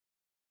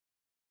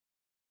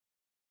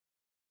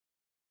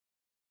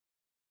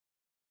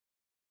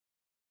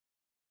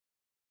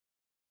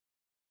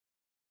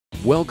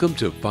Welcome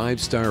to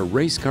 5-Star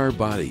Race Car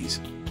Bodies.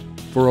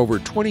 For over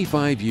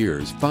 25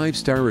 years,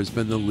 5-Star has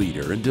been the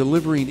leader in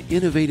delivering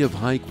innovative,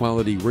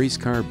 high-quality race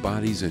car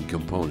bodies and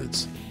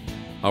components.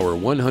 Our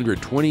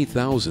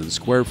 120,000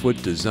 square foot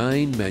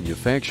design,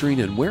 manufacturing,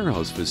 and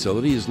warehouse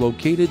facility is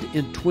located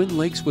in Twin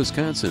Lakes,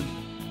 Wisconsin,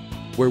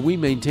 where we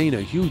maintain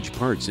a huge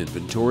parts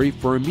inventory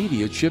for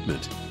immediate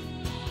shipment.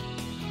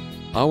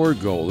 Our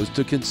goal is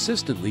to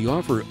consistently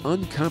offer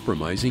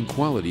uncompromising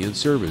quality and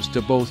service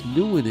to both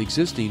new and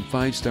existing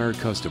 5-Star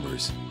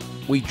customers.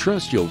 We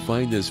trust you'll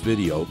find this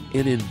video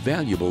an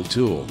invaluable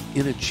tool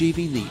in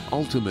achieving the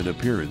ultimate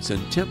appearance and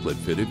template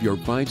fit of your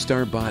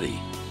 5-Star body.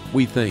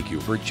 We thank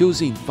you for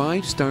choosing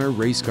 5-Star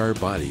Race Car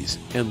Bodies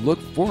and look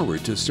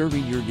forward to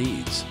serving your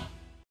needs.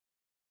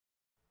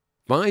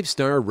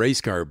 5-Star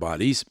Race Car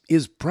Bodies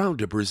is proud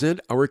to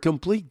present our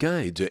complete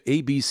guide to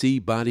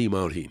ABC body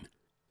mounting.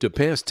 To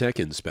pass tech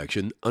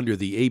inspection under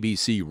the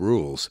ABC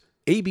rules,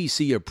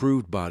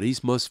 ABC-approved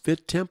bodies must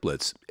fit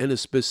templates and a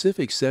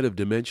specific set of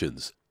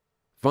dimensions.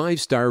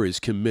 5-Star is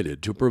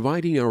committed to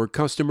providing our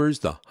customers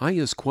the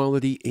highest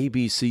quality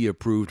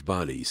ABC-approved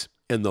bodies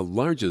and the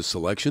largest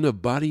selection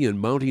of body and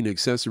mounting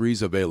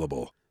accessories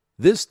available.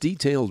 This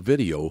detailed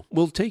video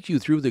will take you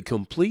through the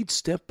complete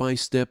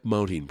step-by-step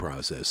mounting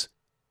process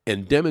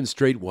and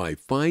demonstrate why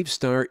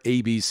 5-Star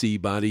ABC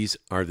bodies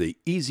are the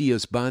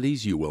easiest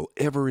bodies you will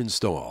ever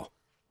install.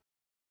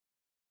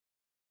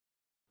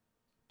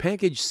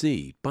 Package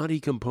C Body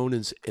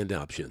Components and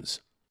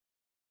Options.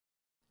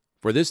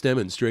 For this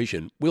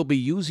demonstration, we'll be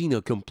using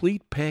a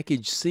complete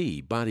Package C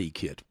body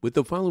kit with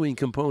the following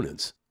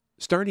components.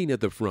 Starting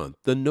at the front,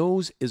 the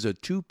nose is a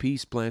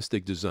two-piece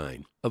plastic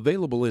design,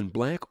 available in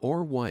black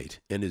or white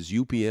and is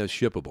UPS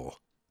shippable.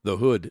 The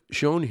hood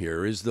shown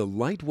here is the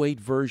lightweight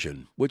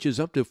version, which is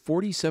up to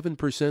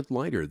 47%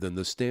 lighter than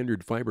the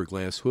standard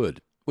fiberglass hood,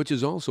 which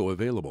is also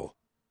available.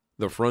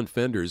 The front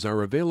fenders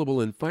are available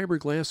in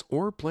fiberglass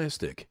or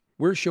plastic.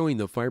 We're showing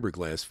the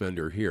fiberglass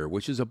fender here,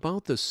 which is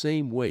about the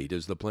same weight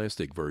as the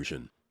plastic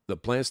version. The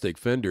plastic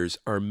fenders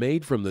are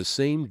made from the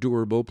same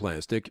durable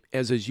plastic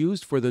as is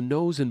used for the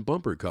nose and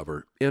bumper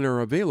cover and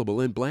are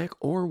available in black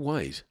or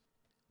white.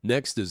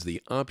 Next is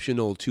the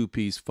optional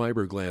two-piece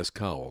fiberglass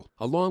cowl,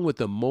 along with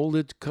the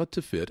molded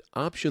cut-to-fit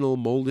optional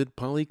molded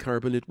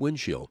polycarbonate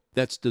windshield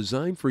that's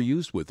designed for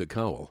use with the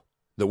cowl.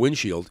 The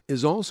windshield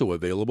is also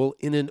available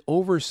in an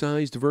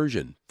oversized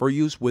version for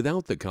use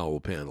without the cowl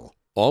panel.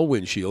 All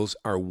windshields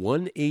are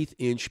 1/8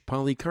 inch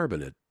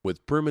polycarbonate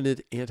with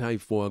permanent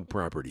anti-fog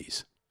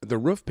properties. The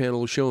roof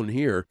panel shown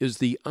here is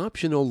the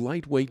optional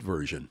lightweight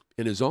version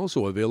and is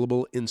also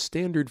available in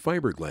standard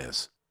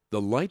fiberglass.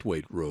 The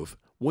lightweight roof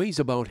weighs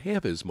about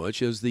half as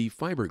much as the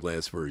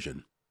fiberglass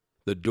version.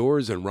 The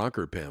doors and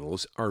rocker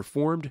panels are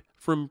formed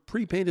from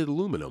pre-painted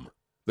aluminum.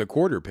 The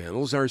quarter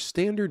panels are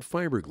standard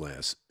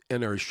fiberglass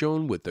and are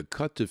shown with the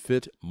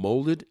cut-to-fit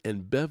molded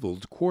and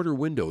beveled quarter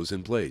windows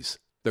in place.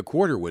 The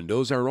quarter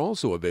windows are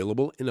also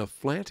available in a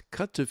flat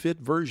cut-to-fit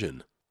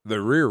version.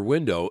 The rear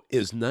window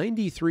is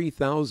 93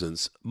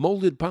 thousandths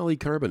molded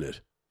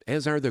polycarbonate,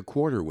 as are the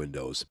quarter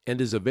windows,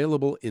 and is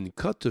available in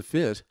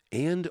cut-to-fit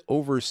and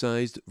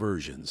oversized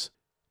versions.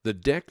 The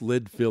deck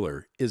lid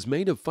filler is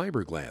made of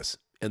fiberglass,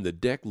 and the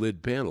deck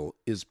lid panel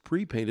is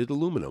pre-painted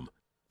aluminum.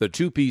 The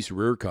two-piece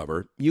rear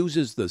cover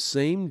uses the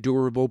same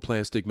durable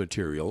plastic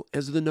material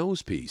as the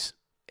nose piece,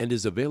 and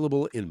is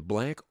available in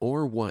black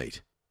or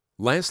white.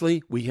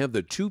 Lastly, we have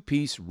the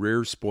two-piece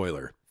rear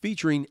spoiler,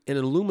 featuring an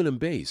aluminum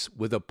base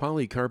with a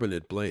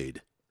polycarbonate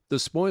blade. The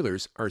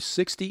spoilers are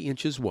 60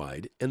 inches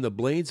wide, and the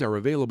blades are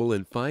available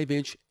in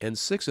 5-inch and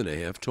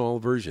 6.5 tall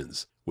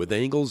versions, with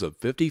angles of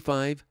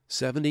 55,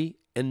 70,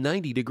 and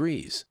 90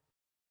 degrees.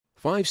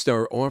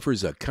 5-Star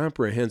offers a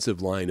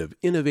comprehensive line of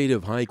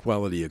innovative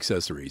high-quality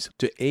accessories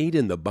to aid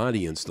in the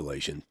body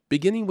installation,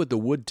 beginning with the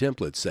wood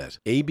template set,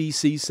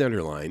 ABC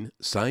centerline,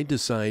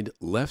 side-to-side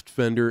left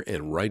fender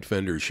and right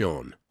fender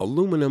shown,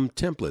 aluminum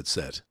template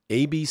set,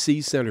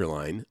 ABC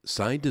centerline,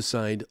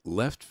 side-to-side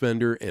left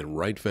fender and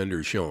right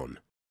fender shown,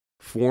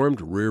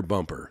 formed rear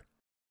bumper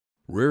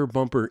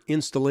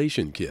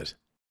installation kit,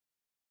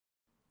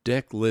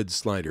 deck lid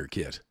slider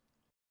kit,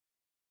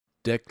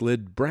 deck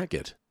lid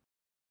bracket,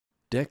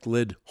 deck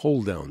lid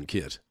hold-down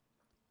kit,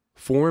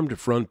 formed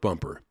front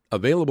bumper,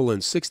 available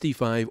in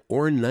 65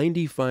 or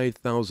 95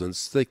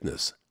 thousandths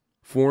thickness,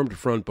 formed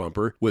front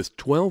bumper with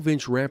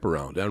 12-inch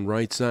wraparound on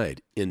right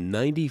side in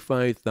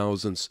 95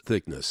 thousandths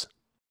thickness,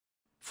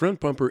 front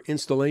bumper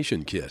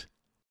installation kit,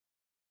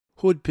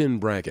 hood pin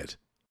bracket,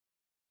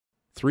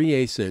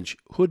 3/8 inch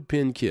hood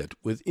pin kit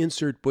with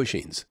insert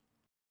bushings,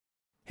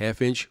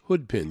 1/2 inch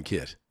hood pin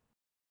kit,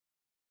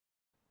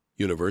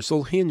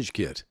 universal hinge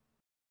kit,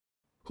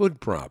 hood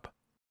prop,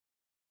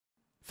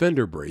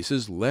 fender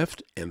braces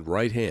left and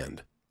right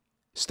hand,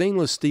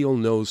 stainless steel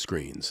nose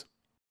screens,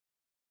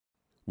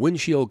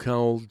 windshield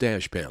cowl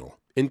dash panel,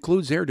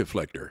 includes air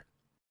deflector,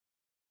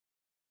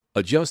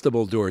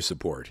 adjustable door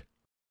support,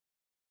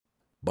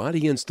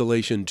 body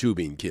installation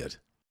tubing kit,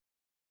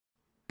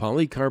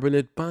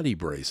 polycarbonate body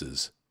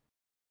braces,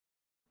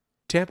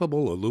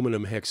 tappable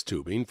aluminum hex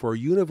tubing for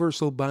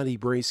universal body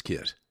brace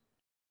kit.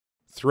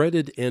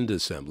 Threaded end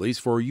assemblies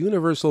for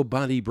universal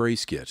body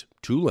brace kit,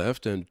 2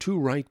 left and 2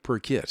 right per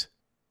kit.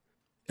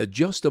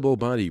 Adjustable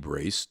body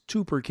brace,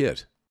 2 per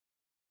kit.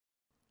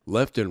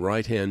 Left and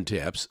right hand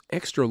taps,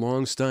 extra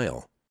long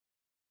style.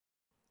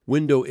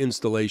 Window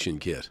installation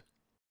kit.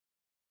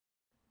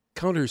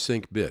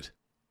 Countersink bit.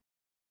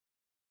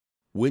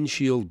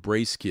 Windshield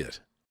brace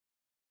kit.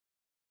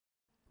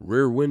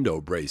 Rear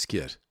window brace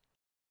kit.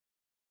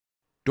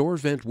 Door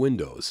vent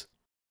windows.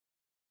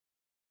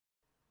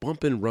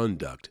 Bump and run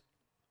duct.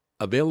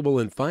 Available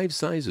in 5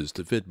 sizes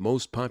to fit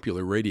most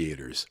popular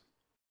radiators.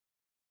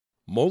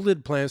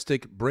 Molded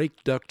plastic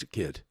brake duct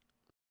kit.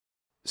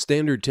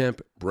 Standard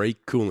temp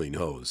brake cooling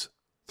hose,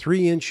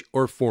 3-inch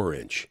or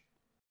 4-inch.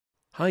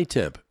 High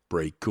temp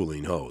brake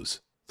cooling hose,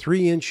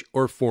 3-inch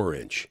or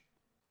 4-inch.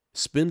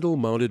 Spindle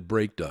mounted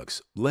brake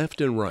ducts,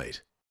 left and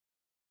right.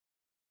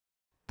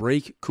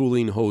 Brake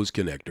cooling hose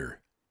connector.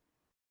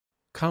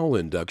 Cowl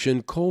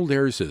induction cold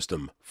air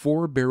system,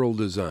 4-barrel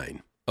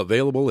design.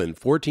 Available in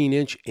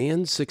 14-inch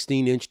and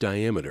 16-inch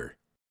diameter.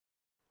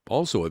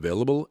 Also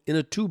available in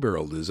a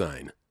 2-barrel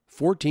design,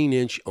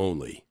 14-inch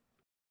only.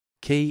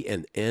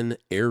 K&N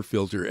air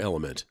filter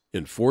element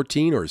in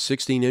 14 or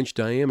 16-inch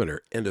diameter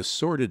and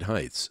assorted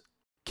heights.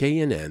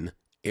 K&N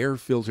air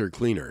filter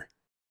cleaner.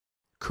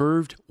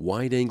 Curved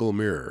wide-angle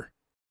mirror.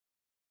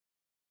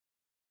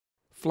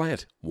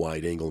 Flat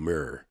wide-angle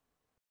mirror.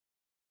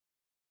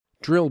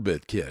 Drill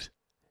bit kit.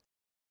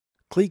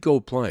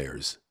 Cleco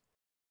pliers.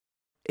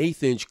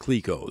 1/8-inch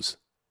Clecos,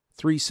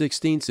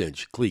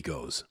 3/16-inch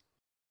Clecos,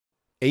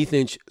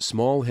 1/8-inch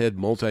small head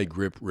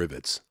multi-grip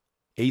rivets,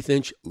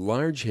 1/8-inch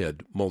large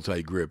head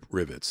multi-grip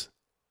rivets,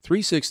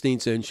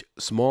 3/16-inch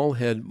small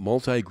head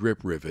multi-grip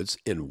rivets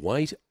in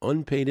white,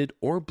 unpainted,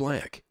 or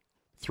black,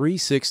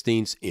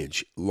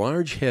 3/16-inch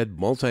large head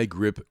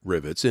multi-grip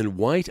rivets in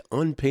white,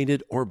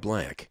 unpainted, or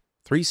black,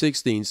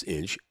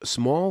 3/16-inch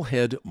small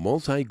head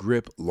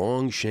multi-grip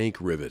long shank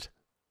rivet,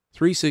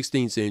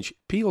 3/16-inch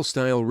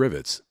peel-style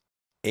rivets,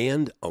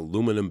 and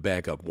aluminum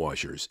backup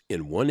washers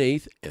in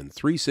 1/8 and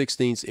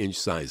 3/16-inch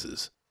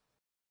sizes.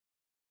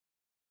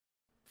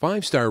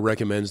 5-Star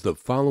recommends the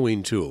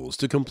following tools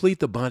to complete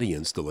the body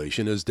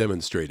installation as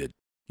demonstrated.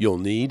 You'll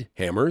need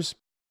hammers,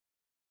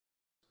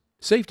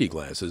 safety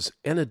glasses,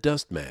 and a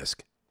dust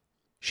mask.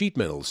 Sheet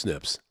metal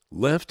snips,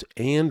 left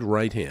and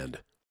right hand.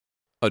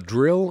 A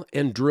drill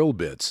and drill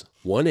bits,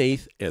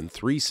 1/8 and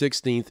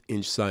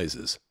 3/16-inch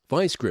sizes.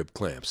 Vice grip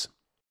clamps.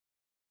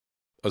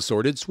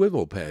 Assorted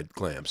swivel pad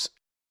clamps,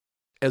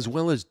 as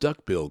well as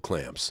duckbill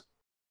clamps.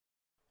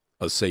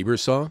 A saber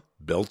saw,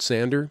 belt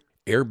sander,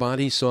 air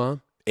body saw,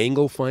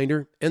 angle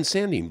finder, and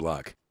sanding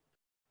block.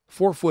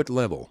 4-foot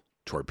level,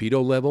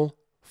 torpedo level,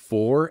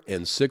 4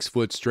 and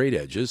 6-foot straight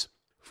edges,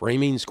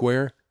 framing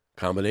square,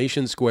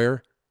 combination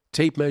square,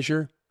 tape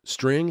measure,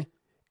 string,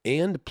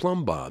 and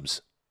plumb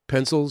bobs.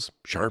 Pencils,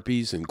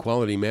 Sharpies, and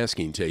quality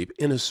masking tape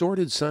in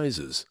assorted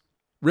sizes.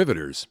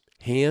 Riveters,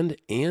 hand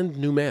and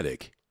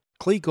pneumatic.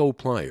 Cleco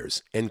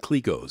pliers and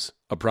Clecos,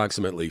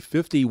 approximately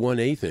 50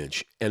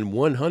 1/8-inch and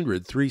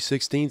 100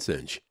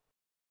 3/16-inch.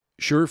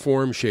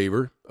 Sureform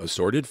shaver,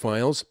 assorted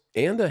files,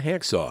 and a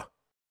hacksaw.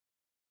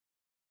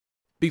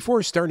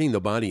 Before starting the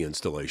body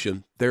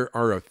installation, there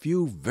are a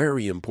few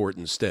very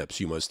important steps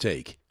you must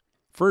take.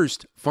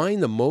 First,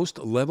 find the most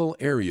level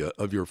area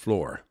of your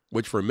floor,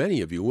 which for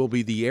many of you will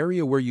be the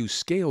area where you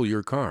scale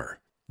your car.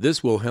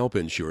 This will help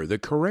ensure the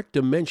correct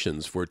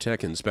dimensions for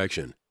tech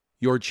inspection.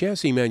 Your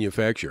chassis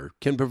manufacturer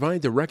can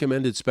provide the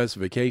recommended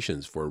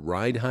specifications for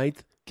ride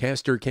height,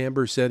 caster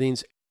camber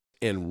settings,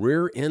 and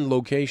rear end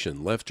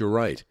location left to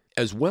right,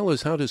 as well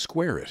as how to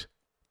square it.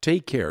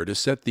 Take care to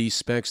set these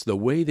specs the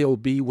way they'll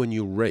be when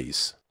you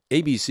race.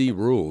 ABC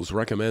rules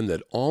recommend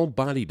that all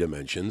body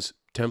dimensions,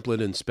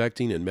 template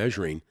inspecting and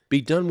measuring,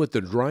 be done with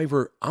the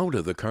driver out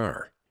of the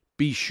car.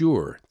 Be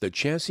sure the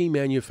chassis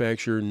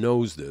manufacturer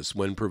knows this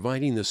when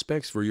providing the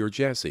specs for your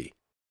chassis.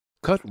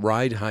 Cut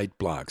ride height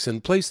blocks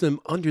and place them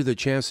under the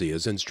chassis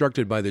as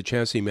instructed by the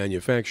chassis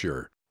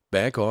manufacturer.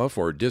 Back off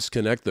or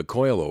disconnect the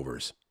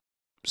coilovers.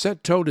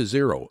 Set toe to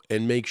 0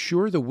 and make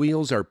sure the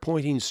wheels are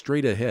pointing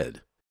straight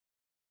ahead.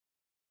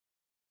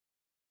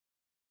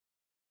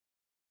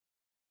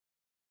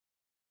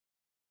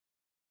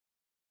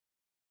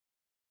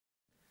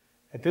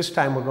 At this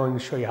time, we're going to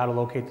show you how to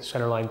locate the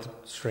centerline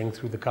string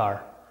through the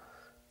car.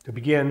 To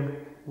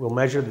begin, we'll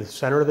measure the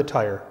center of the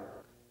tire.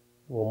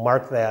 We'll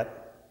mark that.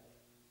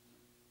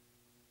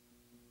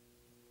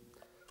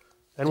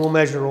 Then we'll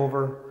measure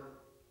over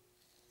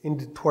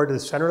toward the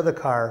center of the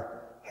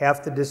car,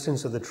 half the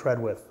distance of the tread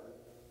width,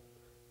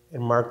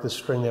 and mark the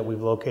string that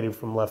we've located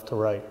from left to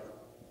right.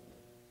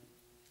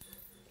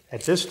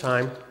 At this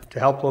time, to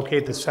help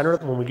locate the center,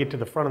 when we get to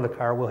the front of the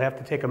car, we'll have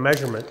to take a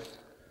measurement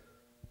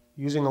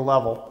using a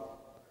level.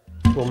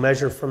 We'll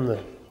measure from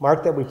the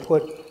mark that we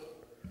put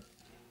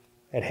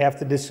at half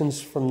the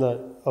distance from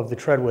of the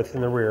tread width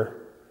in the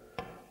rear.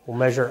 We'll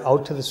measure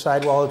out to the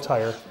sidewall of the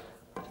tire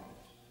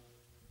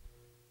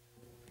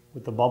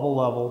with the bubble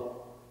level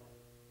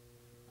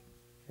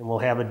and we'll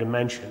have a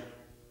dimension.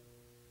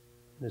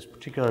 This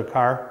particular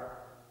car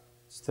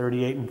is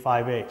 38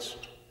 5/8.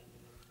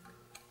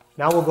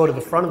 Now we'll go to the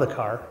front of the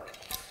car,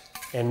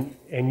 and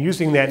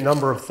using that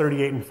number of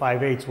 38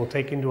 5/8, we'll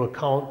take into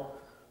account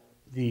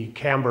the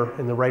camber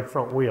in the right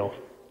front wheel.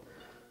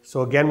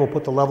 So again, we'll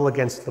put the level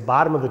against the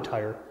bottom of the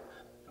tire,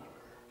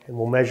 and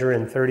we'll measure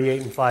in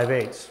 38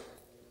 5/8.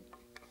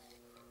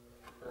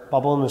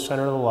 Bubble in the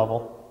center of the level,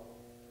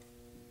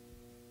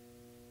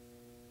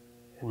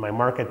 and my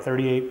mark at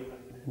 38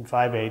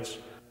 5/8,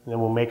 and then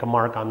we'll make a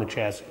mark on the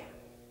chassis.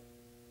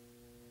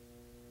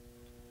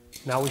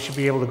 Now we should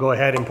be able to go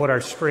ahead and put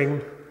our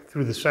string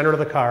through the center of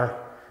the car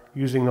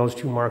using those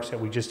two marks that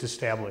we just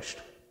established.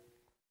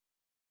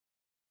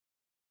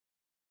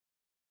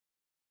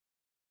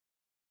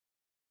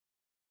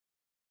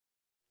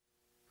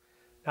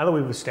 Now that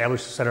we've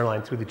established the center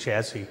line through the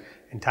chassis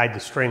and tied the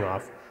string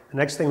off, the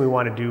next thing we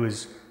want to do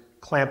is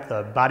clamp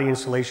the body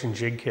installation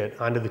jig kit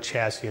onto the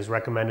chassis as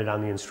recommended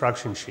on the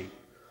instruction sheet.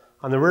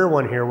 On the rear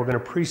one here, we're going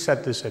to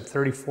preset this at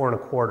 34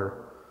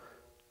 1/4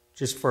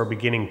 just for a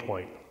beginning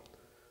point.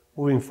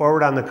 Moving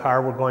forward on the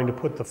car, we're going to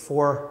put the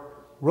 4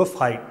 roof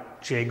height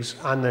jigs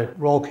on the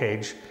roll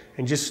cage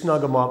and just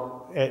snug them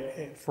up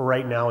for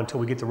right now until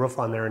we get the roof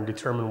on there and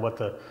determine what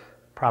the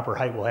proper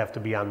height will have to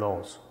be on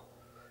those.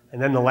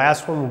 And then the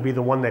last one will be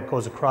the one that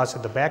goes across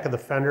at the back of the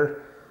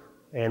fender,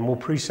 and we'll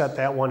preset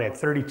that one at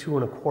 32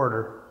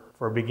 1/4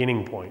 for a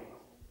beginning point.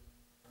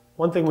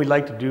 One thing we'd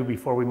like to do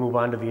before we move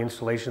on to the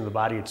installation of the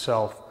body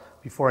itself,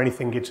 before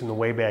anything gets in the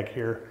way back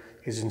here,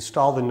 is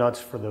install the nuts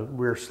for the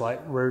rear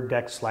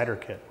deck slider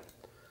kit.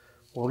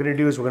 What we're going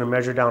to do is we're going to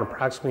measure down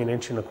approximately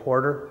 1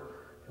 1/4 inches,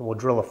 and we'll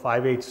drill a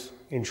 5/8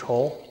 inch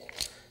hole,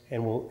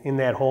 and in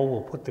that hole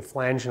we'll put the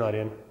flange nut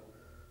in,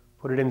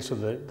 put it in so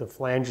the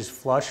flange is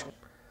flush.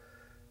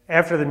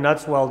 After the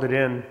nut's welded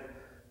in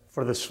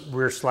for the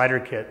rear slider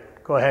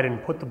kit, go ahead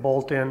and put the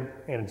bolt in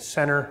and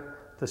center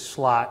the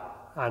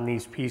slot on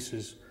these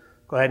pieces.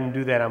 Go ahead and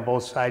do that on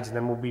both sides, and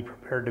then we'll be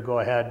prepared to go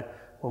ahead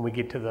when we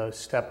get to the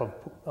step of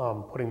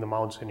putting the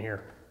mounts in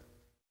here.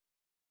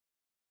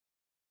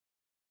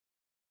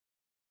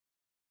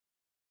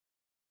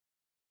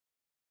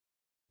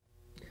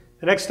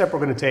 The next step we're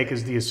going to take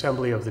is the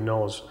assembly of the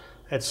nose.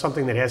 That's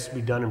something that has to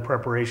be done in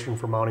preparation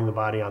for mounting the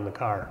body on the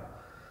car.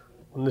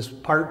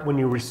 When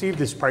you receive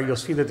this part, you'll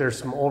see that there's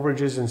some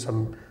overages and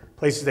some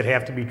places that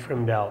have to be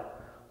trimmed out.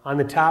 On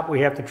the top,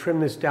 we have to trim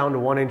this down to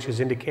 1 inch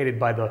as indicated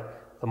by the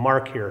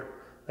mark here.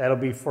 That'll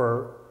be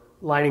for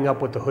lining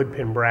up with the hood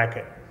pin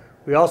bracket.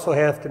 We also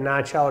have to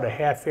notch out a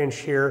 1/2 inch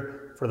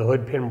here for the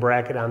hood pin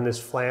bracket on this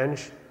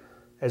flange,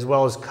 as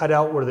well as cut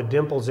out where the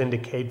dimples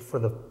indicate for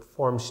the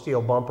formed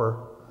steel bumper.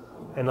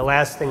 And the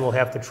last thing we'll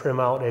have to trim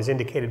out, as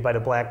indicated by the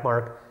black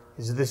mark,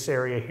 is this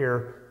area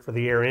here for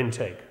the air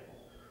intake.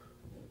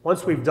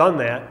 Once we've done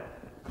that,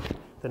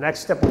 the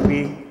next step will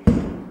be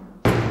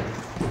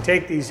to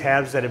take these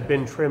halves that have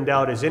been trimmed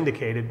out as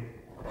indicated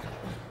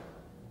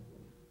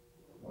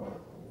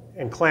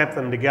and clamp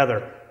them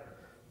together.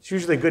 It's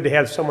usually good to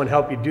have someone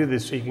help you do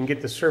this so you can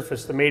get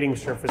the mating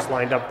surface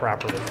lined up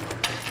properly.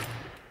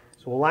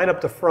 So we'll line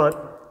up the front,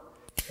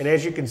 and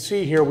as you can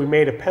see here, we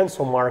made a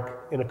pencil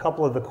mark in a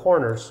couple of the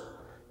corners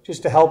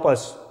just to help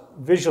us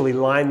visually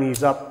line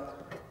these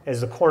up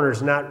as the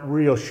corner's not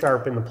real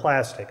sharp in the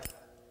plastic.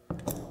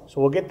 So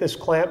we'll get this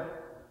clamp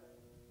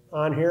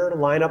on here,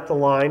 line up the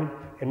line,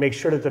 and make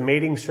sure that the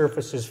mating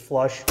surface is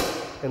flush,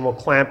 and we'll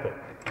clamp it.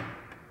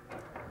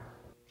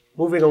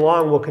 Moving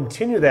along, we'll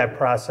continue that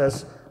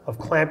process of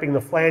clamping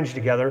the flange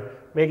together,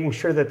 making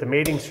sure that the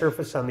mating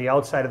surface on the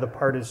outside of the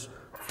part is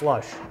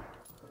flush.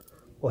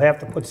 We'll have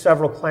to put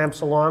several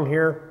clamps along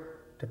here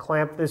to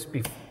clamp this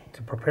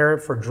to prepare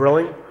it for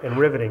drilling and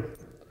riveting.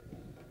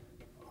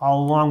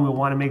 All along, we'll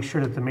want to make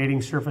sure that the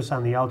mating surface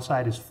on the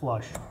outside is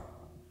flush.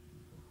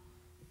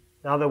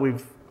 Now that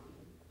we've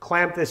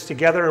clamped this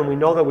together and we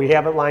know that we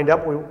have it lined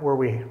up where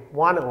we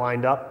want it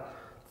lined up,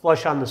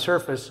 flush on the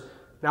surface,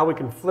 now we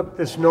can flip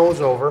this nose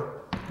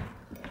over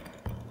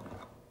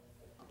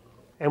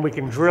and we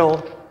can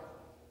drill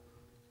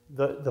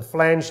the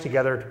flange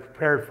together to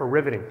prepare it for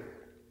riveting.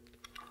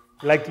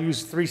 We like to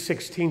use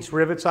 3/16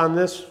 rivets on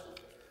this,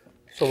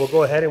 so we'll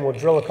go ahead and we'll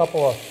drill our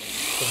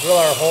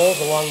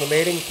holes along the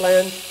mating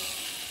flange.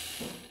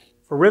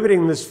 For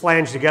riveting this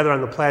flange together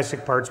on the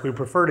plastic parts, we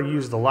prefer to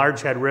use the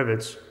large head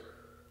rivets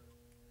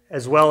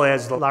as well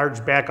as the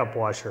large backup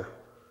washer.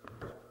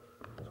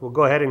 So we'll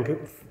go ahead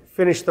and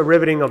finish the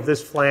riveting of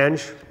this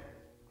flange.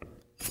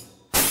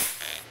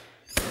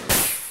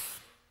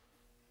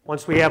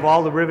 Once we have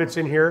all the rivets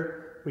in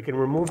here, we can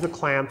remove the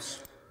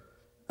clamps,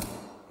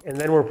 and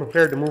then we're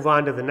prepared to move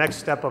on to the next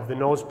step of the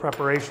nose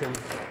preparation,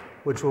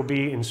 which will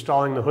be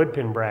installing the hood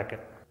pin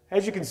bracket.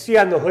 As you can see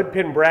on the hood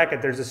pin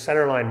bracket, there's a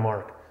centerline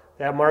mark.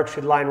 That mark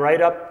should line right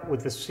up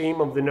with the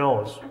seam of the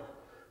nose.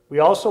 We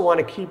also want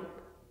to keep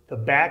the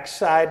back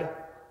side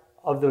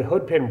of the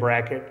hood pin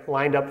bracket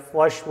lined up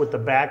flush with the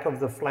back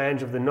of the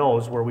flange of the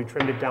nose where we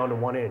trimmed it down to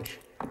 1 inch.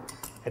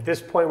 At this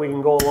point, we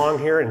can go along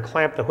here and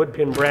clamp the hood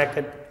pin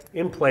bracket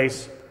in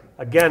place,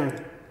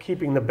 again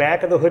keeping the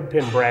back of the hood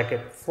pin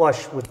bracket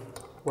flush with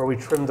where we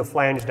trimmed the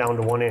flange down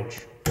to 1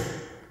 inch.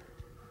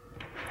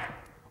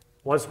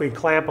 Once we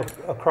clamp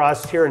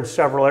across here in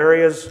several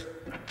areas,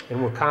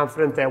 and we're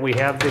confident that we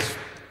have this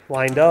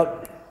lined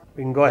up,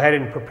 we can go ahead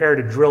and prepare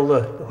to drill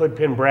the hood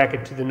pin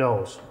bracket to the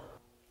nose.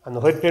 On the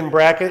hood pin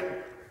bracket,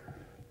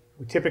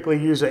 we typically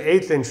use an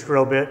 1/8 inch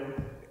drill bit,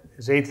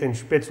 as 1/8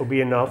 inch bits will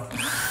be enough.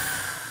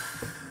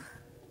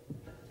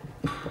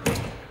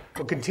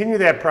 We'll continue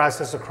that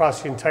process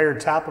across the entire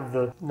top of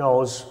the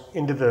nose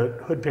into the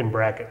hood pin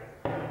bracket.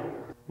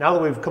 Now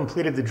that we've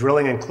completed the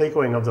drilling and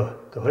clecoing of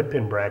the hood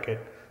pin bracket,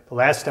 the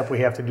last step we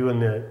have to do in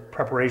the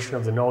preparation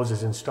of the nose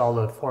is install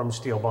the formed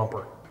steel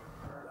bumper.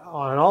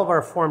 On all of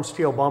our formed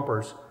steel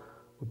bumpers,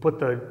 we put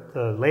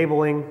the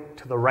labeling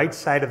to the right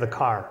side of the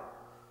car,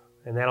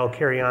 and that'll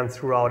carry on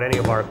throughout any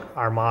of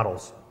our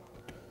models.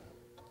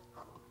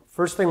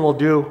 First thing we'll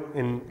do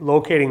in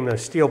locating the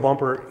steel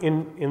bumper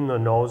in the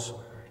nose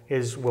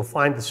is we'll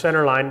find the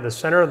center line, the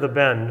center of the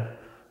bend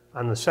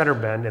on the center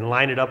bend, and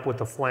line it up with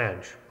the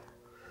flange.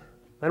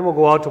 Then we'll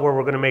go out to where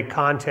we're going to make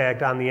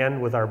contact on the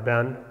end with our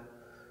bend.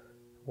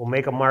 We'll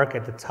make a mark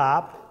at the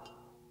top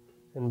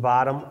and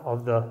bottom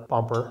of the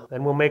bumper.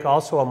 Then we'll make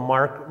also a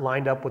mark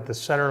lined up with the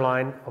center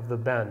line of the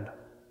bend.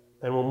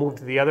 Then we'll move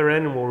to the other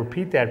end and we'll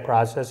repeat that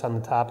process on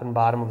the top and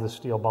bottom of the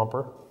steel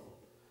bumper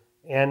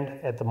and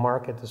at the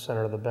mark at the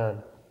center of the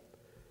bend.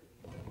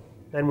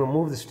 Then we'll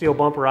move the steel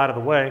bumper out of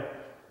the way.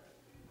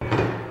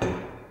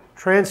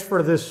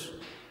 Transfer this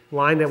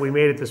line that we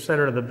made at the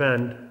center of the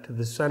bend to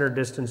the center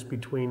distance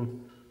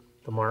between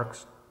the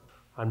marks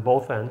on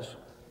both ends.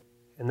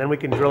 And then we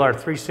can drill our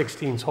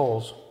 3/16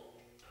 holes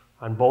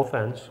on both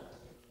ends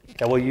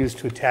that we'll use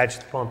to attach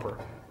the bumper.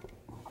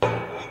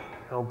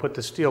 Now we'll put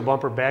the steel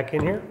bumper back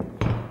in here.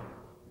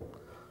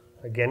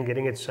 Again,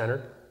 getting it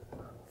centered.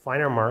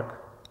 Find our mark.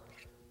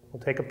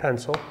 We'll take a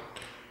pencil.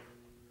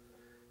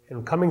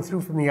 And coming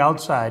through from the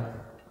outside,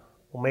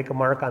 we'll make a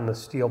mark on the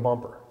steel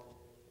bumper.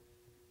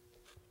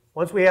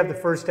 Once we have the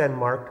first end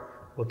marked,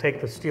 we'll take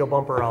the steel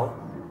bumper out.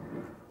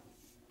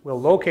 We'll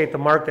locate the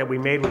mark that we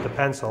made with the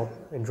pencil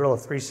and drill a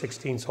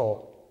 3/16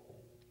 hole.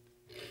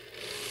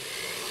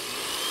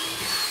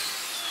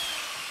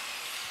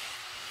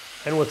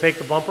 Then we'll take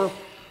the bumper,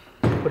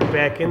 put it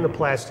back in the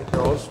plastic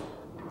nose,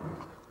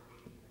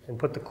 and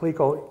put the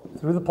cleco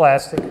through the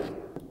plastic,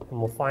 and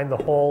we'll find the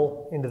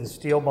hole into the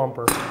steel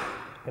bumper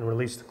and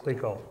release the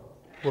cleco.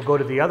 We'll go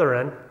to the other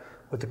end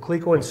with the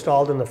cleco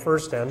installed in the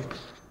first end,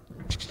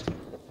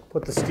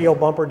 put the steel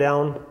bumper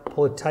down,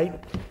 pull it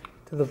tight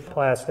to the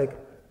plastic,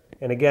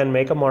 and again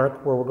make a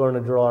mark where we're going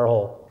to drill our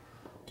hole.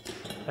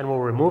 And we'll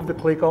remove the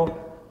cleco,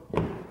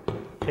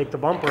 take the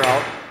bumper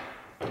out,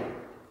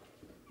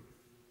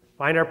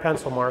 find our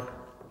pencil mark,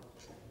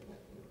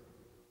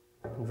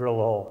 and drill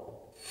the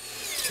hole.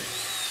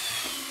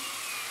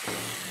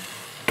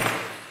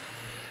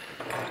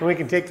 Then we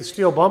can take the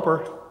steel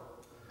bumper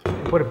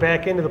and put it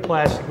back into the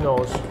plastic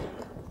nose.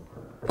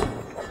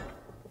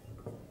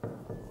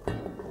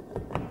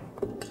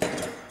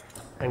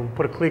 And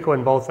put a cleco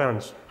in both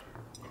ends.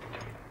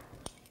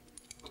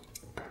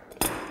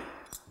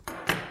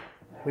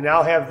 We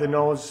now have the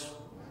nose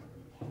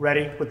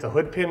ready with the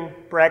hood pin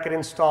bracket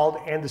installed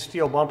and the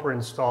steel bumper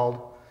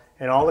installed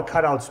and all the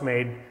cutouts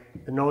made.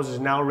 The nose is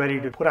now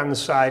ready to put on the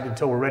side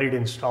until we're ready to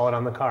install it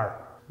on the car.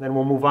 Then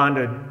we'll move on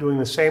to doing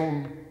the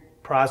same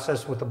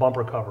process with the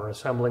bumper cover,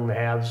 assembling the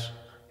halves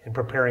and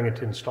preparing it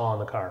to install on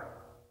the car.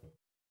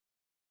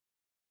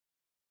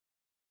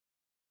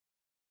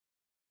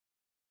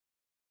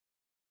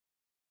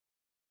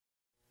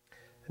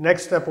 The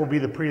next step will be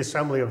the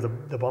pre-assembly of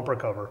the bumper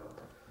cover.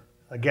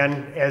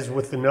 Again, as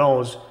with the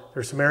nose,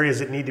 there's some areas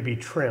that need to be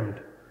trimmed.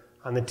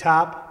 On the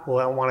top,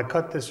 we'll want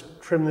to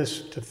trim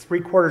this to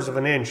 3/4 of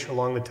an inch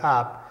along the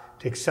top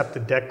to accept the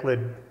deck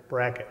lid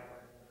bracket.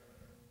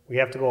 We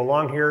have to go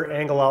along here,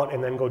 angle out,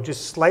 and then go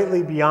just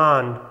slightly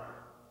beyond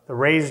the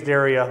raised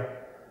area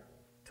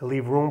to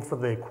leave room for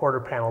the quarter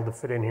panel to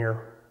fit in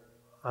here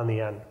on the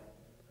end.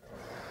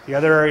 The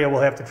other area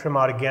we'll have to trim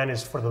out again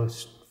is for the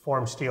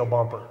formed steel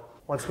bumper.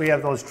 Once we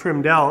have those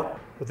trimmed out,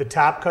 with the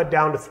top cut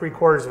down to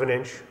 3/4 of an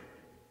inch,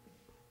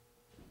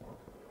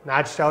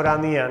 notched out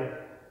on the end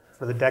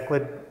for the deck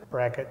lid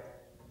bracket,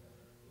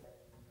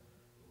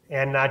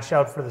 and notched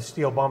out for the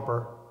steel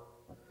bumper,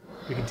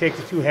 we can take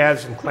the two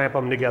halves and clamp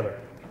them together.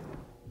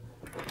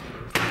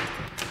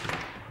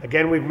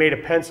 Again, we've made a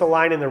pencil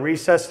line in the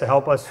recess to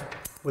help us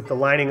with the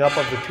lining up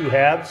of the two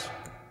halves.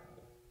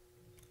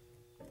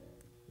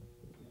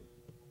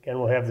 Again,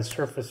 we'll have the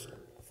surface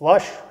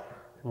flush,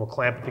 and we'll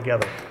clamp it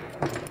together.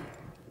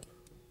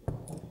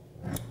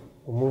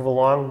 We'll move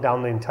along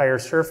down the entire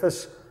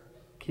surface,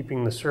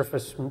 keeping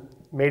the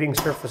mating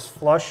surface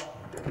flush,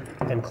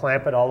 and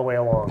clamp it all the way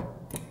along.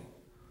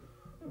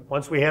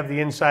 Once we have the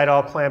inside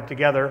all clamped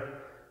together,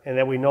 and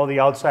that we know the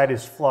outside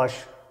is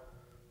flush,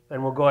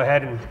 then we'll go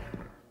ahead and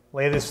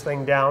lay this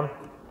thing down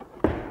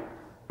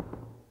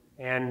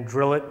and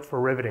drill it for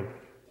riveting.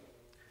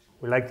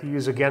 We like to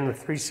use, again, the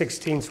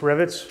 3/16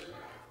 rivets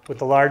with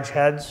the large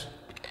heads.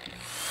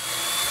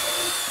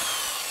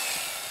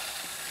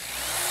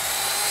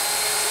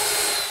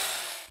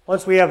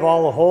 Once we have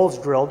all the holes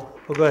drilled,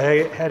 we'll go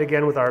ahead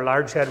again with our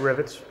large head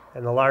rivets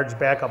and the large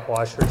backup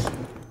washers.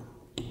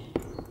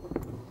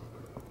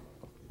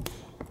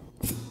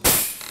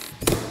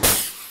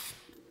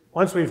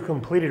 Once we've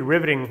completed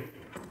riveting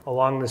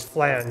along this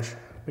flange,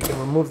 we can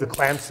remove the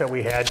clamps that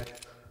we had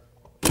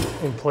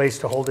in place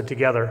to hold it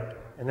together,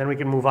 and then we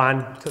can move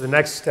on to the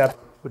next step,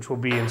 which will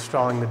be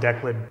installing the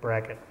deck lid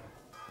bracket.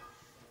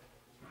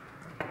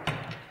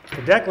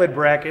 The deck lid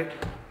bracket,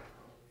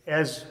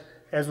 as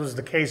was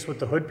the case with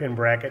the hood pin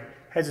bracket,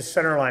 has a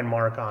centerline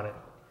mark on it.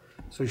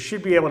 So you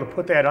should be able to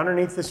put that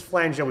underneath this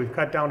flange that we've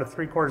cut down to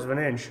 3/4 of an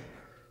inch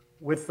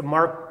with the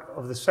mark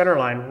of the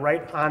centerline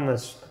right on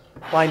this,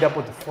 lined up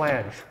with the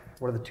flange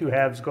where the two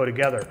halves go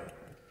together.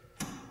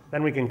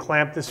 Then we can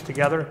clamp this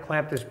together,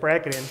 clamp this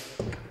bracket in,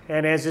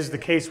 and as is the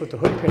case with the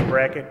hood pin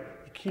bracket,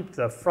 you keep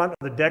the front of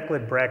the deck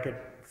lid bracket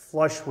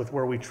flush with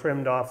where we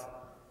trimmed off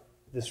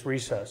this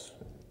recess.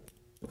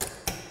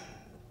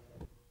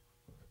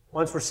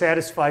 Once we're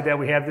satisfied that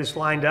we have this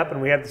lined up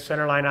and we have the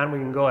center line on, we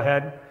can go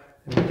ahead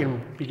and we can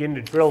begin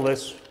to drill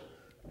this.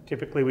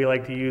 Typically we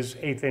like to use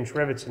 1/8 inch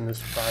rivets in this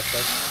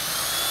process.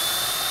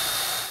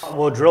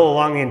 We'll drill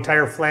along the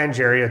entire flange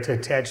area to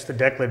attach the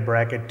deck lid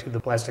bracket to the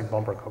plastic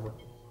bumper cover.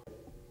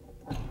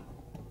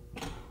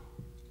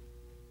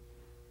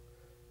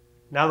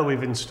 Now that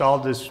we've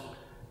installed this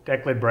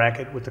deck lid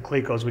bracket with the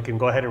Clecos, we can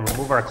go ahead and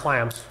remove our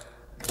clamps.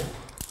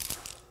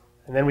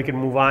 And then we can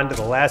move on to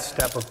the last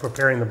step of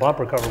preparing the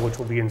bumper cover, which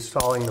will be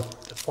installing the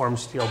formed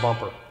steel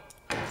bumper.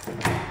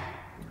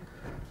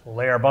 We'll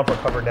lay our bumper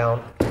cover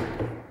down.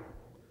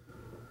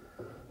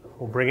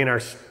 We'll bring in our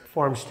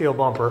formed steel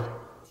bumper.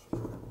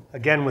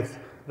 Again, with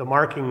the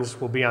markings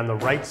will be on the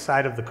right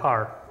side of the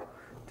car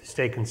to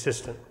stay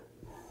consistent.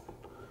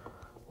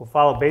 We'll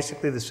follow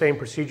basically the same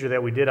procedure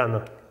that we did on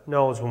the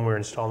nose when we were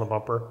installing the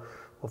bumper.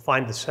 We'll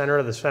find the center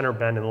of the center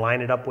bend and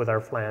line it up with our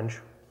flange.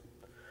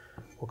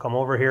 We'll come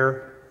over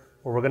here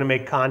where we're going to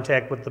make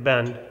contact with the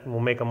bend, and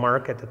we'll make a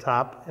mark at the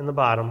top and the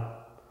bottom,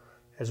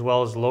 as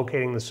well as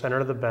locating the center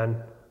of the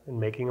bend and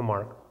making a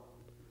mark.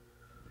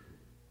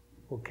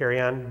 We'll carry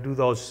on, do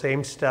those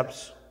same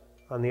steps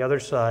on the other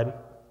side,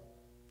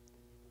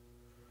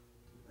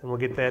 and we'll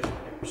get that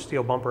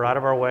steel bumper out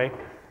of our way,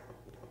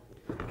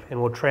 and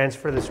we'll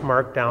transfer this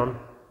mark down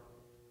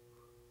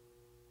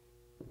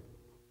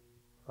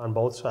on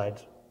both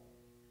sides.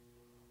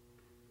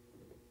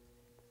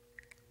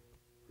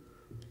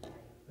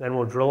 Then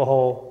we'll drill a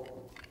hole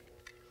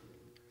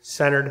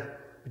centered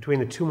between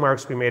the two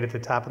marks we made at the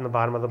top and the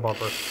bottom of the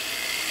bumper.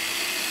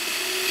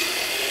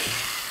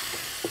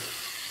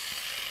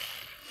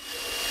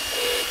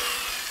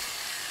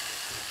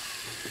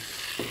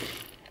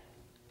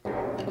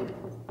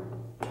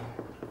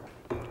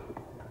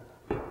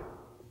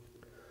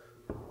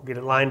 We'll get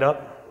it lined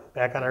up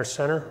back on our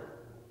center,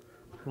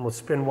 and we'll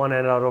spin one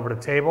end out over the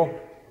table.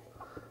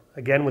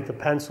 Again, with the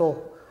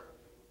pencil,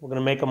 we're going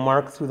to make a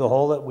mark through the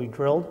hole that we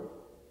drilled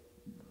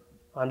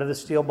onto the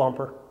steel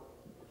bumper.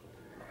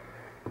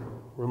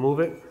 Remove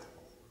it,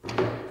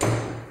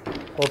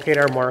 locate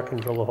our mark,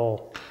 and drill a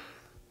hole.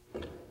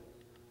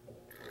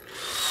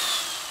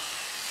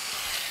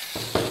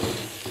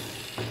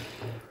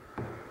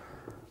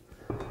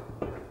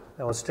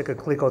 Now we'll stick a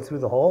Cleco through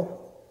the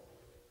hole.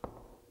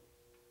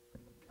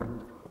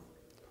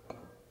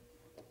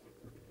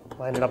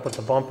 Line it up with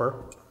the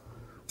bumper.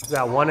 We've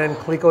got one end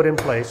Clecoed in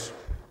place.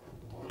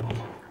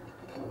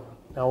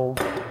 Now we'll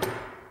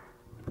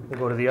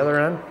go to the other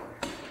end.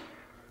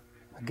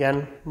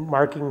 Again,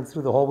 marking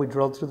through the hole we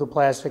drilled through the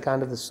plastic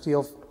onto the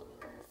steel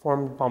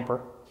formed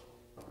bumper.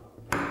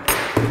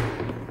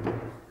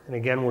 And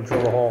again, we'll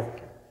drill a hole.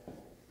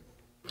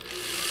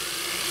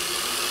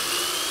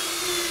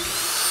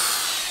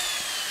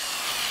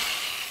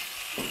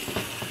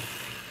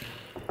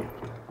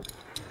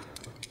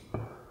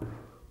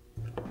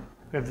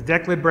 We have the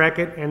deck lid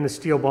bracket and the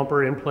steel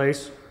bumper in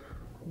place.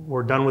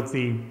 We're done with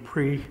the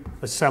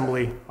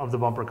pre-assembly of the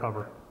bumper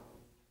cover.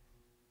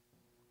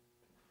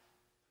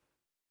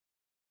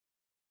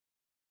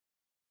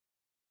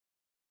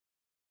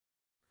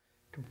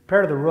 To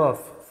prepare the roof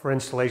for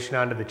installation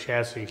onto the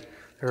chassis,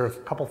 there are a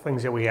couple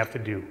things that we have to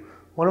do.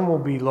 One of them will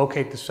be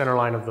locate the center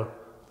line of the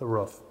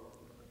roof.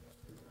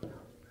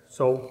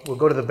 So we'll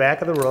go to the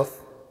back of the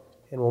roof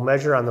and we'll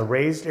measure on the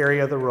raised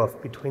area of the roof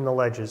between the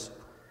ledges,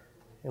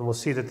 and we'll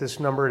see that this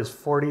number is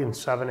 40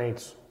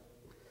 7/8.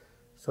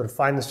 So to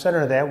find the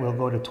center of that, we'll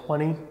go to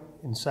 20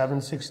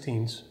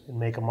 7/16 and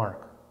make a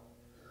mark.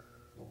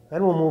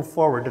 Then we'll move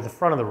forward to the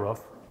front of the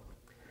roof,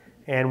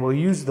 and we'll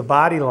use the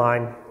body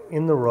line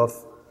in the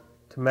roof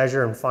to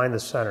measure and find the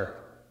center.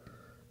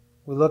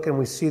 We look and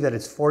we see that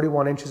it's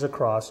 41 inches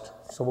across,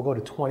 so we'll go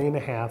to 20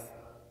 1/2.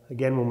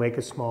 Again, we'll make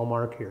a small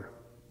mark here.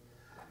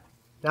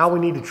 Now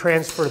we need to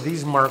transfer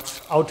these marks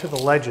out to the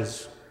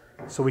ledges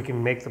so we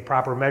can make the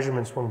proper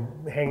measurements when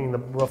hanging the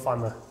roof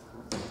on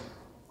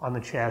the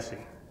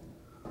chassis.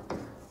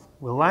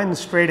 We'll line the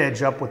straight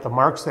edge up with the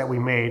marks that we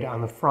made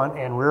on the front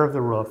and rear of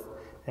the roof,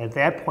 and at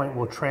that point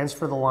we'll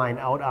transfer the line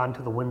out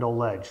onto the window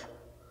ledge.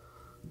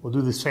 We'll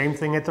do the same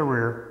thing at the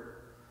rear,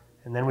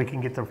 and then we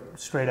can get the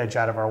straight edge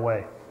out of our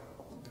way.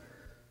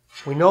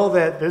 We know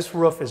that this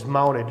roof is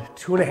mounted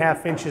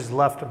 2.5 inches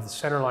left of the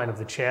center line of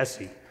the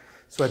chassis.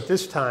 So at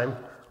this time,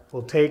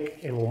 we'll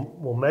take and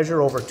we'll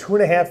measure over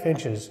 2.5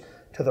 inches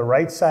to the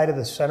right side of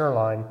the center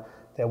line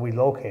that we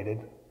located,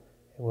 and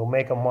we'll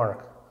make a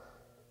mark.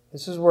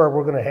 This is where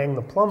we're going to hang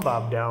the plumb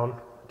bob down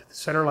to the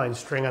center line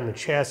string on the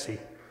chassis.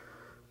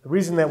 The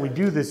reason that we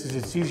do this is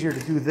it's easier to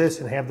do this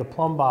and have the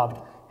plumb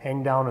bob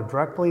hang down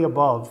directly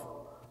above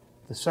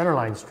the center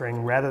line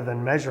string rather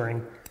than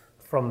measuring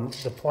from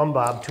the plumb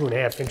bob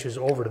 2.5 inches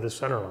over to the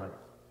center line.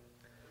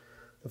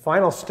 The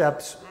final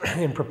steps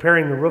in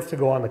preparing the roof to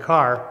go on the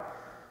car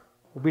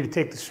will be to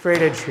take the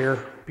straight edge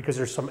here, because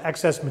there's some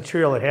excess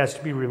material that has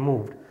to be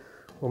removed.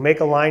 We'll make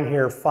a line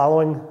here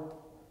following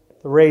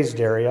the raised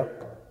area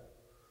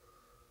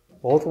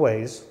both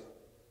ways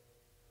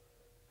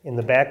in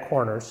the back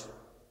corners.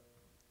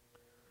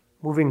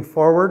 Moving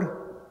forward,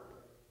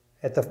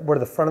 where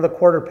the front of the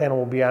quarter panel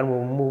will be on,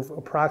 we'll move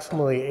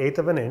approximately 1/8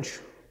 of an inch.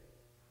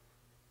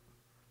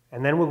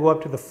 And then we'll go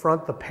up to the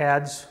front, the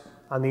pads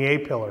on the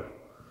A-pillar.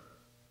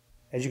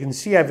 As you can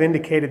see, I've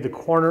indicated the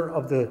corner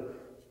of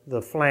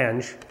the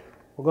flange.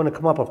 We're going to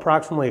come up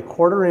approximately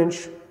 1/4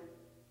 inch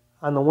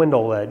on the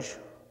window ledge,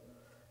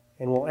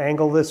 and we'll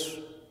angle this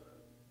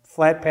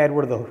flat pad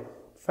where the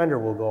fender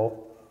will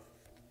go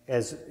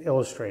as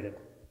illustrated.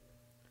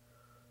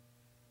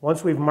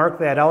 Once we've marked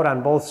that out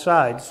on both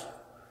sides,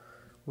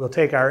 we'll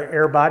take our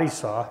air body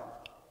saw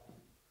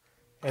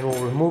and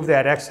we'll remove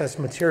that excess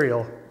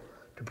material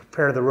to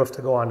prepare the roof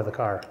to go onto the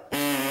car.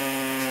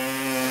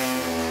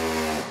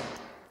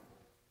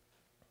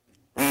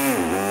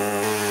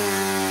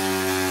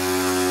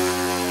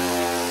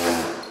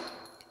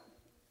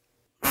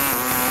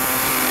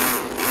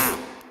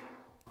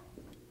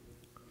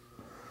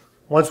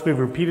 Once we've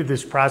repeated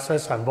this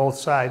process on both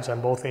sides,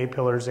 on both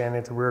A-pillars and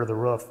at the rear of the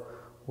roof,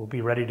 we'll be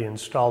ready to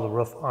install the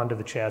roof onto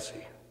the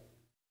chassis.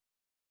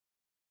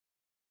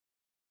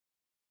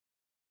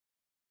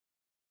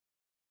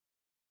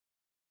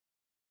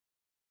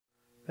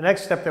 The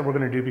next step that we're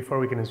going to do before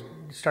we can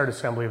start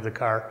assembly of the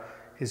car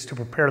is to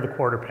prepare the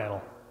quarter panel.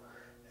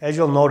 As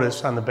you'll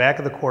notice, on the back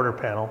of the quarter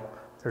panel,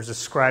 there's a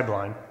scribe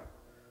line,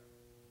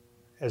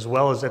 as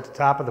well as at the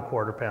top of the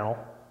quarter panel,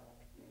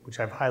 which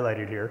I've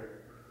highlighted here,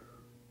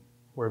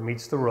 where it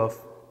meets the roof,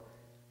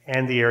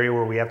 and the area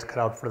where we have to cut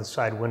out for the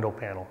side window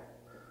panel.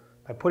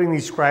 By putting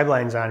these scribe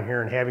lines on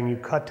here and having you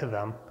cut to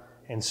them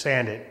and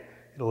sand it,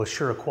 it'll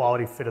assure a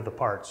quality fit of the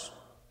parts.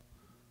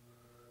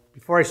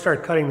 Before I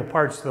start cutting the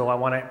parts though, I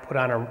want to put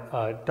on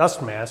a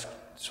dust mask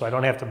so I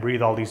don't have to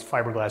breathe all these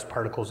fiberglass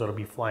particles that'll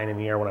be flying in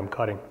the air when I'm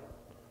cutting.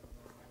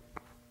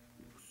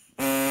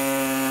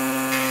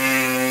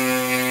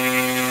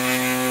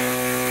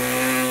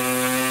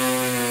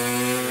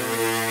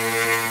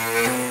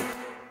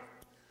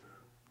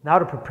 Now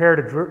to prepare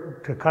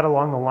to cut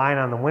along the line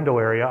on the window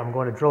area, I'm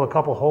going to drill a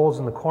couple holes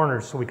in the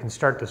corners so we can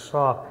start to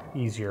saw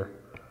easier.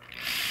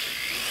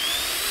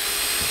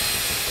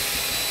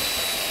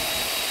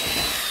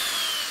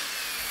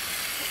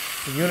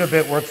 The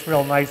Unibit works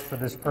real nice for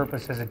this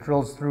purpose as it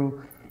drills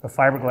through the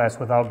fiberglass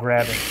without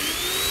grabbing.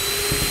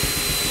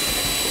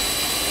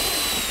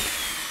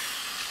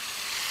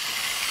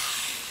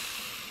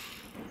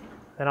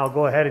 Then I'll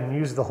go ahead and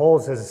use the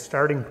holes as a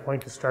starting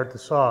point to start the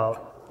saw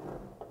out.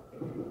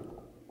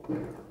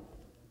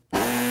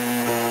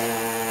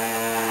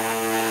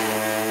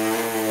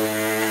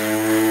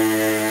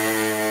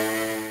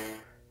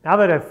 Now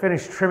that I've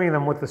finished trimming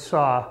them with the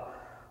saw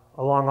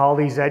along all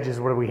these edges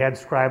where we had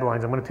scribe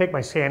lines, I'm going to take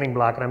my sanding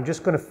block and I'm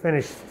just going to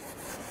finish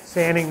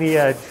sanding the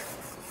edge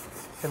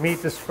to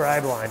meet the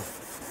scribe line,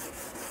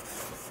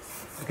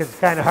 because it's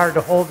kind of hard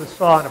to hold the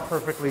saw on a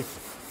perfectly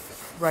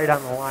right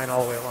on the line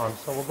all the way along.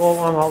 So we'll go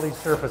along all these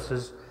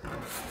surfaces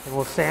and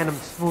we'll sand them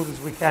smooth as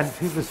we can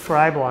to the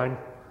scribe line,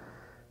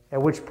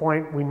 at which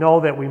point we know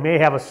that we may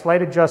have a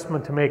slight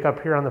adjustment to make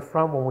up here on the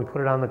front when we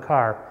put it on the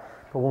car.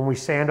 But when we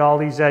sand all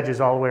these edges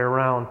all the way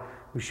around,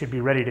 we should be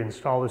ready to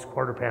install this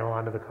quarter panel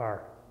onto the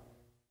car.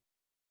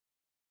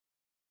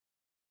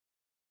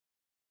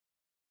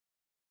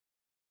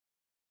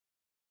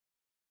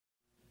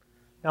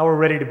 Now we're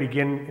ready to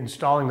begin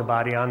installing the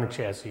body on the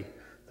chassis.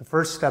 The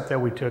first step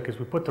that we took is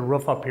we put the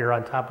roof up here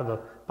on top of the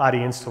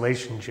body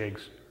installation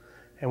jigs.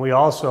 And we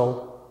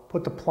also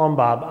put the plumb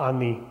bob on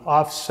the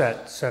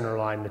offset center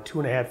line, the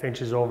 2.5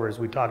 inches over, as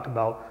we talked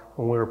about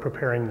when we were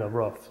preparing the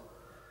roof.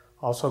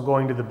 Also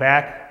going to the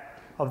back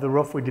of the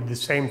roof, we did the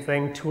same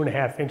thing,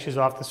 2.5 inches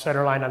off the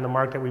center line on the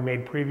mark that we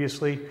made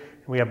previously.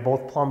 And we have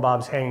both plumb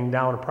bobs hanging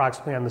down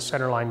approximately on the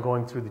center line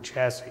going through the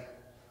chassis.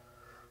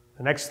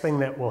 The next thing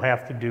that we'll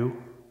have to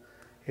do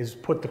is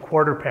put the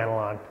quarter panel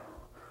on.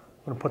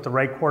 I'm going to put the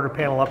right quarter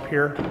panel up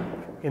here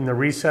in the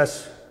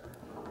recess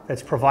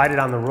that's provided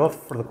on the roof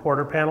for the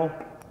quarter panel,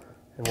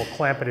 and we'll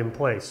clamp it in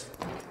place,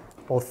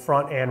 both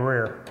front and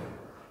rear.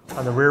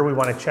 On the rear, we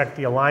want to check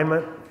the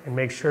alignment and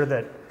make sure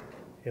that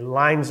it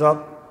lines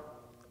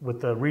up with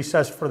the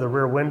recess for the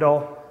rear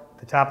window,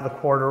 the top of the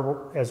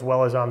quarter, as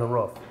well as on the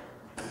roof.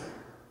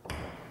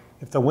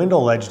 If the window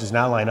ledge does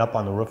not line up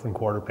on the roof and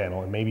quarter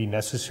panel, it may be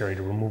necessary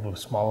to remove a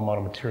small amount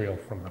of material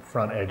from the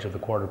front edge of the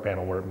quarter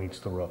panel where it meets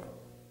the roof.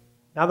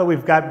 Now that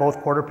we've got both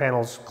quarter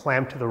panels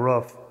clamped to the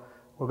roof,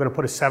 we're going to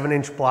put a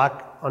 7-inch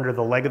block under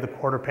the leg of the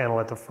quarter panel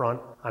at the front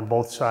on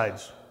both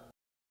sides.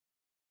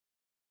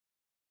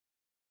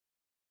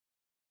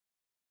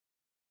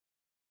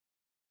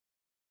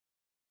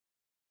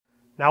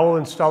 Now we'll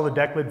install the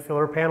deck lid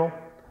filler panel.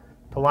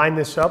 To line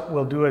this up,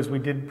 we'll do as we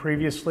did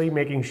previously,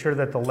 making sure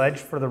that the ledge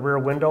for the rear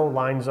window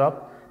lines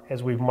up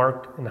as we've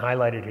marked and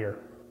highlighted here.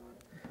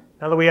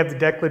 Now that we have the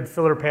deck lid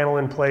filler panel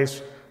in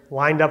place,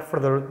 lined up for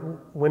the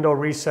window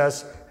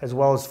recess, as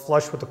well as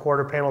flush with the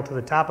quarter panel to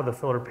the top of the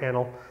filler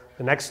panel,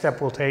 the next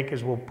step we'll take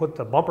is we'll put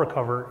the bumper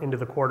cover into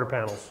the quarter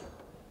panels.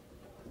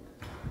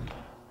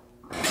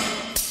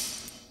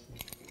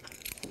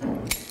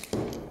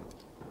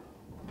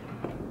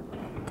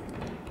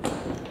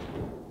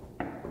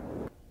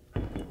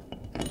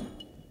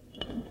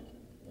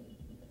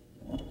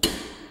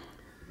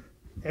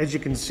 As you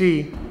can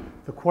see,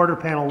 the quarter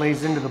panel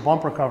lays into the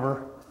bumper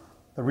cover,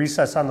 the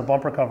recess on the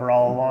bumper cover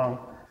all along.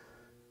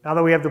 Now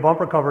that we have the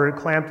bumper cover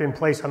clamped in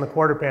place on the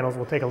quarter panels,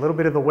 we'll take a little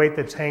bit of the weight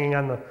that's hanging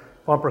on the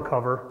bumper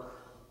cover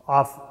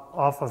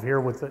off of here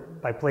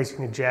by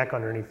placing the jack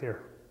underneath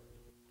here.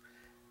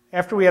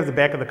 After we have the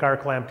back of the car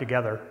clamped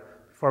together,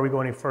 before we go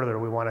any further,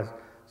 we want to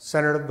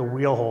center the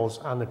wheel holes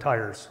on the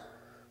tires.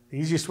 The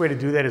easiest way to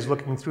do that is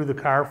looking through the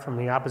car from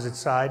the opposite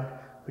side.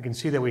 We can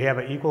see that we have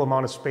an equal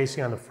amount of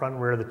spacing on the front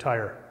and rear of the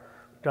tire.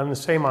 We've done the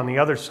same on the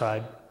other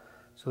side.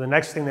 So the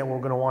next thing that we're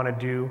going to want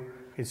to do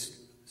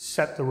is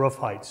set the roof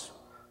heights.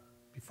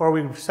 Before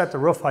we set the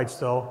roof heights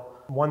though,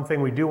 one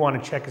thing we do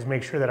want to check is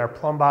make sure that our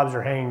plumb bobs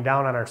are hanging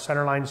down on our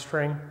centerline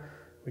string.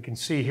 We can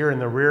see here in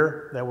the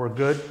rear that we're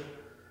good.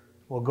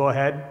 We'll go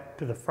ahead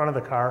to the front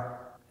of the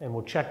car and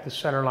we'll check the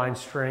centerline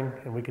string,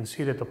 and we can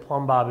see that the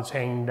plumb bob is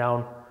hanging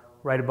down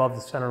right above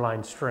the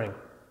centerline string.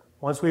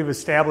 Once we've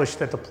established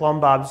that the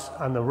plumb bobs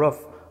on the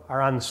roof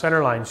are on the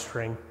centerline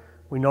string,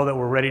 we know that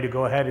we're ready to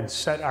go ahead and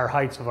set our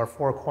heights of our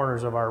 4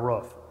 corners of our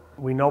roof.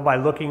 We know by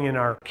looking in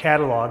our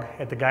catalog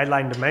at the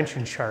guideline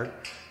dimension chart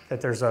that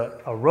there's a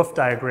roof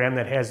diagram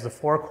that has the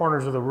 4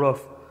 corners of the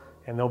roof,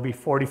 and there'll be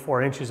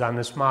 44 inches on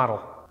this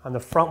model. On the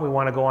front, we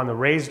want to go on the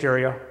raised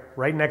area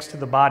right next to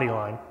the body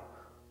line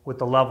with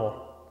the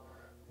level.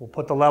 We'll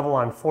put the level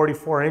on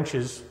 44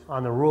 inches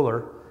on the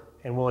ruler,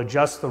 and we'll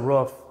adjust the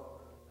roof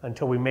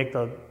until we make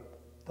the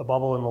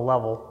bubble in the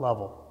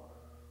level.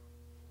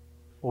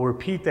 We'll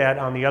repeat that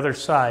on the other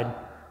side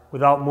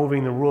without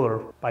moving the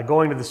ruler. By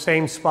going to the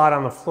same spot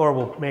on the floor,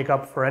 we'll make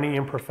up for any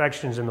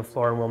imperfections in the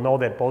floor, and we'll know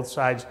that both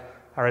sides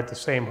are at the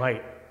same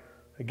height.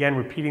 Again,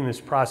 repeating this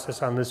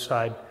process on this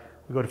side,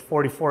 we go to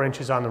 44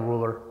 inches on the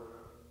ruler.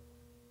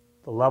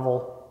 The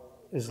level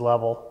is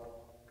level,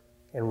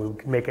 and we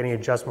can make any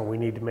adjustment we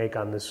need to make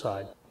on this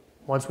side.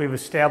 Once we've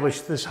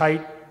established this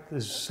height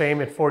is the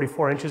same at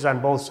 44 inches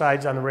on both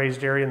sides on the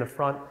raised area in the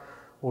front,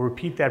 we'll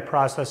repeat that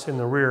process in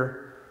the rear.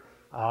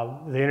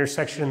 The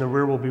intersection in the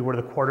rear will be where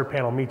the quarter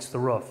panel meets the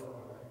roof.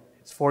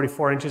 It's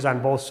 44 inches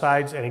on both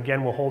sides, and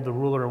again, we'll hold the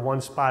ruler in one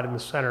spot in the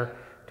center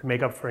to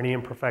make up for any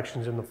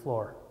imperfections in the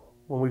floor.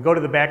 When we go to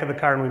the back of the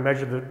car and we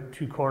measure the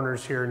 2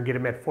 corners here and get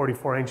them at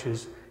 44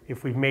 inches,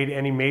 if we've made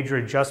any major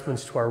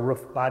adjustments to our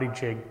roof body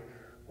jig,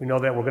 we know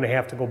that we're going to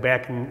have to go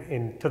back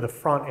to the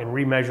front and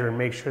remeasure and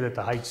make sure that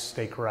the heights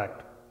stay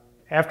correct.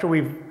 After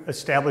we've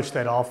established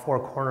that all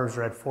 4 corners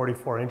are at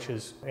 44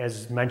 inches,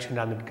 as mentioned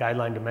on the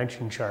guideline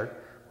dimension chart,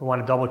 we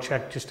want to double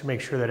check just to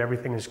make sure that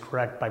everything is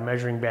correct by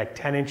measuring back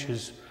 10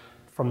 inches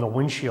from the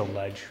windshield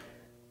ledge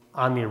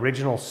on the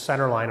original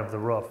center line of the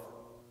roof.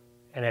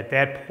 And at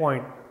that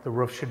point, the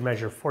roof should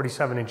measure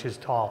 47 inches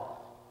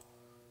tall.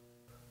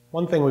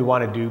 One thing we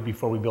want to do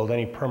before we build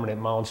any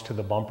permanent mounts to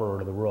the bumper or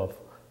to the roof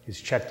is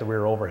check the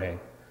rear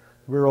overhang.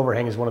 The rear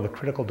overhang is one of the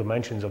critical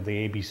dimensions of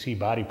the ABC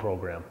body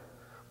program.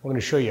 We're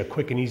going to show you a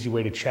quick and easy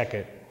way to check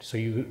it so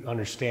you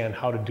understand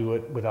how to do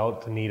it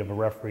without the need of a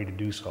referee to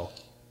do so.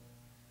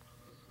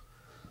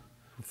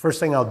 The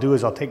first thing I'll do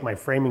is I'll take my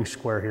framing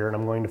square here and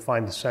I'm going to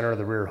find the center of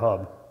the rear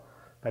hub.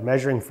 By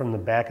measuring from the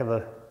back of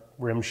the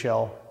rim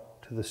shell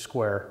to the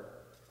square,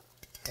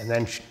 and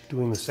then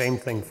doing the same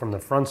thing from the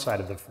front side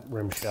of the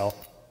rim shell,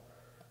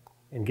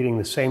 and getting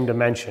the same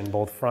dimension,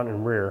 both front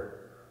and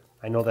rear,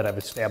 I know that I've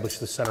established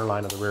the center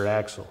line of the rear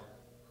axle.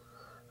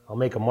 I'll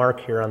make a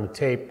mark here on the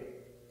tape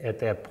at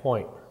that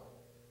point.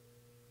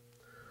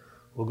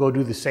 We'll go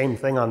do the same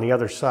thing on the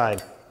other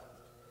side.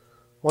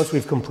 Once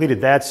we've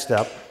completed that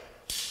step,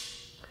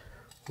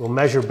 we'll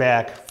measure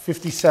back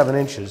 57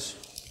 inches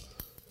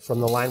from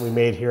the line we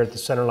made here at the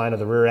center line of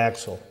the rear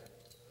axle,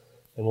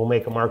 and we'll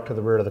make a mark to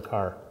the rear of the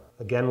car.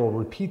 Again, we'll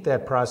repeat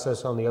that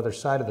process on the other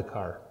side of the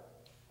car.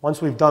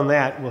 Once we've done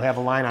that, we'll have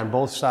a line on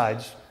both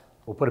sides.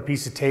 We'll put a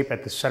piece of tape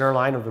at the center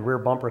line of the rear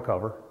bumper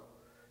cover,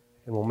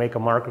 and we'll make a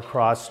mark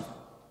across.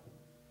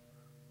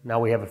 Now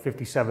we have a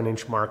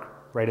 57-inch mark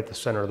right at the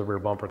center of the rear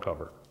bumper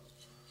cover.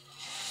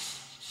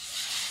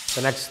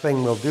 The next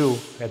thing we'll do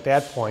at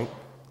that point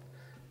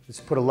is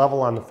put a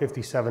level on the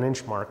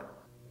 57-inch mark.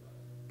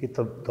 get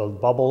the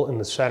bubble in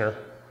the center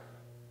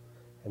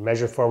and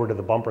measure forward to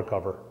the bumper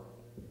cover.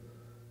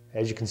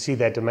 As you can see,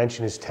 that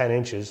dimension is 10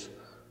 inches.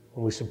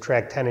 When we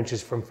subtract 10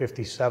 inches from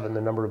 57, the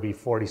number would be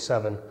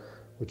 47,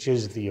 which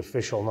is the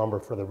official number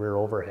for the rear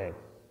overhang.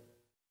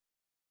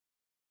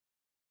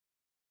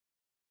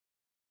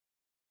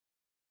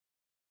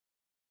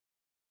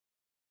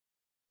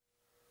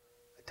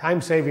 A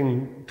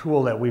time-saving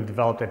tool that we've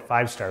developed at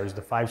 5-Star is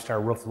the 5-Star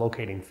Roof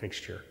Locating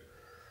Fixture.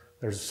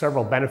 There's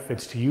several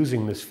benefits to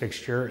using this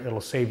fixture. It'll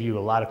save you a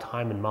lot of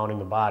time in mounting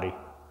the body.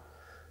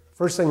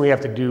 First thing we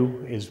have to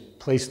do is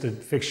place the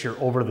fixture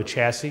over the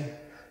chassis,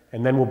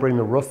 and then we'll bring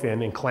the roof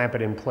in and clamp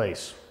it in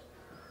place.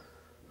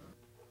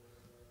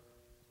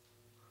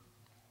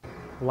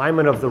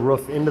 Alignment of the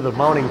roof into the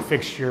mounting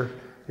fixture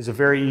is a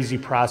very easy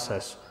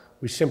process.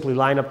 We simply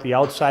line up the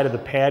outside of the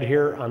pad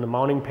here on the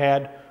mounting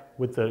pad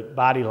with the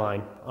body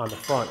line on the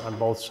front on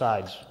both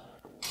sides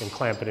and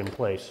clamp it in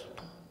place.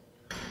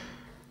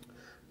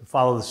 We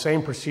follow the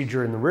same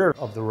procedure in the rear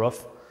of the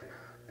roof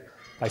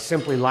by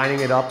simply lining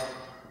it up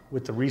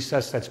with the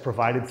recess that's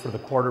provided for the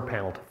quarter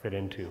panel to fit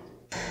into.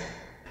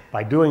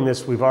 By doing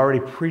this, we've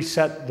already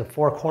preset the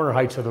 4 corner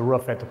heights of the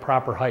roof at the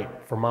proper height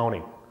for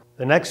mounting.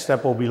 The next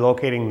step will be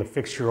locating the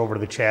fixture over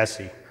the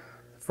chassis.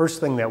 The first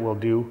thing that we'll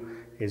do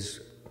is,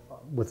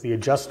 with the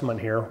adjustment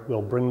here,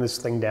 we'll bring this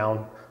thing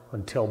down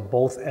until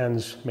both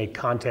ends make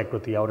contact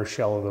with the outer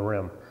shell of the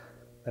rim.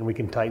 Then we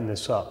can tighten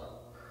this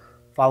up.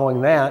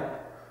 Following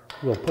that,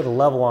 we'll put a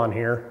level on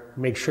here,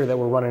 make sure that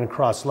we're running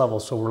across level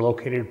so we're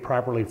located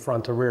properly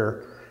front to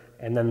rear,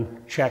 and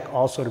then check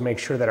also to make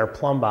sure that our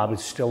plumb bob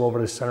is still over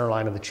the center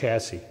line of the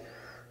chassis.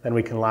 Then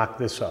we can lock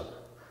this up.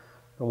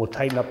 And we'll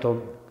tighten up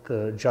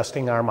the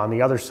adjusting arm on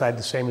the other side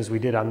the same as we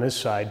did on this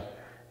side,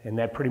 and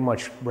that pretty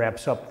much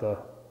wraps up the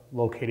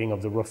locating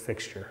of the roof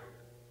fixture.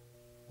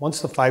 Once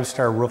the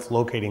 5-Star Roof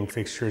Locating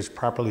Fixture is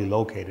properly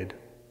located,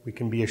 we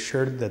can be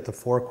assured that the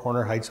 4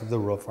 corner heights of the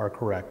roof are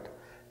correct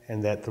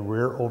and that the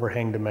rear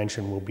overhang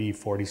dimension will be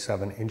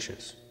 47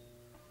 inches.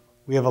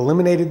 We have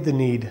eliminated the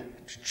need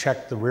to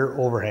check the rear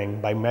overhang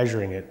by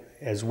measuring it,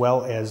 as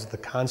well as the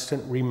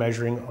constant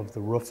remeasuring of the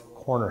roof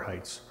corner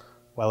heights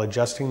while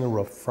adjusting the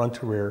roof front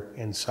to rear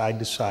and side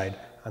to side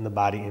on the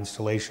body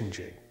installation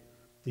jig.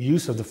 The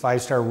use of the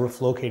 5-Star Roof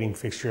Locating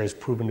Fixture has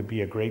proven to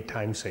be a great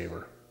time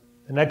saver.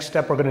 The next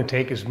step we're going to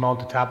take is mount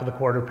the top of the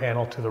quarter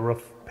panel to the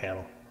roof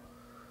panel.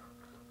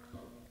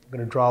 I'm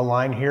going to draw a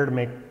line here to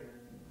make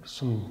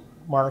some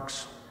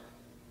marks.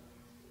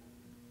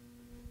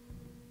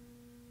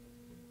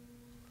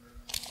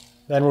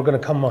 Then we're going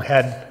to come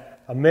ahead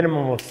a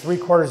minimum of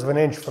 3/4 of an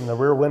inch from the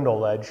rear window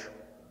ledge,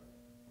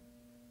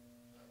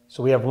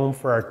 so we have room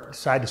for our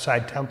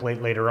side-to-side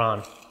template later on.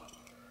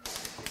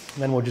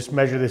 And then we'll just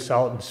measure this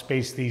out and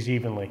space these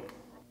evenly.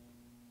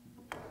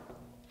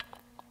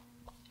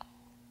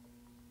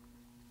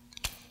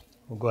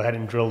 We'll go ahead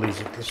and drill these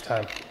at this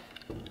time.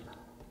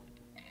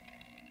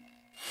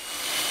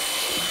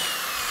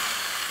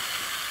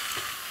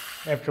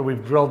 After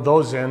we've drilled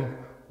those in,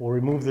 we'll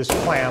remove this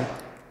clamp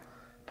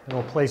and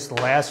we'll place the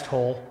last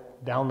hole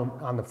down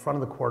on the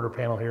front of the quarter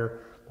panel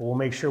here, but we'll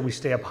make sure we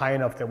stay up high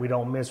enough that we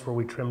don't miss where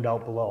we trimmed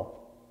out below.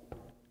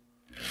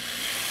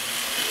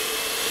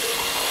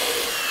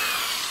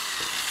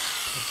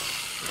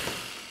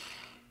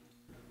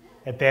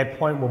 At that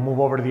point, we'll move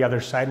over to the other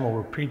side and we'll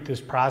repeat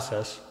this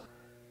process.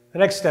 The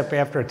next step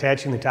after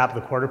attaching the top of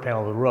the quarter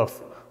panel to the roof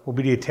will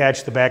be to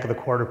attach the back of the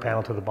quarter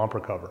panel to the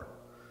bumper cover.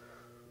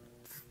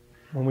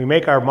 When we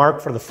make our mark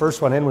for the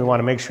first one in, we want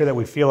to make sure that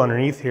we feel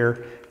underneath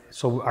here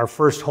so our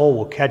first hole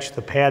will catch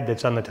the pad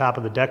that's on the top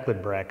of the deck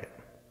lid bracket.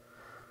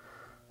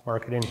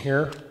 Mark it in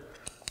here,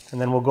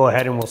 and then we'll go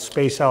ahead and we'll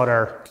space out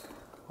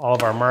all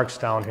of our marks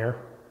down here.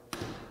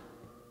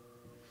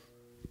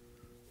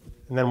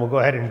 And then we'll go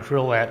ahead and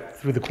drill that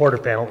through the quarter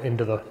panel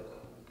into the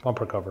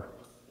bumper cover.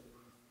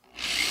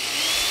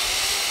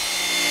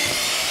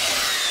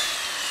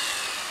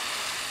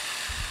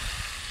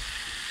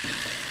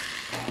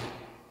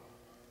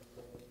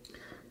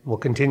 We'll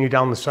continue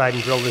down the side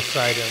and drill this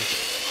side in.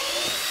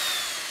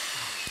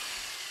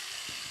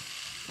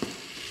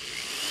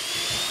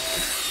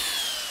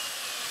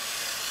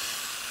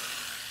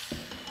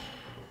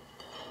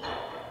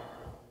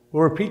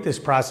 We'll repeat this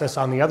process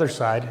on the other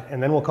side,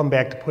 and then we'll come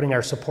back to putting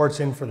our supports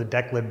in for the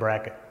deck lid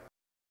bracket.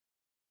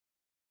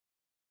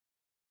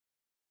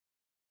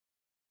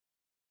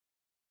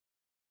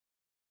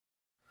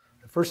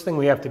 The first thing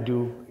we have to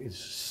do is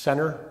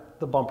center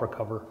the bumper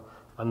cover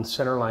on the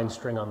center line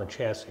string on the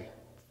chassis,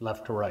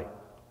 left to right.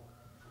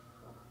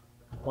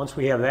 Once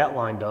we have that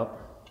lined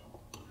up,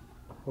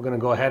 we're going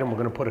to go ahead and we're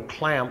going to put a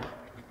clamp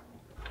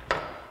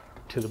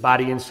to the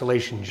body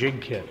installation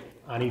jig kit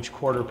on each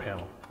quarter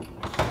panel.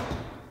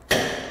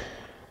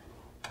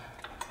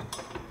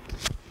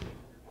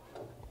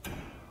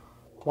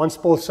 Once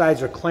both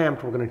sides are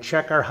clamped, we're going to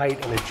check our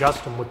height and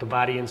adjust them with the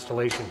body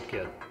installation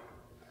kit.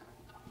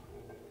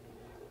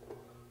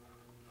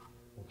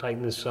 We'll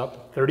tighten this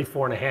up.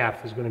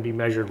 34.5 is going to be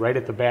measured right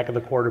at the back of the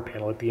quarter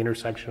panel at the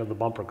intersection of the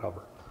bumper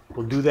cover.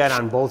 We'll do that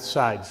on both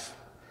sides.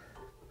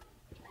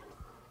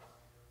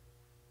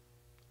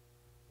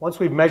 Once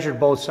we've measured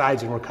both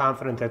sides and we're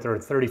confident that they're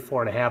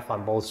 34.5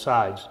 on both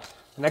sides,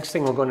 the next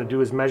thing we're going to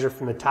do is measure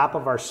from the top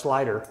of our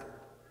slider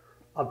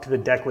up to the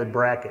deck lid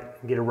bracket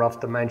and get a rough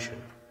dimension.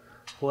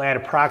 We'll add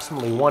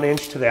approximately 1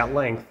 inch to that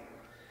length,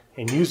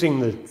 and using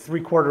the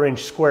 3/4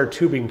 inch square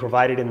tubing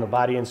provided in the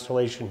body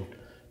installation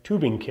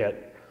tubing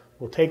kit,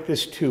 we'll take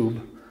this tube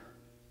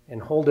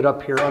and hold it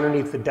up here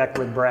underneath the deck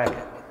lid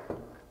bracket,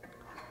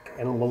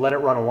 and we'll let it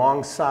run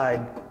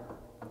alongside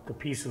the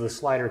piece of the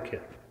slider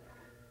kit.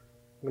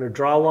 I'm going to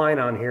draw a line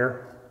on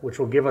here which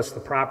will give us the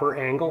proper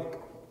angle,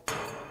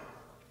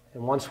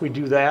 and once we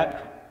do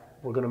that,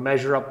 we're going to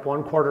measure up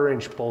 1/4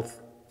 inch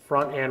both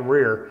front and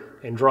rear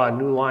and draw a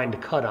new line to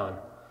cut on.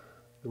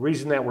 The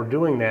reason that we're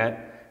doing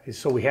that is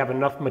so we have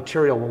enough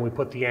material when we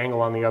put the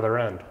angle on the other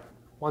end.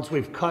 Once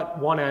we've cut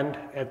one end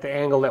at the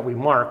angle that we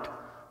marked,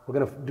 we're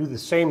going to do the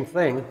same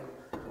thing,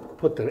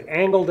 put the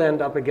angled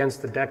end up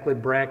against the deck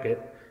lid bracket,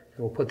 and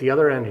we'll put the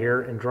other end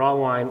here and draw a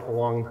line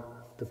along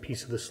the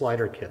piece of the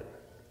slider kit.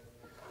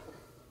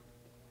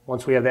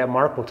 Once we have that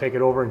mark, we'll take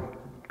it over and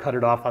cut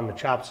it off on the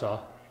chop saw.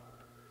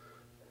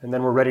 And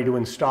then we're ready to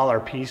install our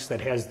piece that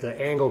has the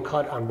angle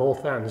cut on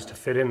both ends to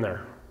fit in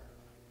there.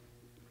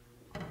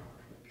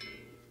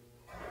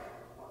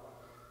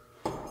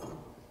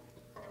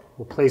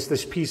 We'll place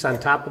this piece on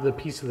top of the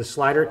piece of the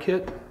slider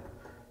kit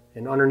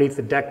and underneath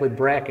the deck lid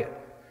bracket.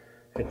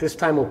 At this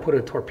time, we'll put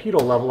a torpedo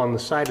level on the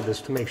side of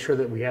this to make sure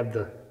that we have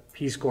the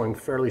piece going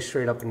fairly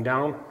straight up and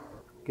down.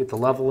 Get the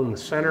level in the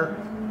center.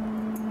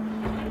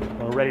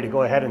 We're ready to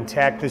go ahead and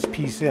tack this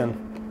piece in.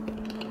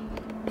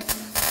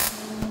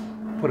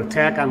 Put a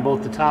tack on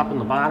both the top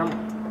and the bottom.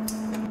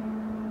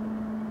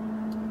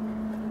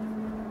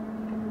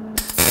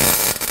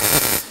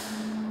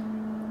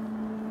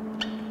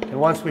 And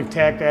once we've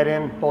tacked that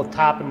in, both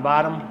top and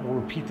bottom, we'll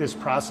repeat this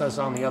process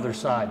on the other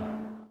side.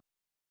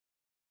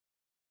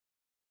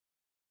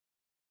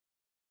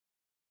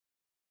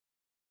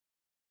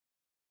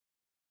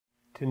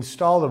 To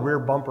install the rear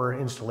bumper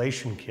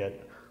installation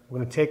kit, we're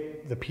going to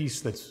take the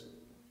piece that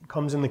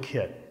comes in the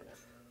kit.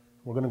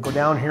 We're going to go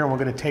down here and we're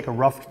going to take a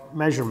rough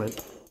measurement.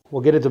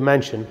 We'll get a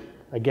dimension.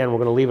 Again, we're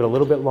going to leave it a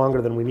little bit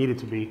longer than we need it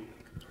to be.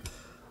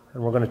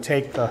 And we're going to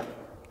take the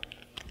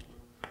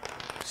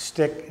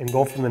stick and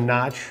go from the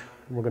notch,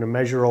 and we're going to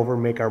measure over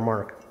and make our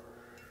mark.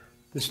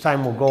 This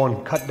time we'll go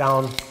and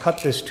cut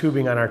this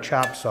tubing on our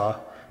chop saw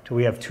till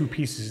we have 2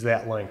 pieces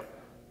that length.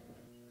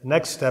 The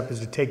next step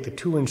is to take the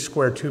 2-inch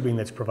square tubing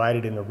that's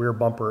provided in the rear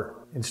bumper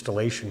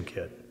installation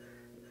kit,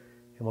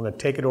 and we're going to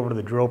take it over to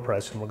the drill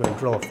press and we're going to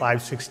drill a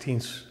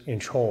 5/16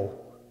 inch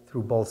hole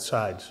through both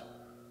sides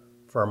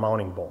for our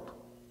mounting bolt.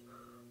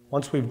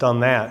 Once we've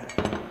done that,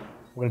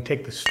 we're going to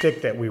take the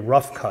stick that we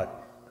rough cut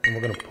and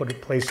we're going to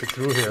place it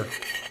through here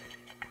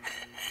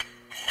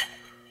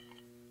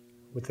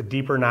with a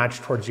deeper notch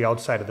towards the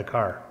outside of the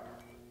car.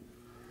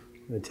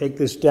 I'm going to take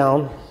this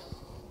down,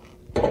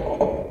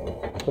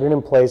 put it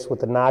in place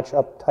with the notch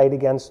up tight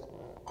against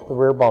the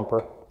rear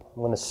bumper.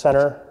 I'm going to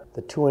center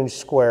the 2-inch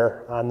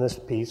square on this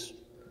piece.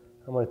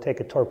 I'm going to take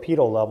a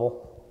torpedo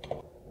level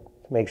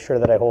to make sure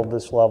that I hold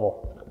this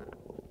level.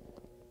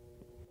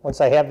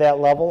 Once I have that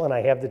level and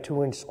I have the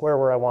 2-inch square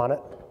where I want it,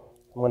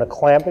 I'm going to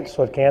clamp it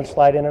so it can't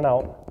slide in and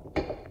out.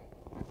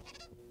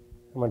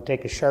 I'm going to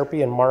take a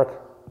Sharpie and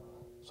mark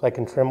so I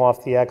can trim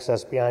off the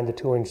excess behind the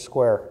 2-inch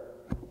square.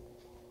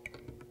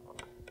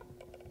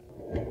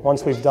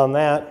 Once we've done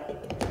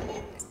that,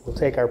 we'll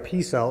take our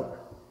piece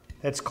out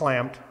that's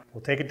clamped.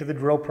 We'll take it to the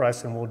drill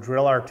press and we'll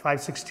drill our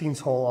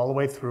 5/16 hole all the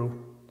way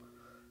through.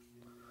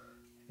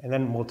 And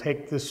then we'll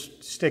take this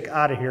stick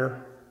out of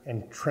here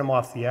and trim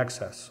off the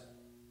excess.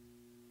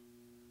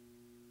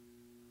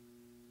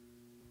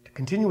 To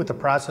continue with the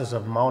process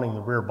of mounting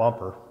the rear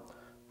bumper,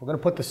 we're going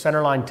to put the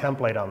centerline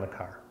template on the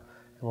car.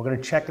 And we're going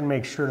to check and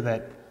make sure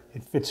that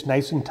it fits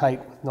nice and tight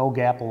with no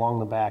gap along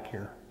the back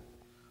here.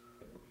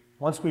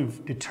 Once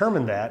we've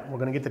determined that, we're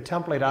going to get the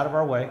template out of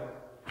our way.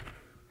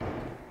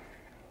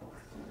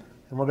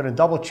 And we're going to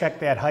double check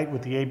that height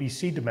with the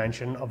ABC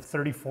dimension of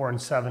 34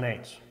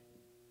 7/8.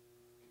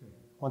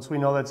 Once we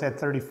know that's at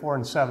 34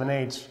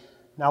 7/8,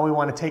 now we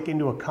want to take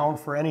into account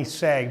for any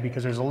sag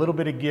because there's a little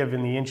bit of give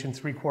in the 1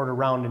 3/4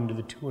 round into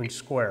the 2-inch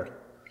square.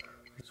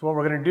 So what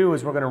we're going to do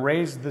is we're going to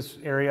raise this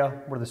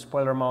area where the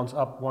spoiler mounts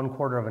up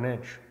 1/4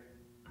 inch.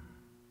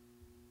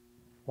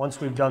 Once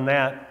we've done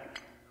that,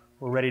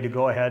 we're ready to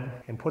go ahead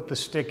and put the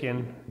stick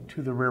in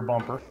to the rear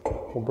bumper.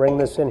 We'll bring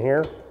this in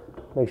here,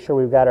 make sure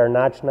we've got our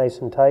notch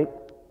nice and tight.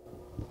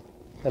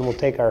 Then we'll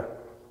take our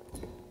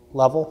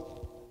level,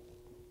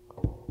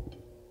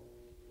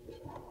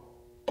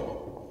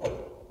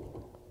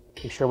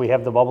 make sure we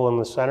have the bubble in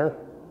the center.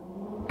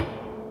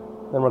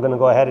 Then we're going to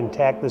go ahead and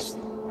tack this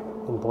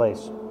in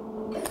place.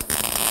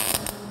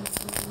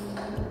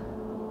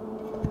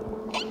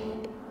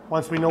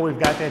 Once we know we've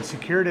got that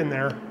secured in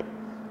there,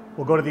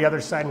 we'll go to the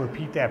other side and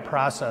repeat that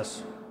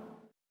process.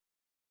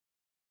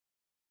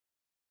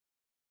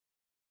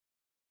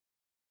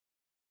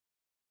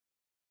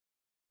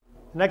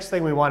 The next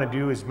thing we want to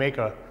do is make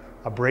a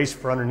brace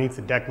for underneath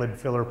the deck lid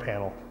filler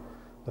panel.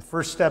 The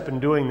first step in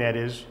doing that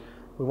is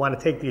we want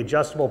to take the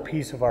adjustable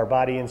piece of our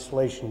body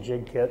installation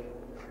jig kit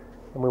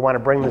and we want to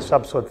bring this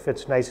up so it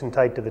fits nice and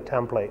tight to the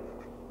template.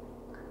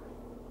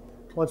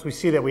 Once we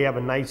see that we have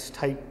a nice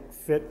tight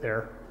fit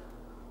there,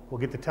 we'll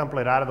get the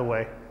template out of the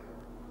way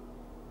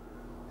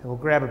and we'll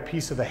grab a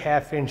piece of the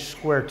 1/2-inch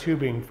square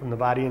tubing from the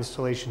body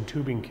installation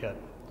tubing kit.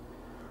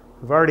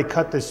 We've already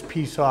cut this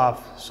piece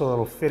off so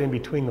it'll fit in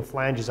between the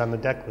flanges on the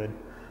deck lid,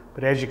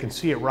 but as you can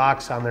see it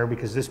rocks on there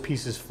because this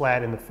piece is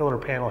flat and the filler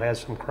panel has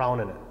some crown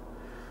in it.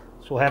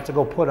 So we'll have to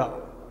go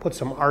put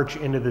some arch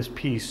into this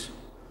piece.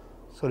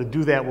 So to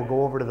do that, we'll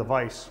go over to the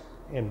vise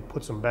and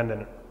put some bend in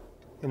it.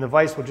 In the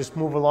vise, we'll just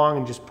move along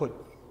and just put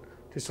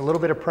just a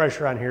little bit of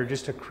pressure on here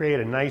just to create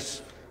a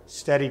nice,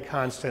 steady,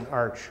 constant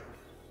arch.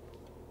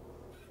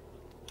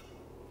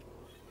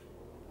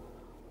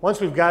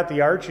 Once we've got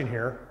the arch in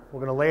here, we're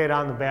going to lay it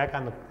on the back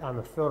on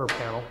the filler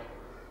panel.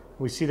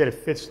 We see that it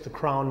fits the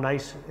crown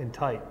nice and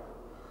tight.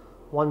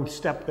 One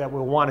step that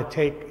we'll want to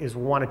take is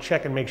we'll want to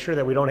check and make sure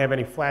that we don't have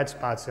any flat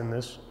spots in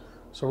this.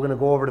 So we're going to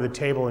go over to the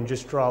table and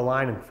just draw a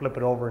line and flip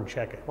it over and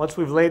check it. Once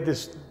we've laid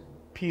this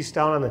piece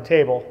down on the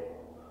table,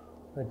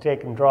 I'm going to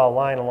take and draw a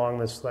line along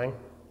this thing.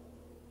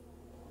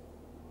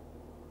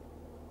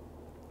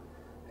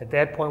 At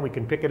that point we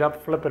can pick it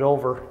up, flip it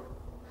over,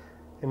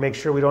 and make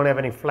sure we don't have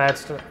any flat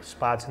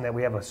spots and that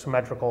we have a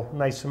symmetrical,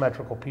 nice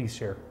symmetrical piece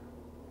here.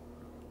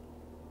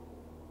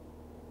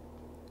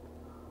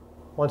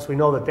 Once we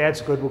know that that's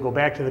good, we'll go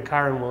back to the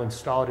car and we'll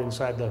install it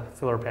inside the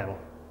filler panel.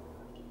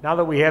 Now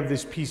that we have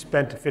this piece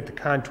bent to fit the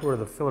contour of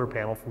the filler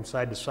panel from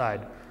side to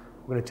side,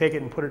 we're going to take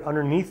it and put it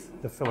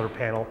underneath the filler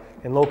panel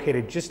and locate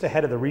it just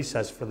ahead of the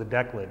recess for the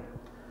deck lid.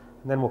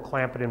 And then we'll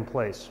clamp it in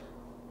place.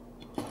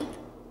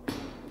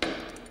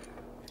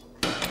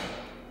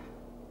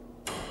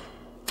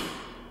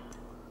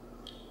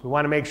 We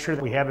want to make sure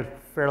that we have it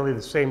fairly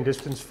the same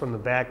distance from the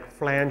back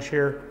flange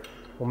here.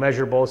 We'll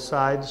measure both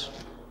sides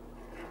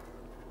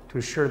to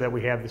assure that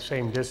we have the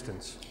same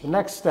distance. The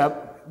next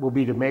step will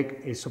be to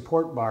make a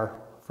support bar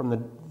from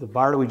the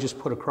bar that we just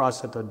put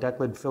across at the deck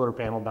lid filler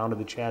panel down to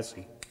the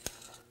chassis.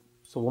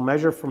 So we'll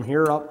measure from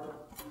here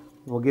up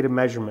and we'll get a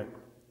measurement.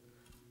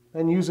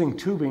 Then using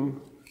tubing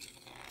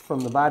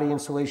from the body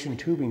installation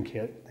tubing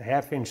kit, the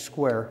 1/2-inch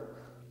square,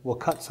 we'll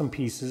cut some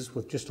pieces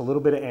with just a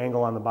little bit of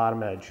angle on the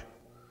bottom edge.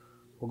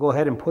 We'll go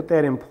ahead and put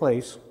that in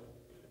place,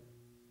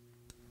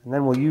 and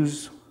then we'll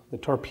use the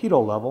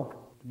torpedo level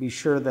to be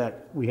sure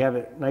that we have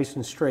it nice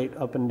and straight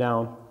up and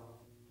down.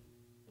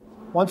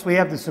 Once we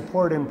have the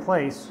support in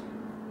place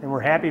and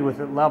we're happy with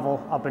it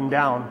level up and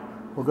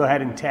down, we'll go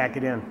ahead and tack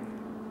it in.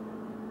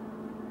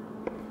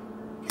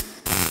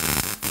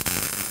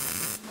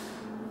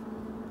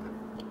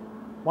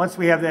 Once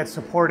we have that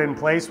support in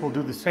place, we'll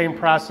do the same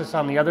process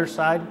on the other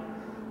side,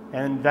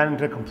 and then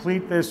to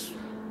complete this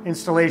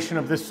installation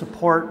of this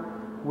support,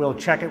 we'll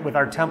check it with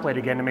our template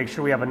again to make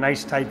sure we have a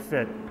nice tight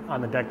fit on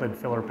the deck lid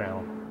filler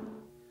panel.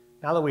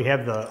 Now that we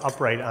have the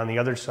upright on the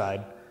other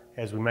side,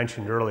 as we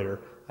mentioned earlier,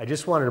 I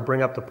just wanted to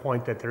bring up the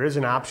point that there is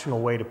an optional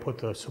way to put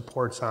the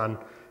supports on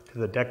to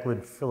the deck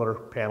lid filler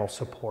panel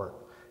support,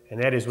 and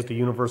that is with the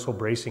universal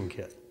bracing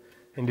kit.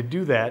 And to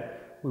do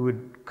that, we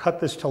would cut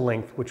this to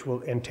length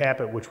and tap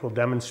it, which will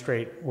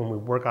demonstrate when we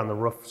work on the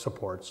roof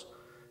supports.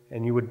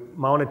 And you would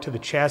mount it to the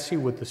chassis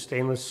with the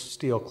stainless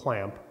steel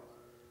clamp.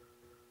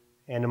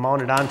 And to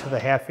mount it onto the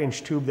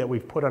 1/2-inch tube that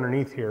we've put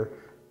underneath here,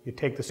 you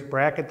take this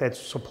bracket that's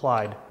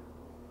supplied,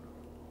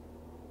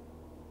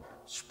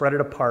 spread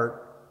it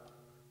apart,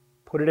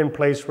 put it in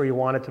place where you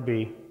want it to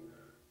be,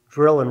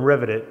 drill and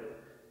rivet it,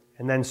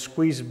 and then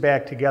squeeze it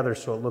back together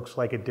so it looks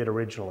like it did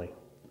originally.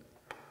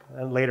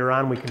 And later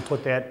on we can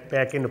put that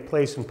back into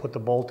place and put the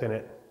bolt in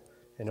it,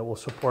 and it will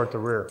support the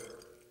rear.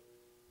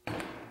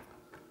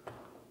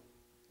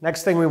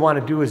 Next thing we want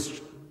to do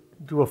is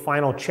do a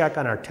final check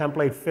on our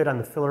template fit on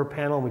the filler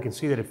panel. We can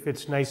see that it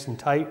fits nice and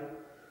tight.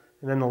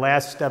 And then the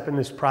last step in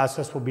this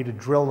process will be to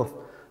drill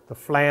the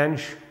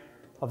flange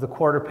of the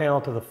quarter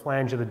panel to the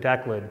flange of the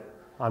deck lid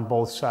on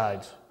both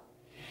sides.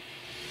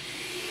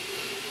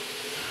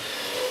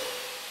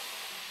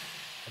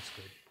 That's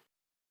good.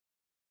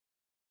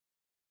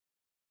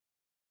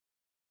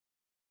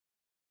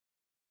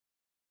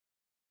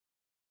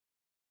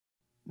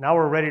 Now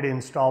we're ready to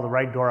install the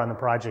right door on the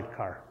project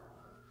car.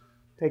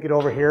 Take it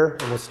over here,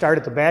 and we'll start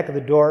at the back of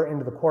the door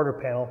into the quarter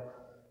panel.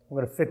 I'm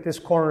going to fit this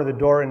corner of the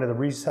door into the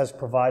recess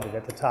provided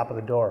at the top of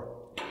the door.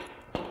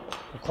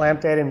 We'll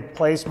clamp that in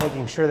place,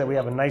 making sure that we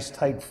have a nice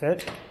tight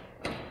fit.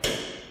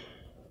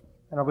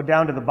 And I'll go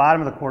down to the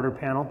bottom of the quarter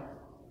panel,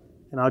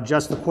 and I'll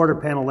adjust the quarter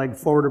panel leg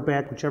forward or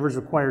back, whichever is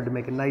required to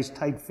make a nice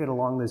tight fit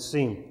along this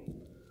seam.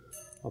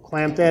 I'll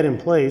clamp that in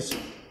place,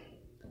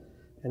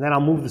 and then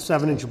I'll move the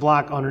 7-inch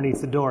block underneath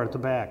the door at the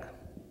back.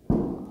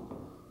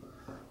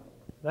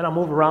 Then I'll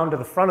move around to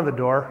the front of the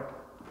door.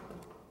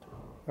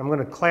 I'm going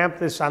to clamp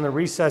this on the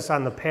recess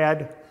on the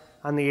pad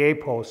on the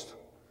A-post.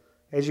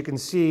 As you can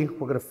see,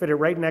 we're going to fit it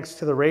right next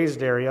to the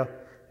raised area,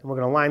 and we're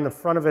going to line the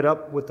front of it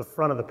up with the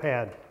front of the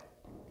pad.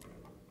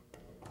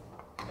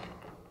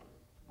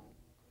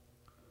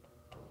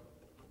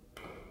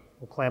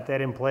 We'll clamp that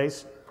in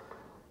place.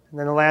 And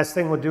then the last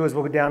thing we'll do is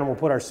we'll go down and we'll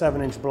put our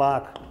 7-inch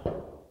block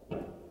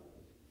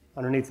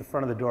underneath the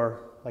front of the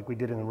door like we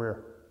did in the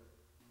rear.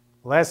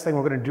 The last thing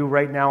we're going to do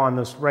right now on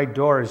this right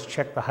door is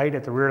check the height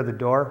at the rear of the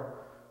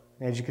door.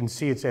 And as you can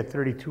see, it's at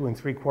 32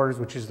 3/4,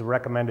 which is the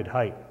recommended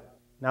height.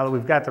 Now that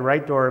we've got the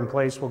right door in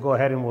place, we'll go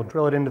ahead and we'll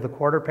drill it into the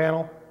quarter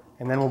panel,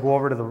 and then we'll go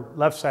over to the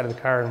left side of the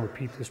car and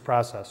repeat this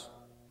process.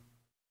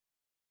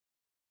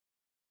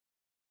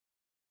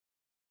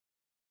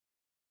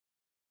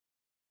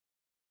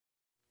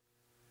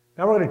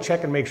 Now we're going to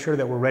check and make sure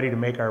that we're ready to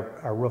make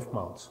our roof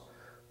mounts.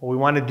 What we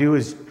want to do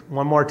is,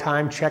 one more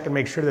time, check and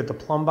make sure that the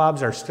plumb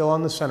bobs are still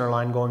on the center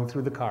line going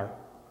through the car.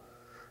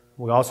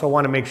 We also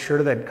want to make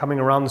sure that coming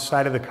around the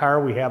side of the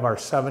car, we have our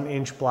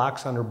 7-inch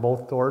blocks under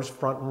both doors,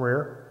 front and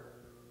rear.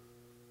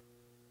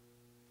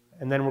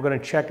 And then we're going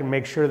to check and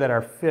make sure that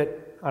our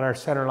fit on our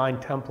center line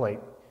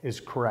template is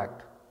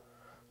correct.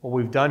 What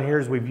we've done here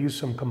is we've used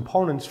some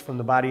components from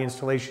the body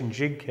installation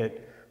jig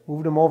kit,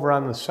 moved them over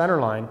on the center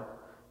line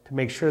to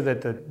make sure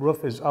that the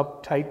roof is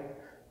up tight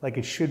like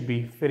it should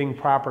be, fitting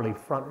properly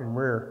front and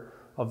rear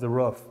of the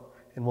roof.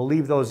 And we'll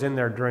leave those in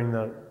there during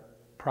the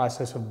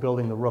process of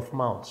building the roof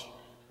mounts.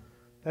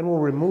 Then we'll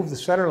remove the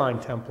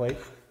centerline template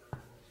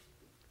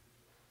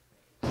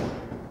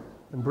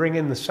and bring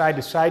in the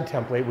side-to-side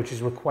template, which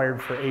is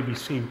required for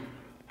ABC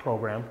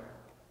program.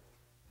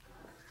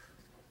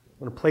 I'm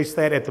going to place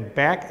that at the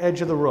back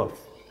edge of the roof.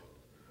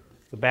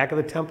 The back of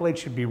the template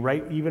should be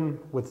right even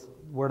with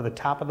where the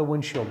top of the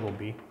windshield will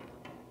be.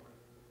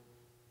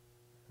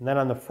 And then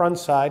on the front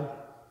side,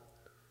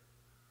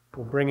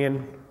 we'll bring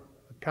in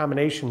a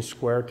combination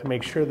square to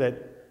make sure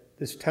that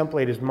this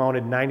template is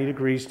mounted 90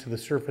 degrees to the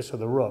surface of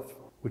the roof,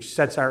 which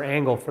sets our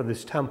angle for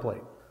this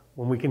template.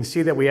 When we can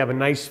see that we have a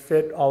nice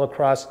fit all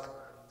across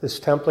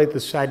this template,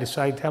 this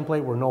side-to-side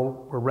template,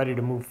 we're ready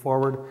to move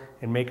forward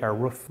and make our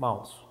roof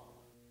mounts.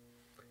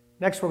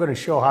 Next, we're going to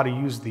show how to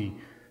use the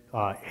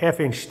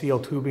half-inch steel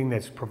tubing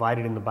that's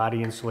provided in the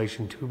body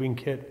insulation tubing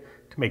kit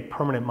to make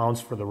permanent mounts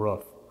for the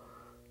roof.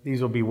 These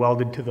will be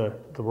welded to the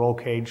roll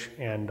cage,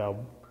 and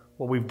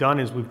what we've done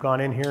is we've gone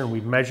in here and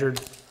we've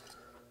measured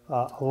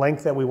a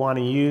length that we want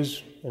to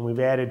use, and we've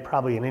added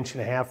probably 1.5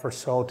 inches or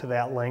so to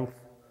that length.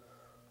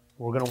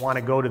 We're going to want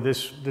to go to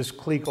this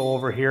cleco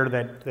over here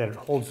that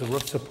holds the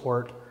roof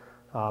support.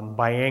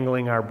 By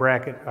angling our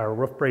bracket, our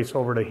roof brace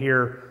over to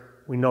here,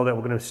 we know that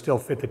we're going to still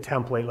fit the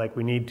template like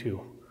we need to.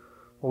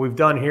 What we've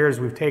done here is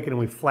we've taken and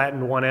we've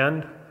flattened one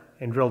end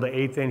and drilled an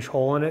 1/8-inch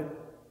hole in it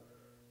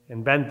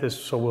and bent this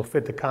so we'll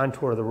fit the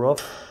contour of the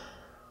roof.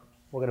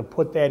 We're going to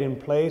put that in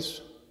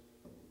place.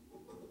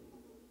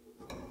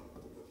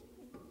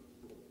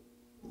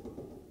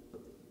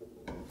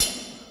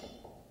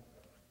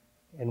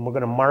 And we're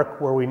going to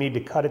mark where we need to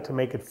cut it to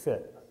make it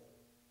fit.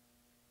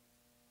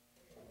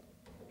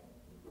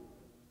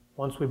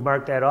 Once we've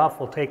marked that off,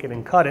 we'll take it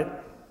and cut it.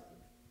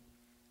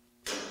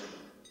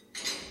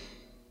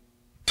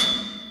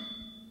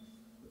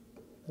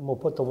 And we'll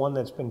put the one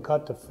that's been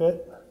cut to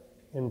fit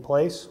in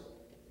place.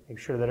 Make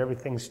sure that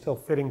everything's still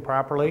fitting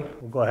properly.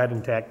 We'll go ahead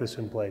and tack this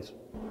in place.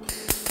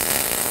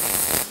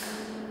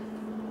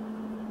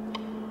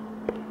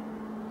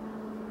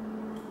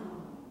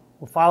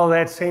 We'll follow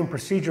that same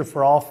procedure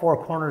for all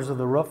 4 corners of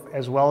the roof,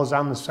 as well as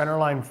on the center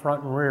line,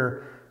 front and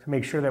rear, to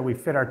make sure that we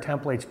fit our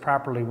templates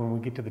properly when we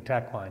get to the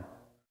tack line.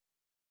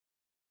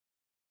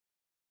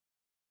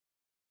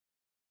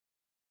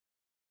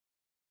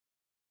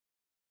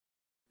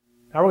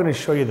 Now we're going to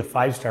show you the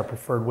 5-star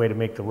preferred way to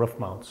make the roof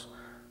mounts.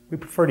 We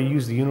prefer to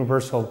use the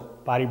universal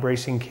body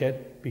bracing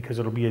kit because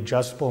it'll be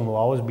adjustable and we'll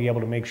always be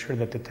able to make sure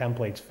that the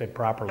templates fit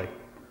properly.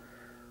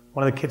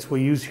 One of the kits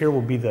we'll use here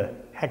will be the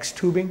hex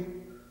tubing,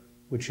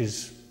 which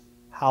is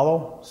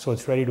hollow, so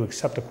it's ready to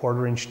accept a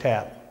 1/4-inch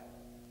tap.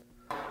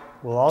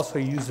 We'll also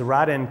use the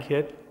rod end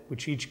kit,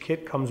 which each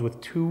kit comes with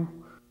 2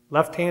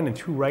 left-hand and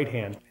 2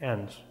 right-hand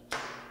ends.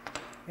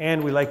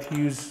 And we like to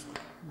use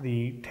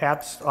the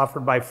taps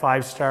offered by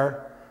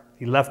 5-star,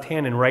 the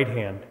left-hand and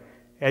right-hand.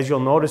 As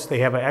you'll notice, they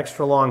have an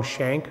extra long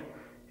shank,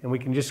 and we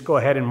can just go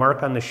ahead and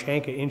mark on the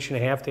shank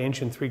 1.5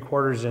 inches to 1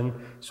 3/4 in,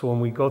 so when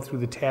we go through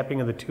the tapping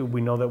of the tube,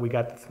 we know that we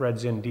got the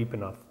threads in deep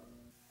enough.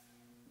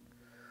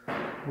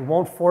 We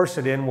won't force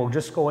it in, we'll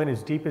just go in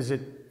as deep as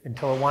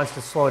until it wants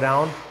to slow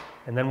down,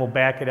 and then we'll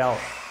back it out.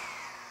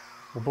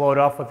 We'll blow it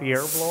off with the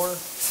air blower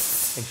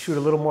and shoot a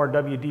little more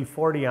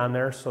WD-40 on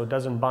there so it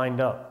doesn't bind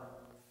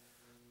up.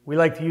 We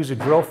like to use a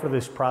drill for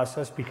this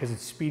process because it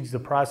speeds the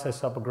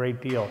process up a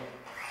great deal.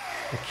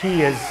 The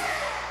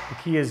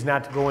key is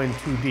not to go in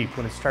too deep.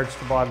 When it starts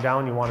to bog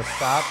down, you want to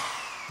stop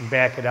and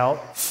back it out.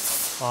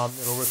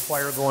 It'll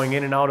require going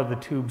in and out of the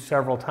tube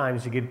several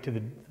times to get to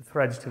the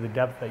threads to the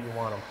depth that you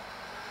want them.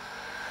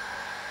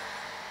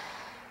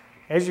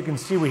 As you can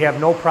see, we have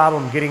no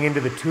problem getting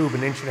into the tube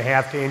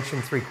 1.5 inches to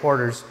 1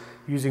 3/4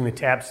 using the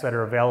taps that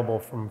are available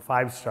from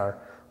 5-star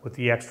with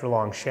the extra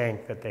long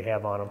shank that they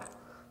have on them.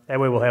 That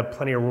way we'll have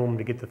plenty of room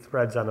to get the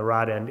threads on the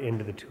rod end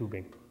into the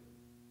tubing.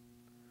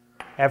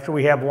 After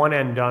we have one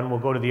end done, we'll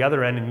go to the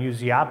other end and use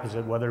the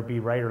opposite, whether it be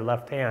right or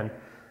left hand,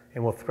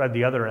 and we'll thread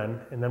the other end,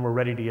 and then we're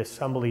ready to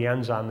assemble the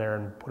ends on there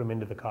and put them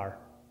into the car.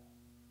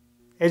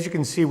 As you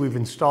can see, we've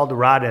installed the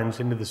rod ends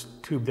into this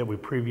tube that we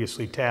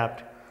previously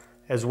tapped,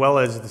 as well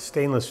as the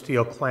stainless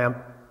steel clamp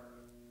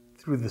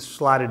through the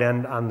slotted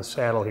end on the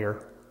saddle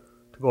here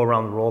to go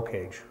around the roll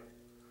cage.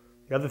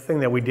 The other thing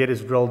that we did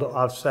is drilled to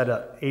offset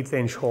an 1/8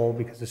 inch hole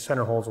because the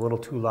center hole is a little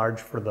too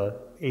large for the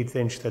 1/8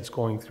 inch that's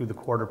going through the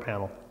quarter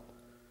panel.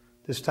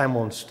 This time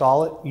we'll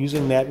install it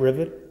using that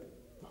rivet.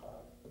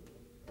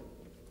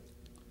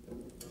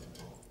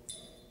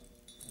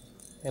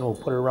 And we'll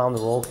put it around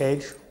the roll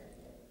cage.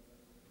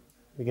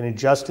 We can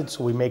adjust it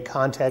so we make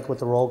contact with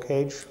the roll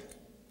cage.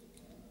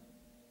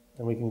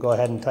 And we can go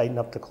ahead and tighten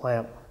up the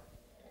clamp.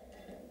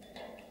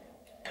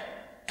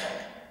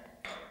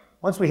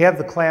 Once we have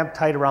the clamp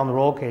tight around the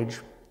roll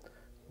cage,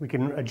 we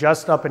can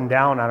adjust up and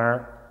down on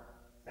our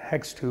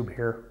hex tube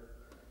here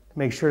to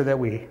make sure that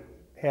we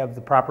have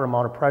the proper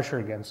amount of pressure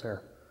against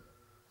there.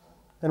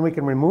 Then we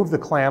can remove the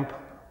clamp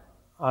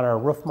on our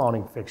roof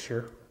mounting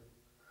fixture.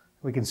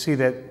 We can see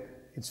that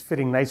it's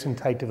fitting nice and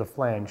tight to the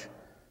flange.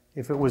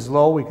 If it was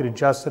low, we could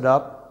adjust it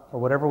up or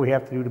whatever we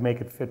have to do to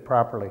make it fit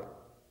properly.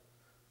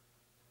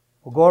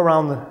 We'll go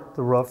around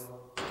the roof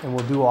and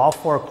we'll do all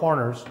 4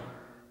 corners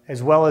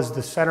as well as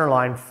the center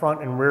line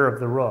front and rear of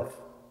the roof.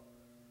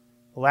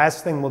 The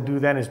last thing we'll do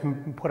then is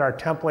put our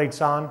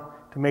templates on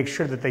to make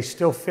sure that they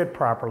still fit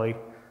properly,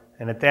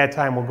 and at that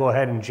time we'll go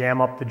ahead and jam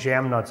up the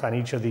jam nuts on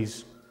each of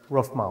these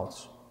roof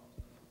mounts.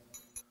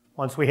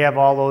 Once we have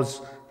all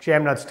those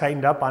jam nuts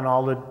tightened up on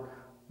all the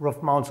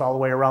roof mounts all the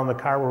way around the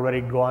car, we're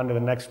ready to go on to the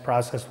next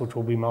process, which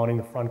will be mounting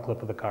the front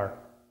clip of the car.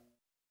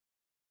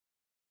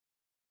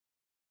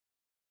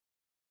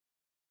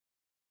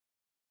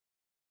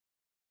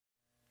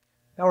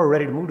 Now we're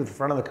ready to move to the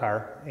front of the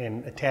car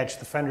and attach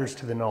the fenders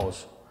to the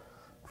nose.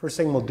 First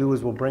thing we'll do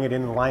is we'll bring it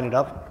in and line it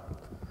up.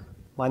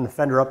 Line the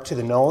fender up to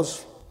the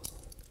nose.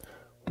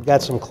 We've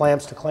got some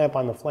clamps to clamp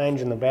on the flange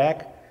in the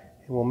back,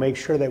 and we'll make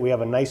sure that we have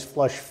a nice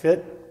flush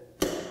fit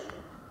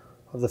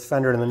of the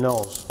fender and the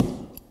nose.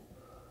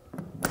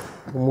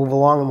 We'll move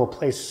along and we'll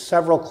place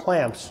several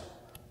clamps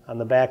on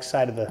the back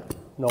side of the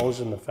nose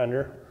and the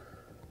fender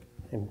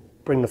and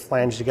bring the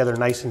flange together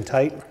nice and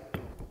tight.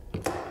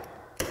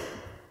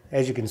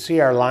 As you can see,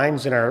 our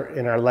lines in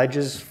our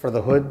ledges for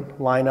the hood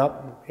line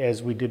up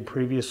as we did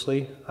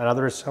previously on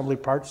other assembly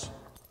parts.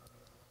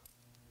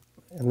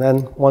 And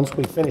then once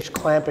we finish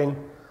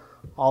clamping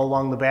all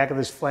along the back of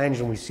this flange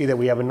and we see that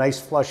we have a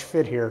nice flush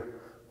fit here,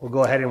 we'll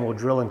go ahead and we'll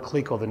drill and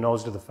cleco the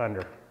nose to the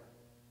fender.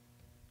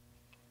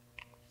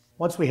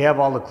 Once we have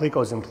all the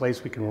clecos in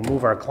place, we can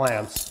remove our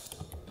clamps.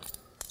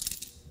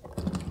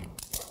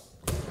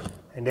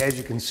 And as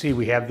you can see,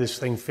 we have this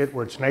thing fit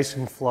where it's nice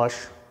and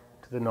flush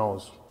to the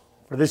nose.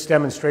 For this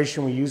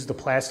demonstration, we used the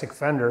plastic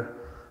fender,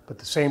 but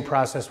the same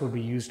process would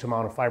be used to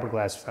mount a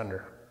fiberglass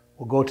fender.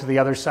 We'll go to the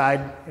other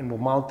side and we'll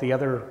mount the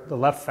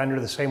left fender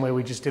the same way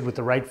we just did with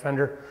the right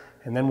fender,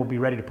 and then we'll be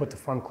ready to put the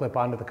front clip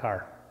onto the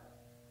car.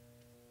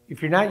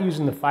 If you're not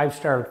using the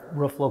 5-star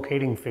roof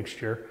locating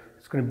fixture,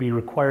 it's going to be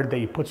required that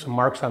you put some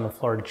marks on the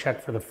floor to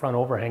check for the front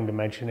overhang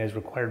dimension as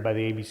required by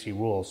the ABC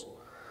rules.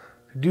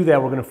 To do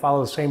that, we're going to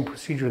follow the same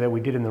procedure that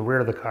we did in the rear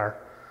of the car.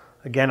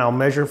 Again, I'll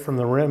measure from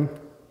the rim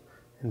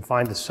and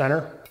find the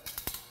center,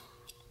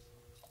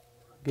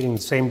 getting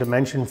the same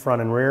dimension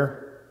front and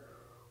rear.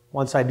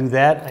 Once I do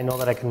that, I know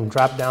that I can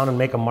drop down and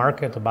make a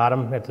mark at the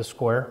bottom at the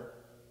square.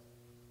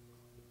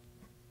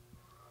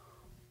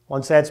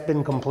 Once that's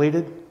been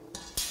completed,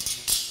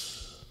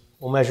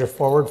 we'll measure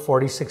forward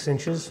 46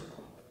 inches,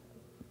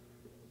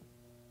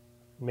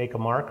 make a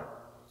mark.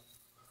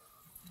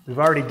 We've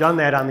already done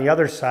that on the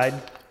other side,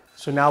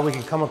 so now we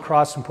can come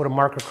across and put a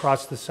mark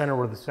across the center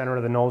where the center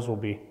of the nose will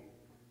be.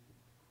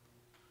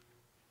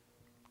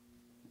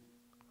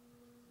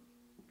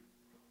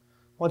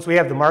 Once we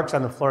have the marks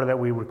on the floor that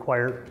we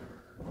require,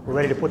 we're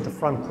ready to put the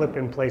front clip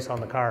in place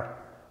on the car.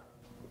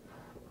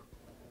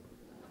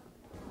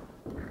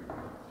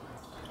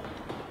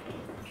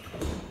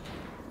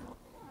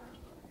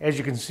 As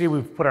you can see,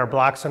 we've put our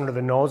blocks under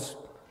the nose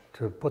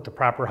to put the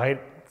proper height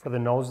for the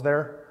nose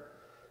there.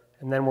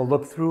 And then we'll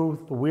look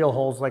through the wheel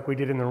holes like we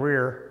did in the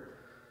rear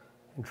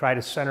and try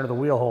to center the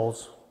wheel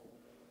holes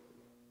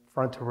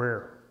front to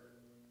rear.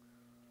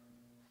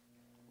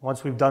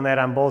 Once we've done that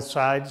on both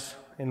sides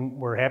and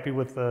we're happy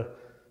with the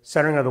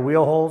centering of the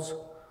wheel holes,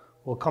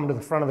 we'll come to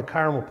the front of the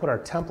car and we'll put our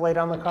template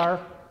on the car,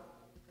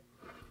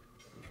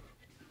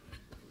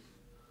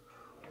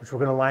 which we're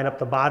going to line up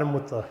the bottom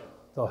with the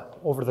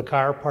over the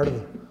car part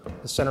of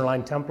the center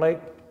line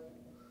template.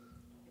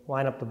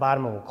 Line up the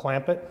bottom and we'll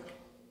clamp it.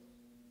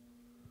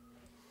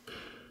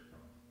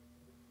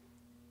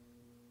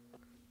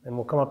 Then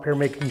we'll come up here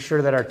making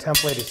sure that our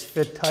template is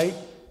fit tight,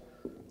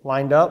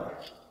 lined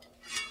up.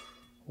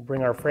 We'll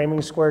bring our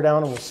framing square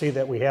down and we'll see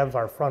that we have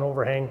our front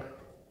overhang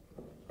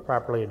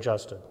properly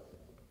adjusted.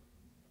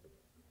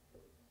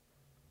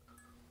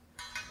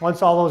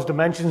 Once all those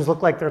dimensions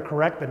look like they're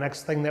correct, the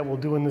next thing that we'll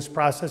do in this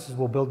process is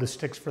we'll build the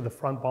sticks for the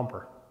front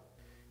bumper.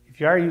 If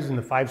you are using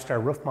the 5-star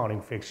roof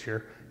mounting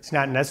fixture, it's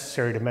not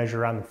necessary to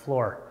measure on the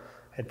floor.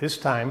 At this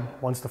time,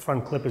 once the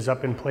front clip is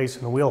up in place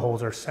and the wheel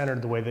holes are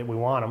centered the way that we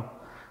want them,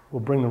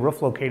 we'll bring the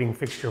roof locating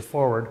fixture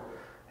forward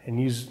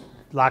and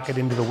lock it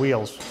into the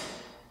wheels.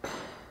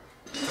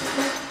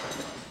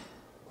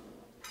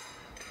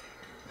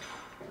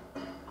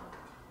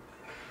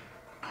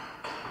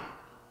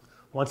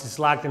 Once it's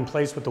locked in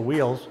place with the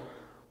wheels,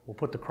 we'll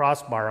put the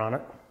crossbar on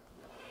it.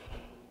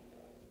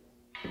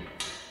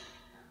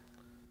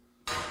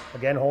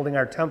 Again, holding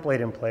our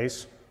template in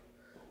place,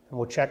 and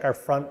we'll check our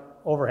front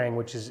overhang,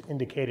 which is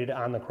indicated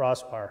on the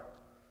crossbar.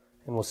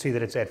 And we'll see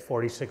that it's at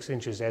 46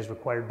 inches as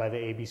required by the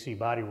ABC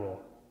body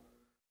rule.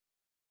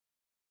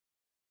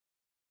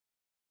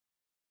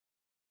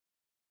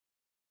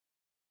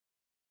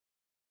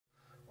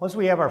 Once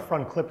we have our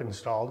front clip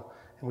installed,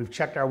 and we've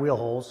checked our wheel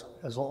holes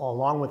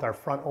along with our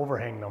front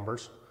overhang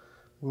numbers,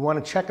 we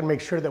want to check and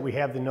make sure that we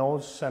have the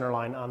nose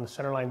centerline on the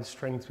centerline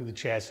string through the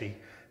chassis,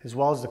 as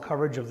well as the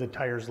coverage of the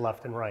tires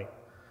left and right.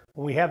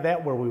 When we have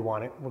that where we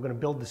want it, we're going to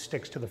build the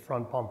sticks to the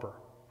front bumper.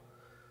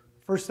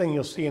 First thing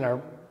you'll see in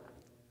our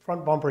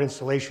front bumper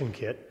installation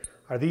kit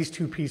are these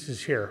two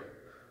pieces here.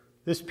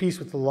 This piece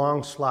with the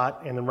long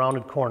slot and the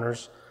rounded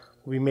corners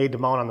will be made to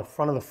mount on the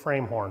front of the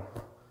frame horn.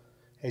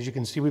 As you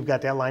can see, we've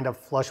got that lined up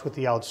flush with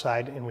the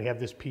outside, and we have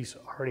this piece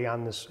already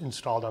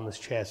installed on this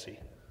chassis.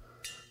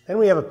 Then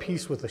we have a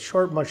piece with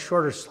a much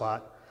shorter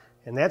slot,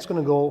 and that's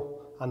going to go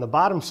on the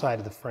bottom side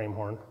of the frame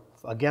horn,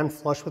 again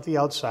flush with the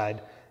outside,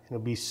 and it'll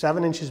be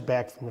 7 inches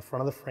back from the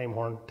front of the frame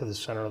horn to the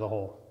center of the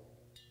hole.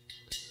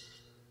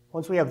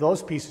 Once we have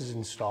those pieces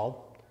installed,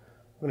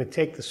 we're going to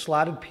take the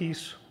slotted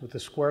piece with the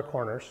square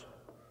corners,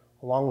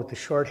 along with the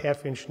short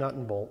 1/2-inch nut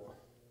and bolt.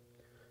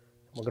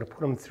 We're going to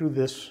put them through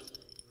this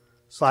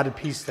slotted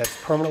piece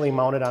that's permanently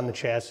mounted on the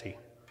chassis.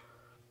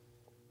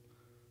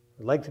 What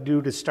I'd like to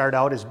do to start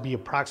out is be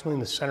approximately in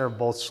the center of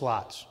both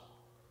slots.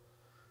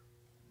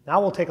 Now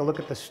we'll take a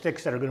look at the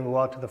sticks that are going to go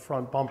out to the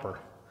front bumper.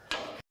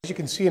 As you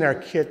can see in our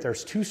kit,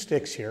 there's 2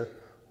 sticks here,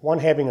 one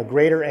having a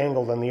greater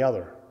angle than the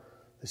other.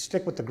 The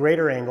stick with the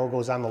greater angle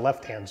goes on the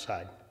left-hand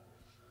side.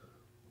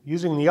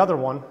 Using the other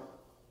one,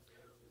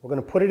 we're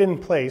going to put it in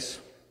place,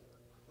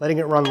 letting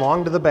it run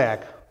long to the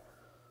back.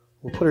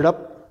 We'll put it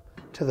up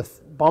to the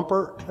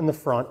bumper in the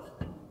front,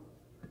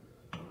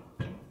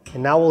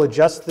 and now we'll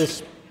adjust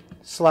this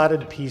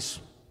slotted piece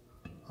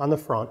on the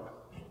front.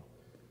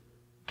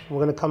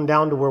 We're going to come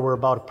down to where we're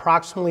about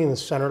approximately in the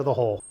center of the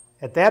hole.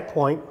 At that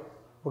point,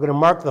 we're going to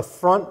mark the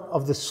front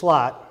of the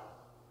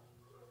slot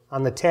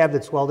on the tab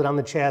that's welded on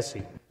the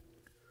chassis.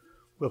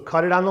 We'll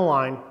cut it on the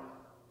line,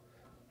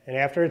 and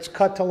after it's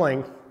cut to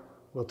length,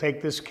 we'll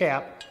take this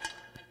cap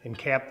and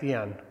cap the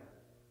end,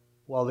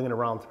 welding it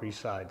around 3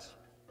 sides.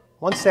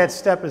 Once that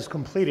step is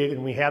completed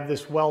and we have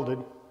this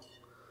welded,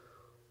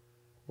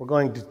 we're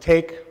going to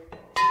take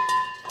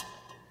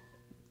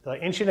the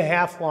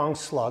 1.5-inch long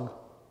slug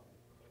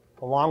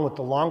along with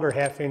the longer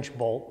 1/2-inch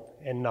bolt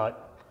and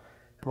nut,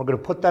 and we're going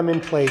to put them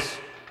in place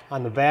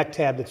on the back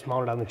tab that's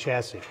mounted on the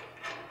chassis.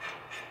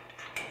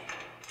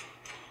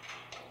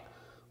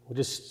 We'll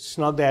just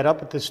snug that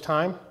up at this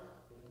time,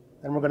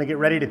 and we're going to get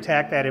ready to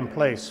tack that in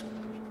place.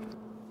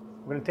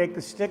 We're going to take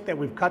the stick that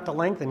we've cut to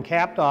length and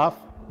capped off,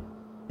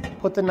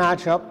 put the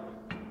notch up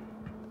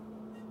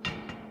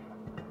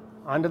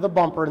onto the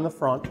bumper in the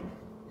front,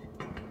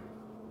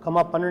 come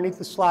up underneath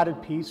the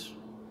slotted piece,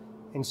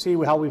 and see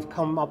how we've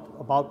come up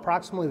about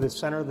approximately the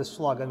center of the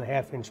slug on the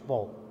 1/2-inch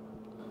bolt.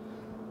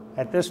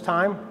 At this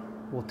time,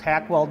 we'll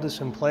tack weld this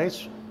in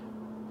place,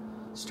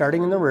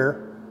 starting in the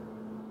rear.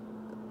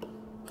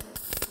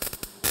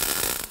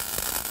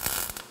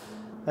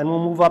 Then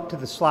we'll move up to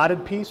the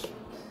slotted piece,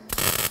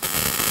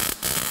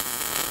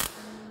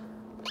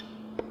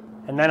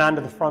 and then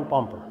onto the front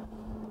bumper.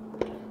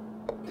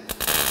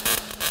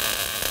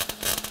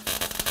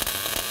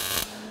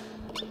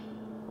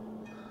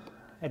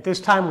 At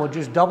this time, we'll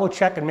just double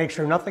check and make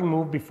sure nothing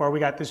moved before we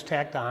got this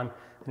tacked on.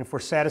 And if we're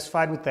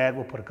satisfied with that,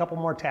 we'll put a couple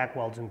more tack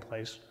welds in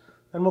place.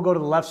 Then we'll go to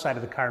the left side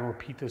of the car and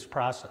repeat this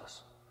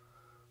process.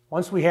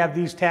 Once we have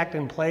these tacked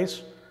in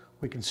place,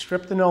 we can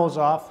strip the nose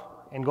off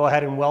and go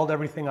ahead and weld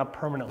everything up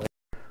permanently.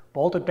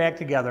 Bolt it back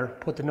together,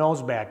 put the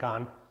nose back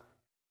on.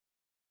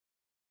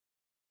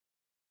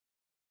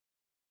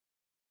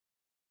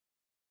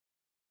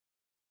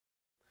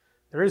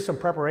 There is some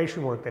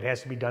preparation work that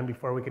has to be done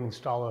before we can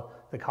install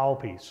the cowl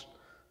piece.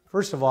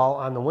 First of all,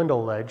 on the window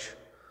ledge,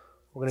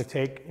 we're going to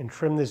take and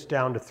trim this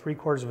down to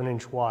 3/4 of an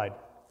inch wide.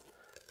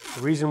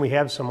 The reason we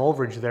have some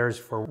overage there is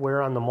for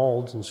wear on the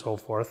molds and so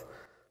forth,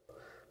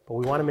 but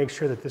we want to make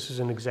sure that this is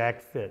an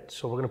exact fit.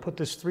 So we're going to put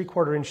this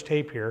 3/4 inch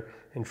tape here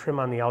and trim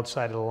on the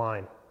outside of the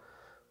line.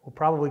 We'll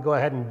probably go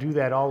ahead and do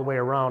that all the way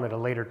around at a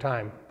later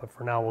time, but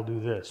for now we'll do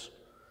this.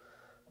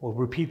 We'll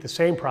repeat the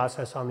same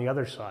process on the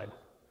other side.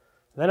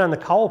 Then on the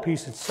cowl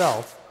piece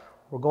itself,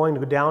 we're going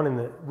to go down in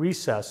the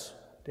recess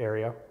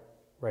area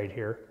right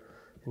here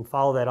and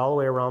follow that all the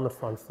way around the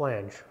front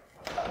flange.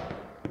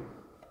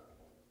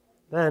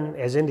 Then,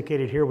 as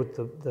indicated here with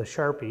the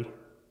Sharpie,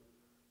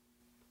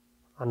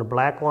 on the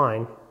black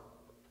line,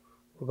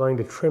 we're going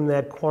to trim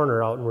that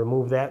corner out and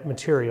remove that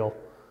material.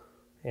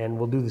 And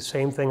we'll do the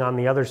same thing on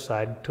the other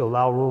side to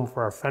allow room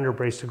for our fender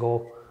brace to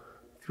go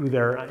through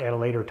there at a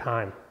later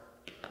time.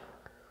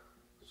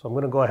 So I'm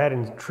going to go ahead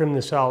and trim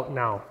this out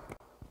now.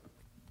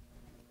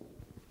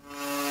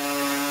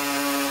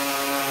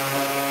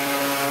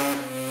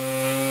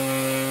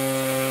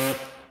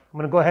 I'm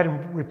going to go ahead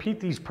and repeat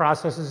these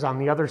processes on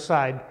the other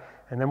side,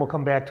 and then we'll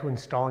come back to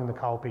installing the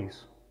cowl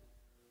piece.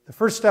 The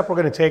first step we're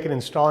going to take in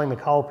installing the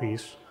cowl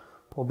piece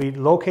will be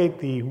locate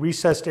the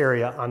recessed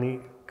area on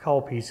the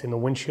cowl piece in the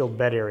windshield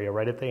bed area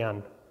right at the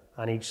end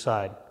on each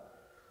side.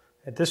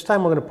 At this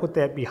time we're going to put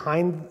that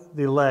behind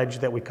the ledge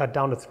that we cut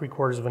down to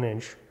 3/4 of an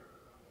inch.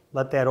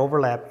 Let that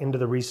overlap into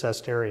the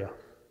recessed area.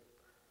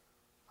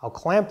 I'll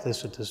clamp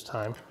this at this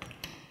time.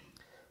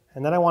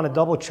 And then I want to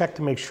double check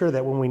to make sure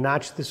that when we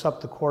notch this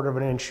up to 1/4 of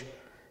an inch,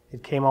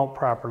 it came out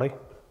properly.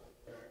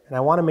 And I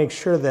want to make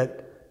sure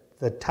that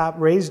the top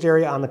raised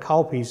area on the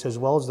cowl piece as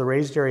well as the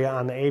raised area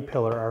on the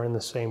A-pillar are in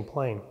the same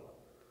plane.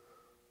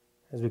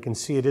 As we can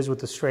see, it is with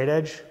the straight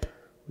edge.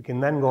 We can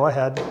then go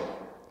ahead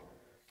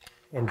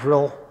and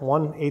drill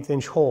 1/8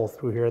 inch hole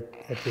through here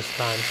at this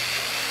time.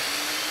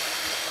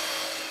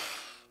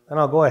 Then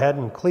I'll go ahead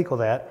and cleco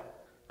that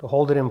to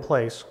hold it in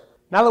place.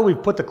 Now that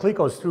we've put the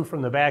clecos through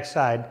from the back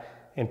side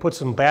and put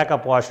some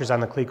backup washers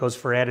on the clecos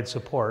for added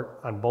support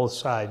on both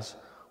sides,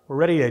 we're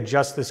ready to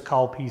adjust this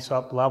cowl piece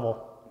up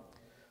level.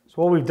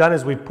 So what we've done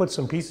is we've put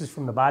some pieces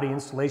from the body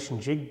installation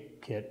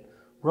jig kit,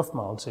 roof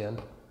mounts in,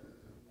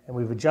 and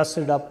we've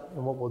adjusted it up.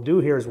 And what we'll do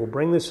here is we'll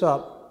bring this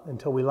up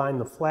until we line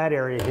the flat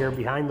area here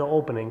behind the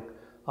opening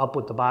up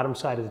with the bottom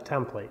side of the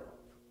template.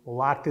 We'll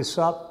lock this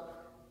up,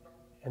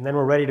 and then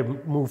we're ready to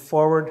move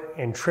forward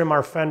and trim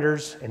our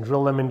fenders and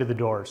drill them into the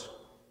doors.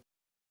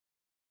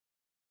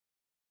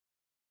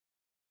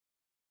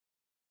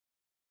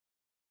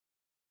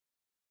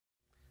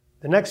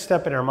 The next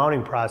step in our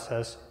mounting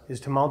process is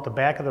to mount the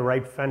back of the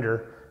right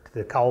fender to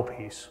the cowl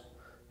piece.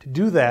 To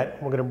do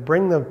that, we're going to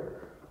bring the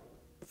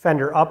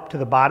fender up to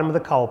the bottom of the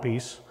cowl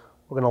piece.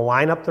 We're going to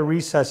line up the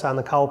recess on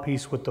the cowl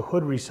piece with the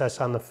hood recess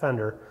on the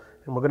fender,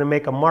 and we're going to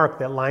make a mark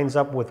that lines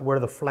up with where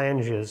the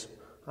flange is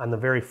on the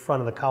very front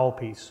of the cowl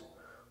piece.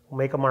 We'll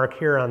make a mark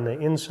here on the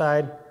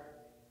inside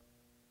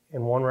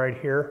and one right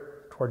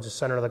here towards the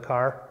center of the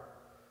car.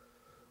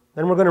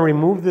 Then we're going to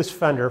remove this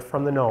fender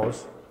from the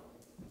nose.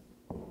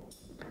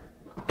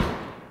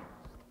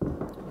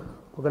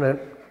 We're going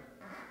to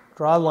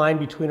draw a line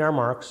between our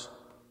marks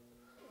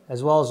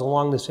as well as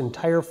along this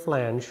entire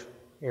flange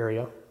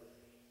area.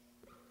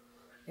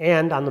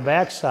 And on the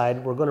back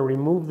side, we're going to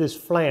remove this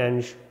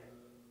flange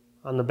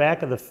on the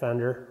back of the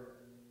fender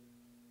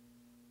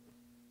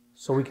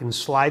so we can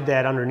slide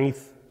that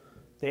underneath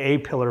the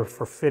A-pillar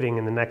for fitting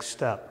in the next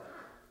step.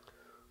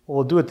 What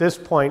we'll do at this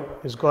point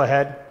is go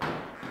ahead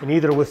and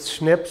either with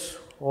snips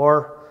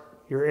or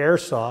your air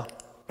saw,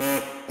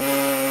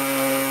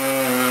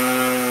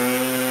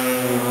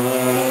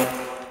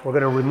 we're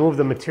going to remove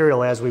the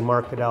material as we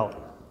marked it out.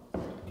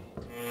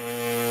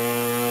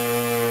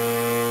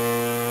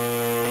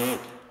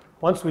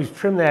 Once we've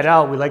trimmed that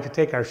out, we like to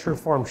take our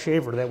Surform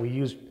shaver that we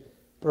used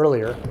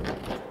earlier.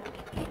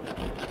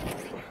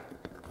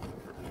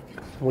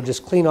 We'll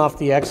just clean off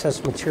the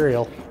excess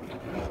material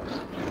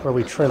where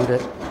we trimmed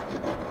it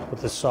with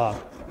the saw.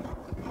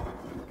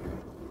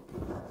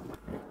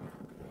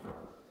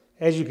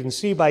 As you can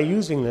see, by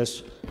using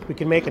this, we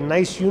can make a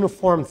nice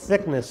uniform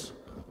thickness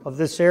of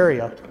this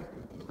area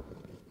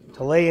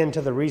to lay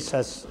into the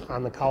recess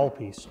on the cowl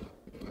piece.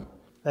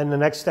 Then the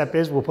next step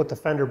is we'll put the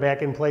fender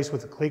back in place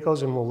with the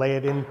clecos and we'll lay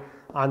it in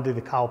onto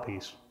the cowl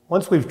piece.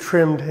 Once we've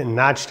trimmed and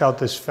notched out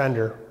this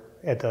fender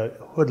at the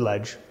hood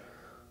ledge,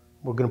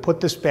 we're going to put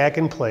this back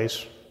in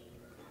place,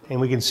 and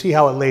we can see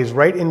how it lays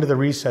right into the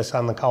recess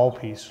on the cowl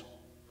piece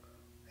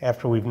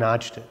after we've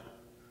notched it.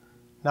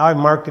 Now I've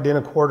marked it in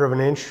 1/4 of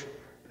an inch.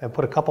 I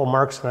put a couple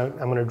marks, and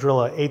I'm going to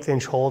drill an 1/8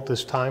 inch hole at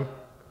this time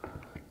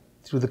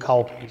through the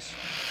cowl piece.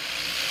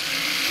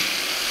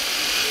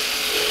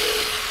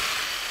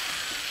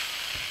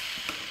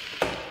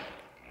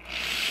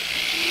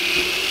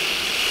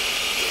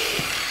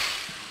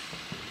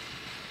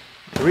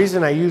 The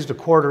reason I used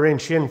 1/4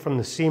 inch in from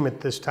the seam at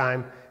this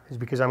time is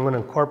because I'm going to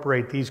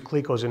incorporate these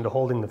clecos into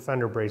holding the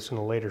fender brace in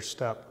a later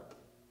step.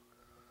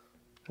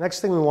 Next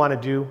thing we want to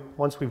do,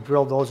 once we've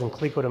drilled those and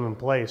clecoed them in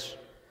place,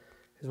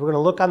 is we're going to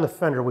look on the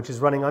fender, which is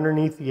running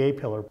underneath the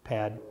A-pillar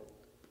pad.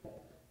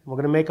 And we're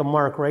going to make a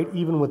mark right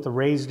even with the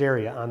raised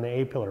area on the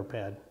A-pillar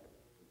pad.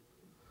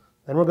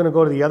 Then we're going to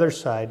go to the other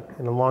side,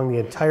 and along the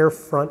entire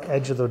front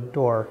edge of the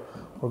door,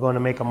 we're going to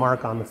make a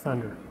mark on the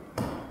fender.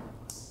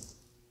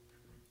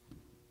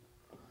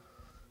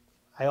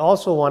 I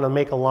also want to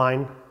make a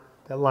line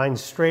that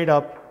lines straight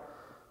up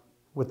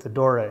with the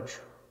door edge.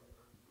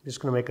 I'm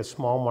just going to make a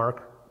small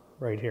mark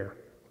right here.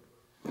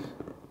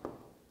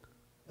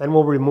 Then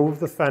we'll remove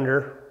the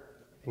fender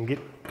and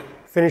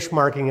finish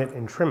marking it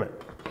and trim it.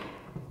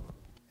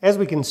 As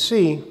we can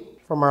see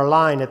from our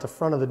line at the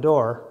front of the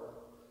door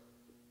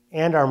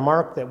and our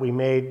mark that we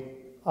made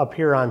up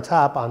here on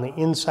top on the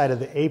inside of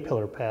the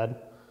A-pillar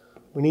pad,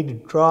 we need to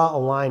draw a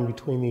line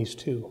between these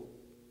two.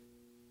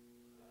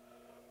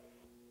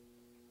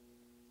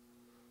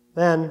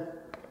 Then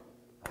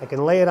I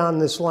can lay it on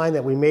this line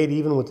that we made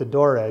even with the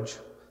door edge,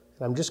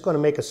 and I'm just going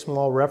to make a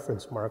small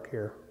reference mark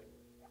here.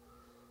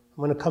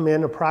 I'm going to come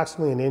in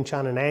approximately 1 inch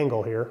on an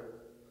angle here,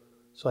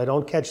 so I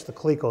don't catch the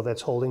cleco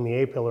that's holding the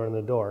A-pillar in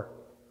the door.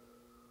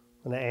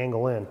 I'm going to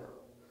angle in.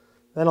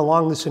 Then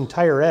along this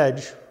entire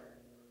edge,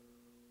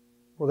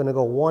 we're going to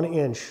go 1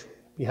 inch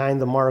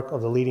behind the mark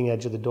of the leading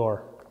edge of the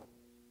door.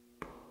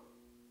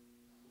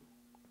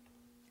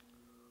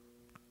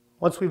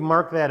 Once we've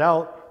marked that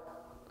out,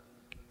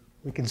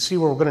 we can see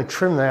where we're going to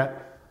trim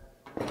that.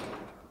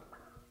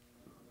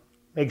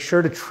 Make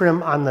sure to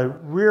trim on the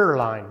rear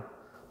line,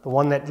 the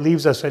one that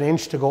leaves us 1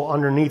 inch to go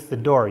underneath the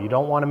door. You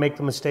don't want to make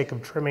the mistake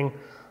of trimming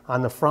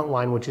on the front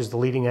line, which is the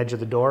leading edge of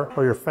the door,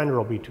 or your fender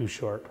will be too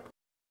short.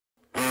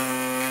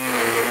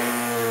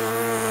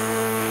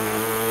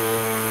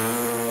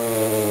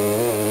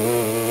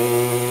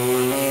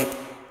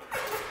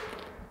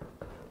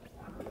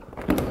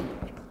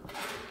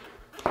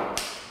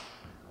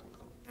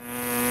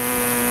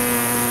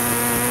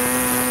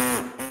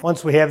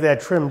 Once we have that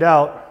trimmed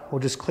out, we'll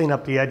just clean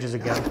up the edges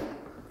again,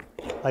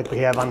 like we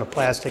have on the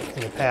plastic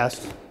in the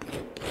past.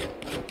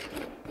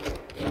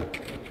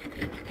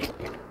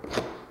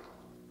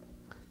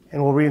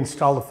 And we'll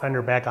reinstall the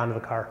fender back onto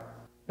the car.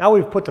 Now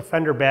we've put the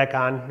fender back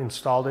on,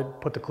 installed it,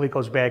 put the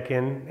clecos back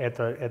in at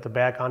the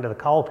back onto the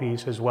cowl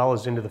piece as well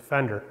as into the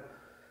fender.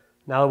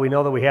 Now that we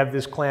know that we have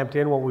this clamped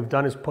in, what we've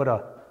done is put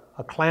a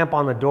clamp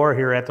on the door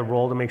here at the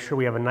roll to make sure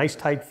we have a nice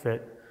tight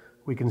fit.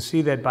 We can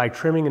see that by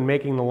trimming and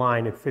making the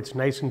line, it fits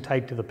nice and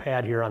tight to the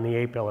pad here on the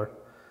A-pillar.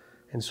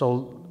 And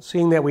so,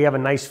 seeing that we have a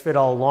nice fit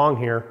all along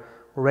here,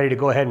 we're ready to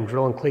go ahead and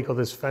drill and cleco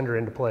this fender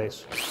into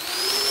place.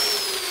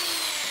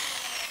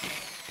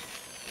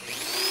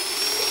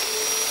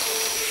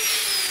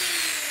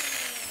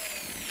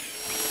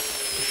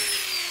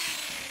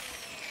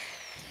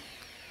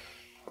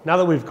 Now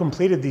that we've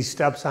completed these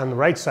steps on the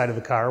right side of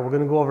the car, we're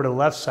going to go over to the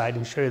left side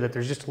and show you that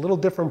there's just a little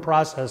different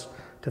process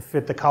to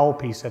fit the cowl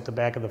piece at the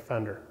back of the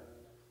fender.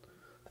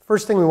 The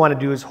first thing we want to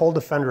do is hold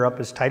the fender up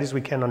as tight as we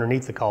can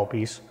underneath the cowl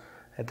piece.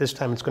 At this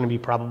time it's going to be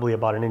probably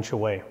about 1 inch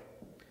away.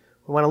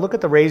 We want to look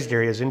at the raised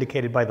areas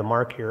indicated by the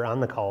mark here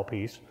on the cowl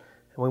piece,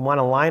 and we want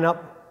to line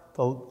up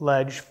the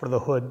ledge for the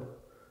hood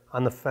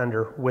on the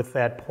fender with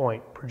that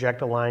point,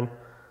 project a line,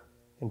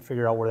 and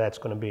figure out where that's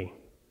going to be.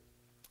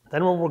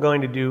 Then what we're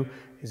going to do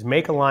is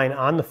make a line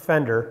on the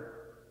fender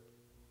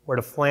where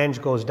the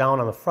flange goes down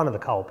on the front of the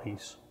cowl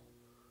piece,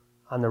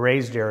 on the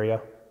raised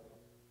area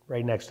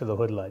right next to the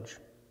hood ledge.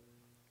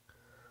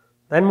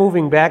 Then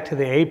moving back to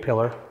the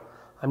A-pillar,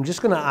 I'm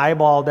just going to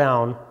eyeball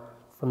down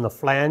from the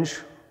flange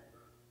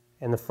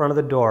and the front of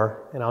the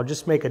door, and I'll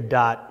just make a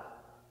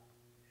dot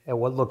at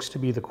what looks to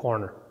be the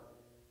corner.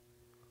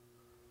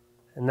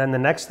 And then the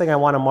next thing I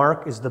want to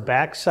mark is the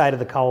back side of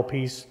the cowl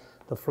piece,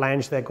 the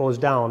flange that goes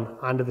down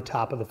onto the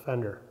top of the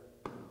fender.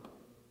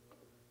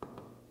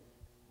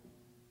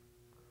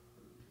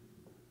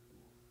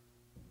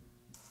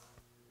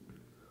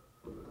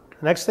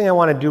 The next thing I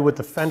want to do with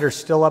the fender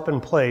still up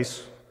in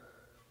place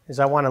is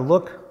I want to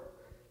look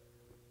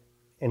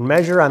and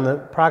measure on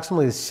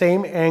approximately the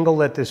same angle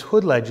that this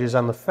hood ledge is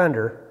on the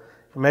fender,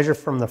 and measure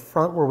from the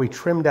front where we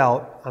trimmed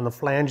out on the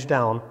flange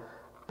down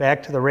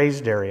back to the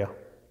raised area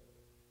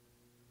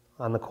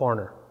on the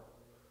corner.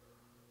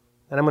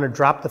 Then I'm going to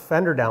drop the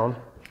fender down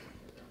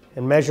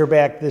and measure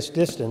back this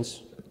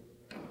distance,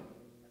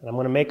 and I'm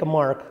going to make a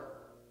mark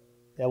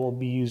that will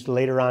be used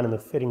later on in the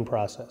fitting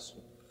process.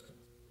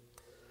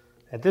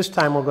 At this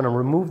time we're going to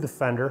remove the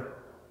fender.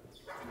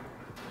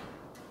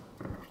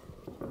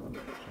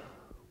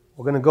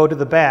 We're going to go to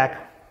the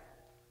back.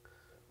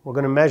 We're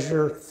going to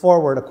measure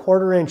forward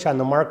 1/4 inch on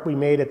the mark we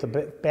made at the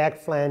back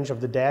flange of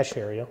the dash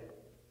area.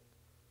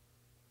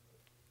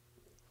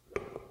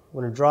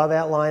 We're going to draw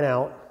that line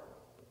out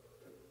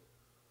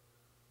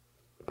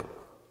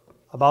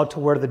about to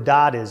where the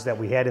dot is that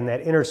we had in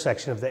that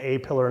intersection of the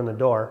A-pillar and the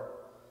door,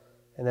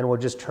 and then we'll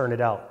just turn it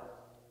out.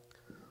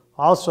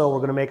 Also, we're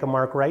going to make a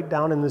mark right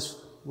down in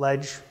this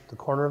ledge, the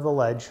corner of the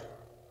ledge,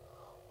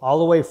 all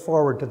the way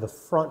forward to the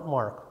front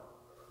mark,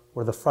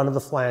 where the front of the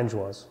flange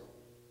was.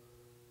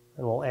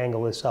 And we'll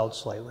angle this out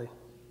slightly.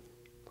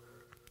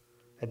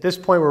 At this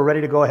point, we're ready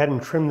to go ahead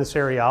and trim this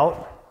area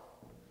out.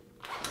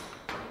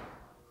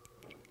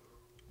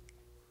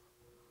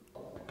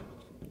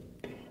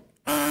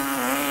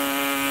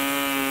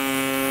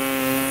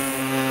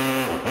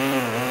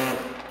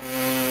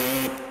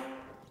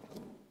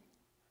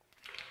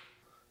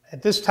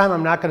 At this time,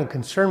 I'm not going to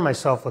concern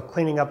myself with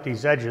cleaning up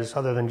these edges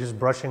other than just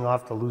brushing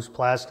off the loose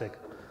plastic.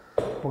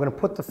 We're going to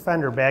put the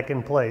fender back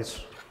in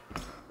place.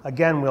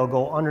 Again, we'll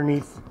go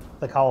underneath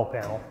the cowl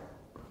panel.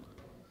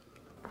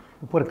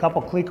 We'll put a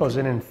couple clecos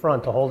in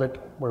front to hold it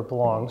where it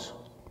belongs.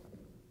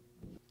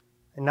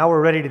 And now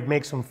we're ready to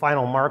make some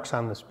final marks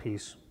on this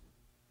piece.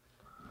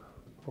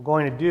 What we're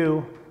going to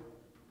do,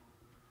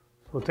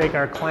 we'll take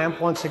our clamp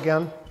once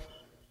again,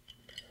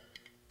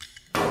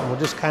 and we'll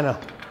just kind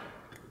of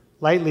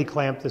lightly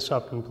clamp this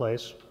up in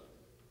place.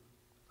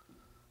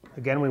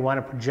 Again, we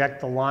want to project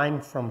the line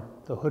from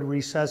the hood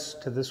recess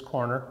to this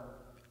corner.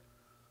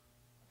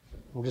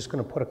 I'm just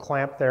going to put a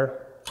clamp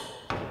there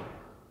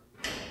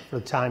for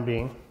the time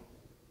being.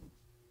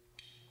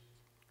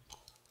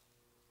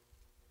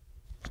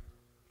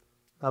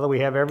 Now that we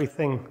have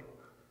everything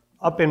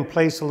up in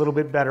place a little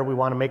bit better, we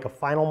want to make a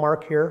final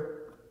mark here.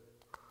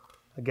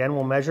 Again,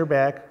 we'll measure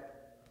back,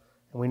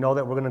 and we know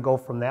that we're going to go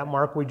from that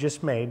mark we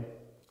just made,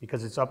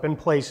 because it's up in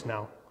place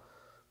now.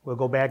 We'll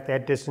go back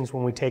that distance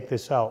when we take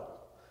this out.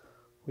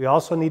 We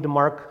also need to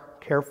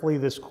mark carefully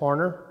this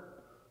corner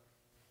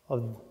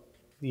of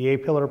the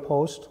A-pillar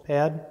post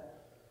pad,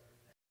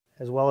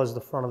 as well as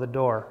the front of the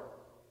door.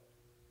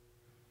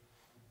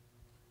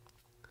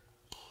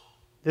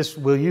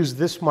 We'll use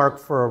this mark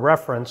for a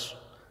reference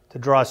to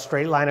draw a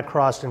straight line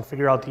across and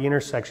figure out the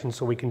intersection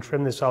so we can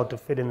trim this out to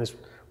fit in this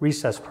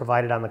recess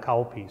provided on the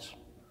cowl piece.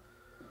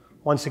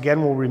 Once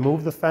again, we'll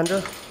remove the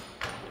fender.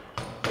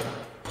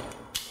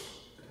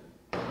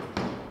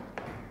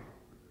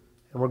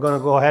 And we're going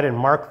to go ahead and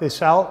mark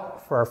this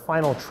out for our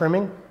final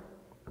trimming.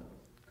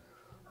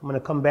 I'm going to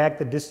come back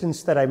the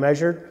distance that I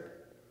measured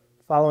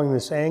following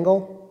this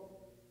angle.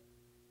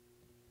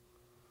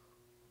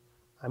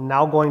 I'm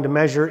now going to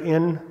measure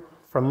in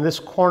from this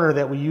corner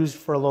that we used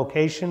for a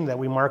location that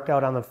we marked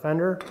out on the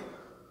fender.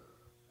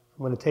 I'm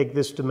going to take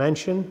this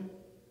dimension,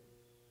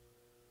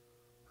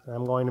 and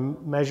I'm going to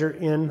measure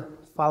in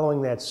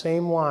following that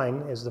same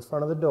line as the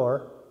front of the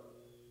door.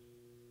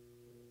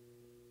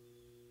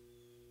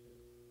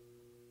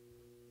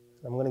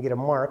 I'm going to get a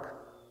mark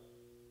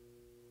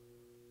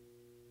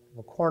of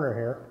a corner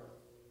here,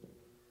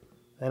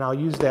 and I'll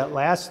use that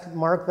last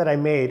mark that I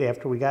made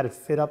after we got it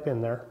fit up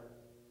in there.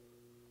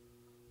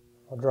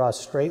 I'll draw a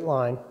straight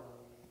line.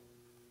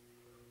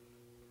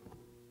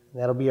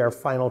 That'll be our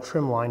final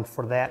trim line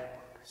for that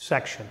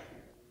section.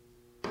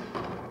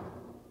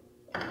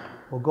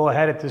 We'll go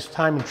ahead at this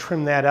time and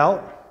trim that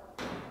out.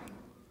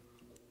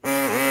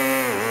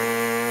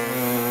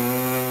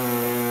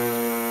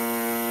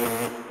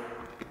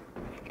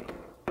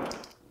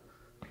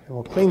 And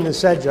we'll clean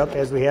this edge up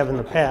as we have in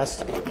the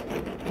past, so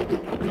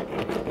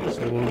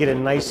we can get a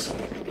nice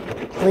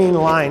clean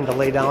line to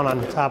lay down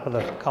on the top of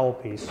the cowl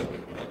piece.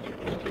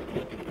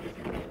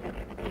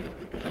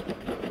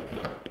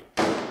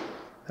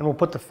 And we'll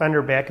put the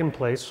fender back in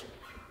place,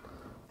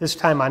 this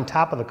time on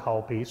top of the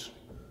cowl piece.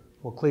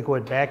 We'll cleco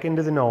it back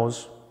into the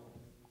nose.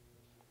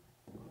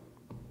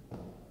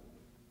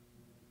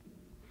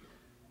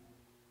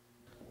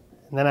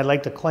 And then I'd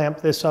like to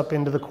clamp this up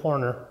into the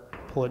corner,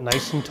 pull it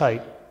nice and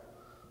tight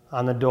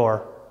on the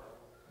door.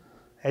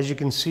 As you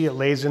can see, it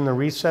lays in the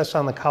recess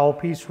on the cowl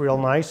piece real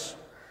nice.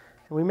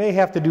 And we may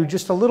have to do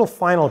just a little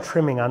final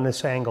trimming on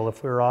this angle.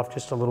 If we're off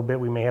just a little bit,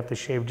 we may have to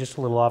shave just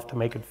a little off to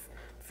make it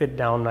fit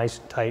down nice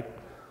and tight.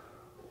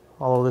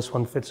 Although this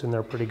one fits in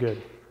there pretty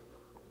good.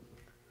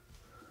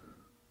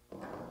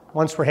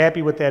 Once we're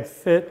happy with that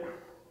fit,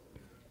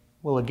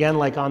 we'll again,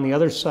 like on the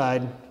other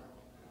side,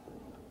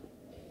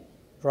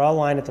 draw a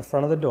line at the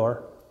front of the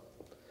door.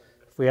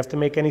 If we have to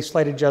make any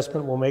slight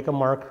adjustment, we'll make a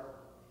mark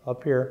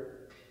up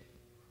here.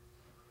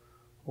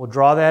 We'll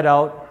draw that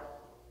out.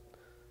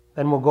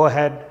 Then we'll go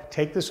ahead,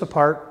 take this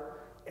apart,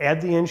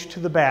 add the inch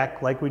to the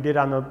back like we did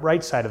on the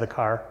right side of the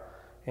car,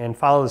 and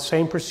follow the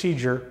same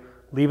procedure.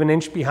 Leave an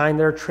inch behind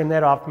there, trim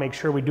that off, make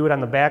sure we do it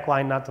on the back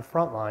line, not the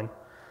front line.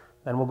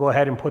 Then we'll go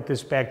ahead and put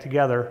this back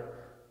together,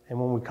 and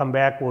when we come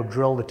back, we'll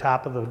drill the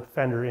top of the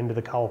fender into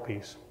the cowl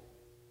piece.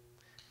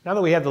 Now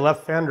that we have the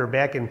left fender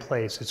back in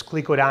place, it's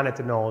clecoed on at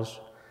the nose,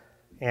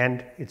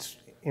 and it's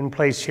in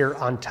place here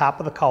on top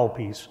of the cowl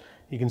piece.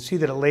 You can see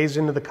that it lays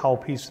into the cowl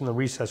piece in the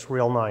recess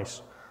real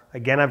nice.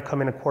 Again, I've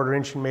come in a 1/4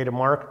 inch and made a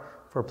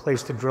mark for a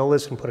place to drill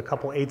this and put a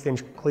couple 1/8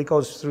 inch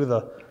clecos through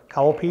the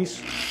cowl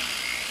piece.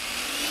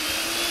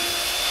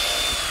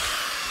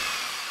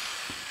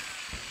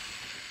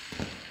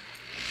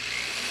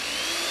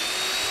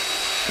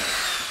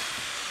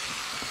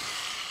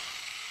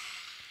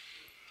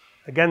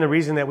 Again, the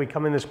reason that we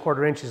come in this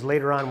 1/4 inch is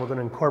later on we're going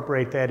to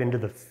incorporate that into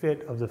the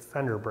fit of the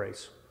fender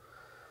brace.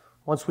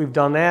 Once we've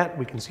done that,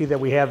 we can see that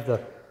we have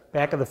the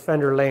back of the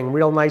fender laying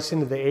real nice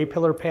into the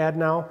A-pillar pad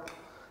now.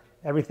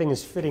 Everything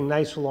is fitting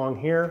nice along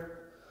here.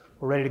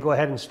 We're ready to go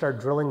ahead and start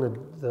drilling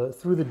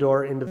through the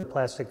door into the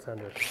plastic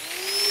fender.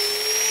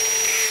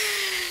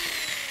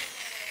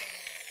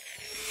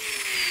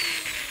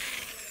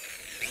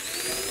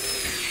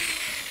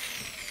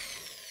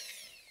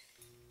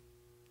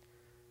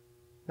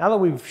 Now that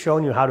we've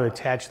shown you how to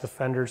attach the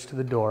fenders to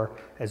the door,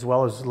 as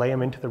well as lay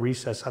them into the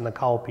recess on the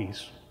cowl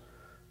piece,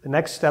 the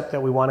next step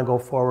that we want to go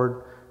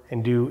forward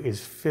and do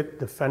is fit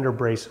the fender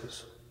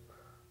braces.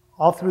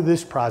 All through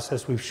this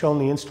process, we've shown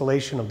the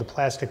installation of the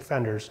plastic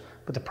fenders,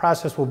 but the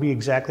process will be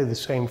exactly the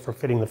same for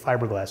fitting the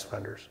fiberglass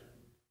fenders.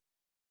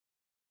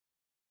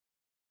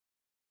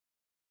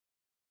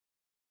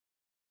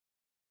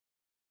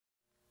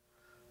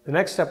 The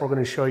next step we're going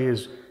to show you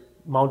is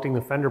mounting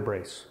the fender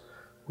brace.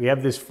 We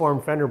have this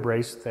form fender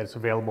brace that's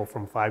available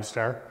from 5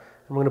 Star,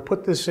 and we're going to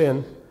put this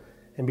in,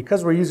 And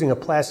because we're using a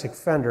plastic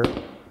fender,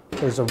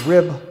 there's a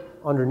rib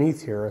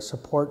underneath here, a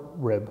support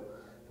rib.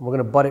 And we're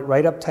going to butt it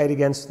right up tight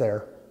against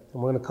there.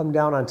 And we're going to come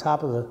down on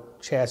top of the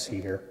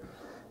chassis here.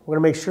 We're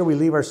going to make sure we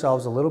leave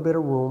ourselves a little bit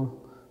of room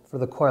for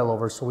the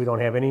coilover so we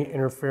don't have any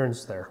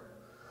interference there.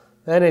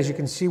 Then, as you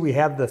can see, we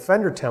have the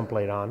fender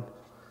template on.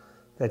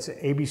 That's an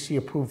ABC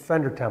approved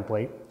fender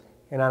template.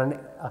 And on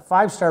a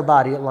 5-star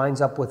body, it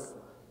lines up with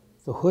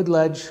the hood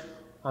ledge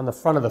on the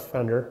front of the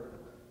fender.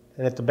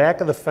 And at the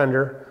back of the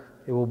fender,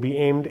 it will be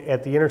aimed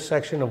at the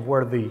intersection of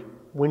where the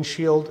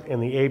windshield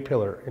and the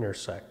A-pillar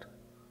intersect.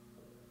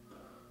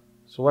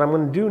 So what I'm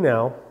going to do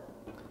now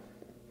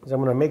is I'm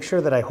going to make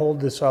sure that I hold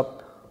this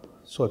up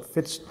so it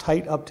fits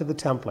tight up to the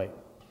template.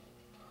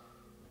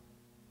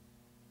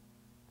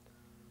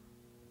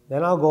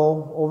 Then I'll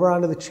go over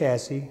onto the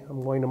chassis.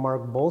 I'm going to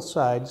mark both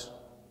sides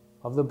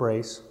of the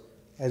brace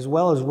as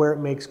well as where it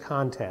makes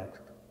contact.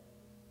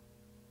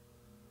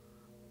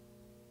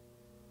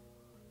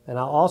 And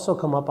I'll also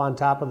come up on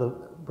top of the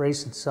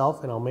brace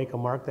itself and I'll make a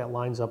mark that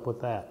lines up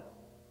with that.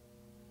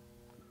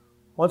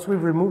 Once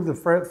we've removed the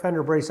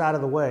fender brace out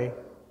of the way,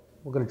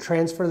 we're going to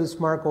transfer this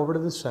mark over to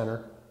the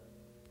center.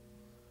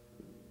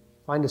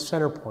 Find a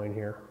center point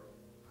here.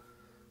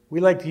 We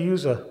like to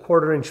use a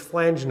 1/4-inch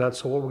flange nut,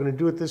 so what we're going to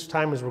do at this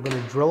time is we're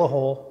going to drill a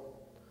hole.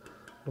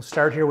 We'll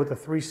start here with a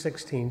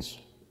 3/16.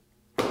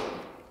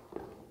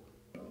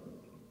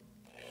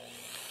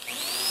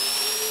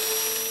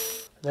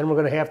 Then we're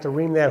going to have to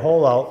ream that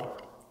hole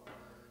out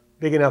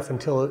big enough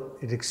until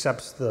it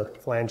accepts the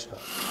flange nut.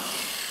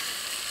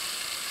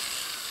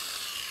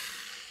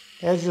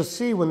 As you'll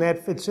see, when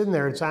that fits in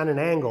there, it's on an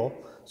angle,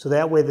 so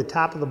that way the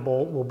top of the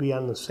bolt will be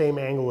on the same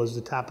angle as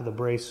the top of the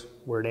brace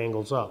where it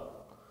angles up.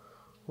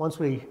 Once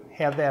we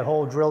have that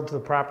hole drilled to the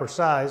proper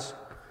size,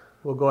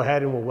 we'll go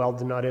ahead and we'll weld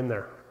the nut in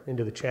there,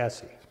 into the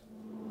chassis.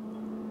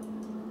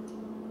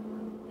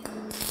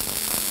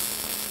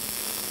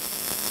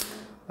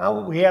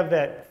 Now we have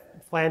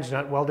that flange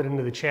nut welded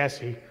into the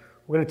chassis.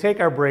 We're going to take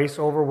our brace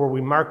over where we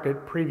marked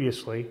it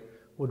previously.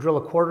 We'll drill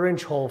a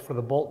 1/4-inch hole for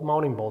the bolt,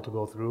 mounting bolt to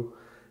go through.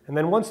 And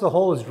then once the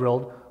hole is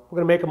drilled, we're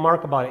going to make a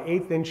mark about an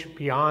 1/8 inch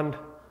beyond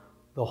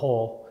the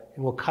hole,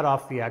 and we'll cut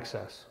off the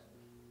excess.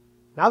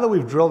 Now that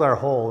we've drilled our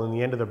hole in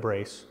the end of the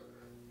brace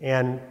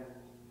and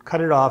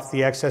cut it off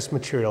the excess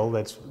material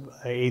that's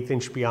an 1/8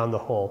 inch beyond the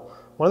hole,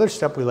 one other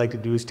step we like to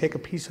do is take a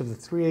piece of the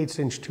 3/8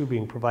 inch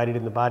tubing provided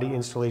in the body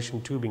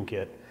installation tubing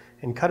kit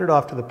and cut it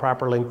off to the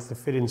proper length to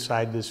fit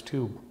inside this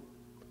tube.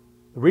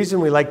 The reason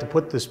we like to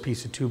put this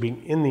piece of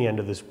tubing in the end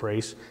of this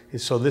brace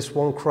is so this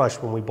won't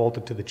crush when we bolt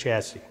it to the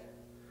chassis.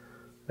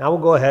 Now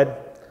we'll go ahead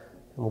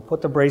and we'll put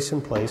the brace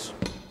in place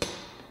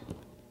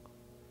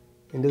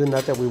into the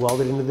nut that we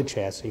welded into the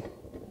chassis.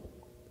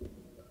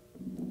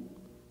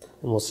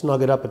 And we'll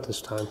snug it up at this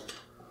time.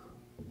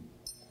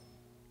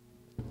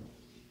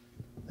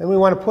 Then we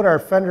want to put our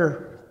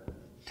fender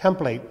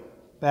template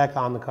back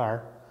on the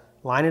car,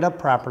 line it up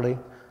properly,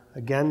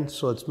 again,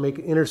 so it's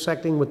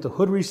intersecting with the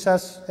hood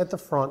recess at the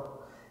front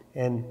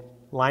and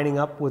lining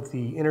up with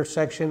the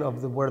intersection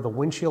of where the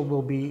windshield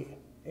will be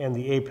and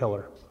the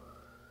A-pillar.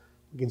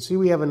 You can see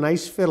we have a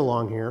nice fit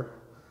along here.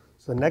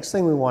 So the next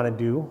thing we want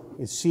to do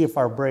is see if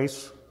our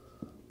brace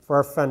for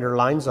our fender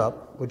lines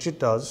up, which it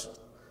does.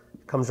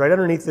 It comes right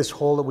underneath this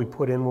hole that we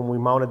put in when we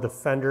mounted the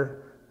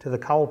fender to the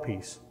cowl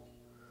piece.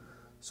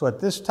 So at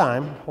this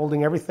time,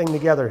 holding everything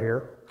together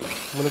here,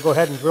 I'm going to go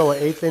ahead and drill an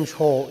 1/8 inch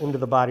hole into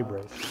the body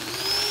brace.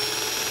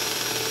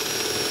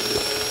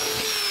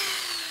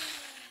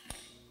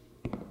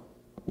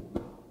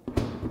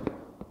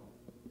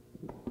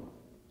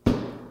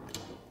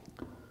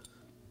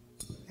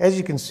 As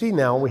you can see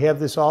now, we have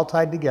this all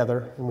tied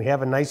together and we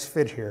have a nice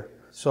fit here.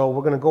 So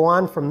we're going to go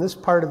on from this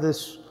part of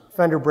this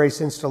fender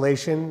brace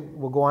installation.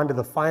 We'll go on to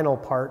the final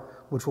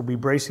part, which will be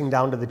bracing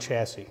down to the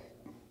chassis.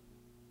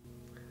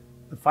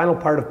 The final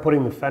part of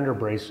putting the fender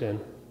brace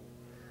in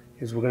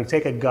is we're going to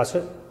take a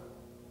gusset,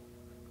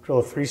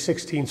 drill a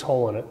 3/16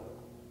 hole in it.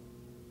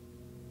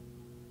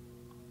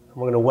 And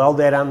we're going to weld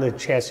that on the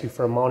chassis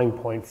for a mounting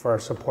point for our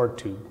support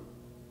tube.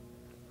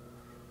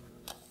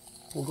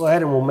 We'll go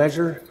ahead and we'll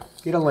measure,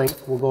 get a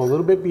length. We'll go a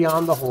little bit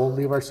beyond the hole,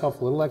 leave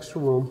ourselves a little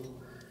extra room,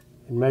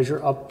 and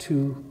measure up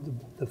to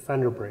the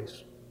fender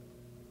brace.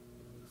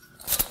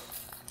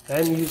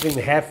 Then using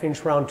the 1/2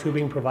 inch round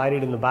tubing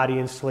provided in the body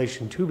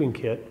installation tubing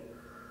kit,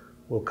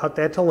 we'll cut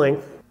that to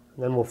length,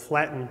 and then we'll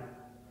flatten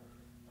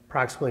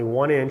approximately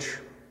 1 inch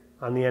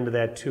on the end of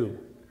that tube.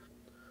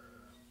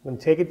 I'm going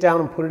to take it down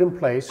and put it in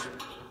place.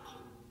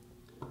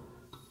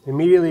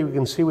 Immediately we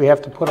can see we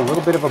have to put a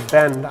little bit of a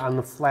bend on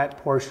the flat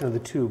portion of the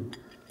tube.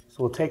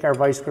 So we'll take our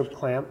vice grip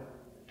clamp,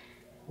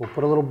 we'll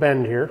put a little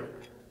bend here.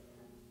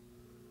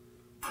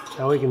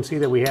 Now we can see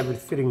that we have it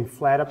fitting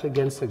flat up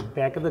against the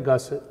back of the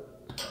gusset.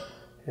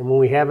 And when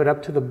we have it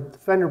up to the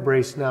fender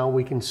brace now,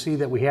 we can see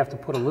that we have to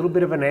put a little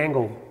bit of an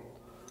angle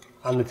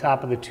on the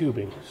top of the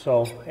tubing.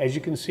 So as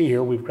you can see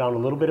here, we've ground a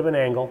little bit of an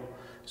angle,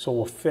 so it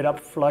will fit up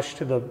flush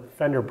to the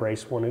fender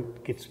brace when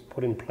it gets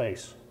put in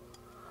place.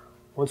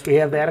 Once we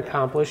have that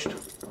accomplished,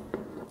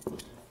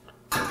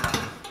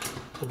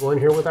 go in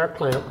here with our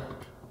clamp.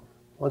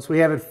 Once we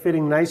have it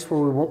fitting nice where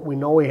we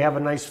know we have a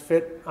nice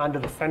fit onto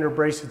the fender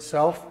brace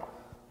itself,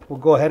 we'll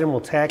go ahead and we'll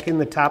tack in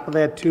the top of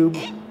that tube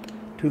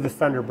to the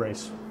fender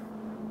brace.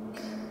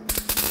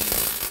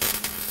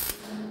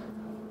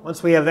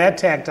 Once we have that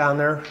tacked on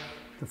there,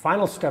 the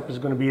final step is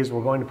going to be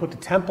we're going to put the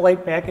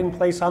template back in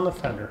place on the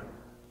fender.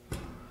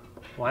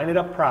 Line it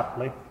up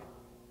properly.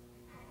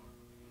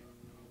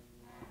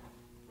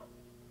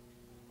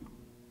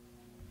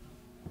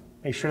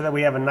 Make sure that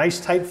we have a nice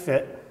tight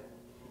fit.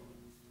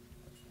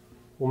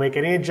 We'll make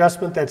any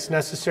adjustment that's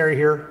necessary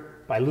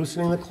here by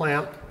loosening the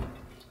clamp,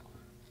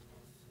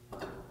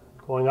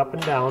 going up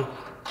and down.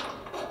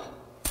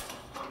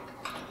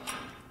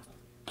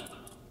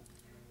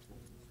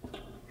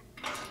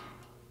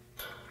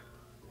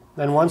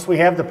 Then once we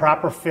have the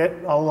proper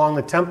fit all along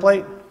the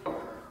template,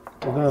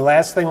 the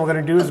last thing we're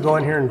going to do is go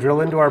in here and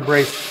drill into our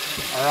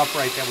brace, our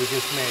upright that we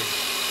just made.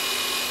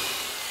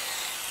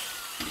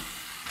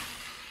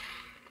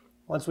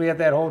 Once we have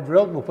that hole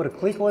drilled, we'll put a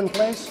cleco in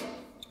place.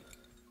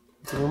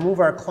 We'll remove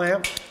our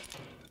clamp,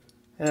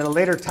 and at a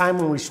later time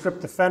when we strip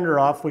the fender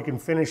off, we can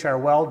finish our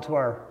weld to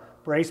our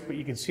brace, but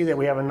you can see that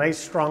we have a nice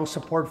strong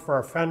support for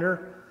our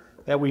fender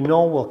that we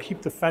know will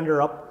keep the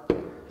fender up,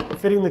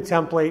 fitting the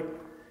template,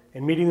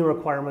 and meeting the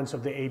requirements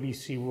of the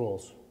ABC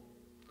rules.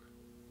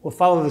 We'll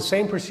follow the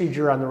same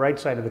procedure on the right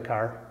side of the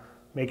car,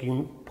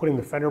 putting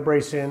the fender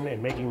brace in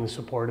and making the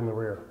support in the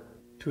rear.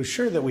 To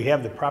assure that we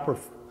have the proper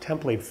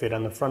template fit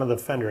on the front of the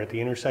fender at the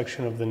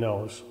intersection of the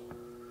nose,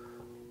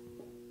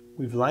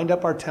 we've lined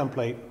up our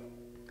template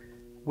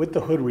with the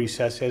hood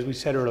recess, as we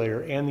said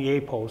earlier, and the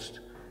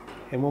A-post.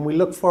 And when we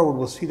look forward,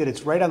 we'll see that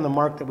it's right on the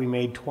mark that we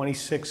made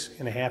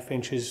 26.5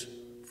 inches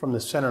from the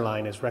center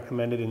line as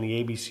recommended in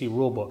the ABC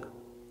rulebook.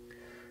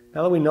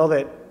 Now that we know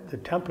that the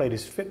template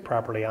is fit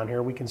properly on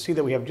here, we can see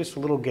that we have just a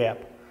little gap.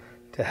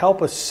 To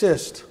help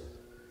assist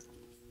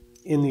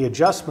in the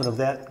adjustment of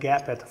that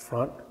gap at the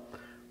front,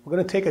 we're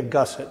going to take a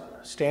gusset,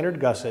 standard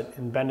gusset,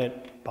 and bend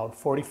it about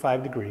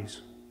 45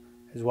 degrees,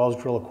 as well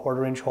as drill a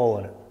 1/4 inch hole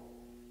in it.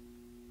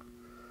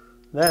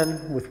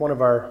 Then, with one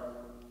of our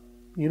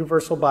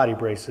universal body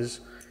braces,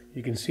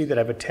 you can see that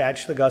I've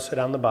attached the gusset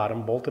on the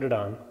bottom, bolted it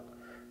on.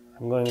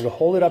 I'm going to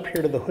hold it up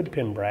here to the hood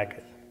pin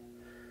bracket,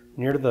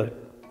 near to the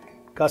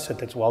gusset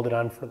that's welded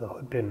on for the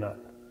hood pin nut.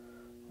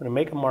 I'm going to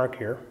make a mark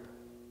here.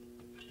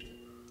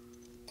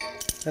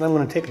 Then I'm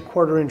going to take a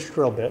 1/4 inch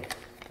drill bit.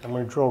 I'm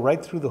going to drill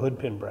right through the hood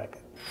pin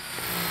bracket.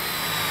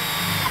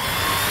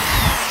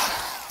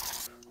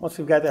 Once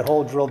we've got that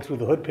hole drilled through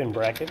the hood pin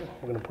bracket,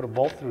 we're going to put a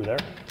bolt through there.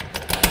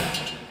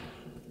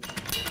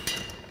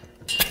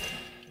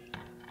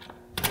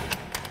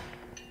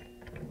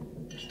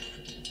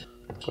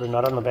 Put a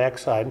nut on the back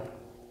side.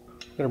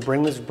 We're going to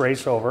bring this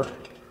brace over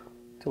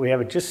till we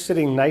have it just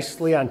sitting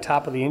nicely on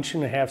top of the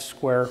 1.5 inch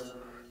square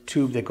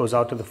tube that goes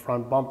out to the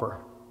front bumper.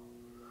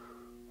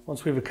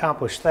 Once we've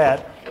accomplished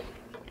that,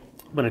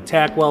 I'm going to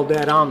tack weld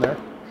that on there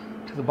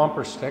to the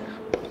bumper stick.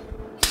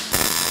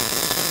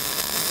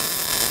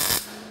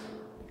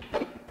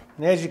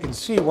 And as you can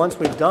see, once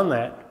we've done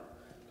that,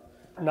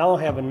 now we'll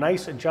have a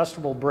nice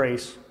adjustable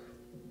brace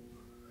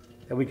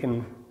that we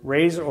can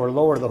raise or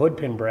lower the hood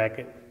pin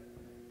bracket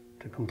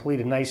to complete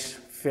a nice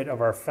fit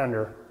of our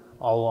fender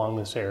all along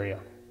this area.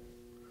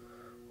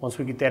 Once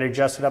we get that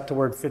adjusted up to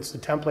where it fits the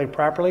template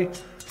properly,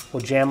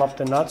 we'll jam up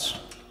the nuts,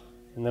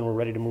 and then we're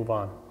ready to move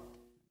on.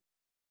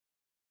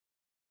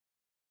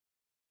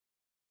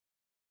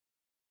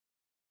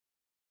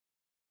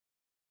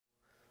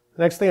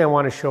 The next thing I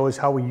want to show is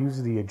how we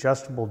use the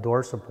adjustable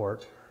door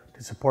support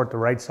to support the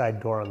right side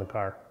door on the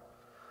car.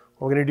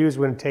 What we're going to do is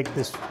we're going to take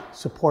this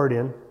support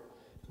in,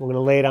 we're going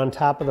to lay it on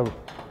top of the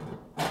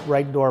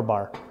right door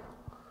bar.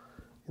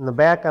 In the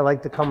back, I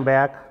like to come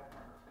back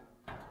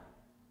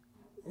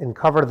and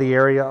cover the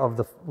area of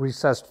the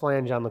recessed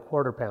flange on the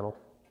quarter panel.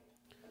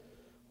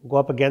 We'll go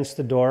up against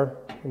the door,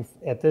 and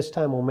at this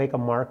time we'll make a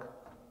mark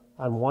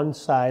on one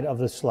side of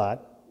the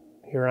slot.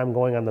 Here I'm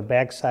going on the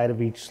back side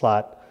of each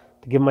slot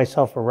to give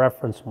myself a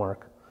reference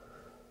mark.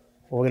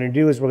 What we're going to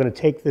do is we're going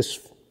to take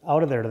this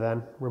out of there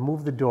then,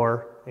 remove the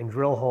door, and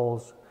drill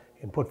holes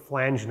and put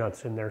flange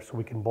nuts in there so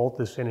we can bolt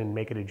this in and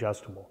make it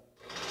adjustable.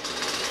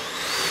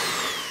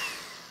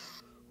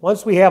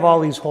 Once we have all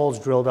these holes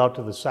drilled out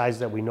to the size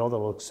that we know that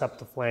will accept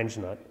the flange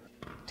nut,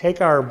 take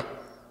our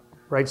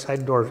right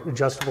side door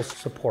adjustable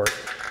support.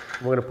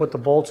 And we're going to put the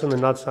bolts and the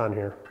nuts on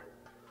here.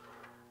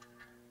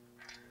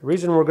 The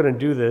reason we're going to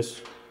do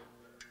this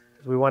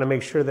is we want to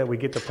make sure that we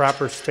get the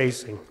proper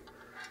spacing.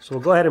 So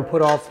we'll go ahead and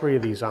put all 3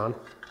 of these on.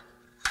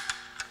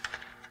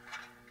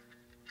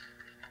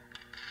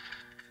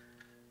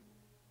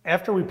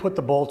 After we put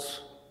the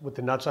bolts with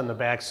the nuts on the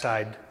back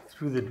side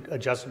through the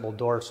adjustable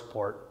door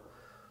support,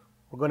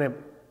 we're going to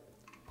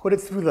put it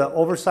through the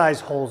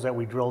oversized holes that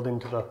we drilled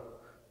into the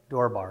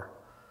door bar.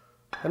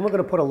 Then we're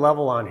going to put a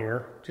level on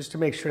here just to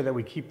make sure that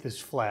we keep this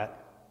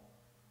flat.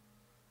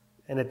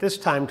 And at this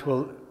time,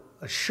 to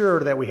assure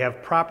that we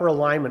have proper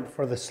alignment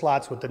for the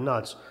slots with the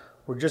nuts,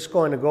 we're just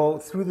going to go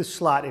through the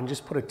slot and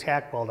just put a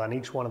tack weld on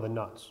each one of the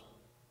nuts.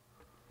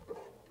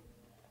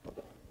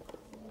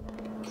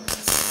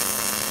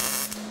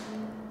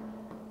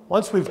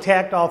 Once we've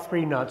tacked all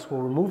 3 nuts,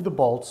 we'll remove the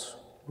bolts,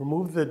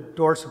 remove the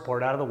door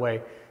support out of the way,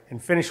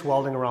 and finish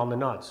welding around the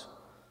nuts.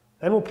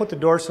 Then we'll put the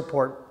door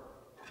support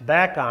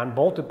back on,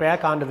 bolt it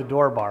back onto the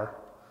door bar,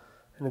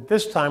 and at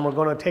this time we're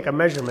going to take a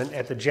measurement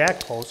at the jack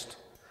post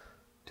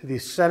to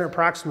the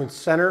approximate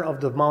center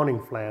of the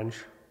mounting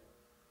flange.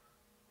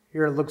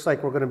 Here it looks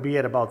like we're going to be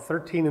at about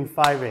 13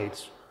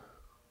 5/8.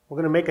 We're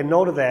going to make a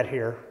note of that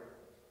here.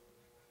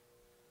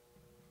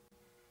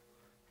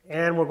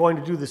 And we're going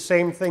to do the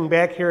same thing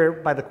back here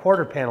by the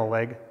quarter panel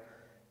leg.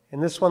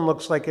 And this one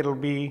looks like it'll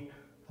be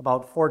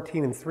about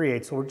 14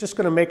 3/8. So we're just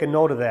going to make a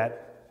note of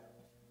that,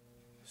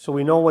 so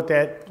we know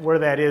where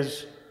that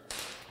is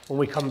when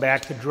we come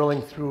back to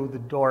drilling through the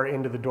door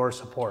into the door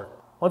support.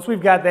 Once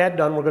we've got that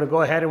done, we're going to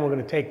go ahead and we're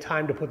going to take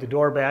time to put the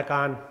door back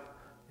on,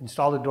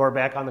 install the door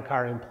back on the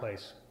car in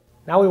place.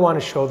 Now we want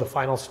to show the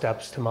final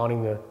steps to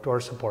mounting the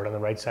door support on the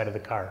right side of the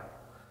car.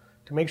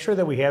 To make sure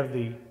that we have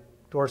the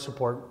door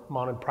support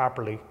mounted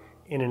properly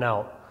in and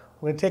out,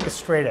 we're going to take a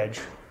straight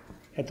edge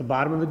at the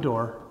bottom of the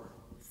door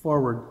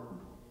forward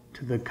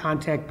to the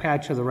contact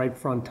patch of the right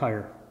front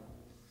tire.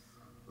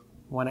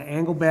 We want to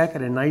angle back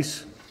at a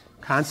nice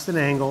constant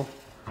angle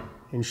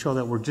and show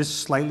that we're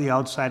just slightly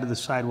outside of the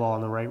sidewall on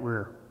the right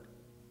rear.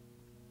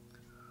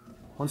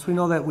 Once we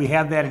know that we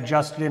have that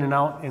adjusted in and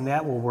out and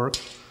that will work,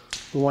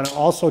 we want to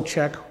also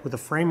check with a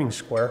framing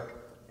square.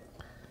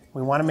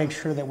 We want to make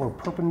sure that we're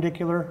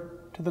perpendicular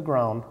to the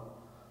ground,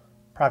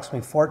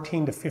 approximately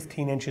 14 to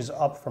 15 inches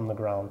up from the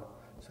ground,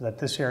 so that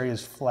this area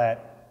is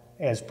flat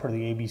as per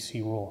the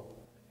ABC rule.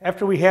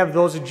 After we have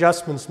those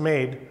adjustments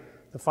made,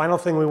 the final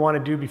thing we want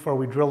to do before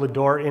we drill the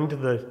door into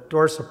the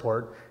door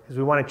support is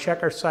we want to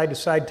check our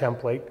side-to-side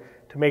template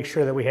to make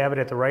sure that we have it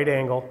at the right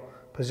angle,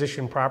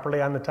 positioned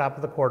properly on the top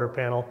of the quarter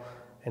panel,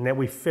 and that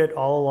we fit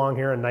all along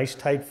here a nice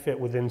tight fit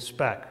within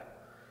spec.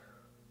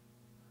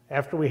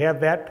 After we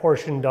have that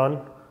portion done,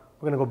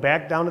 we're going to go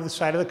back down to the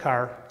side of the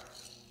car.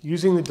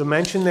 Using the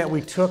dimension that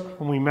we took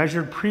when we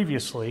measured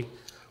previously,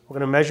 we're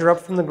going to measure up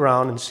from the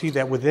ground and see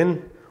that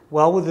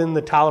well within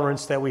the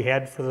tolerance that we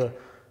had for the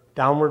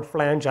downward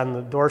flange on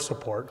the door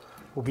support,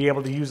 we'll be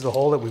able to use the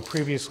hole that we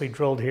previously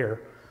drilled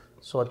here.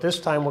 So at this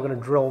time, we're going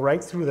to drill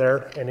right through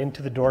there and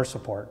into the door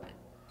support.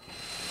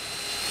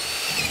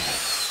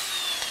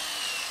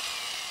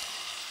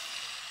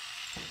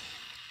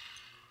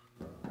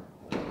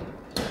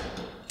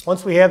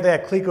 Once we have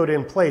that clecoed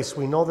in place,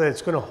 we know that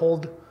it's going to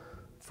hold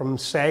from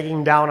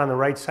sagging down on the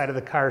right side of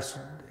the car,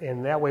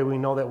 and that way we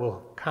know that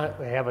we'll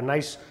have a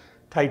nice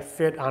tight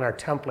fit on our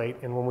template,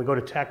 and when we go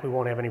to tech we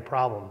won't have any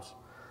problems.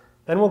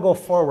 Then we'll go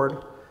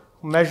forward,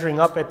 measuring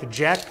up at the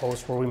jack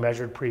post where we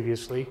measured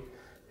previously,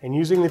 and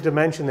using the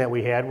dimension that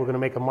we had, we're going to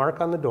make a mark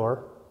on the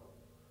door,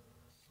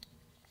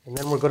 and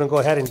then we're going to go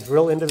ahead and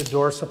drill into the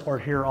door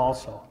support here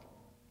also.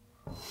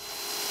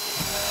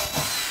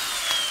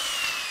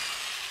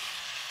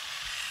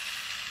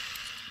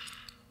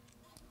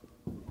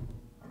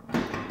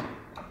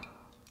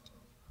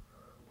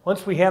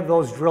 Once we have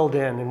those drilled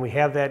in and we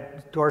have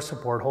that door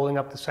support holding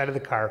up the side of the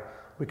car,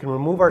 we can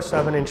remove our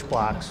 7-inch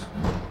blocks.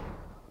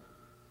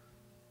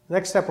 The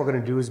next step we're going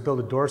to do is build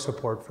a door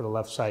support for the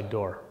left side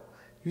door.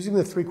 Using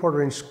the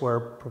 3/4 inch square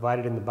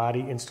provided in the body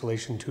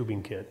installation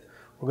tubing kit,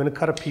 we're going to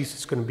cut a piece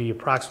that's going to be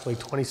approximately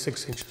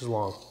 26 inches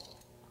long.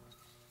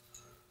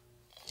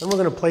 Then we're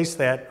going to place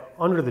that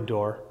under the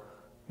door,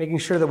 making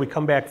sure that we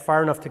come back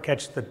far enough to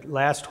catch the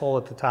last hole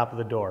at the top of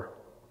the door.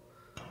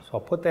 So I'll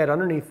put that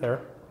underneath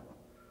there.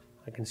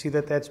 I can see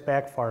that that's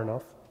back far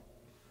enough.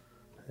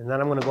 And then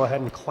I'm going to go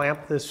ahead and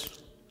clamp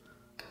this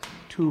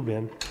tube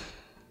in.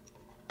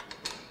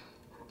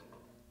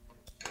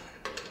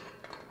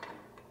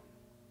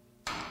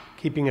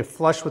 Keeping it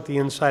flush with the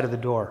inside of the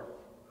door.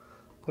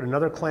 Put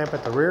another clamp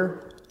at the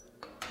rear.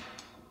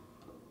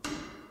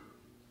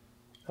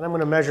 And I'm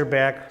going to measure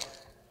back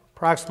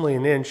approximately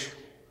 1 inch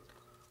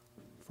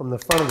from the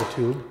front of the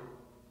tube.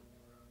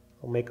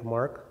 I'll make a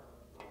mark.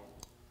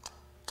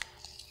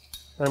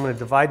 And I'm going to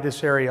divide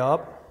this area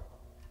up.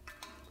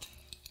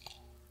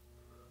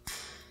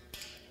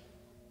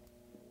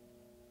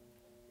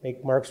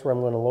 Make marks where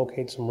I'm going to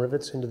locate some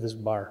rivets into this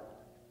bar.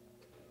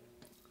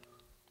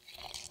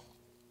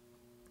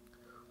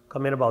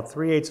 Come in about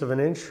 3/8 of an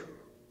inch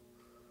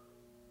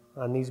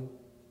on these.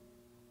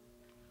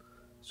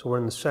 So we're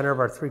in the center of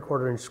our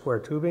 3/4 inch square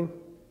tubing.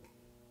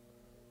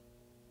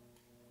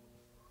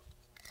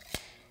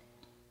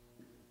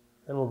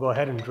 Then we'll go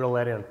ahead and drill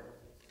that in.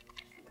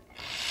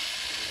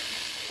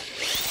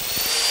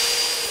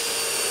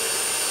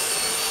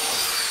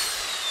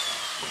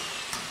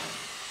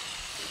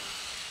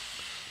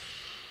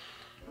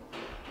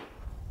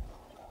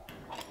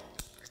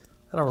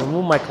 And I'll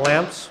remove my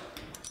clamps.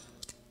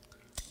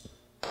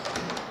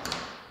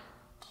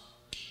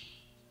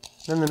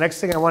 Then the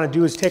next thing I want to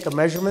do is take a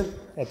measurement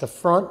at the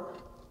front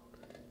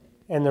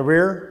and the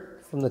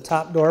rear from the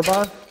top door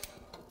bar.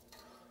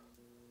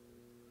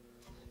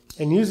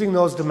 And using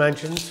those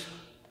dimensions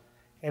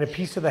and a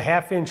piece of the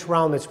 1/2 inch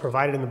round that's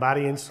provided in the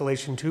body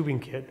installation tubing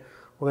kit,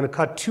 we're going to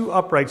cut 2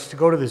 uprights to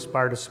go to this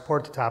bar to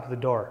support the top of the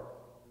door.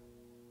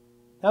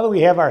 Now that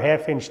we have our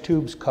 1/2-inch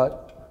tubes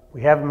cut,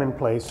 we have them in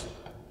place,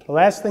 the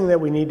last thing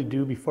that we need to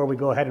do before we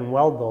go ahead and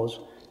weld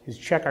those is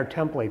check our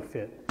template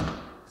fit.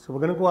 So we're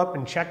going to go up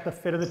and check the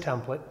fit of the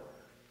template.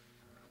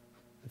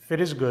 The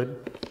fit is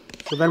good.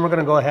 So then we're going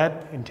to go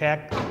ahead and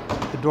tack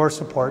the door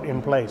support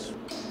in place.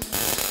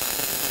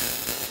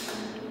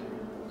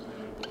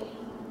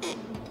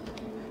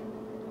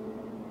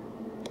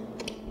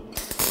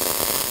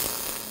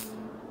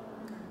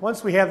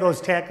 Once we have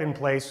those tacked in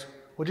place,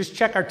 we'll just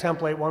check our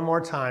template one more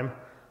time,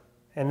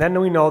 and then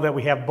we know that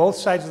we have both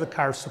sides of the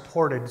car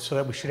supported so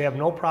that we should have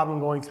no problem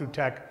going through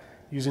tech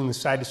using the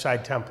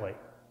side-to-side template.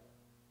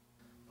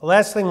 The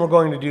last thing we're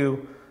going to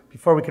do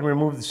before we can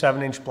remove the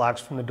 7-inch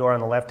blocks from the door on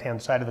the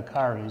left-hand side of the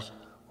car is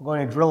we're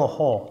going to drill a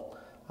hole.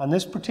 On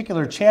this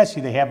particular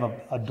chassis, they have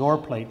a door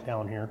plate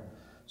down here,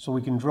 so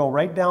we can drill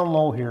right down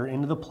low here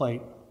into the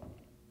plate.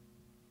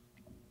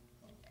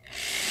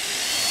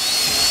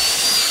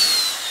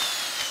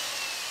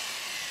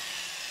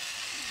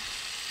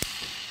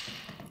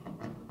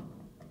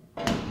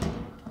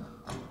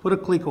 Put a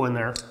Cleco in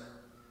there,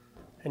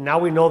 and now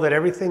we know that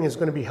everything is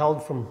going to be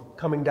held from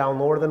coming down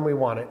lower than we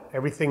want it.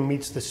 Everything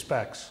meets the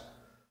specs.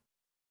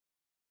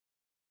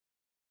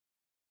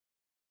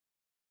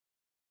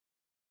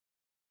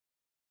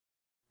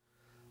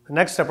 The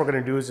next step we're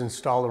going to do is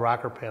install the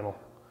rocker panel.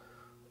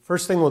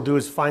 First thing we'll do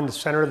is find the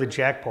center of the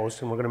jack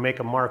post, and we're going to make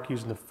a mark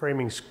using the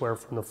framing square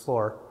from the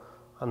floor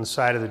on the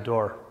side of the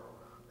door.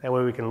 That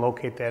way we can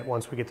locate that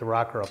once we get the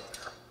rocker up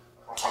there.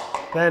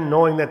 Then,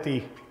 knowing that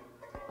the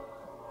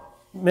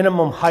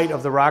minimum height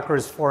of the rocker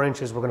is 4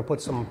 inches, we're going to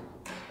put some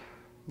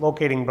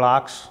locating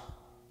blocks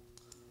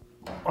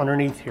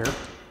underneath here.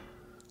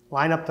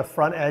 Line up the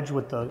front edge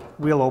with the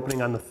wheel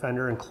opening on the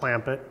fender and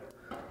clamp it,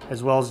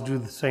 as well as do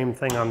the same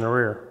thing on the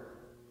rear.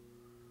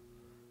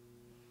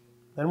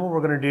 Then what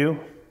we're going to do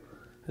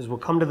is we'll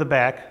come to the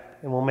back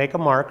and we'll make a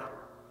mark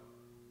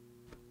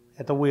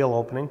at the wheel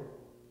opening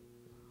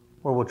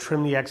where we'll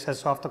trim the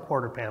excess off the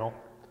quarter panel,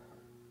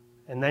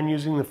 and then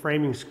using the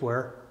framing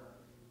square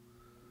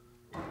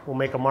we'll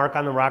make a mark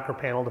on the rocker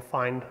panel to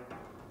find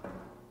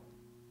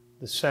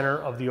the center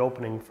of the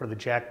opening for the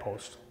jack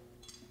post.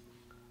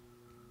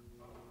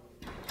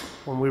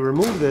 When we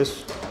remove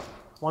this,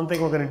 one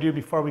thing we're going to do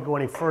before we go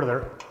any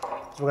further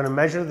is we're going to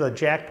measure the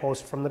jack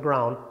post from the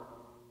ground.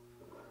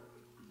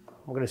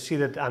 We're going to see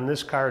that on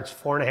this car it's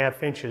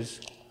 4.5 inches,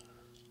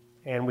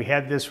 and we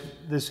had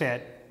this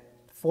at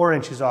 4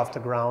 inches off the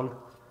ground.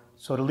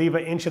 So to leave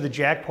 1 inch of the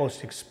jack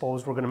post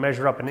exposed, we're going to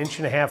measure up 1.5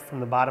 inches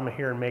from the bottom of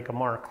here and make a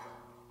mark.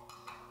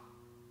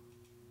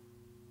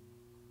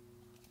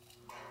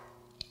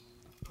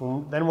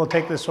 Then we'll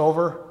take this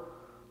over,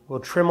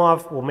 we'll trim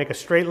off, we'll make a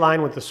straight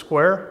line with the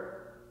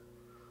square,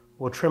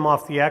 we'll trim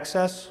off the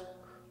excess,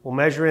 we'll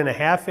measure in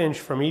 1/2 inch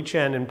from each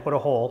end and put a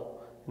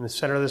hole in the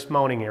center of this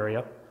mounting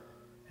area,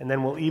 and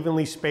then we'll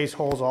evenly space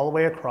holes all the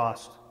way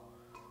across.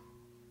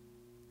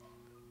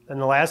 Then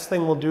the last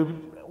thing we'll do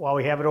while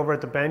we have it over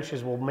at the bench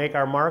is we'll make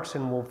our marks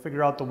and we'll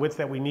figure out the width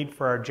that we need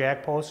for our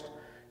jack post,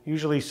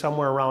 usually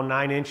somewhere around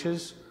 9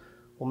 inches.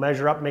 We'll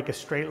measure up, make a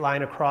straight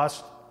line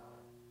across,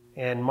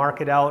 and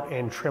mark it out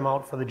and trim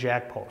out for the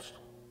jack post.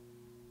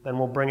 Then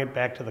we'll bring it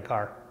back to the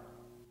car.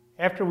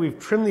 After we've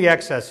trimmed the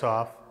excess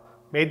off,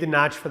 made the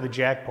notch for the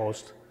jack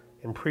post,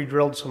 and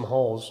pre-drilled some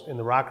holes in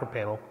the rocker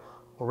panel,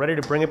 we're ready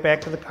to bring it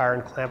back to the car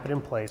and clamp it in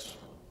place.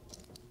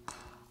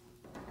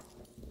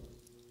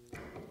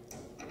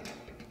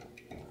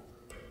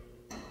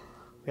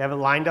 We have it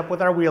lined up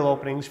with our wheel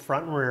openings,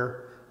 front and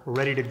rear. We're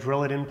ready to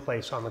drill it in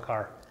place on the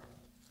car.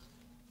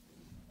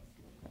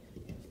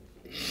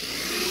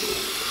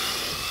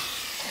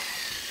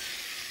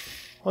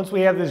 Once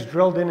we have this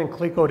drilled in and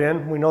Clecoed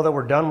in, we know that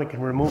we're done. We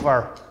can remove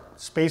our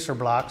spacer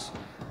blocks.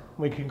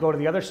 We can go to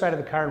the other side of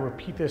the car and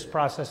repeat this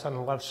process on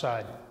the left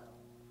side.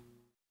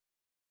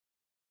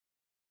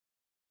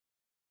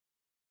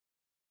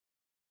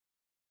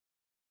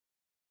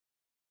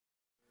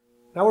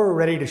 Now we're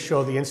ready to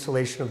show the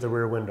installation of the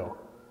rear window.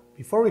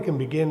 Before we can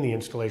begin the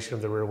installation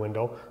of the rear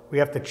window, we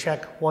have to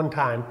check one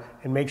time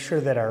and make sure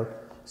that our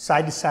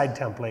side-to-side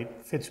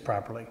template fits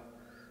properly.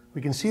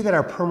 We can see that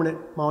our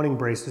permanent mounting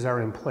braces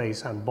are in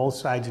place on both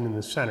sides and in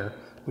the center,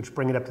 which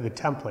bring it up to the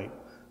template.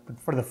 But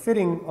for the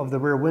fitting of the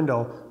rear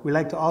window, we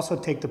like to also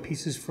take the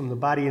pieces from the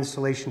body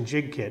installation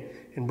jig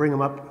kit and bring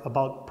them up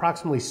about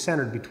approximately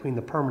centered between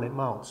the permanent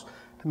mounts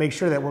to make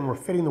sure that when we're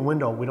fitting the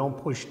window, we don't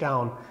push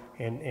down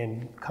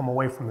and come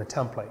away from the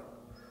template.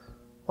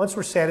 Once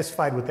we're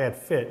satisfied with that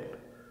fit,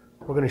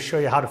 we're going to show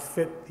you how to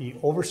fit the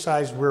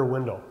oversized rear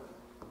window.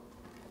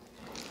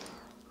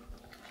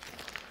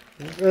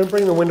 We're going to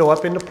bring the window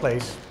up into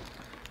place,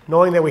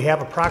 knowing that we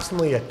have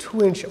approximately a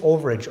 2-inch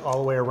overage all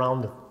the way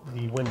around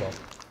the window.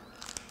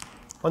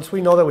 Once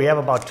we know that we have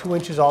about 2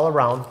 inches all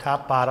around,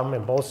 top, bottom,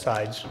 and both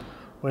sides,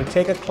 we're going to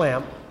take a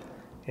clamp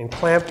and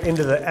clamp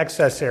into the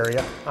excess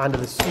area onto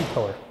the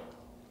C-pillar.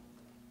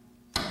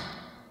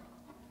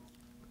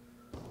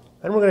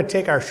 Then we're going to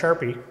take our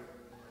Sharpie,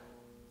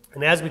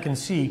 and as we can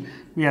see,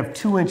 we have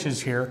 2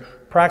 inches here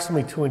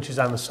approximately 2 inches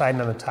on the side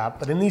and on the top,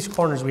 but in these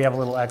corners we have a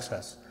little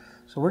excess.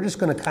 So we're just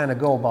going to kind of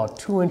go about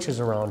 2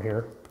 inches around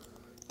here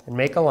and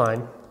make a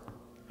line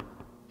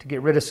to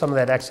get rid of some of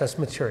that excess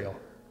material.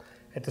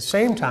 At the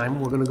same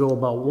time, we're going to go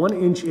about 1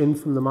 inch in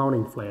from the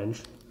mounting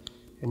flange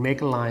and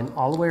make a line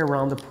all the way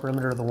around the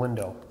perimeter of the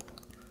window.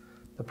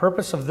 The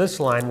purpose of this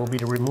line will be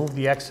to remove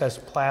the excess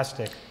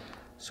plastic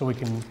so we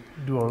can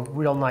do a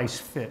real nice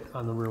fit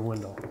on the rear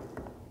window.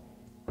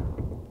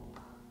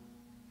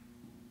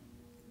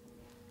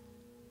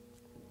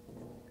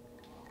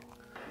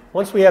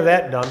 Once we have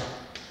that done,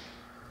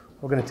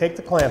 we're going to take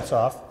the clamps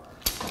off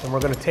and we're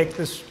going to take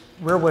this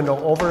rear window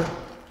over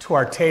to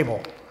our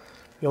table.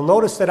 You'll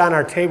notice that on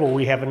our table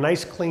we have a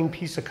nice clean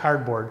piece of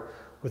cardboard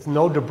with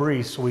no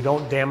debris so we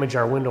don't damage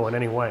our window in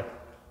any way.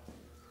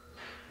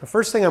 The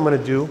first thing I'm going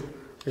to do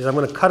is I'm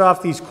going to cut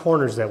off these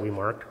corners that we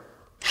marked.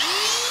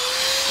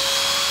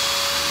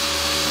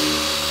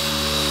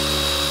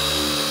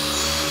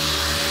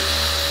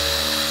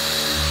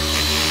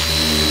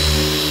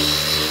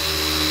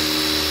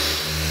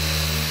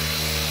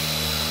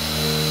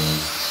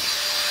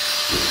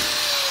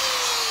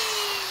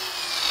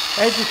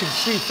 As you can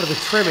see, for the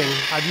trimming,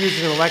 I've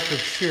used an electric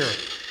shear.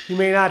 You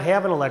may not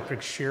have an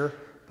electric shear,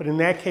 but in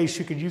that case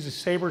you could use a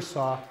saber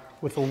saw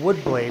with a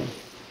wood blade,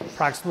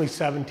 approximately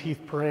 7 teeth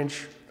per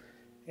inch,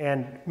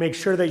 and make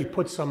sure that you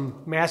put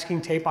some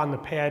masking tape on the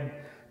pad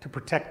to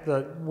protect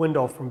the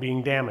window from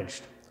being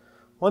damaged.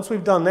 Once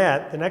we've done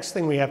that, the next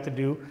thing we have to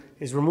do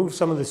is remove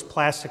some of this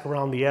plastic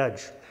around the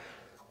edge.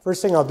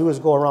 First thing I'll do is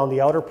go around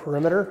the outer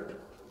perimeter.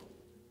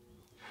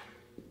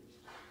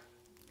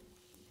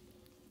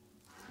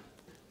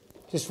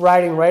 Just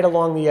riding right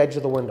along the edge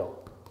of the window.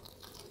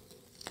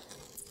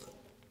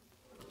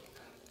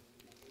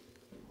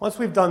 Once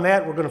we've done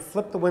that, we're going to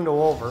flip the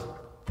window over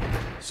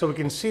so we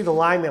can see the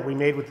line that we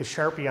made with the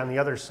Sharpie on the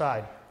other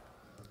side.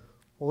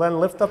 We'll then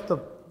lift up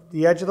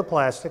the edge of the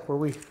plastic where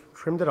we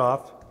trimmed it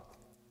off.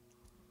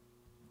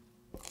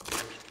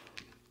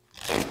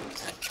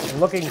 And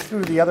looking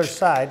through the other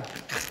side,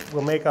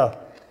 we'll make a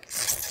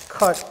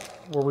cut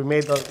where we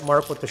made the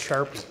mark with the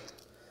Sharpie.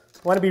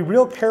 You want to be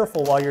real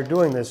careful while you're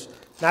doing this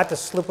not to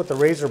slip with the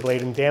razor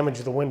blade and damage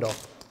the window.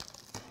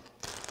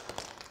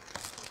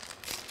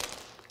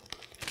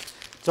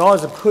 It's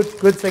always a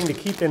good thing to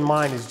keep in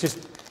mind is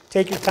just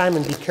take your time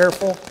and be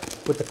careful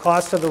with the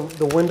cost of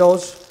the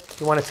windows.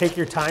 You want to take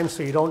your time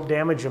so you don't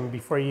damage them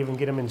before you even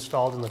get them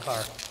installed in the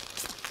car.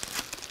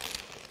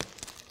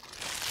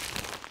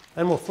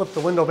 Then we'll flip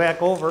the window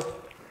back over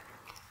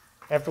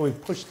after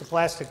we've pushed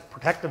the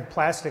protective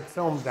plastic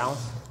film down,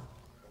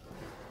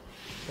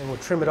 and we'll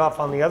trim it off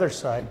on the other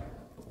side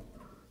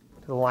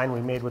to the line we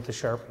made with the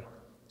Sharpie.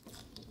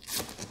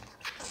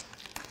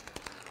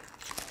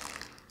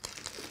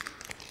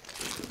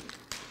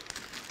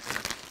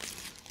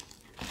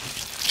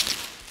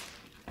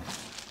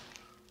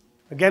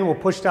 Again, we'll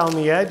push down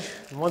the edge,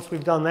 and once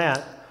we've done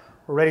that,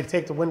 we're ready to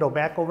take the window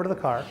back over to the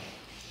car.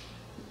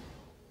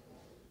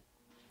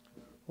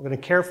 We're going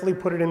to carefully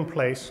put it in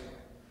place.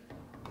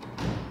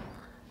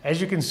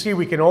 As you can see,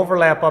 we can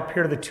overlap up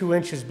here to the 2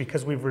 inches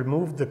because we've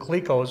removed the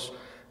clecos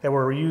that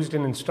were used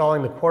in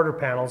installing the quarter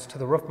panels to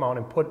the roof mount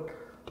and put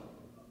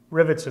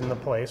rivets into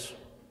place.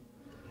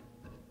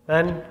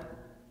 Then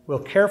we'll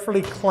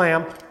carefully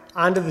clamp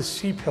onto the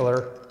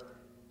C-pillar,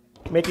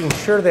 making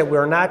sure that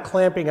we're not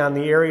clamping on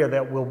the area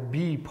that will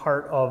be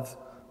part of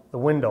the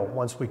window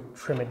once we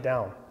trim it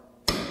down.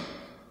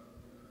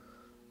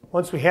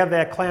 Once we have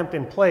that clamped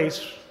in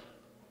place,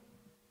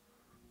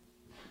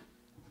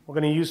 we're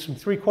going to use some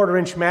 3/4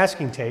 inch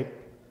masking tape,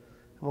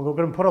 and we're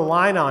going to put a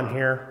line on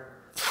here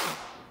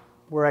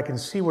where I can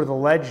see where the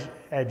ledge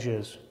edge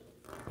is.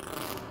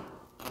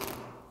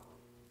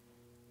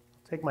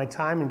 Take my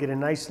time and get a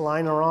nice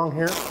line around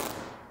here.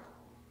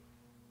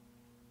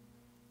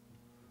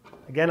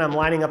 Again, I'm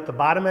lining up the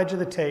bottom edge of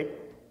the tape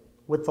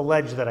with the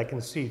ledge that I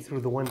can see through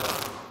the window.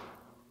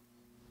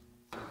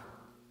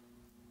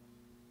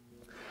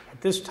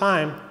 At this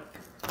time,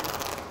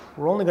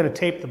 we're only going to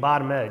tape the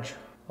bottom edge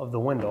of the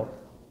window.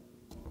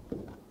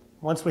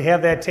 Once we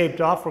have that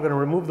taped off, we're going to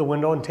remove the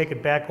window and take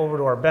it back over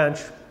to our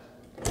bench,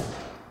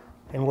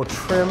 and we'll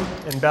trim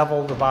and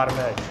bevel the bottom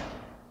edge.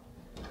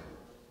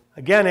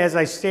 Again, as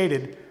I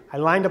stated, I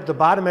lined up the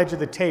bottom edge of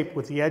the tape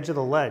with the edge of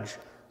the ledge,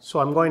 so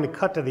I'm going to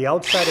cut to the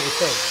outside of the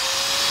tape.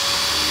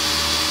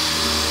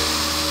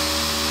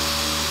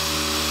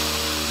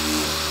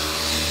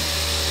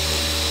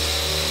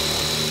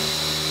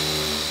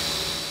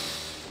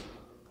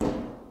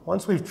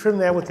 Once we've trimmed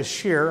that with the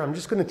shear, I'm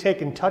just going to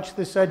take and touch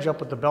this edge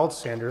up with the belt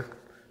sander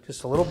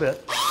just a little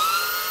bit.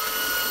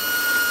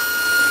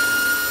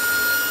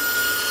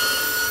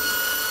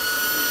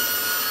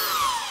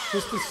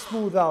 Just to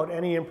smooth out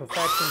any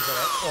imperfections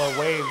or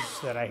waves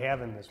that I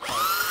have in this part.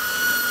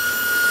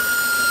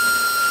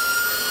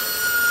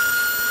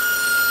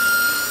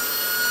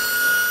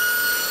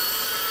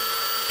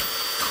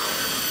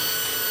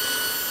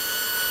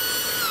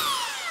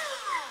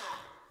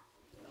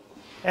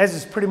 As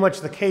is pretty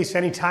much the case,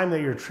 any time that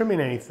you're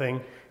trimming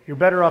anything, you're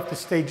better off to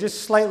stay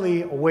just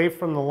slightly away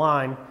from the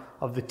line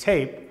of the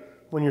tape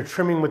when you're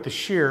trimming with the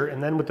shear,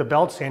 and then with the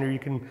belt sander you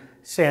can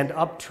sand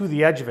up to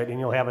the edge of it and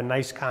you'll have a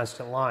nice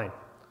constant line.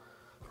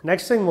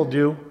 Next thing we'll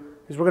do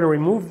is we're going to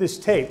remove this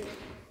tape.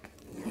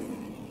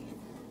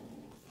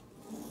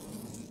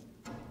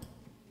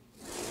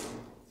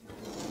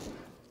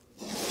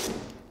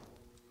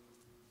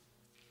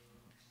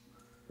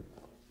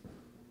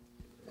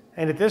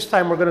 And at this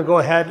time we're going to go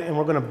ahead and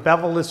we're going to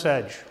bevel this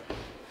edge.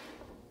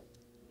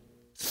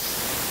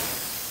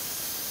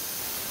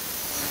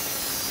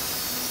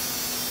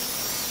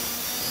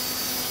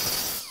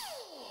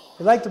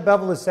 We like to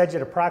bevel this edge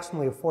at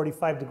approximately a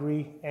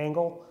 45-degree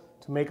angle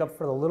to make up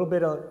for the little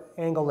bit of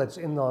angle that's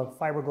in the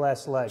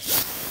fiberglass ledge.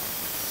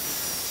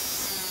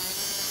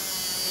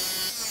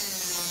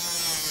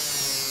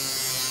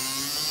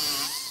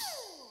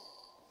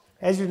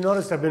 As you've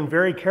noticed, I've been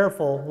very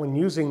careful when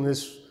using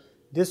this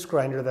disc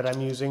grinder that I'm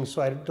using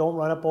so I don't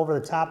run up over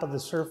the top of the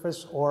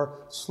surface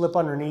or slip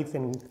underneath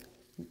and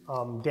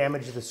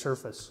damage the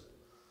surface.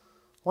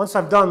 Once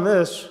I've done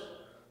this,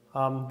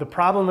 the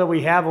problem that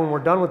we have when we're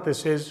done with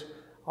this is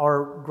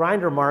our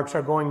grinder marks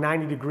are going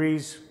 90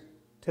 degrees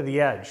to the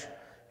edge.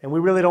 And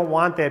we really don't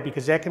want that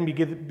because that can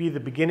be the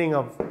beginning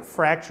of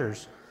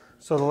fractures.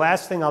 So the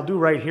last thing I'll do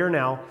right here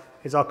now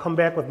is I'll come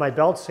back with my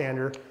belt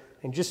sander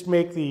and just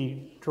make the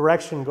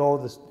direction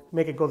go,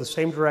 make it go the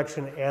same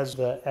direction as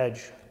the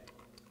edge.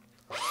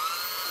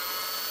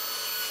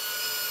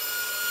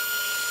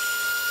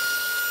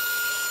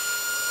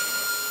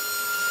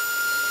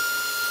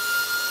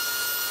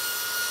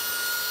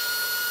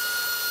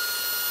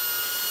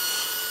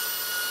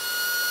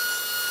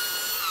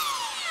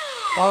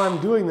 While I'm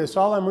doing this,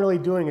 all I'm really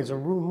doing is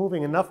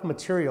removing enough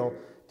material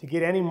to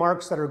get any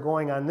marks that are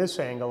going on this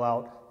angle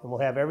out, and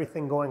we'll have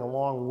everything going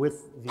along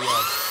with the edge.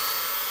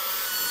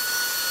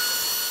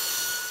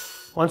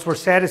 Once we're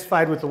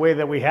satisfied with the way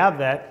that we have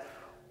that,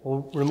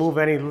 we'll remove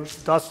any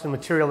dust and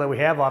material that we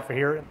have off of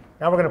here.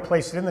 Now we're going to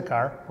place it in the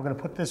car. We're going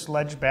to put this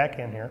ledge back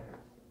in here.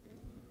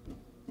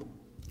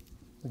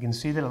 We can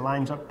see that it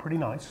lines up pretty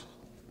nice.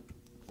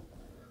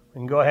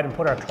 We can go ahead and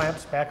put our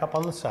clamps back up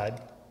on the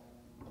side.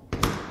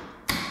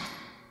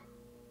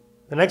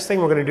 The next thing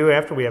we're going to do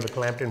after we have it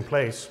clamped in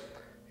place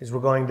is we're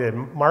going to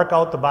mark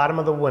out the bottom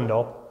of the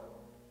window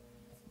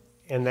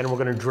and then we're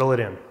going to drill it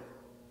in.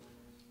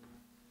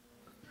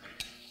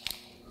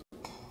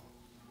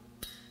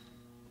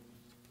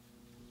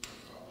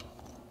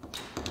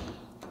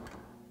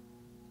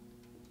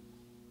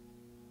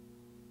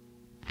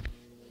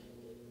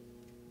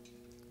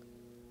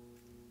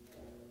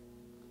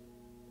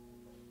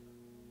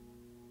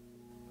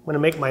 I'm going to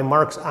make my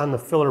marks on the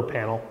filler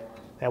panel.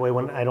 That way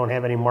when I don't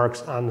have any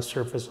marks on the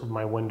surface of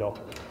my window.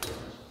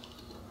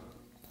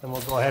 Then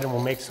we'll go ahead and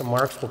we'll make some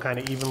marks. We'll kind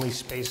of evenly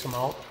space them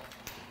out.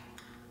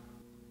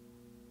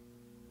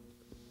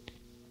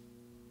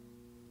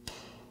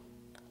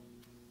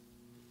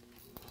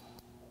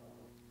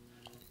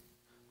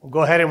 We'll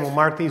go ahead and we'll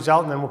mark these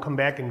out and then we'll come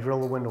back and drill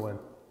the window in.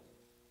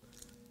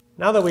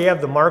 Now that we have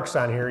the marks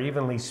on here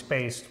evenly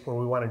spaced where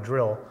we want to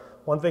drill,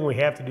 one thing we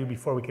have to do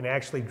before we can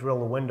actually drill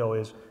the window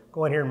is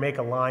go in here and make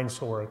a line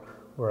so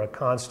we're a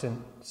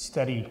constant,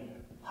 steady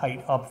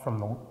height up from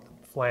the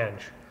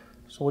flange.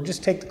 So we'll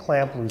just take the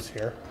clamp loose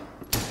here.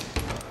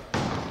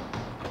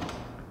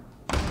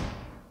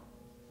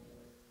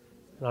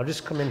 And I'll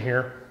just come in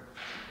here.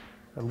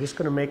 I'm just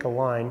going to make a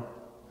line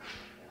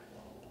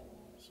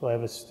so I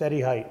have a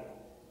steady height.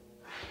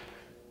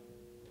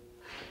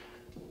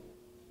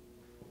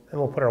 And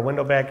we'll put our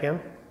window back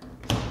in.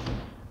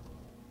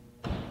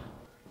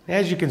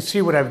 As you can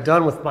see, what I've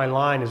done with my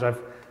line is I've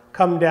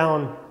come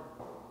down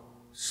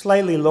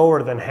slightly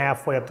lower than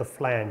halfway up the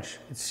flange.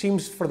 It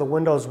seems for the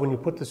windows when you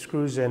put the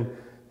screws in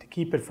to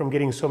keep it from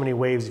getting so many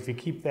waves, if you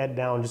keep that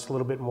down just a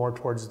little bit more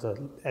towards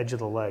the edge of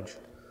the ledge.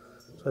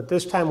 So at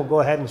this time we'll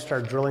go ahead and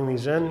start drilling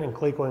these in and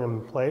clecoing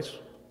them in place.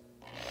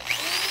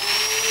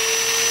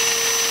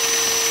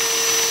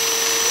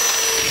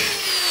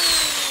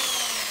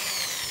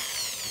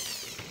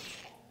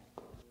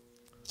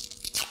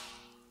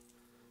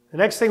 The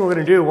next thing we're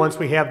going to do once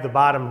we have the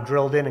bottom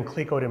drilled in and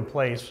clecoed in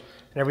place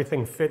and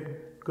everything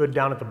fit good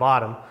down at the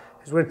bottom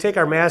is we're going to take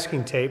our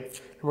masking tape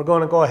and we're going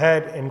to go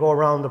ahead and go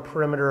around the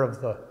perimeter of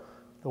the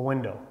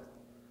window.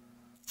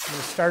 I'm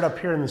going to start up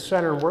here in the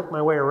center and work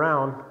my way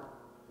around.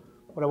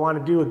 What I want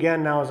to do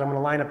again now is I'm going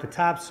to line up the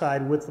top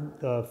side with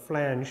the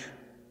flange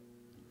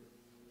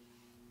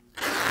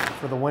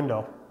for the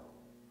window.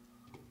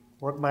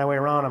 Work my way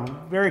around.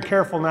 I'm very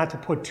careful not to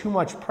put too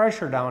much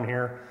pressure down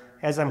here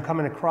as I'm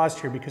coming across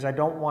here because I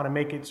don't want to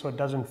make it so it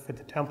doesn't fit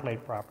the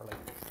template properly.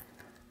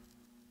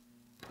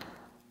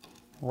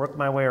 Work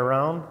my way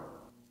around.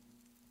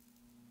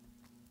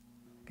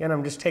 Again,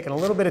 I'm just taking a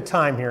little bit of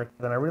time here,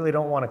 then I really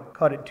don't want to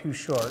cut it too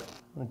short.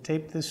 I'm going to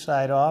tape this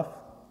side off.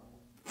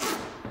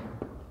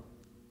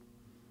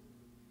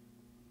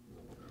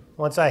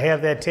 Once I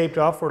have that taped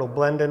off where it'll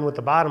blend in with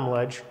the bottom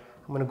ledge,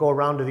 I'm going to go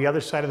around to the other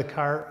side of the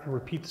car and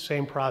repeat the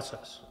same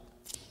process.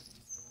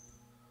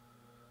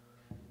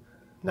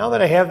 Now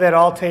that I have that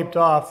all taped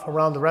off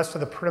around the rest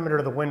of the perimeter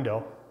of the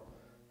window,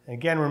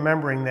 again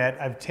remembering that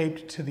I've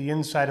taped to the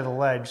inside of the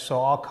ledge, so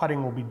all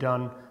cutting will be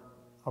done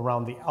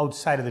around the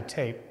outside of the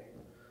tape.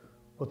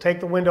 We'll take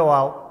the window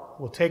out,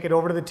 we'll take it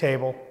over to the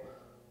table,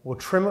 we'll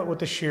trim it with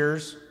the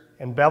shears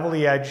and bevel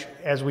the edge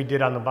as we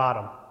did on the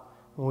bottom.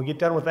 When we get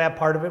done with that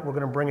part of it, we're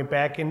going to bring it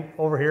back in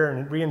over here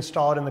and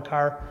reinstall it in the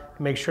car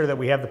to make sure that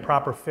we have the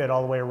proper fit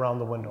all the way around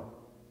the window.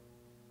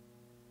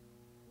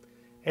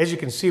 As you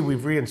can see,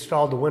 we've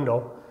reinstalled the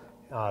window,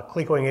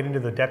 clecoing it into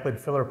the deck lid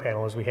filler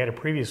panel as we had it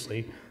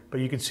previously, but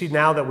you can see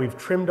now that we've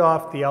trimmed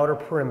off the outer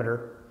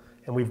perimeter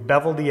and we've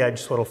beveled the edge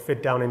so it'll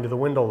fit down into the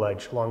window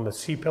ledge along the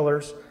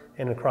C-pillars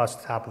and across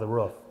the top of the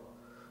roof.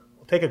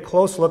 We'll take a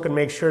close look and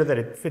make sure that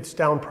it fits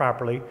down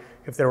properly.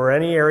 If there were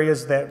any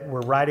areas that were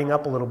riding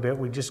up a little bit,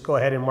 we just go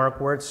ahead and mark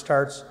where it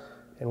starts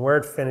and where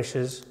it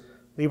finishes.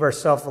 Leave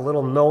ourselves a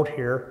little note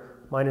here,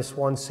 minus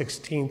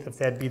 1/16 if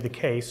that be the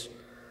case.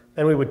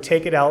 Then we would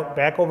take it out,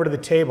 back over to the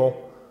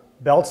table,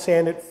 belt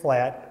sand it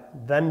flat,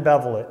 then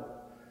bevel it,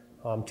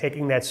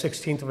 taking that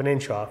 1/16 of an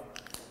inch off.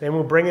 Then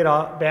we'll bring it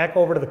back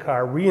over to the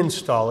car,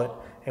 reinstall it,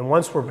 and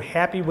once we're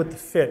happy with the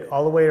fit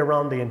all the way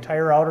around the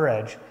entire outer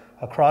edge,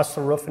 across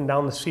the roof and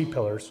down the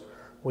C-pillars,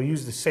 we'll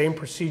use the same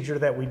procedure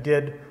that we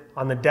did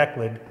on the deck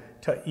lid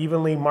to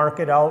evenly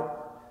mark it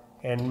out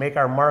and make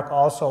our mark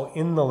also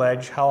in the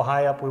ledge, how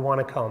high up we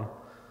want to come.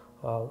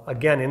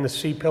 Again, in the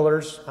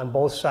C-pillars on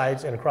both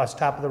sides and across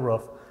the top of the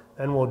roof.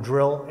 Then we'll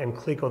drill and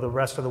cleco the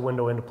rest of the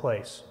window into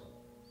place.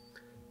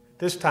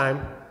 This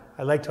time,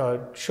 I'd like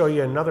to show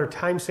you another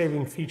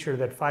time-saving feature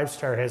that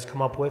 5-Star has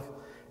come up with,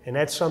 and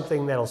that's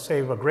something that'll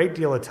save a great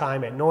deal of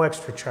time at no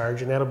extra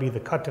charge, and that'll be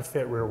the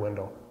cut-to-fit rear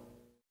window.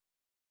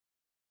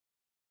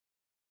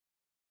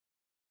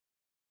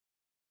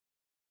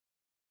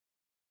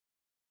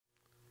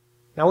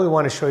 Now we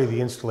want to show you the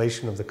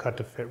installation of the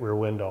cut-to-fit rear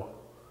window.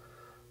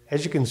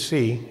 As you can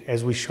see,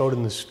 as we showed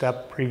in the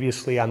step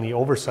previously on the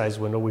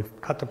oversized window, we've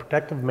cut the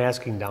protective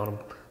masking down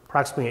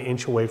approximately 1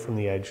 inch away from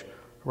the edge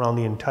around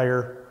the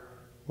entire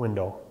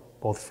window,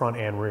 both front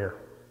and rear.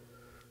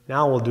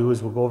 Now what we'll do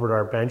is we'll go over to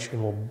our bench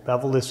and we'll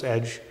bevel this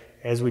edge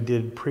as we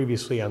did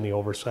previously on the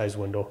oversized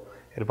window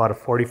at about a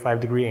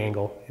 45-degree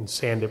angle and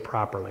sand it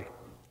properly.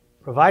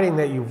 Providing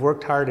that you've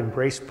worked hard and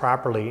braced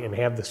properly and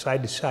have the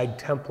side-to-side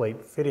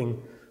template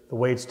fitting the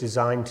way it's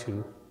designed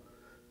to,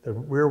 the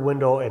rear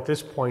window at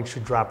this point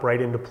should drop right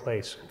into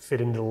place and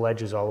fit into the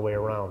ledges all the way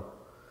around.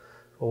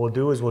 What we'll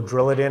do is we'll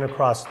drill it in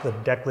across the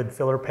deck lid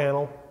filler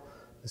panel,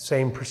 the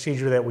same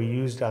procedure that we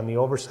used on the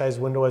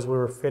oversized window as we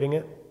were fitting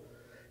it,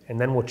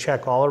 and then we'll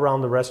check all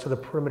around the rest of the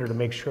perimeter to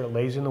make sure it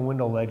lays in the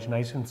window ledge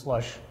nice and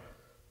flush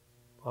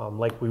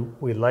like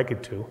we'd like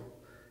it to.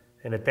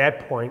 And at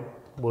that point,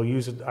 we'll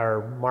use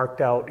our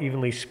marked out,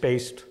 evenly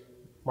spaced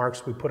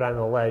marks we put on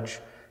the ledge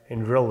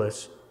and drill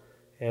this.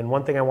 And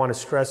one thing I want to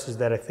stress is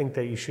that I think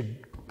that you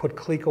should put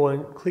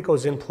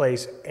clecos in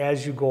place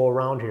as you go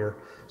around here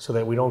so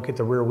that we don't get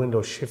the rear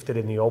window shifted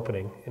in the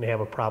opening and have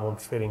a problem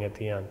fitting at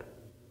the end.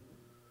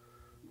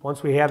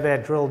 Once we have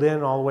that drilled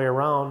in all the way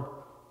around,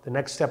 the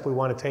next step we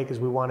want to take is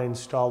we want to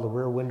install the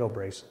rear window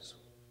braces.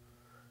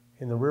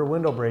 In the rear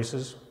window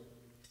braces,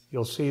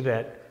 you'll see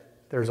that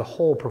there's a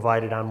hole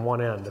provided on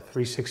one end, a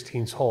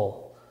 3/16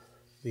 hole.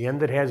 The end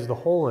that has the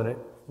hole in it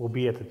will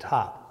be at the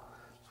top.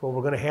 So what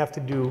we're going to have to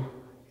do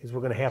is we're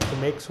going to have to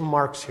make some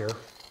marks here.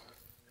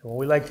 And what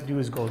we like to do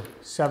is go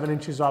 7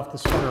 inches off the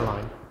center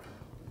line.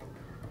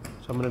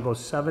 So I'm going to go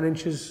 7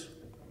 inches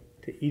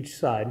to each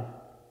side. And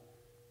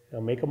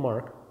I'll make a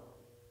mark.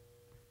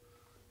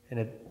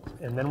 And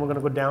then we're going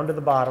to go down to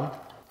the bottom.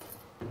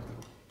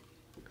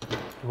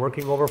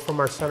 Working over from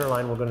our center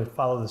line, we're going to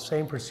follow the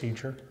same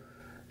procedure.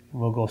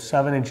 And we'll go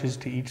 7 inches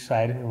to each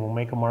side, and we'll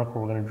make a mark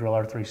where we're going to drill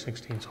our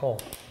 3/16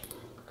 hole.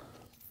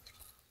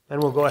 Then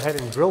we'll go ahead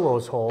and drill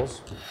those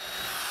holes.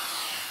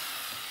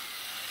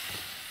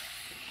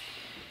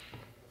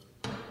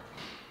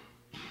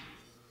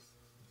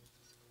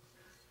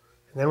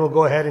 And then we'll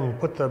go ahead and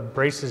put the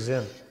braces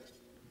in.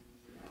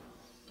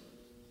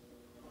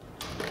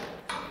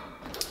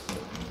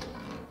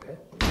 Okay.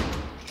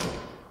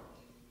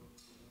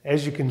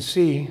 As you can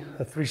see,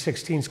 a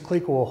 3/16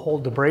 cleco will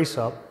hold the brace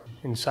up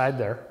inside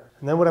there.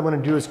 And then what I'm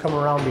going to do is come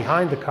around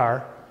behind the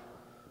car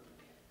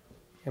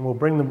and we'll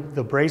bring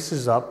the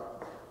braces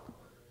up,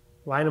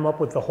 line them up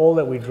with the hole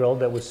that we drilled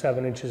that was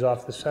 7 inches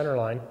off the center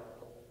line.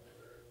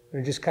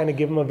 And just kind of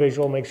give them a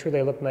visual, make sure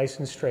they look nice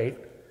and straight.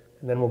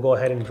 And then we'll go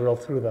ahead and drill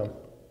through them.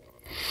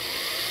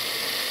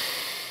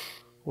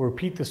 We'll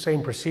repeat the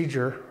same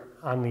procedure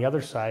on the other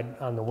side,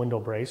 on the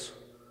window brace.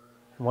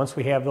 And once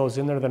we have those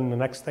in there, then the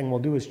next thing we'll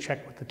do is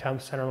check with the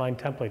centerline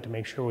template to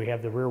make sure we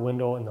have the rear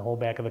window and the whole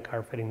back of the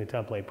car fitting the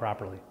template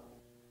properly.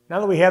 Now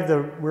that we have the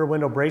rear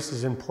window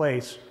braces in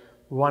place,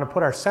 we want to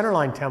put our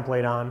centerline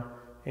template on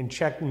and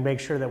check and make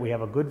sure that we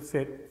have a good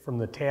fit from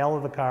the tail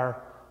of the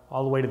car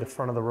all the way to the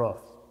front of the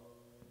roof.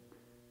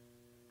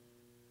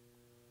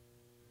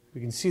 We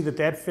can see that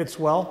that fits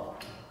well.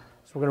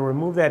 So we're going to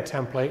remove that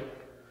template,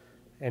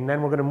 and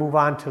then we're going to move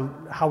on to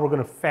how we're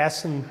going to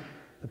fasten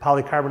the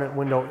polycarbonate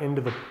window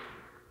into the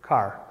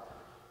car.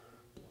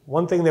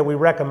 One thing that we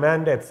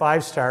recommend at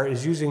 5-Star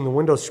is using the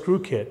window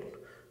screw kit,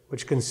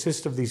 which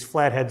consists of these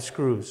flathead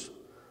screws.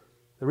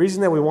 The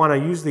reason that we want to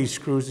use these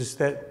screws is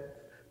that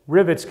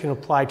rivets can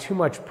apply too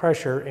much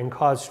pressure and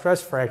cause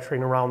stress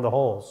fracturing around the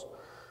holes.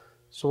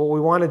 So what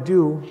we want to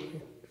do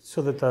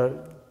so that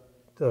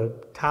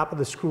the top of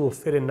the screw will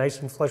fit in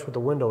nice and flush with the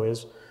window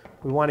is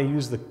we want to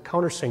use the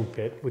countersink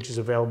bit, which is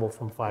available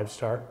from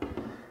 5-Star.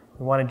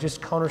 We want to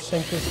just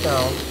countersink this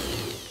down.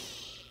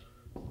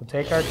 We'll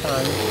take our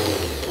time.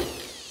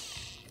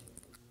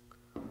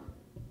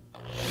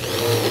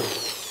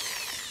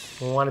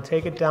 We want to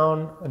take it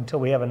down until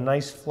we have a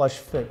nice flush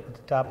fit at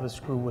the top of the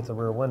screw with the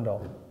rear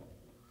window.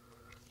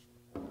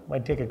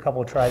 Might take a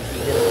couple of tries to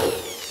get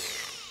it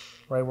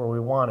right where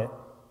we want it.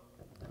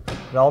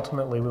 But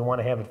ultimately, we want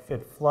to have it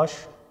fit flush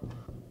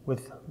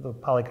with the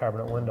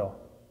polycarbonate window.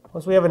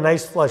 Once we have a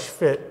nice flush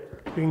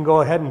fit, we can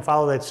go ahead and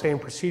follow that same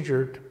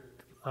procedure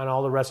on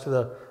all the rest of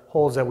the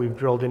holes that we've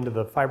drilled into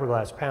the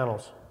fiberglass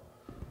panels.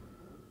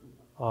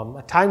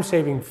 A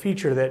time-saving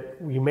feature that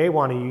you may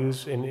want to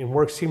use,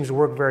 and seems to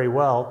work very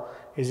well,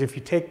 is if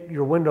you take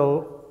your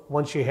window,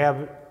 once you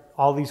have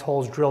all these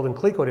holes drilled and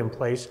clecoed in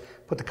place,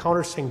 put the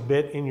countersink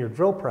bit in your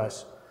drill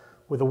press.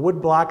 With a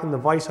wood block and the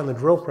vise on the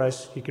drill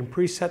press, you can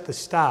preset the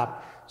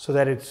stop so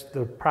that it's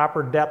the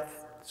proper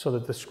depth so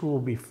that the screw will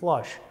be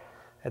flush.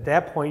 At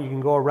that point, you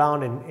can go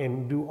around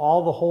and do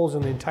all the holes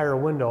in the entire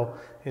window,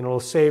 and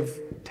it'll save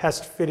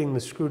test fitting the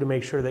screw to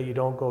make sure that you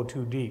don't go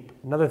too deep.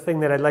 Another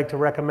thing that I'd like to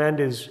recommend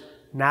is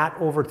not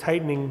over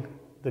tightening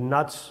the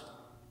nuts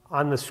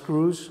on the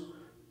screws.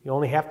 You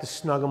only have to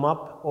snug them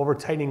up. Over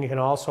tightening can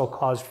also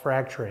cause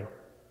fracturing.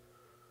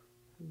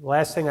 The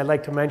last thing I'd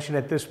like to mention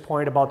at this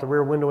point about the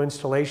rear window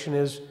installation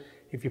is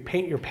if you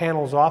paint your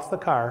panels off the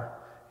car,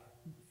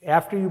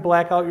 after you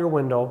black out your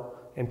window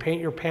and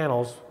paint your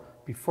panels,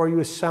 before you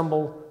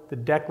assemble the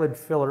deck lid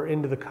filler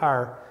into the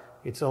car,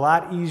 it's a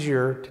lot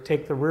easier to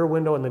take the rear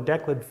window and the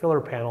deck lid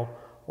filler panel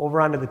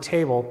over onto the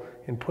table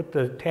and put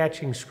the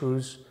attaching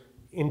screws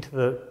into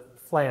the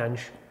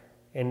flange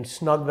and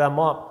snug them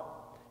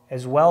up,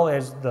 as well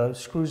as the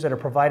screws that are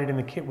provided in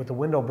the kit with the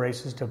window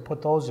braces to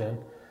put those in.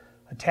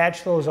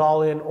 Attach those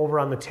all in over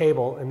on the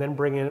table and then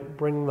bring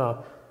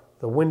the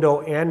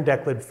window and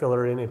deck lid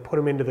filler in and put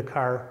them into the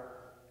car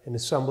and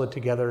assemble it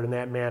together in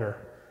that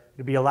manner.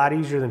 It'd be a lot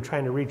easier than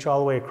trying to reach all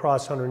the way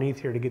across underneath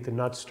here to get the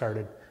nuts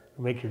started.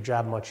 It'll make your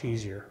job much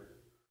easier.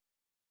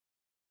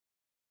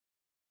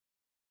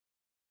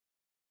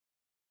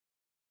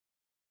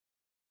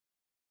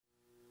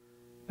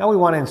 Now we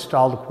want to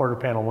install the quarter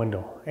panel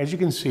window. As you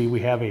can see,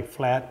 we have a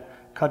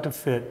flat,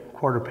 cut-to-fit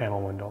quarter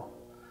panel window.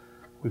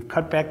 We've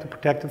cut back the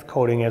protective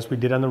coating as we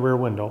did on the rear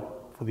window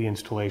for the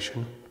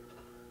installation.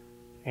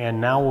 And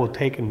now we'll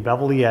take and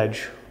bevel the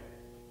edge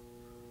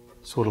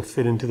so it'll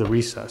fit into the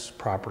recess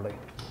properly.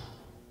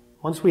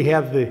 Once we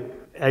have the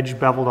edge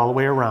beveled all the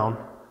way around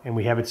and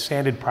we have it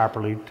sanded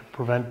properly to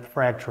prevent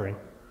fracturing,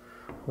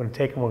 we're going to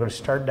take and we're going to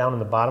start down in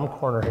the bottom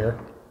corner here.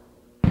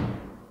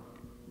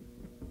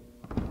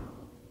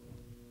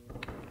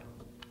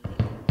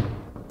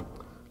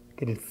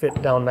 Get it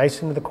fit down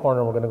nice into the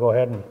corner. We're going to go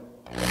ahead and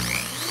throw it in.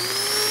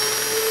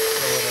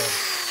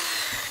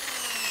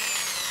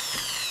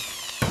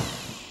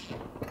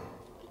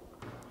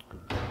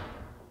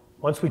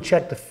 Once we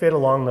check the fit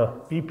along the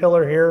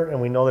B-pillar here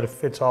and we know that it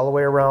fits all the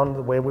way around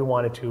the way we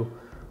want it to,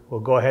 we'll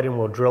go ahead and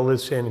we'll drill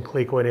this in and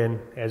cleco it in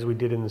as we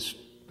did in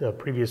the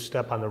previous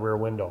step on the rear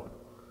window.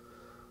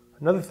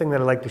 Another thing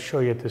that I'd like to show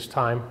you at this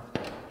time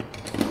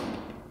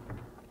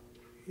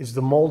is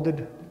the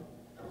molded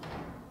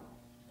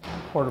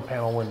quarter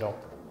panel window.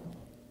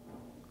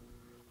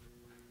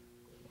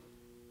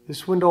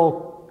 This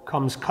window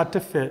comes cut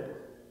to fit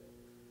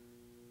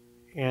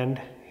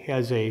and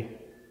has a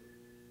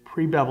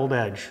pre-beveled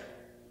edge,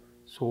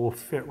 so it will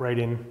fit right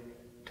in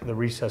to the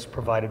recess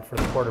provided for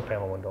the quarter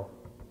panel window.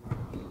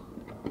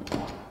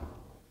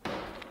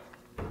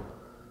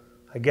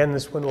 Again,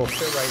 this window will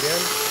fit right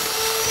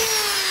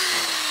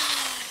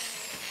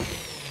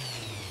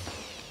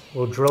in.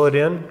 We'll drill it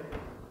in.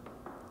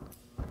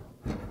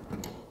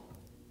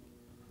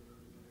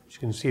 As you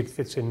can see, it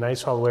fits in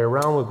nice all the way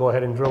around. We'll go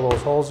ahead and drill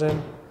those holes in.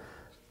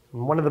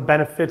 And one of the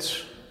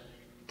benefits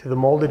to the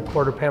molded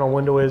quarter panel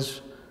window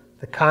is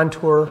the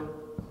contour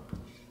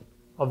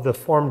of the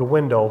formed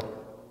window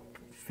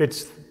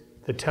fits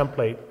the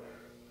template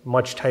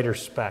much tighter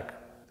spec.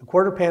 The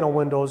quarter panel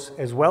windows,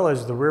 as well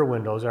as the rear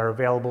windows, are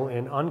available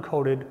in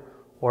uncoated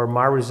or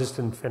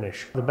mar-resistant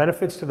finish. The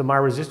benefits to the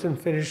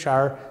mar-resistant finish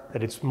are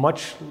that it's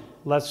much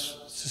less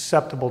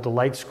susceptible to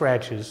light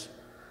scratches,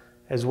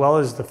 as well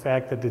as the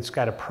fact that it's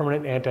got a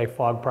permanent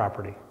anti-fog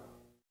property.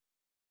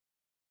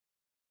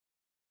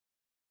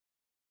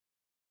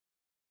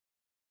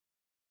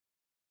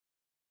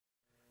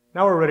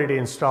 Now we're ready to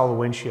install the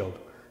windshield.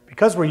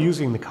 Because we're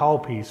using the cowl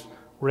piece,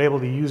 we're able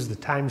to use the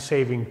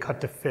time-saving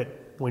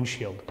cut-to-fit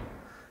windshield.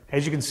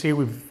 As you can see,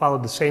 we've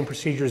followed the same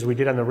procedures we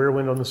did on the rear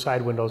window and the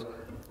side windows.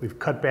 We've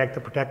cut back the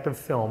protective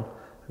film,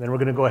 and then we're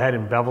going to go ahead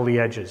and bevel the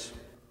edges.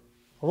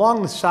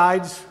 Along the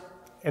sides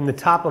and the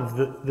top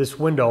of this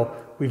window,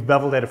 we've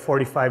beveled at a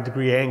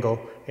 45-degree angle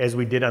as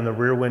we did on the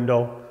rear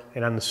window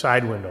and on the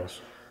side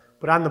windows.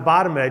 But on the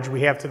bottom edge,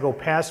 we have to go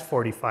past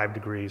 45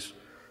 degrees,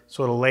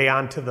 so it'll lay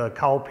onto the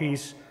cowl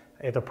piece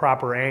at the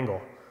proper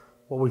angle.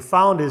 What we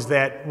found is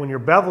that when you're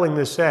beveling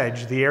this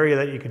edge, the area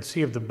that you can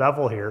see of the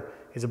bevel here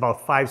is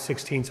about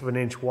 5/16 of an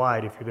inch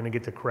wide if you're going to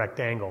get the correct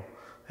angle.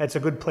 That's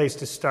a good place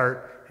to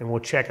start, and we'll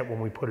check it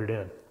when we put it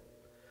in.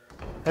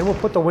 Then we'll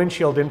put the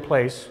windshield in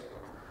place.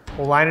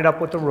 We'll line it up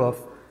with the roof,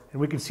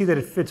 and we can see that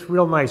it fits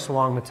real nice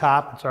along the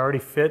top. It's already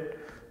fit,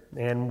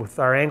 and with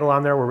our angle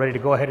on there, we're ready to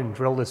go ahead and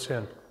drill this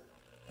in.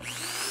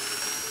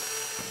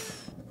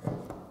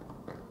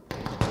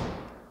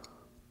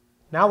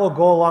 Now we'll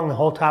go along the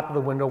whole top of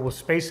the window, we'll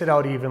space it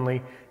out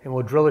evenly, and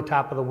we'll drill the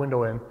top of the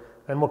window in.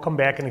 Then we'll come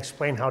back and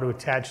explain how to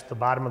attach the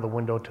bottom of the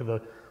window to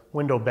the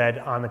window bed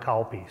on the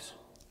cowl piece.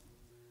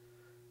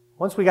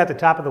 Once we got the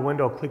top of the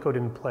window clecoed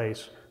in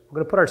place, we're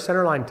going to put our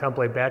centerline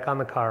template back on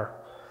the car,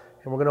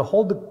 and we're going to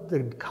hold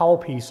the cowl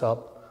piece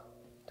up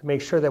to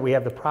make sure that we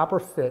have the proper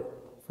fit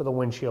for the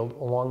windshield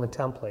along the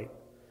template.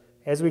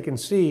 As we can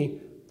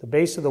see, the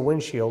base of the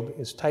windshield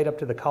is tight up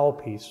to the cowl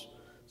piece,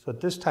 so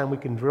at this time we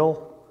can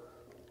drill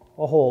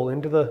a hole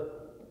into the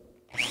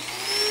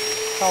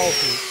cowl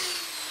piece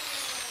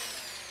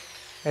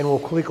and we'll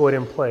cleco it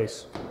in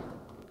place.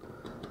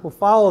 We'll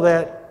follow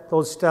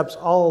those steps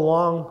all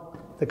along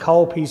the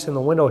cowl piece in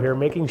the window here,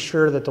 making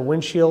sure that the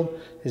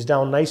windshield is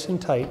down nice and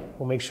tight.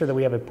 We'll make sure that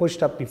we have it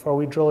pushed up before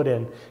we drill it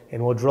in,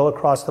 and we'll drill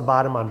across the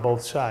bottom on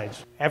both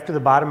sides. After the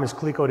bottom is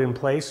clecoed in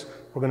place,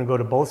 we're going to go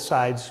to both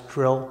sides,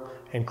 drill,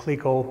 and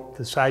cleco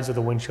the sides of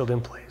the windshield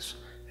in place.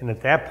 And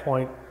at that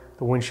point,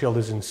 the windshield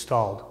is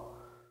installed.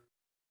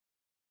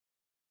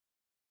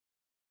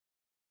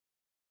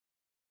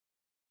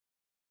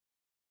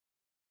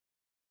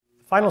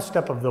 The final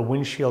step of the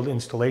windshield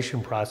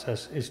installation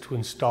process is to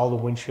install the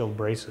windshield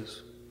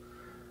braces.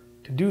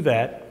 To do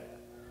that,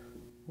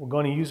 we're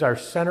going to use our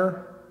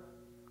center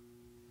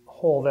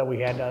hole that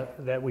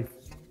we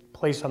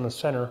placed on the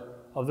center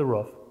of the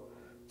roof.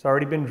 It's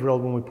already been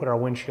drilled when we put our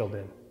windshield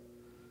in.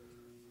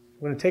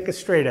 We're going to take a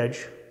straight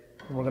edge,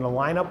 and we're going to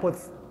line up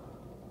with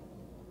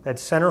that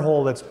center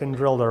hole that's been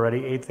drilled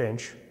already, 1/8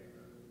 inch,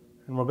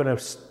 and we're going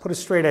to put a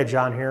straight edge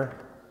on here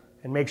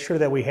and make sure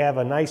that we have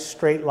a nice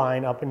straight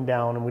line up and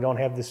down and we don't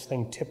have this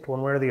thing tipped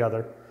one way or the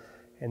other.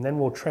 And then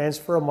we'll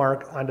transfer a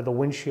mark onto the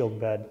windshield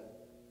bed.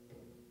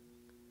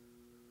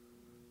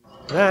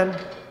 Then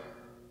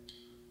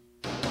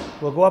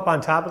we'll go up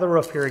on top of the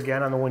roof here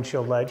again on the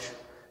windshield ledge.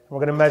 And we're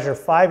going to measure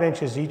 5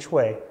 inches each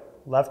way,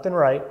 left and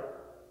right,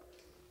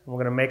 and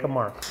we're going to make a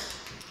mark.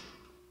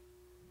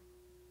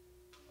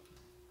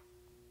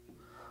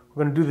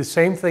 We're going to do the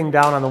same thing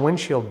down on the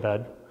windshield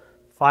bed,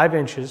 5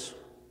 inches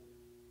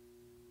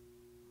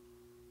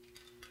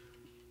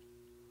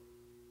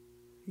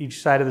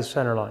each side of the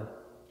center line.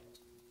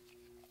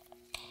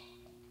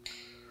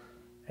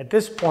 At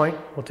this point,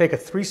 we'll take a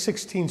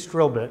 3/16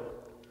 drill bit,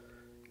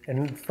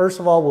 and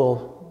first of all,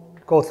 we'll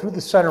go through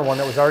the center one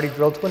that was already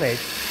drilled to 1/8.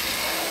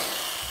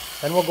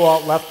 Then we'll go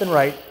out left and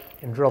right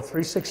and drill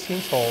 3/16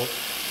 holes.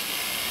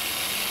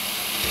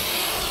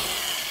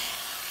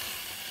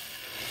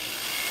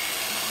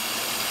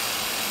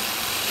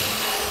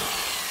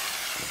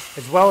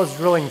 As well as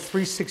drilling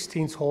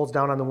 3/16 holes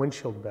down on the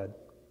windshield bed.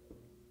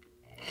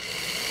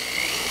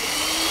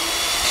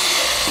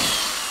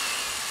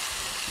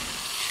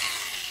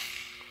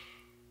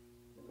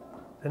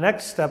 The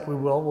next step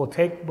we'll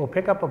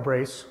pick up a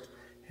brace,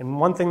 and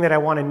one thing that I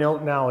want to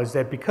note now is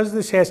that because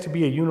this has to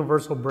be a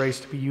universal brace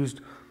to be used,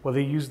 whether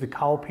you use the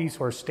cowl piece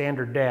or a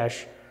standard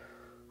dash,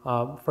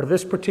 for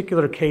this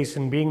particular case,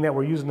 and being that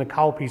we're using the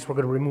cowl piece, we're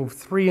going to remove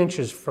 3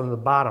 inches from the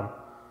bottom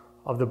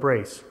of the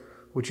brace,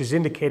 which is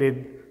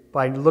indicated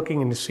by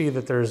looking and to see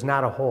that there is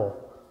not a hole.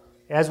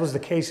 As was the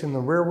case in the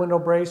rear window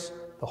brace,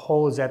 the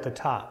hole is at the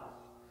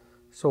top.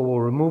 So we'll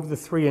remove the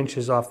 3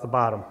 inches off the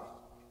bottom.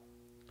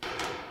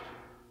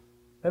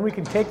 Then we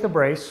can take the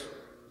brace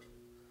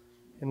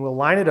and we'll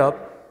line it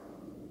up,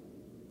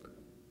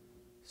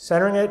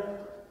 centering it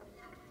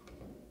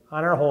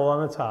on our hole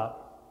on the top,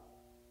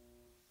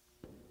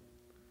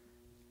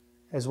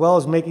 as well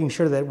as making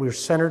sure that we're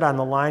centered on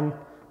the line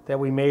that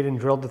we made and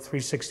drilled the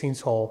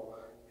 3/16 hole.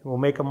 And we'll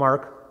make a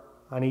mark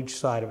on each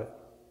side of it,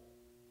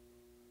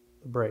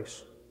 the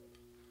brace.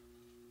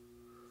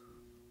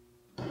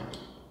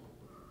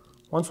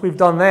 Once we've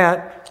done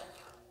that,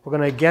 we're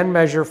going to again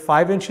measure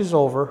 5 inches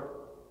over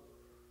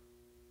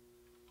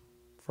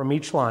from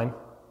each line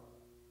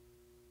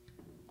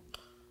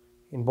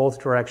in both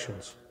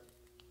directions.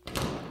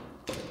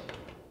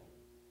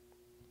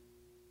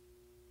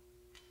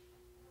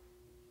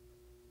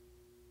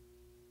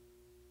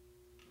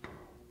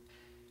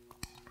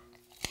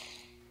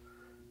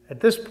 At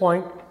this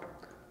point,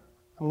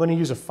 I'm going to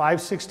use a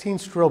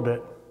 5/16 drill bit,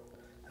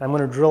 and I'm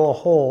going to drill a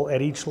hole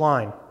at each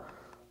line.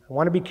 I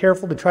want to be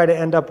careful to try to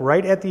end up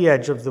right at the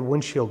edge of the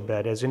windshield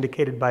bed, as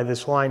indicated by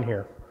this line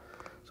here.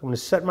 So I'm going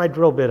to set my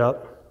drill bit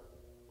up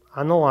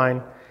on the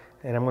line,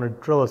 and I'm going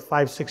to drill a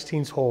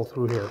 5/16 hole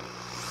through here.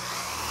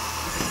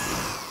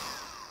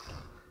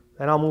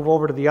 Then I'll move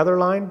over to the other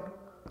line.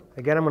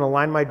 Again, I'm going to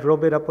line my drill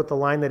bit up with the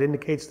line that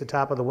indicates the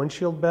top of the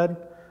windshield bed.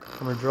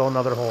 I'm going to drill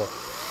another hole.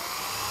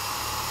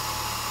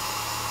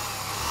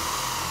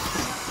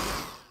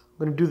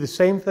 I'm going to do the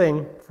same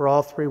thing for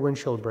all 3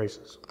 windshield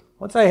braces.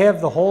 Once I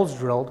have the holes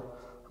drilled,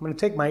 I'm going to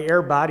take my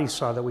air body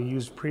saw that we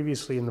used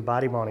previously in the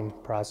body mounting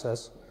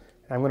process,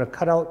 and I'm going to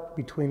cut out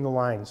between the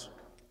lines.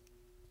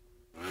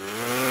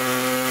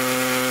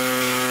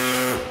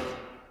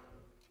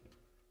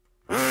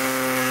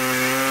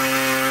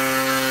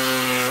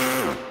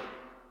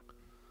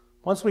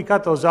 Once we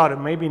cut those out, it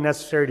may be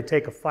necessary to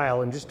take a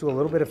file and just do a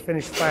little bit of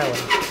finish filing.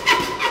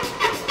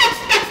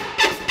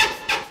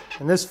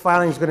 And this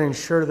filing is going to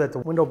ensure that the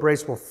window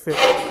brace will fit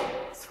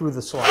through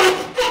the slot.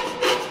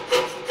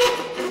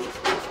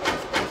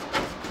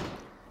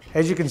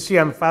 As you can see,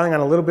 I'm filing on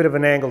a little bit of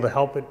an angle to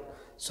help it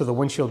so the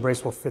windshield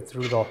brace will fit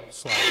through the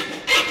slot.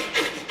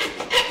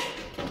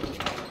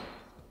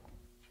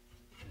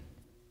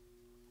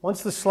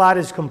 Once the slot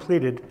is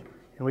completed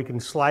and we can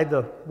slide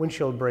the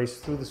windshield brace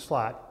through the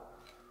slot,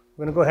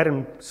 we're going to go ahead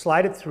and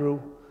slide it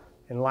through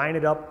and line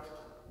it up.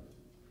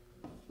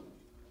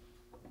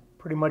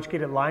 Pretty much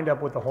get it lined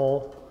up with the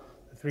hole,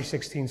 the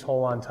 3/16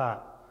 hole on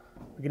top.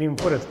 We can even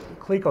put a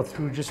cleco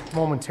through just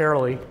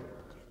momentarily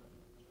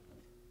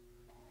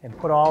and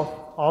put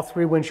all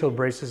 3 windshield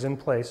braces in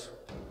place.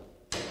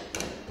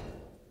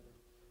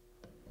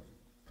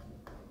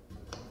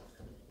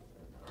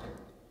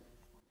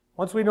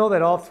 Once we know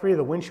that all 3 of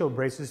the windshield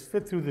braces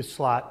fit through the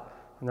slot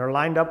and they're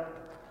lined up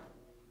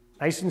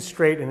nice and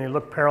straight and they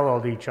look parallel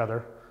to each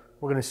other,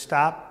 we're going to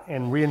stop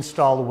and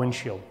reinstall the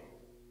windshield.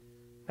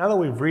 Now that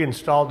we've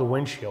reinstalled the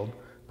windshield,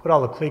 put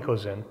all the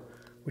clecos in,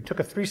 we took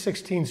a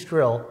 3/16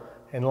 drill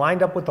and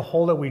lined up with the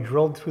hole that we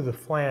drilled through the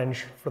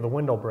flange for the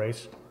window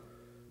brace.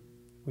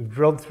 We've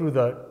drilled through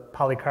the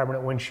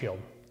polycarbonate windshield.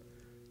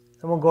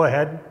 Then we'll go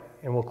ahead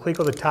and we'll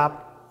cleco the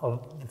top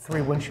of the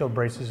 3 windshield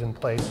braces in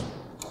place.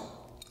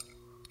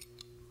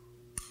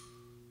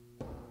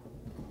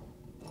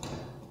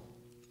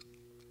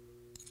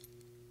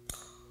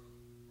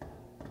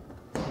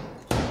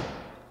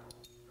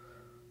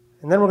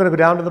 And then we're going to go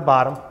down to the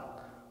bottom.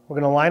 We're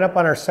going to line up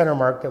on our center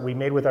mark that we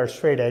made with our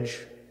straight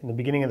edge in the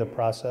beginning of the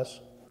process.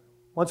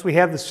 Once we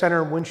have the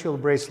center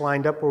windshield brace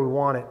lined up where we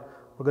want it,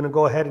 we're going to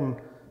go ahead and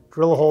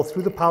drill a hole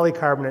through the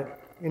polycarbonate,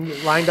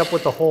 lined up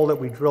with the hole that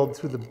we drilled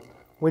through the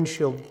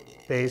windshield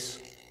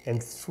base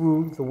and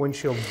through the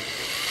windshield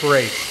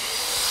brace.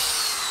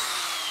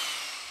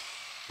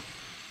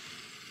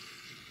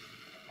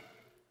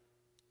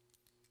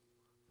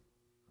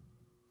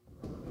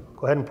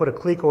 Go ahead and put a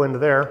cleco into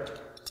there.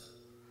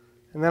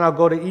 And then I'll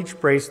go to each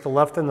brace, the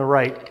left and the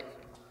right.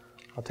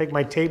 I'll take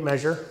my tape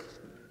measure,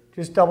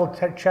 just double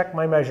check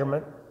my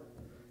measurement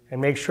and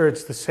make sure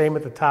it's the same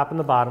at the top and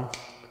the bottom.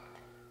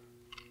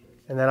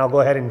 And then I'll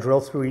go ahead and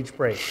drill through each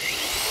brace.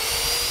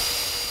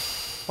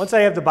 Once I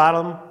have the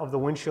bottom of the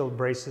windshield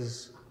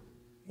braces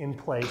in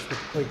place with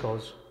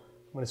clecos,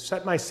 I'm going to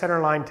set my center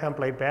line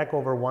template back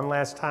over one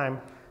last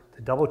time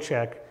to double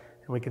check,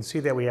 and we can see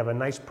that we have a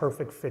nice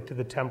perfect fit to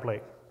the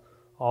template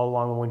all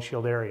along the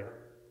windshield area.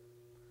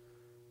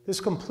 This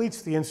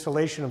completes the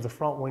installation of the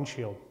front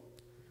windshield.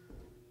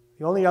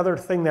 The only other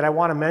thing that I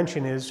want to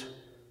mention is,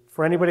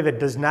 for anybody that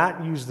does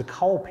not use the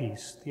cowl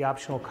piece, the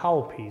optional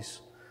cowl piece,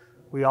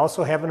 we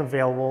also have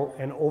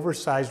an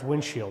oversized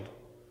windshield.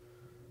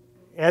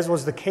 As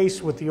was the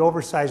case with the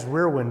oversized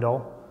rear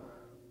window,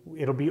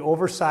 it'll be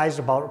oversized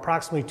about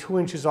approximately 2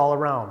 inches all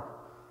around.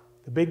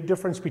 The big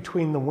difference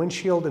between the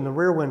windshield and the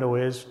rear window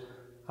is,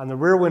 on the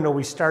rear window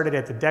we started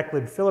at the deck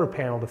lid filler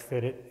panel to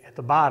fit it at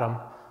the bottom,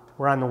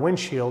 where on the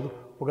windshield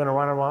we're going to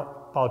run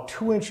about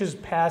 2 inches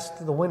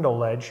past the window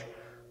ledge,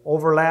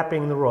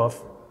 overlapping the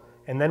roof,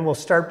 and then we'll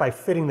start by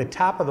fitting the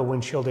top of the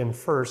windshield in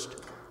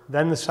first,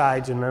 then the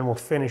sides, and then we'll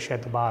finish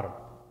at the bottom.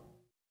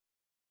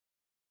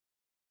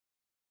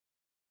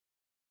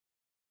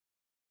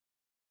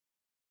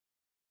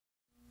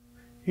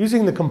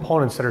 Using the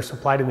components that are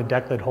supplied in the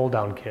deck lid hold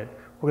down kit,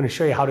 we're going to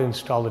show you how to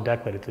install the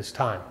deck lid at this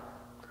time.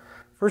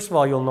 First of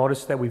all, you'll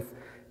notice that we've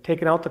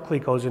taken out the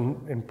clecos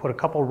and put a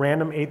couple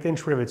random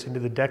 1/8-inch rivets into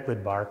the deck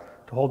lid bar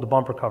to hold the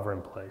bumper cover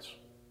in place.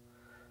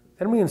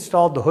 Then we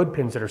installed the hood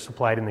pins that are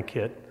supplied in the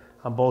kit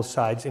on both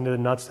sides into the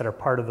nuts that are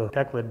part of the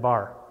deck lid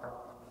bar.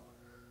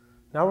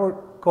 Now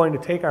we're going to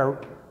take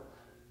our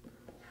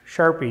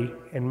Sharpie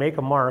and make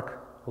a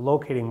mark, a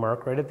locating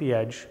mark right at the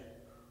edge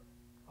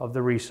of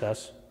the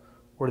recess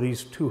where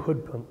these 2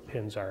 hood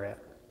pins are at.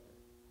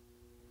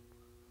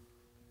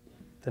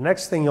 The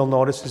next thing you'll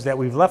notice is that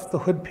we've left the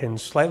hood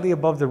pins slightly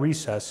above the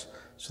recess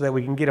so that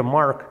we can get a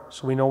mark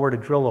so we know where to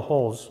drill the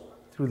holes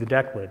through the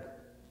deck lid.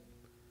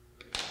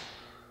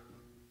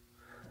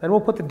 Then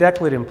we'll put the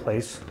deck lid in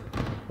place,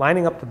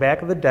 lining up the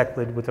back of the deck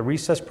lid with the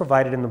recess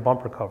provided in the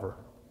bumper cover.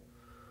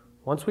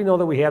 Once we know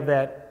that we have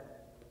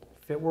that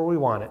fit where we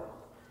want it,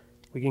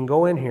 we can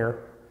go in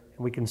here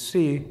and we can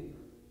see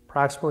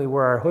approximately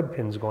where our hood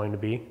pin is going to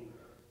be.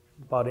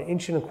 about 1.25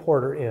 inches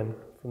in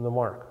from the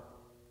mark.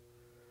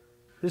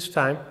 This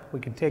time we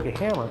can take a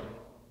hammer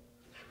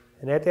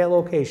and at that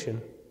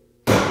location,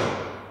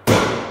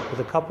 with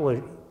a couple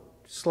of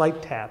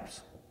slight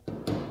taps,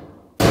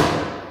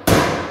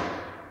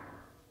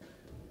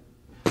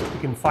 we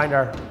can find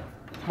our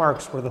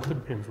marks where the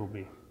hood pins will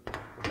be.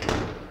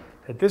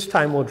 At this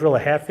time, we'll drill a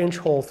 1/2 inch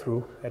hole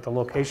through at the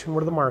location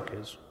where the mark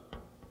is.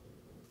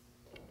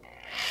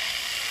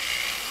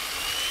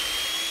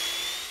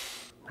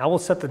 Now we'll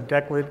set the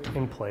deck lid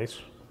in place.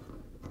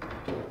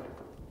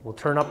 We'll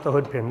turn up the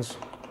hood pins.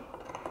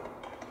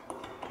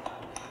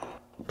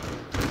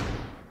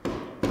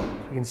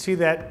 You can see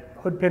that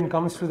hood pin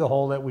comes through the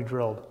hole that we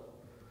drilled.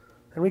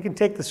 And we can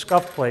take the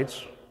scuff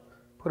plates,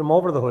 put them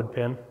over the hood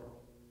pin.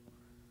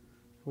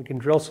 We can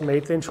drill some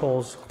 1/8 inch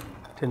holes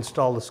to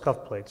install the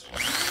scuff plates.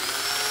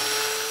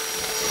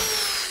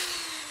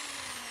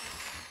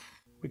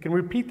 We can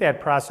repeat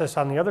that process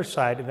on the other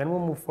side, and then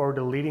we'll move forward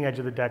to the leading edge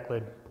of the deck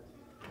lid.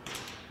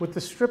 With the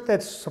strip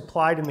that's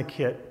supplied in the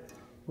kit,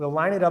 we'll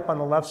line it up on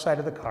the left side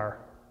of the car.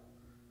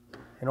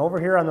 And over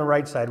here on the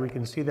right side, we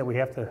can see that we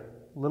have a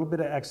little bit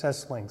of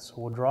excess length. So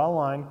we'll draw a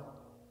line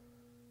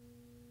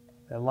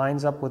that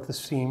lines up with the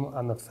seam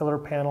on the filler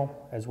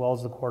panel as well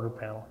as the quarter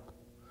panel.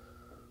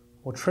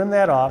 We'll trim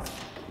that off.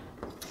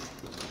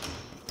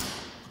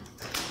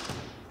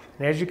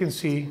 And as you can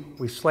see,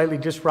 we slightly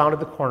just rounded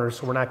the corners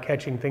so we're not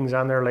catching things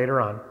on there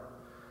later on.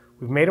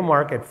 We've made a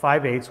mark at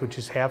 5/8, which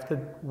is half the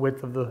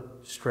width of the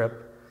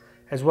strip,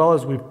 as well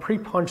as we've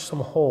pre-punched some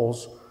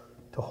holes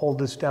to hold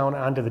this down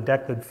onto the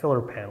deck lid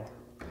filler panel.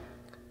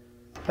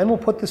 Then we'll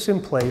put this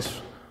in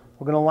place.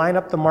 We're going to line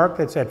up the mark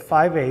that's at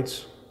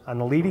 5/8 on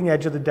the leading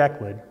edge of the deck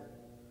lid.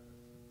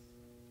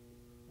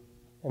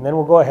 And then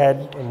we'll go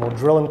ahead and we'll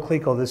drill and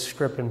cleco this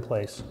strip in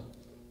place.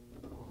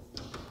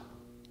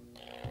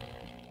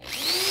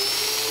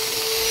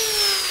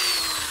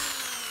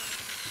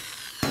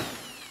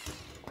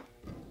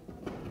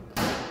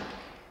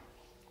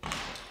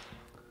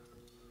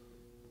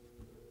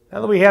 Now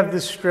that we have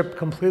this strip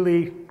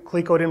completely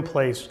clecoed in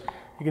place,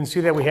 you can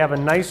see that we have a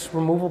nice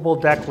removable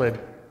deck lid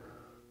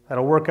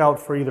that'll work out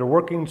for either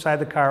working inside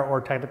the car or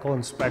technical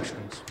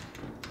inspections.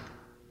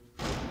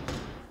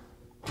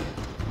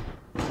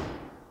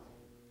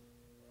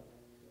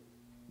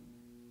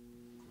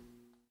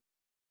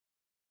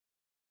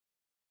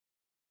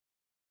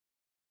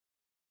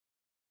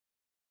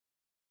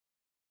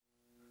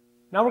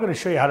 Now we're going to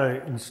show you how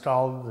to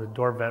install the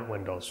door vent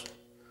windows.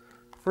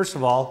 First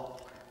of all,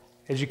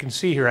 as you can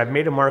see here, I've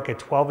made a mark at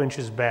 12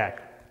 inches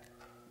back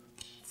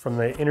from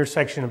the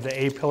intersection of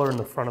the A-pillar and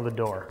the front of the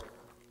door.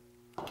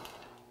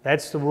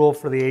 That's the rule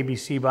for the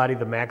ABC body,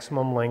 the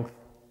maximum length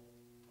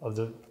of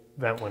the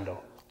vent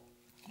window.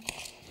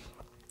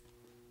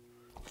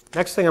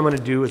 Next thing I'm going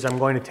to do is I'm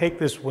going to take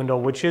this window,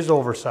 which is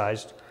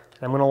oversized,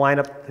 and I'm going to line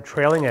up the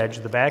trailing edge,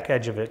 the back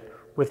edge of it,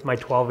 with my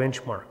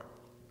 12-inch mark.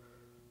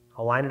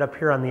 I'll line it up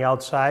here on the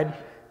outside.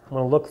 I'm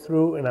going to look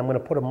through and I'm going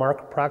to put a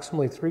mark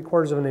approximately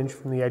 3/4 of an inch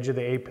from the edge of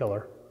the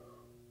A-pillar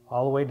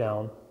all the way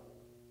down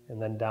and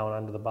then down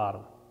onto the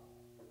bottom.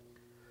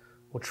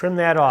 We'll trim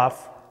that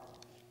off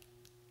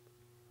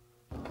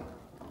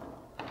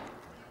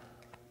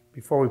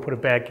before we put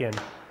it back in.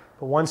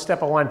 But one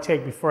step I want to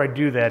take before I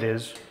do that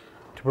is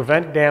to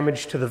prevent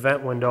damage to the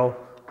vent window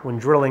when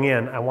drilling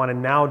in. I want to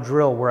now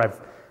drill where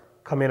I've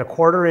come in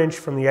 1/4 inch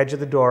from the edge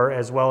of the door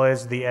as well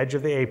as the edge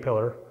of the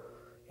A-pillar,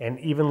 and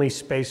evenly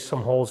space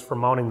some holes for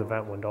mounting the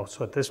vent window.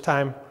 So at this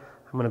time,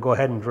 I'm going to go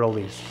ahead and drill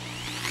these.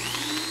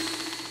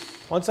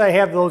 Once I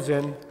have those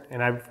in,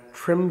 and I've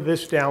trimmed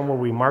this down where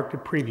we marked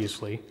it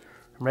previously,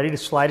 I'm ready to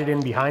slide it in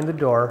behind the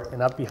door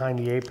and up behind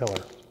the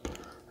A-pillar.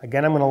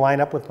 Again, I'm going to line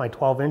up with my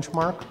 12-inch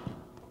mark.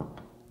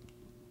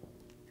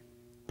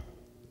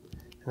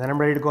 And then I'm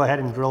ready to go ahead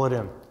and drill it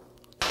in.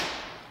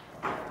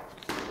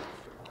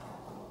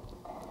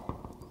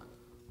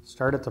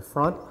 Start at the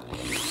front.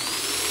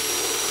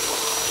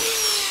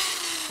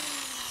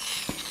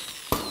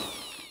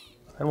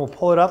 Then we'll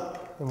pull it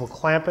up and we'll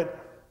clamp it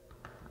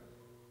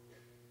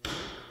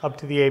up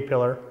to the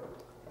A-pillar.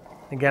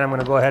 Again, I'm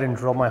going to go ahead and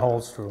drill my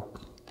holes through.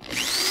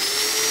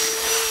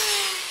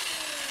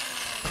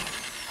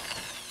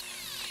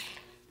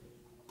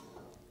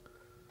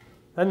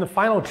 Then the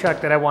final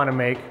check that I want to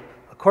make,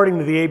 according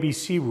to the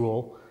ABC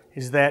rule,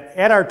 is that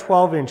at our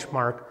 12-inch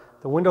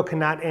mark, the window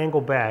cannot angle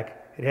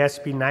back. It has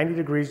to be 90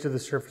 degrees to the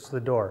surface of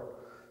the door.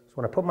 So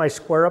when I put my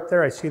square up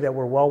there, I see that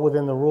we're well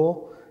within the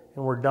rule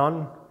and we're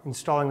done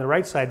installing the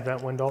right side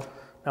vent window.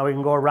 Now we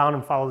can go around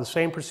and follow the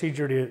same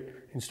procedure to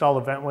install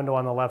the vent window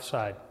on the left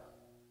side.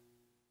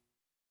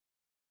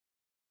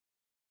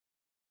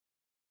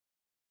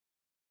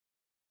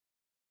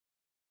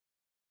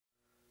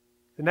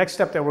 The next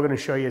step that we're going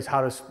to show you is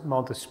how to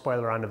mount the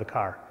spoiler onto the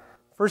car.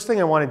 First thing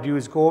I want to do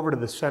is go over to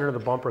the center of the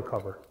bumper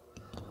cover.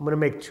 I'm going to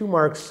make 2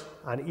 marks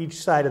on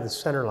each side of the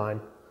center line.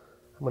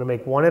 I'm going to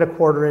make one at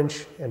 1/4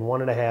 inch and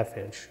one at 1/2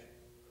 inch.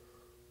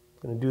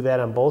 I'm going to do that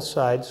on both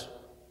sides.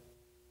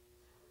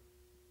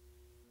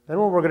 Then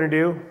what we're going to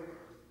do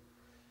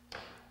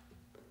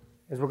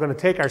is we're going to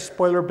take our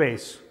spoiler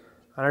base.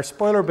 On our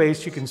spoiler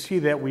base, you can see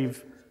that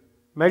we've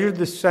measured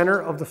the center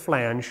of the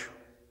flange,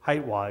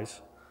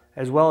 height-wise,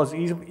 as well as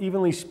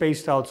evenly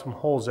spaced out some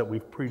holes that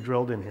we've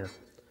pre-drilled in here.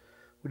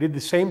 We did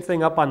the same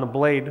thing up on the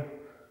blade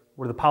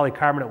where the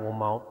polycarbonate will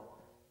mount.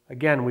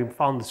 Again, we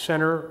found the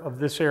center of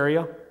this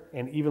area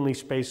and evenly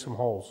spaced some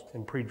holes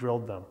and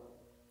pre-drilled them.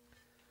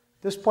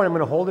 At this point, I'm going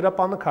to hold it up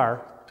on the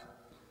car,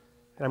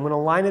 and I'm going to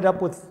line it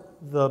up with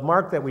the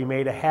mark that we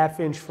made a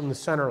 ½ inch from the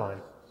center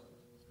line.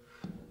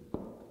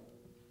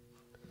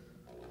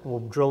 We'll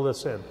drill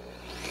this in.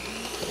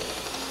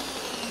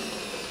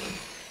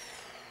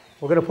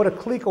 We're going to put a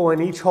cleco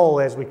in each hole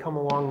as we come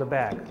along the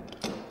back.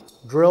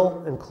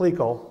 Drill and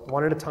cleco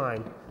one at a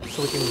time,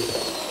 so we can,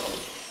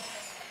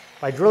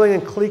 by drilling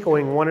and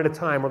clecoing one at a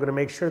time, we're going to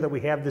make sure that we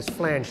have this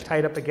flange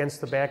tight up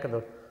against the back of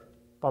the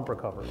bumper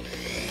cover.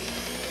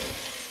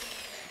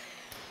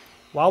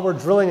 While we're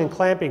drilling and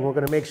clamping, we're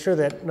going to make sure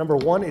that, number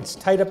one, it's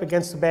tight up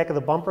against the back of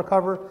the bumper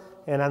cover,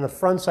 and on the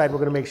front side, we're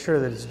going to make sure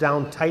that it's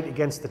down tight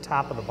against the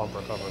top of the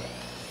bumper cover.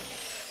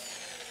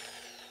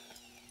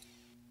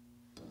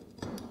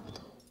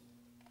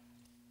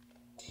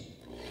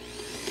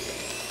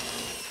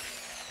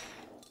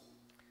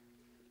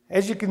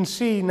 As you can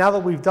see, now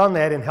that we've done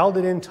that and held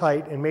it in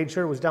tight and made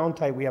sure it was down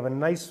tight, we have a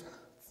nice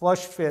flush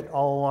fit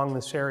all along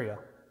this area.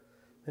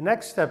 The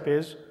next step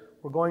is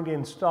we're going to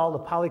install the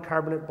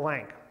polycarbonate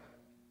blank.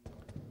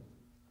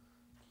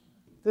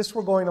 This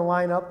we're going to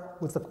line up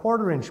with the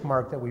 1/4 inch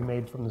mark that we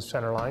made from the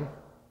center line.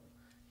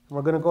 And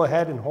we're going to go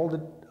ahead and hold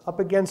it up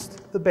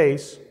against the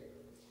base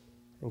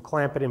and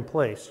clamp it in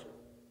place.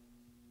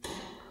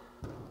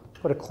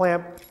 Put a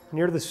clamp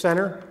near the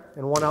center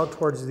and one out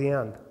towards the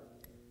end.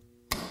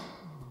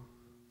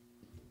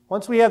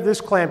 Once we have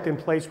this clamped in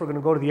place, we're going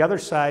to go to the other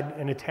side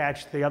and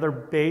attach the other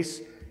base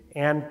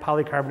and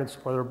polycarbonate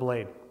spoiler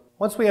blade.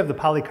 Once we have the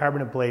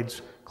polycarbonate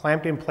blades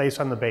clamped in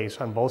place on the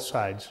base on both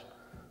sides,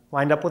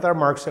 lined up with our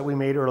marks that we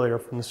made earlier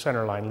from the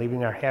center line,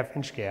 leaving our ½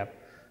 inch gap,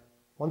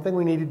 one thing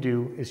we need to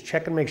do is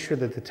check and make sure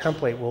that the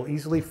template will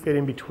easily fit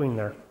in between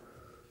there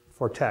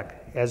for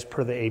tech, as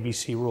per the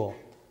ABC rule.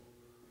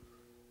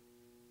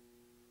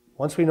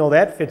 Once we know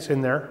that fits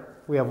in there,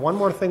 we have one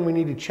more thing we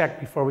need to check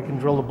before we can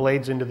drill the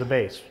blades into the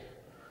base.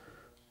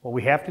 What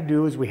we have to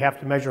do is we have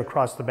to measure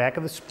across the back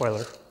of the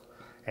spoiler,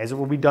 as it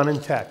will be done in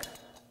tech.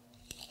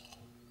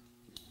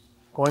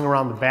 Going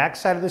around the back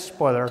side of the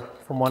spoiler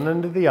from one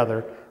end to the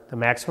other, the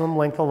maximum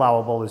length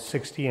allowable is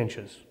 60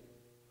 inches.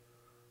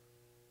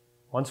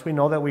 Once we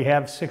know that we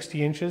have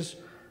 60 inches,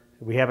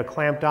 we have it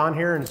clamped on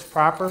here in its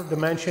proper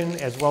dimension,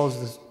 as well as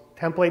the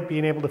template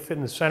being able to fit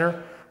in the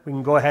center, we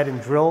can go ahead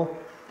and drill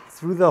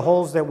through the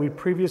holes that we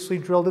previously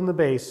drilled in the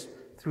base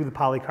through the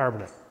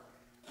polycarbonate.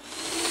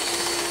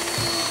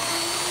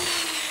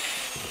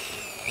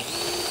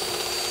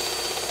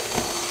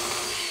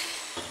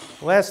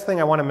 The last thing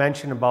I want to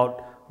mention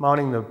about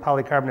mounting the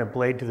polycarbonate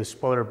blade to the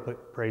spoiler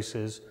brace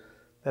is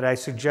that I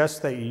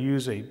suggest that you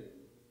use a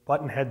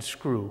button head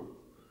screw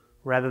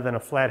rather than a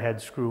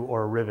flathead screw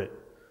or a rivet.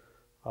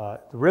 The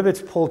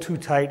rivets pull too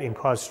tight and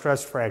cause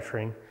stress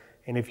fracturing,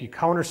 and if you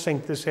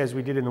countersink this as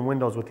we did in the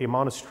windows with the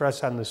amount of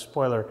stress on the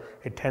spoiler,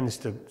 it tends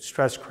to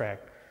stress crack.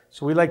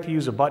 So we like to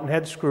use a button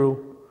head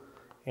screw,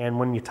 and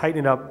when you tighten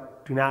it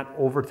up, do not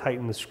over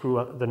tighten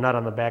the nut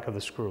on the back of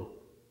the screw.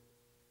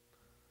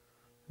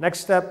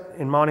 Next step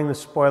in mounting the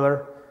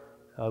spoiler,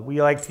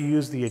 we like to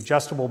use the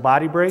adjustable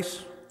body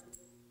brace.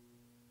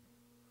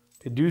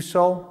 To do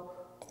so,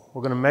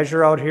 we're going to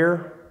measure out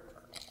here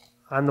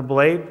on the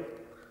blade.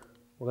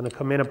 We're going to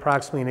come in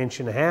approximately 1.5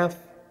 inches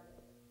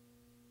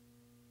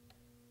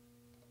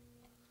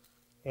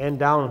and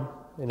down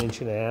 1.5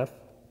 inches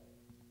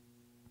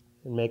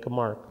and make a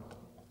mark.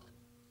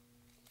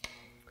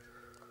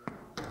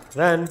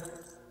 Then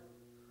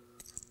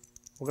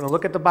we're going to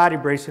look at the body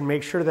brace and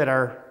make sure that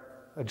our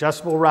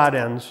adjustable rod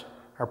ends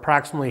are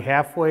approximately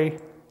halfway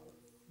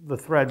the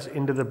threads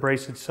into the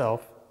brace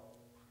itself.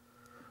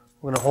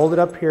 We're going to hold it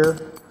up here,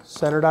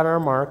 centered on our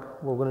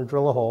mark. We're going to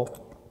drill a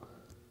hole.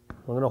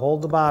 We're going to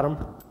hold the bottom.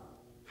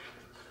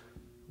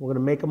 We're going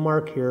to make a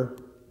mark here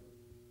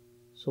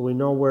so we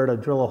know where to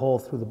drill a hole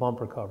through the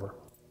bumper cover.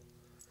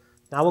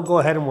 Now we'll go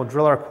ahead and we'll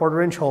drill our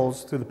 1/4 inch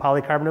holes through the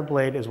polycarbonate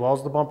blade as well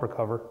as the bumper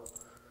cover,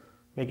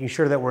 making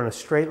sure that we're in a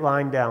straight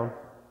line down.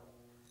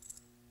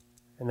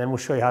 And then we'll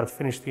show you how to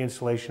finish the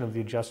installation of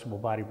the adjustable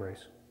body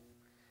brace.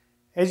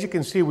 As you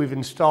can see, we've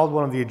installed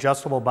one of the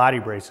adjustable body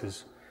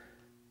braces.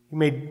 You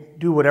may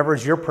do whatever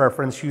is your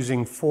preference,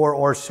 using 4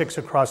 or 6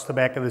 across the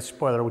back of the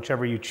spoiler,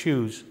 whichever you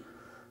choose.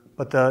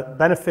 But the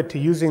benefit to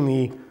using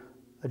the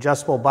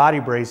adjustable body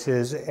brace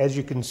is, as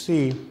you can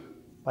see,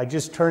 by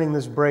just turning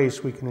this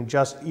brace, we can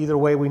adjust either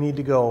way we need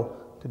to go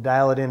to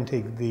dial it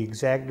into the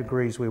exact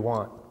degrees we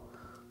want.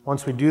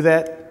 Once we do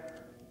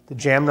that, the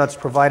jam nuts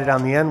provided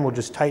on the end, we'll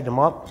just tighten them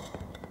up,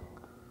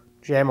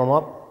 jam them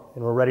up,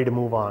 and we're ready to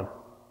move on.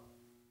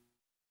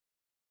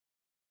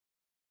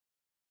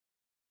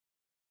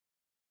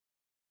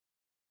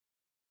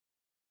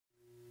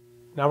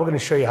 Now we're going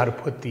to show you how to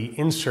put the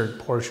insert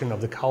portion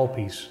of the cowl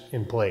piece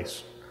in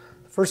place.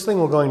 The first thing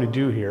we're going to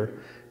do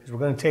here is we're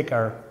going to take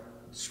our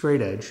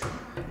straight edge,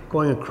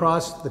 going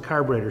across the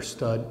carburetor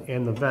stud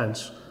and the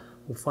vents.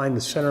 We'll find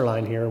the center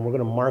line here, and we're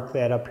going to mark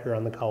that up here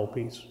on the cowl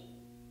piece.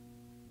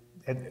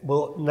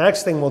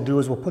 Next thing we'll do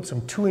is we'll put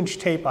some 2-inch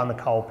tape on the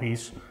cowl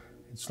piece.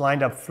 It's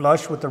lined up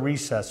flush with the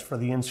recess for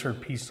the insert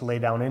piece to lay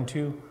down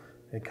into.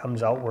 It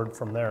comes outward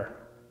from there.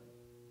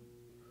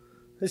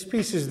 This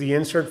piece is the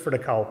insert for the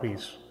cowl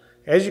piece.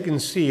 As you can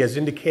see, as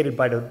indicated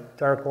by the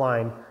dark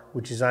line,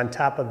 which is on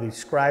top of the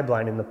scribe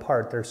line in the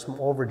part, there's some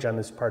overage on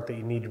this part that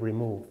you need to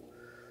remove.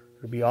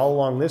 It'll be all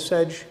along this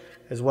edge,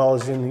 as well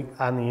as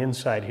on the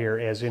inside here,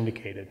 as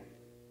indicated.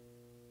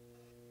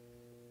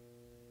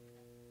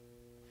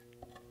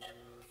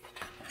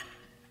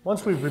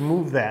 Once we've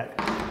removed that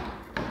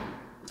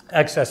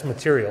excess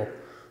material,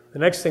 the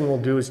next thing we'll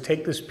do is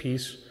take this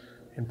piece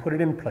and put it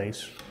in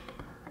place.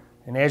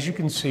 And as you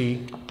can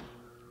see,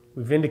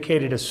 we've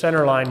indicated a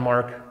center line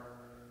mark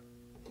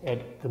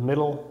at the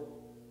middle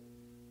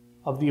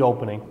of the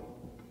opening.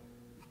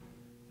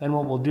 Then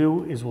what we'll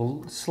do is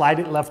we'll slide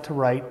it left to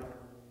right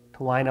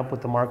to line up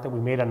with the mark that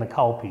we made on the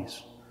cowl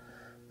piece.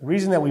 The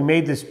reason that we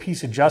made this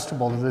piece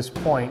adjustable to this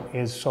point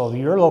is so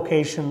your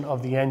location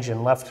of the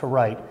engine left to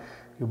right,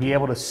 you'll be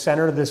able to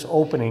center this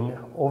opening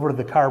over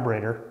the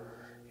carburetor,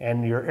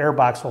 and your air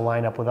box will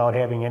line up without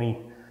having any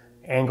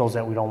angles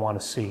that we don't want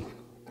to see.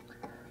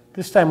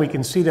 This time we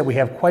can see that we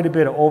have quite a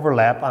bit of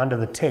overlap onto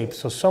the tape,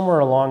 so somewhere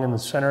along in the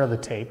center of the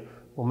tape,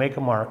 we'll make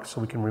a mark so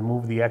we can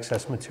remove the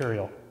excess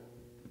material.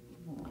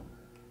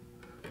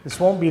 This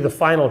won't be the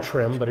final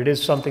trim, but it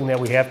is something that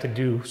we have to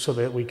do so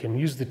that we can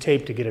use the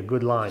tape to get a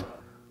good line.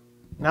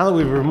 Now that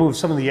we've removed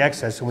some of the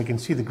excess and we can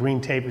see the green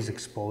tape is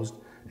exposed,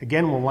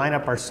 again we'll line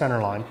up our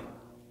center line.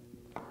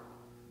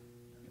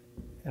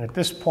 And at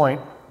this point,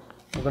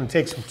 we're going to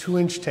take some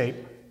 2-inch tape.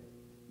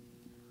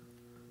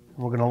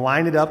 We're going to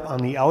line it up on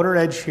the outer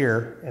edge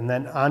here and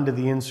then onto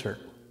the insert.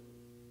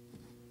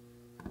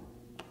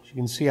 As you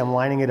can see, I'm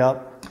lining it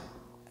up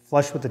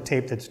flush with the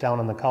tape that's down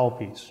on the cowl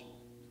piece.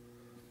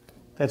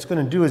 What that's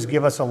going to do is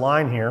give us a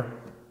line here,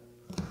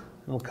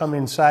 and we'll come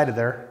inside of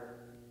there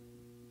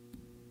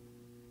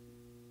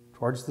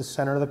towards the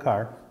center of the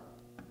car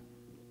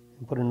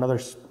and put another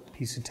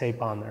piece of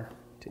tape on there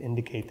to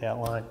indicate that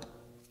line.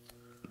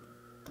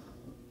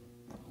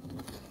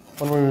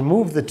 When we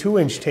remove the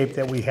 2-inch tape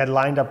that we had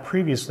lined up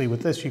previously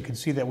with this, you can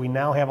see that we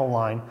now have a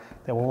line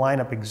that will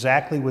line up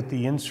exactly with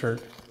the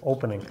insert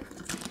opening.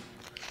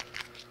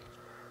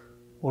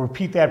 We'll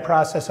repeat that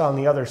process on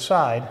the other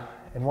side,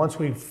 and once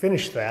we've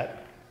finished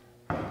that,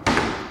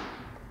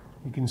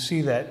 you can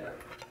see that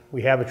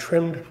we have a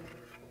trimmed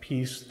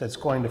piece that's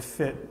going to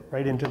fit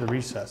right into the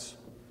recess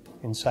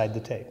inside the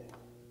tape.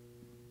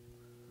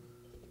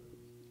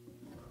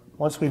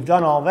 Once we've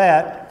done all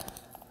that,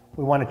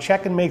 we want to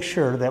check and make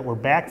sure that we're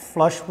back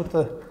flush with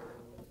the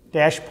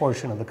dash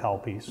portion of the cowl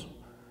piece.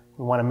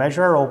 We want to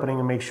measure our opening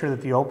and make sure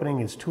that the opening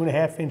is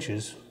 2.5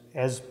 inches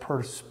as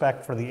per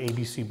spec for the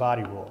ABC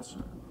body rules.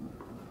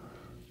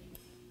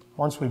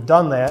 Once we've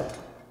done that,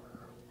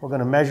 we're going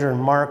to measure and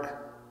mark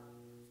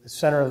the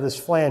center of this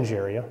flange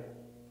area,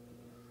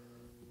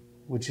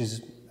 which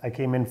is, I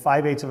came in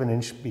 5/8 of an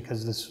inch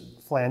because this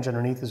flange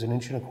underneath is 1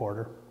 1/4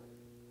 inches.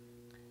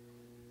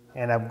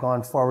 And I've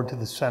gone forward to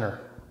the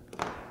center.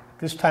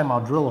 This time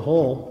I'll drill a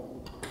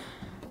hole,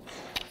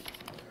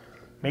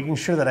 making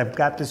sure that I've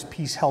got this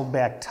piece held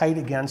back tight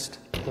against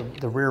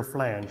the rear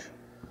flange.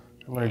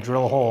 I'm going to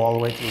drill a hole all the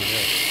way through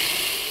here.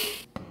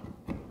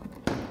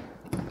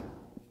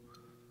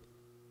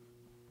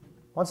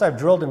 Once I've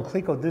drilled and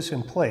clecoed this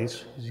in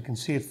place, as you can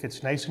see it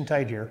fits nice and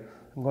tight here,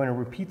 I'm going to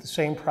repeat the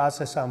same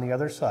process on the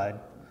other side.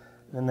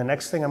 And then the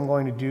next thing I'm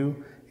going to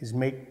do is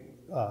make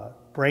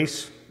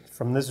brace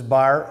from this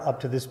bar up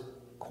to this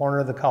corner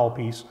of the cowl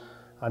piece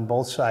on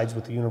both sides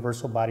with the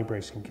universal body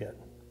bracing kit.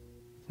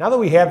 Now that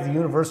we have the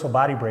universal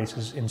body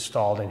braces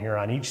installed in here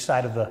on each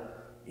side of the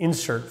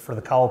insert for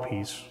the cowl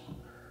piece,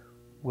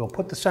 we'll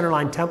put the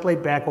centerline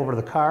template back over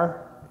the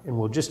car, and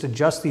we'll just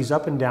adjust these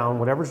up and down,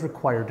 whatever's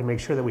required, to make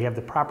sure that we have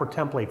the proper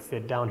template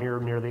fit down here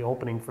near the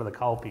opening for the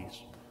cowl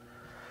piece.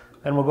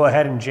 Then we'll go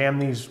ahead and jam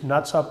these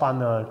nuts up on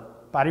the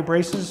body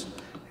braces,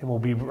 and we'll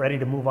be ready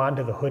to move on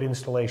to the hood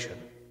installation.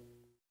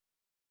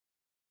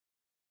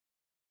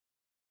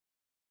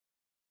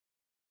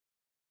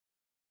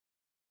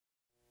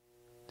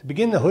 To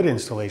begin the hood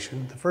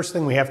installation, the first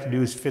thing we have to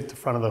do is fit the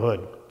front of the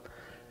hood.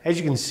 As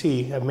you can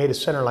see, I've made a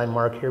center line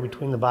mark here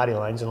between the body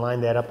lines and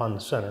lined that up on the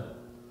center.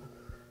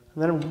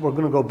 And then we're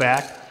going to go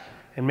back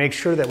and make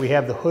sure that we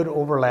have the hood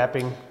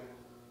overlapping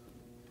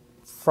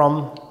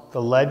from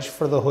the ledge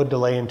for the hood to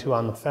lay into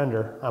on the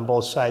fender on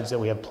both sides, that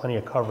we have plenty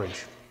of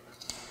coverage.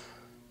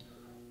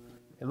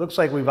 It looks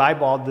like we've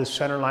eyeballed this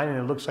center line, and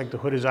it looks like the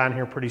hood is on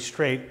here pretty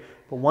straight,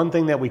 but one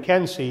thing that we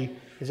can see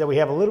is that we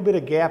have a little bit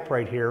of gap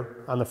right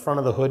here on the front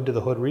of the hood to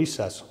the hood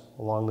recess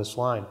along this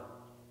line.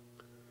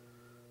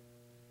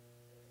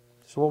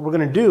 So what we're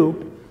going to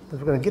do is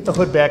we're going to get the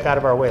hood back out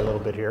of our way a little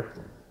bit here.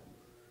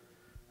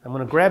 I'm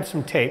going to grab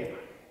some tape.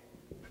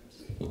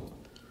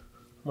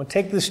 I'm going to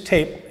take this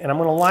tape and I'm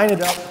going to line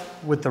it up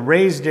with the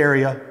raised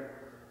area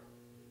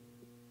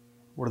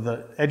where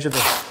the edge of the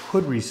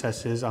hood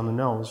recess is on the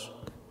nose.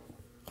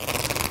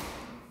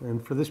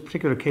 And for this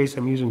particular case,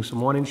 I'm using some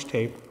 1-inch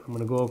tape. I'm going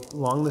to go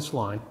along this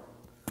line.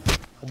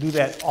 I'll do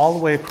that all the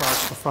way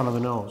across the front of the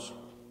nose.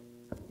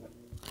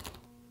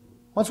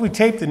 Once we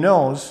taped the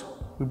nose,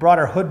 we brought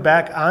our hood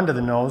back onto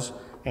the nose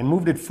and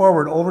moved it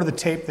forward over the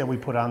tape that we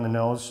put on the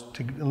nose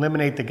to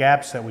eliminate the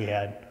gaps that we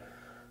had.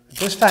 At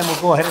this time,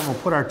 we'll go ahead and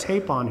we'll put our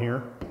tape on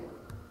here.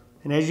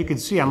 And as you can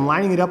see, I'm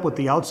lining it up with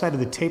the outside of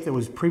the tape that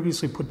was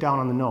previously put down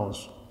on the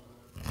nose.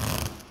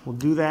 We'll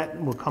do that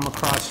and we'll come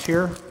across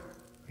here.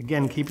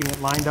 Again, keeping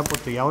it lined up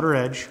with the outer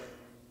edge.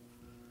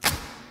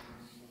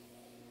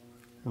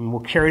 And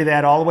we'll carry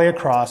that all the way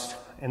across.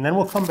 And then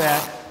we'll come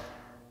back.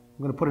 I'm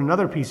going to put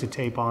another piece of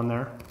tape on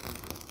there.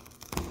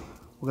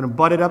 We're going to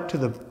butt it up to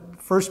the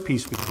first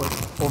piece we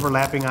put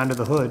overlapping onto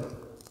the hood.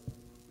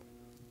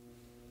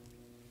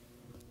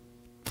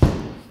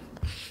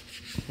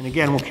 And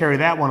again, we'll carry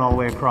that one all the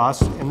way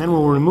across. And then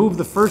we'll remove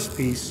the first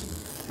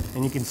piece.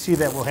 And you can see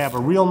that we'll have a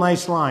real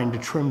nice line to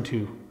trim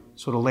to.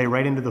 So it'll lay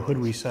right into the hood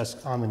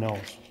recess on the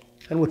nose.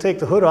 Then we'll take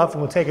the hood off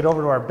and we'll take it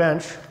over to our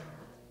bench.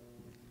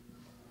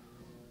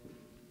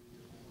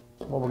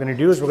 What we're going to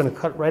do is we're going to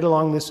cut right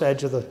along this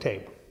edge of the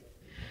tape.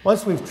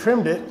 Once we've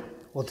trimmed it,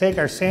 we'll take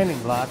our sanding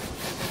block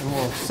and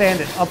we'll sand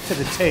it up to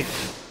the tape.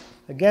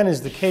 Again,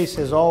 as the case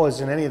as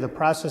always in any of the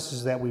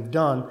processes that we've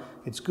done,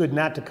 it's good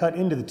not to cut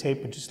into the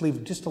tape, but just leave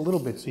it just a little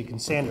bit so you can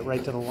sand it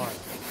right to the line.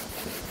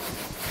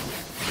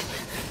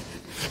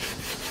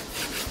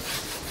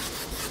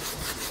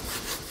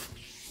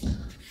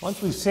 Once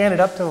we've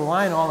sanded up to the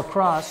line all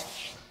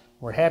across,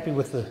 we're happy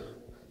with the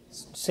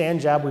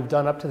sand job we've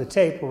done up to the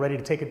tape. We're ready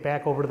to take it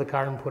back over to the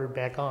car and put it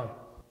back on.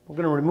 We're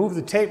going to remove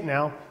the tape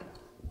now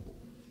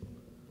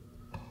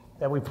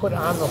that we put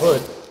on the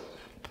hood.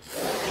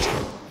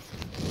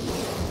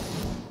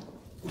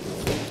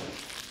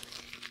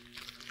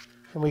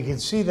 And we can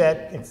see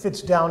that it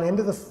fits down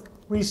into the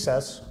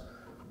recess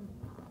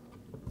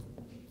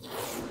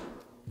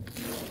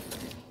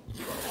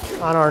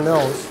on our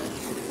nose.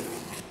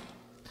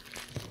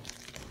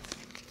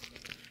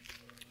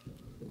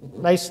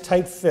 Nice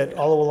tight fit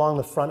all along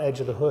the front edge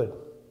of the hood.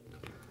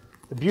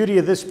 The beauty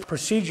of this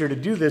procedure to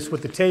do this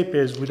with the tape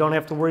is we don't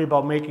have to worry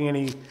about making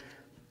any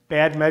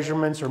bad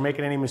measurements or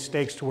making any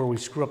mistakes to where we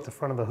screw up the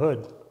front of the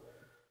hood.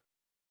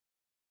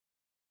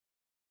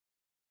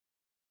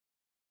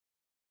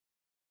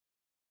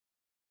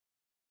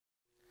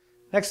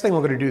 Next thing we're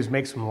going to do is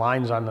make some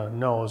lines on the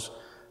nose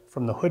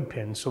from the hood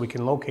pins so we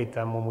can locate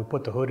them when we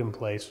put the hood in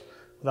place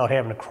without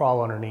having to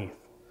crawl underneath.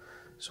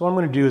 So what I'm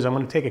going to do is I'm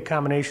going to take a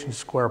combination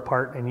square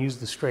part and use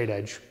the straight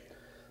edge.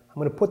 I'm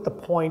going to put the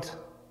point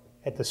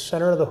at the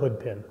center of the hood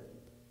pin.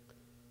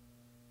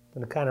 I'm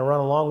going to kind of run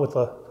along with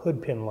the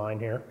hood pin line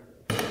here,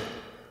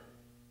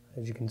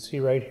 as you can see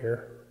right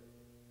here.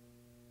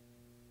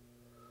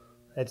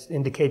 That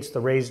indicates the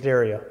raised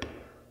area.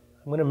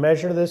 I'm going to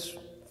measure this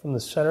from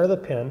the center of the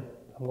pin.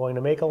 I'm going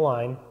to make a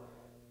line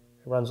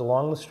that runs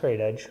along the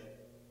straight edge.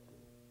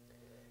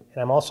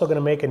 And I'm also going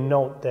to make a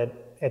note that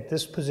at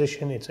this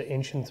position it's 1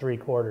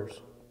 3/4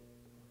 inches.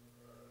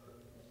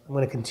 I'm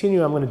going to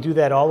continue, I'm going to do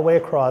that all the way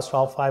across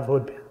all 5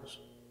 hood pins.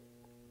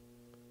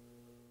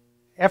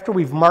 After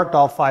we've marked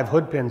all 5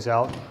 hood pins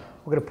out,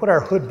 we're going to put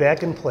our hood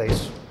back in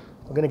place.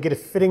 We're going to get it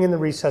fitting in the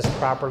recess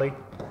properly.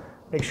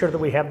 Make sure that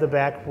we have the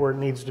back where it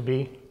needs to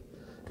be.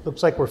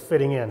 Looks like we're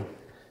fitting in.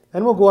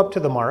 Then we'll go up to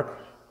the mark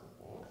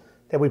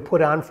that we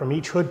put on from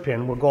each hood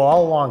pin. We'll go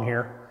all along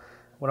here.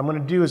 What I'm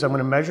going to do is I'm going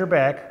to measure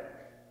back.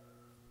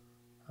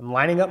 I'm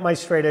lining up my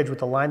straight edge with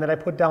the line that I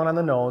put down on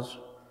the nose.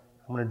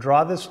 I'm going to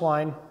draw this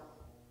line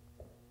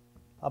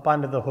up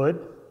onto the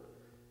hood,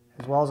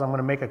 as well as I'm going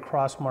to make a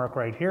cross mark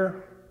right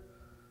here.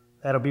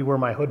 That'll be where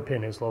my hood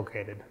pin is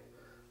located.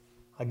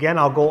 Again,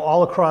 I'll go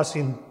all across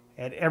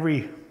at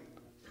every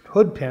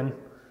hood pin.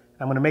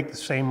 I'm going to make the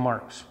same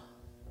marks.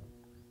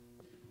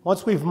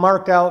 Once we've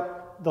marked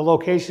out the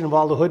location of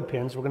all the hood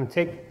pins, we're going to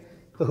take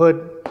the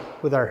hood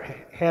with our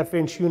 1/2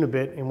 inch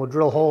unibit and we'll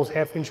drill holes,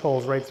 1/2 inch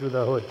holes right through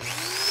the hood.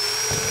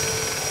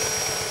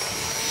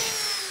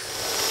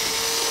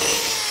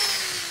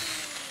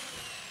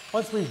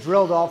 Once we've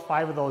drilled all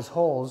 5 of those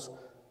holes,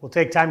 we'll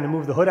take time to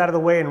move the hood out of the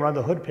way and run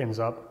the hood pins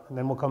up, and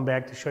then we'll come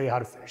back to show you how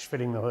to finish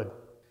fitting the hood.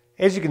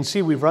 As you can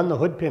see, we've run the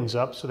hood pins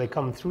up so they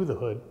come through the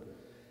hood,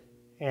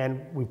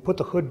 and we've put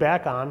the hood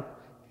back on,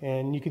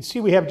 and you can see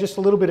we have just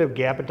a little bit of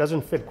gap. It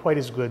doesn't fit quite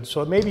as good,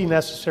 so it may be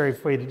necessary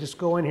for you to just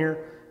go in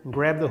here and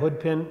grab the hood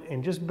pin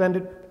and just bend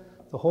it,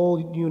 the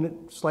whole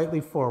unit slightly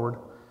forward.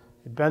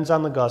 It bends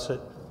on the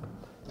gusset,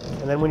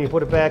 and then when you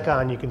put it back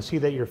on, you can see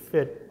that your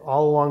fit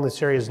all along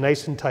this area is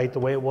nice and tight the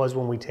way it was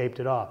when we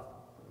taped it off.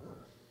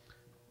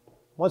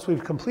 Once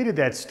we've completed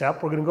that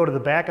step, we're going to go to the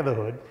back of the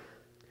hood,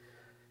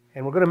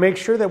 and we're going to make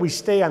sure that we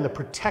stay on the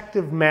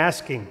protective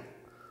masking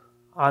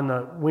on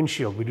the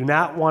windshield. We do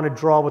not want to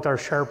draw with our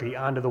Sharpie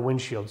onto the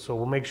windshield. So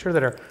we'll make sure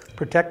that our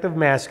protective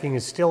masking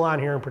is still on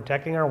here and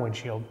protecting our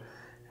windshield.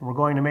 And we're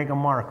going to make a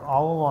mark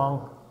all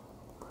along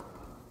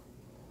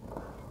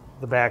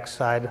the back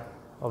side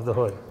of the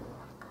hood.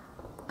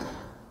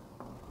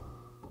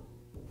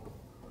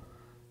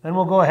 Then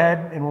we'll go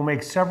ahead and we'll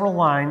make several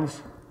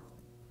lines,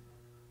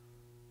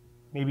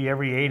 maybe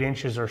every 8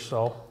 inches or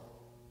so,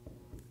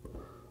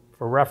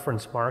 for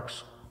reference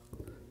marks,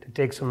 to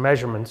take some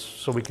measurements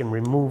so we can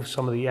remove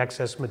some of the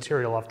excess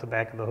material off the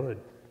back of the hood.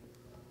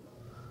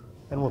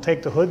 Then we'll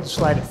take the hood,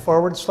 slide it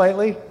forward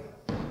slightly,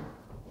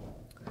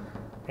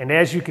 and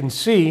as you can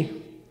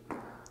see,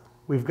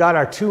 we've got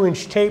our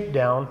 2-inch tape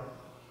down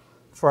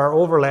for our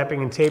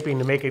overlapping and taping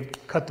to make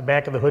it cut the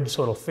back of the hood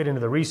so it'll fit into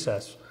the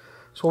recess.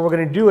 So what we're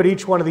going to do at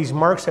each one of these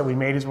marks that we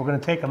made is we're going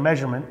to take a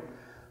measurement.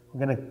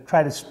 We're going to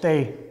try to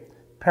stay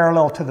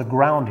parallel to the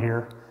ground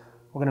here.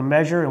 We're going to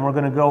measure and we're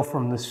going to go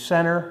from the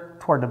center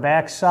toward the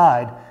back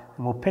side,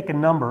 and we'll pick a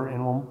number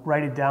and we'll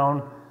write it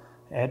down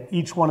at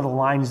each one of the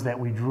lines that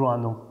we drew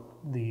on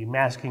the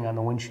masking on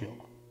the windshield.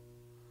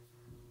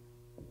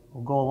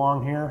 We'll go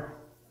along here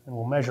and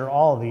we'll measure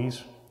all of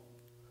these.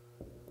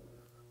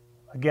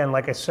 Again,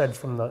 like I said,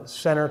 from the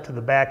center to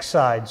the back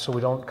side so we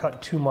don't cut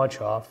too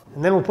much off.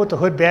 And then we'll put the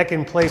hood back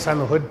in place on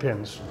the hood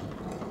pins.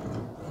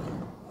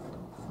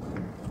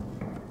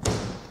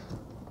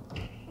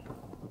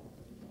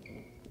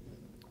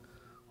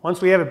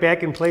 Once we have it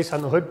back in place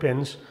on the hood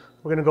pins,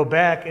 we're going to go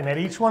back and at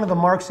each one of the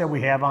marks that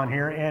we have on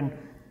here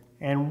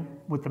and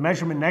with the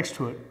measurement next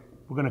to it,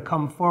 we're going to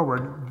come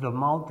forward the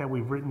amount that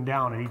we've written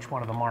down at each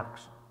one of the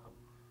marks.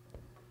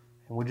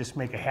 And we'll just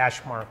make a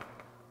hash mark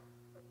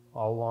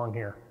all along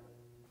here.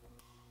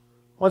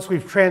 Once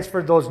we've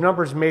transferred those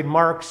numbers, made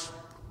marks,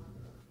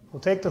 we'll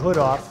take the hood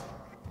off,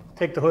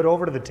 take the hood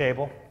over to the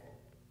table,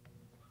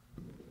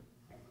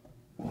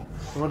 and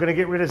we're going to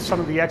get rid of some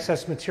of the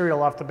excess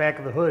material off the back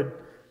of the hood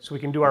so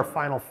we can do our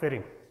final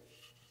fitting.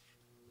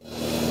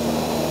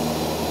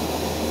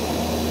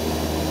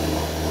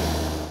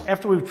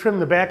 After we've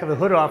trimmed the back of the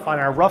hood off on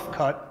our rough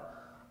cut,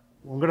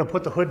 we're going to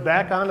put the hood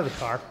back onto the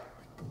car.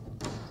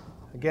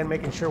 Again,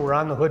 making sure we're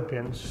on the hood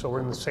pins so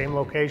we're in the same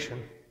location.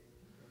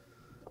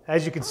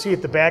 As you can see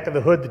at the back of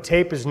the hood, the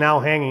tape is now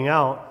hanging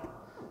out,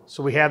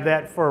 so we have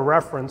that for a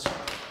reference.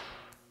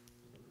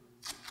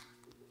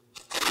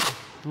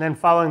 And then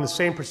following the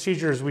same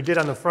procedure as we did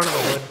on the front of the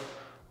hood,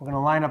 we're going to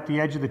line up the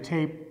edge of the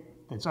tape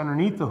that's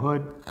underneath the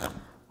hood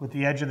with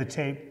the edge of the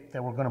tape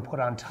that we're going to put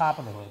on top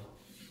of the hood.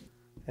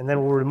 And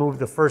then we'll remove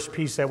the first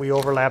piece that we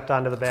overlapped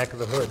onto the back of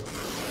the hood.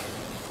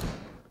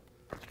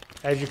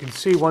 As you can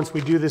see, once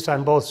we do this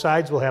on both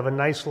sides, we'll have a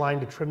nice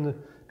line to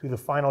do the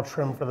final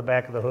trim for the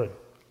back of the hood.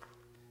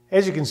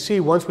 As you can see,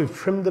 once we've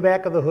trimmed the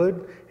back of the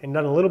hood and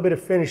done a little bit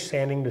of finish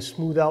sanding to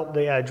smooth out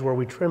the edge where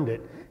we trimmed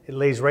it, it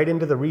lays right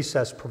into the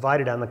recess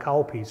provided on the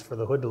cowl piece for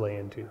the hood to lay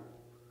into.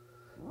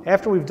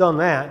 After we've done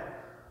that,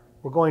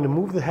 we're going to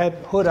move the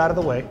hood out of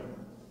the way.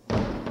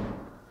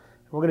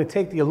 We're going to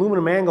take the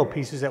aluminum angle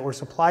pieces that were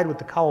supplied with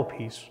the cowl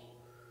piece.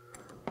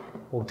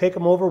 We'll take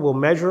them over, we'll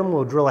measure them,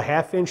 we'll drill a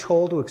 1/2-inch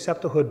hole to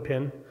accept a hood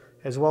pin,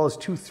 as well as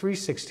 2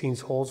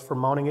 3/16 holes for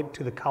mounting it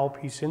to the cowl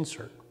piece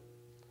insert.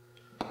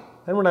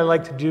 Then what I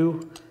like to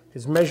do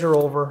is measure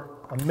over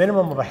a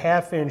minimum of a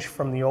 1/2 inch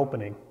from the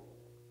opening.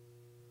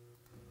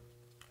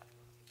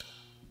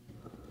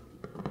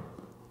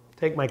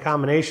 Take my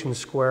combination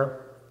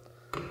square,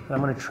 and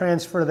I'm going to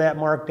transfer that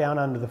mark down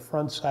onto the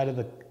front side of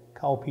the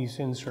cowl piece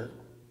insert.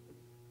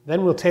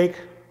 Then we'll take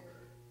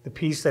the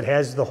piece that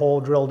has the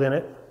hole drilled in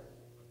it.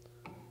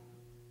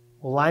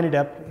 We'll line it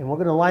up, and we're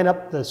going to line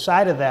up the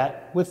side of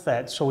that with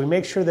that so we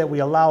make sure that we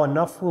allow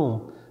enough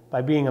room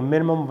by being a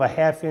minimum of a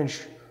 1/2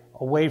 inch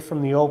away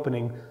from the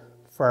opening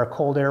for our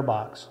cold air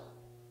box.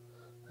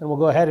 Then we'll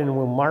go ahead and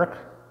we'll mark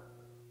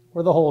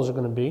where the holes are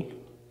going to be.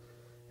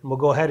 And we'll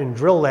go ahead and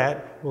drill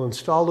that. We'll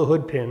install the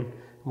hood pin,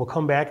 and we'll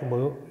come back and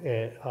we'll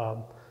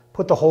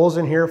put the holes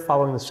in here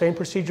following the same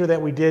procedure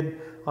that we did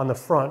on the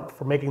front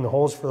for making the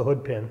holes for the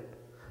hood pin.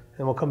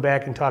 And we'll come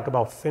back and talk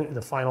about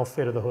the final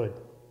fit of the hood.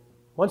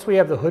 Once we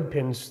have the hood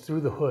pins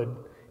through the hood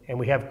and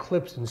we have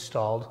clips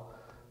installed,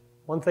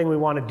 one thing we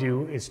want to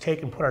do is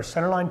take and put our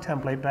centerline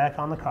template back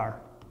on the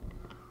car.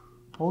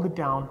 Hold it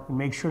down and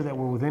make sure that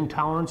we're within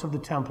tolerance of the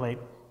template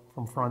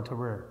from front to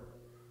rear.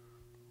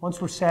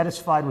 Once we're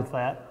satisfied with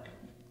that,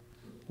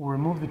 we'll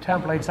remove the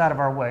templates out of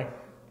our way.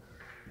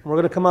 And we're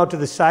going to come out to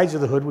the sides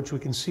of the hood, which we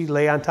can see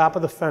lay on top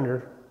of the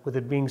fender with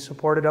it being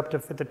supported up to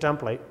fit the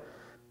template.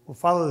 We'll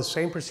follow the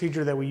same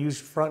procedure that we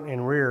used front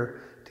and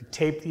rear to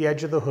tape the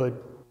edge of the hood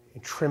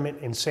and trim it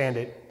and sand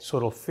it so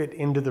it'll fit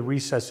into the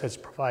recess that's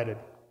provided.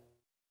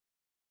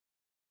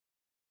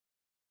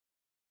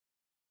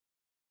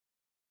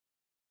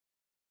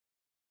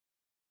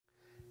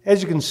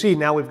 As you can see,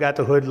 now we've got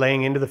the hood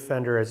laying into the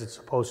fender as it's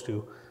supposed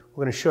to.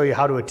 We're going to show you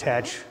how to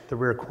attach the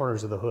rear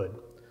corners of the hood.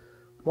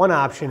 One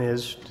option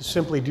is to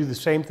simply do the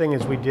same thing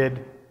as we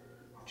did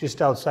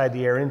just outside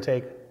the air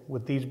intake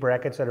with these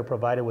brackets that are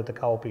provided with the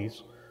cowl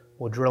piece.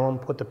 We'll drill them,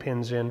 put the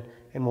pins in,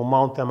 and we'll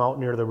mount them out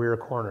near the rear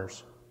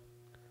corners.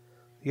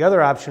 The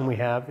other option we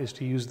have is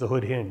to use the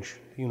hood hinge,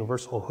 the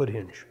universal hood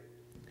hinge.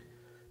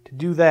 To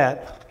do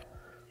that,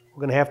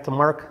 we're going to have to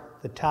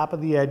mark the top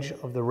of the edge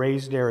of the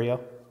raised area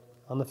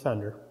on the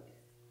fender.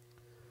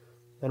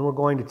 Then we're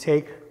going to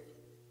take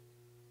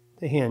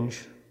the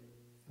hinge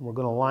and we're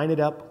going to line it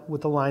up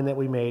with the line that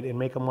we made and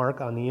make a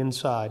mark on the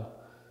inside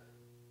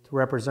to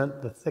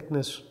represent the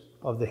thickness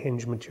of the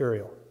hinge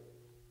material.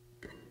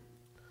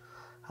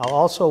 I'll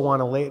also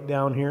want to lay it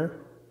down here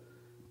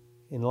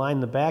and line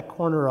the back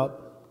corner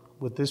up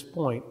with this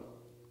point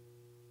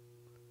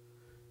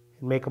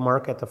and make a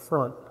mark at the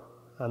front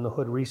on the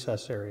hood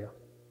recess area.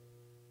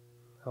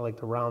 I like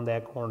to round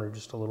that corner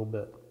just a little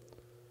bit.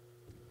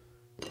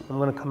 I'm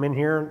going to come in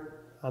here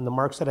on the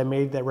marks that I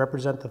made that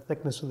represent the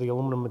thickness of the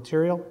aluminum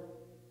material.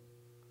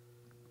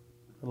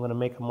 I'm going to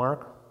make a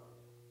mark.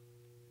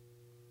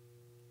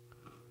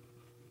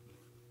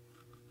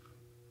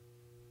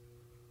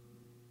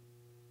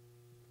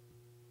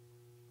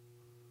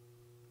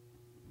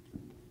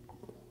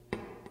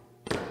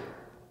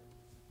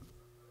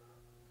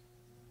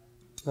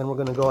 Then we're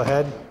going to go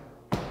ahead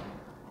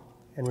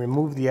and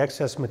remove the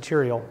excess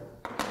material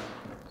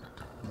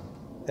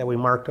that we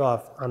marked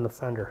off on the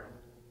fender.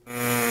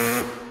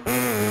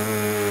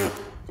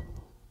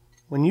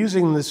 When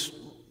using this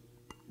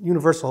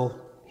universal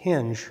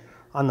hinge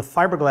on the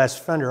fiberglass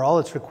fender, all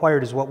that's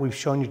required is what we've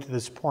shown you to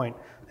this point.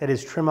 That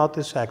is, trim out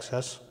this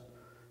excess,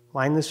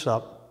 line this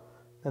up,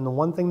 and the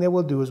one thing that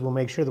we'll do is we'll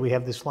make sure that we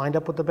have this lined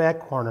up with the back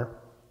corner,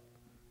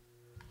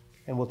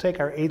 and we'll take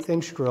our 1/8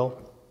 inch drill,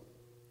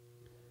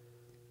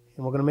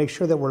 and we're going to make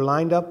sure that we're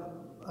lined up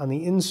on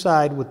the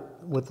inside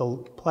with the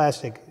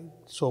plastic,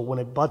 so when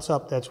it butts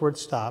up, that's where it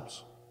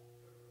stops.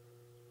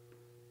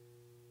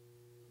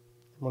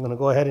 We're going to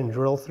go ahead and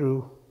drill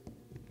through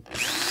the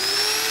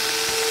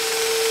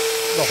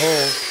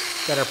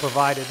holes that are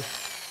provided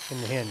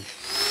in the hinge.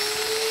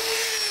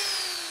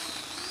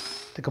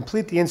 To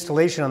complete the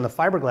installation on the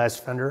fiberglass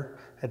fender,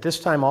 at this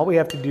time all we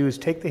have to do is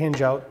take the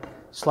hinge out,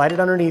 slide it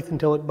underneath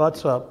until it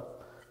butts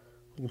up.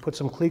 You can put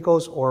some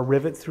Clecos or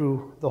rivet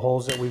through the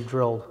holes that we've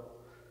drilled,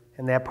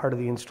 and that part of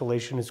the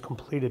installation is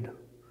completed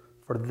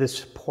for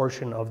this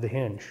portion of the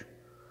hinge.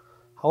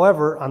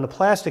 However, on the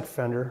plastic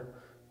fender,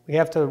 we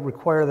have to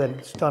require that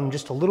it's done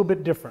just a little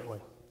bit differently.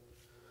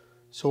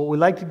 So what we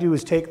like to do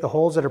is take the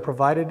holes that are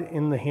provided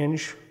in the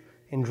hinge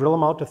and drill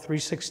them out to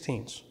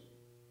 3/16.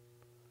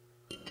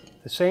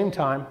 At the same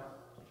time,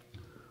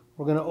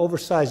 we're going to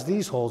oversize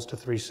these holes to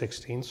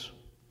 3/16.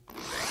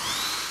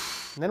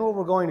 And then what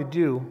we're going to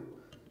do,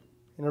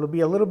 and it'll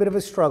be a little bit of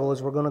a struggle,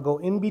 is we're going to go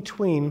in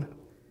between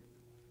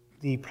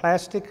the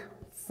plastic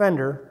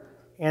fender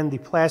and the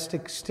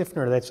plastic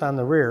stiffener that's on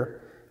the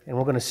rear, and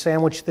we're going to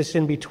sandwich this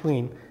in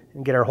between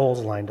and get our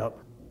holes lined up.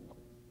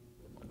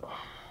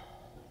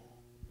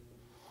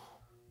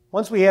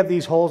 Once we have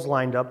these holes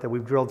lined up that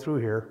we've drilled through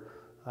here,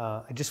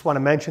 I just want to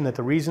mention that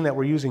the reason that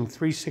we're using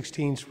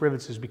 3/16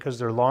 rivets is because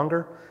they're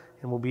longer,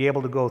 and we'll be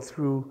able to go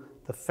through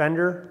the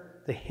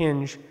fender, the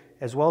hinge,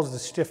 as well as the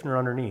stiffener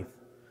underneath.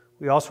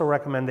 We also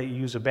recommend that you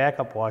use a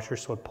backup washer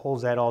so it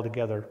pulls that all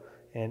together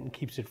and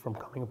keeps it from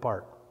coming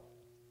apart.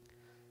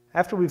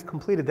 After we've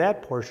completed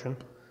that portion,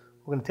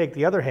 we're going to take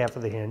the other half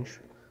of the hinge.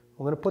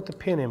 We're going to put the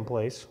pin in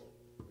place.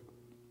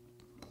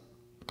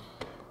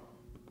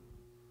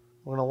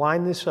 We're going to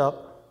line this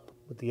up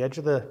with the edge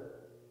of the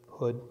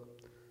hood,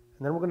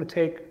 and then we're going to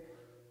take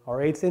our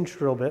 1/8 inch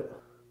drill bit.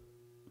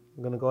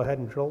 We're going to go ahead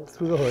and drill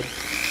through the hood.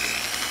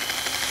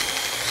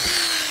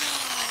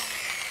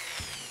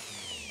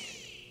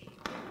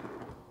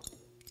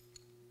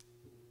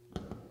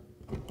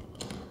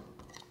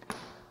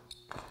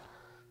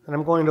 And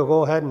I'm going to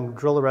go ahead and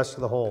drill the rest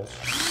of the holes.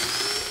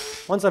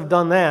 Once I've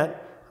done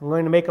that, I'm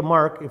going to make a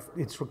mark if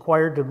it's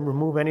required to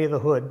remove any of the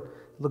hood.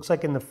 It looks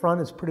like in the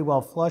front it's pretty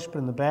well flush, but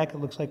in the back it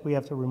looks like we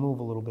have to remove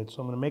a little bit.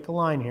 So I'm going to make a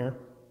line here.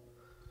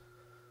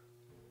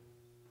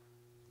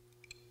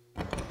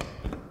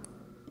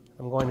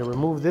 I'm going to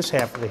remove this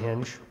half of the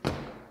hinge.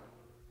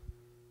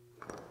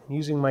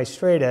 Using my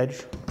straight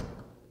edge,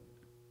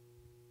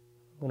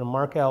 I'm going to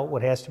mark out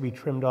what has to be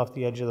trimmed off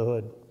the edge of the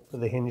hood for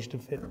the hinge to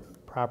fit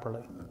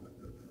properly.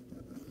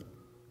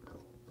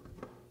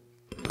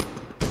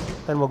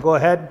 Then we'll go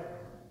ahead,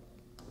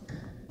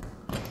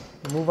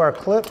 remove our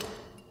clip,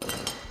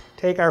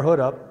 take our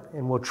hood up,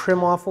 and we'll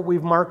trim off what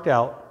we've marked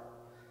out.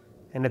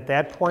 And at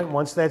that point,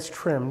 once that's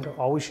trimmed,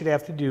 all we should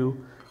have to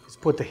do is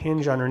put the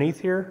hinge underneath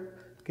here,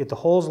 get the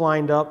holes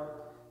lined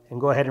up,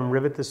 and go ahead and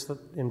rivet this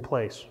in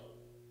place.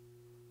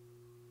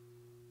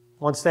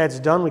 Once that's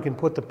done, we can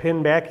put the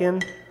pin back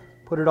in,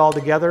 put it all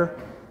together,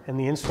 and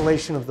the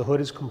installation of the hood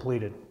is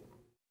completed.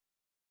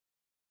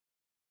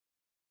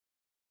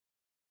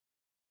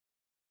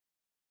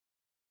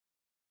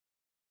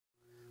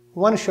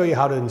 We want to show you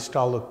how to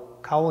install the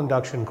cowl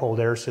induction cold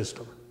air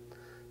system.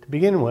 To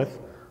begin with,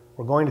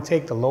 we're going to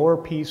take the lower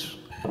piece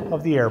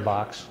of the air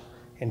box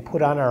and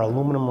put on our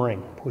aluminum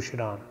ring, push it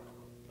on.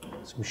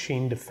 It's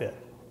machined to fit.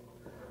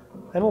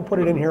 Then we'll put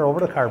it in here over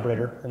the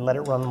carburetor and let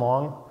it run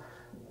long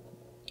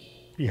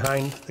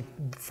behind the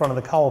front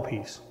of the cowl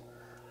piece.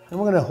 And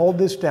we're going to hold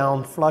this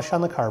down flush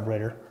on the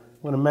carburetor.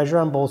 I'm going to measure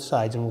on both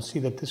sides, and we'll see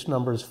that this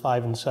number is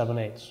 5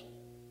 7/8.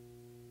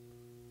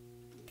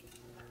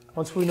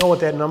 Once we know what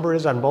that number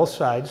is on both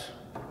sides,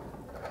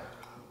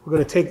 we're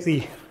going to take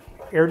the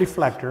air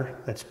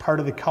deflector that's part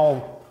of the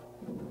cowl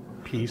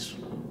piece.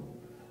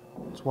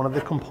 It's one of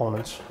the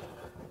components.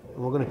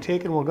 And we're going to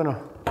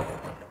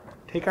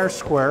take our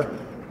square.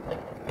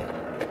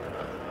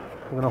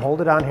 We're going to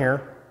hold it on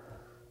here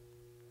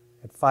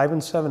at 5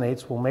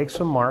 7/8. We'll make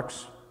some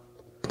marks.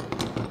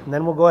 And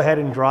then we'll go ahead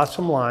and draw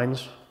some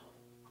lines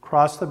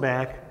across the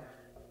back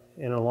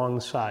and along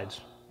the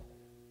sides.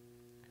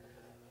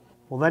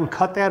 We'll then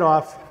cut that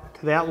off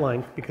to that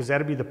length because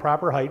that'll be the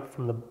proper height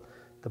from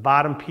the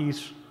bottom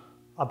piece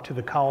up to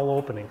the cowl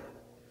opening.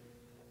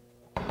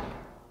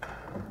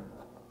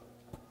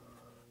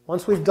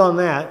 Once we've done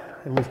that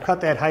and we've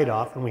cut that height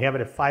off and we have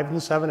it at 5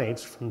 7/8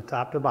 from the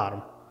top to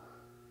bottom,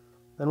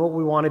 then what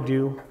we want to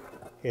do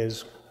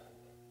is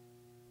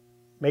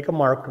make a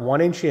mark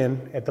 1 inch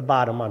in at the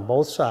bottom on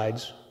both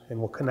sides, and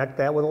we'll connect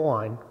that with a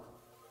line.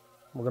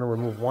 We're going to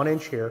remove 1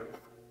 inch here,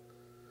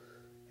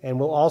 and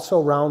we'll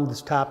also round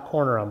this top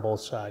corner on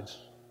both sides.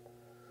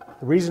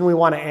 The reason we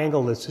want to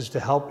angle this is to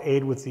help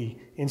aid with the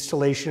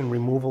installation and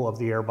removal of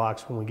the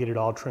airbox when we get it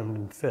all trimmed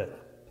and fit.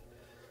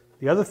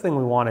 The other thing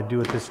we want to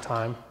do at this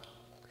time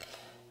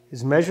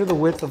is measure the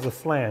width of the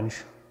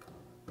flange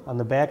on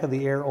the back of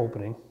the air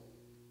opening.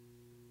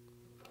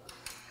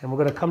 And we're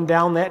going to come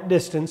down that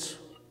distance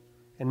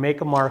and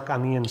make a mark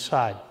on the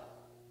inside.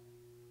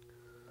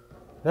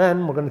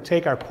 Then we're going to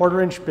take our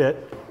 1/4 inch bit,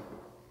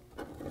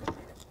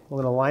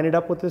 we're going to line it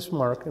up with this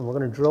mark, and we're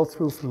going to drill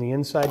through from the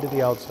inside to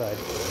the outside.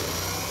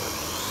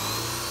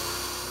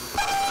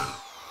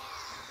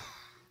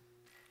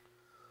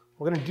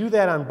 We're going to do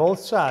that on both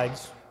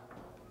sides,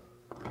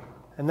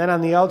 and then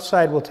on the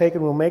outside we'll take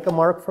and we'll make a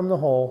mark from the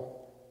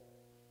hole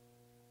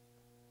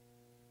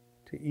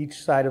to each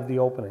side of the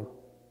opening.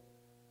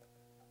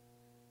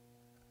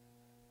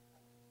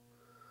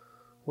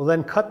 We'll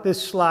then cut this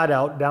slot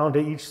out down to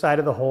each side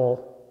of the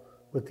hole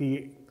with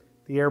the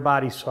air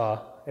body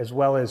saw, as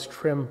well as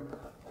trim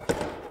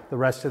the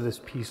rest of this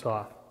piece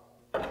off.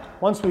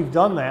 Once we've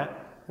done that,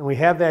 and we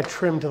have that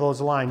trimmed to those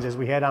lines as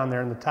we had on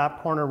there in the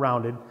top corner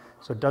rounded,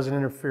 so it doesn't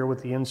interfere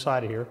with the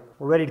inside here,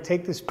 we're ready to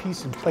take this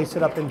piece and place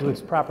it up into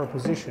its proper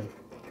position.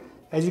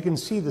 As you can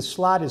see, the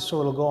slot is so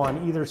it'll go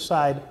on either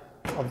side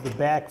of the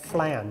back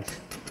flange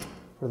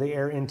for the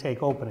air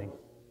intake opening.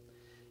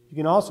 You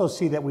can also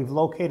see that we've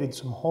located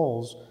some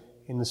holes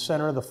in the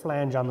center of the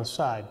flange on the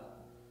side.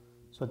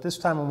 So at this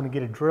time I'm going to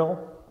get a drill,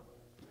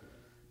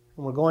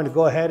 and we're going to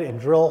go ahead and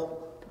drill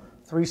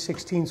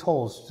 3/16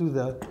 holes through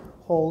the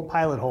hole,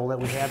 pilot hole that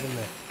we have in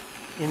the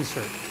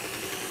insert.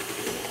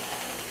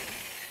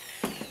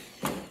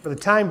 For the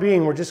time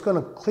being, we're just going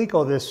to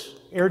Cleco this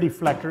air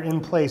deflector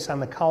in place on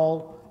the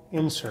cowl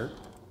insert.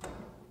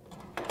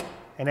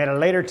 And at a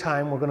later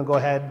time, we're going to go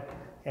ahead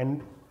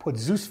and put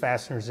Zeus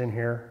fasteners in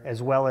here,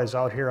 as well as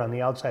out here on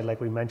the outside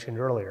like we mentioned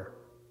earlier.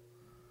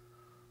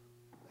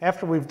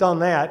 After we've done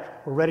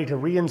that, we're ready to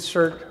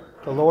reinsert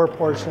the lower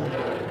portion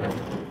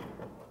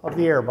of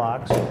the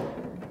airbox.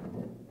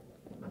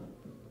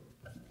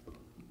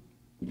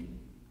 And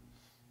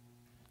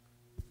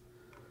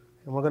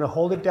we're going to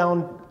hold it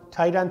down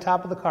tight on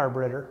top of the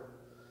carburetor,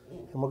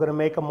 and we're going to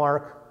make a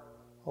mark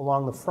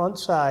along the front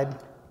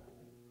side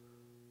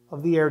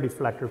of the air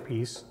deflector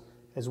piece,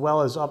 as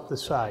well as up the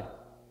side.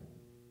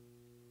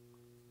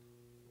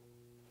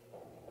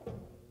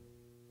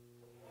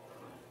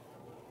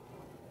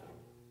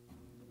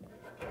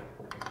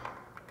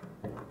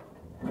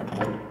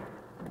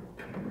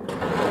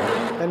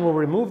 Then we'll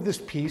remove this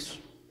piece,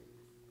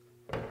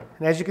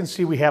 and as you can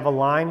see, we have a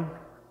line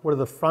where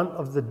the front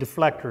of the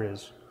deflector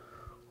is.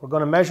 We're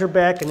going to measure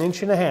back 1.5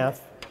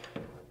 inches,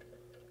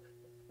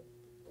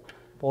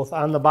 both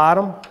on the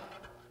bottom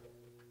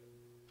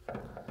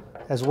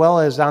as well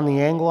as on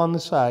the angle on the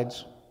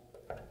sides.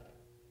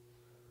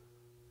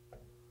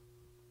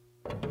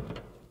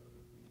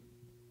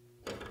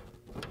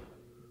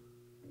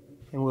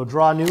 And we'll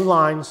draw new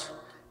lines,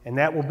 and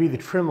that will be the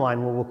trim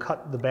line where we'll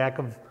cut the back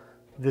of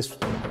this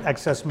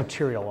excess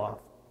material off.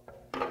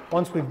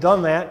 Once we've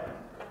done that,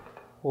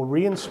 we'll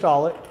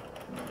reinstall it.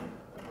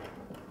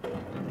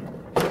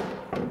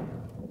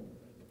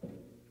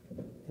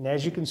 And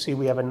as you can see,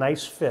 we have a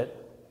nice fit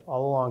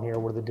all along here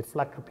where the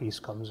deflector piece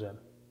comes in.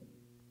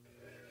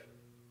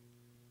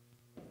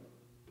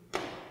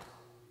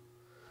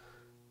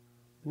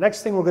 The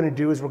next thing we're going to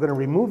do is we're going to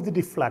remove the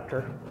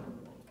deflector.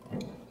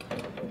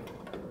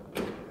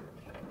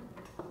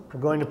 We're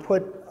going to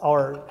put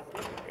our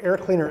air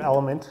cleaner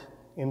element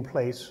in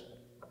place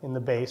in the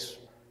base,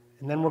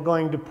 and then we're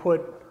going to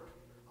put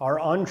our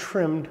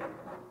untrimmed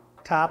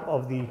top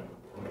of the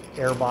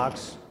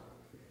airbox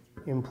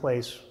in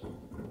place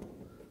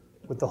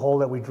with the hole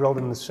that we drilled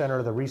in the center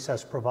of the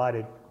recess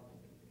provided.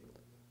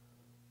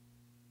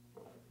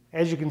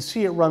 As you can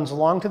see, it runs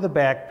along to the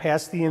back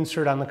past the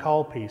insert on the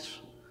cowl piece.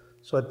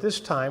 So at this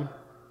time,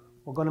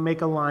 we're we're going to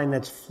make a line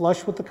that's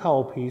flush with the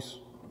cowl piece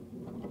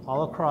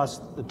all across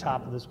the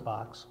top of this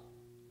box.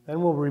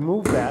 Then we'll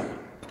remove that.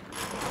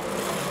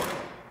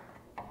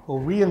 We'll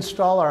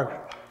reinstall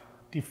our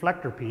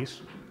deflector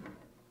piece.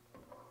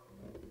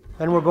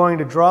 Then we're going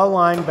to draw a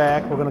line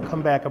back. We're going to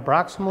come back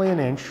approximately an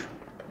inch.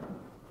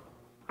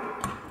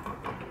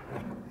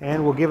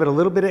 And we'll give it a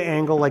little bit of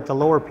angle like the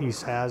lower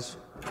piece has.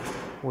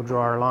 We'll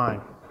draw our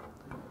line.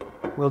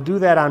 We'll do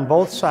that on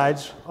both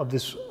sides of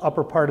this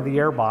upper part of the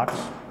air box.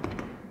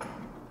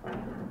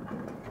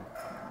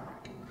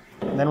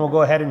 And then we'll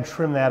go ahead and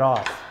trim that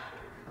off.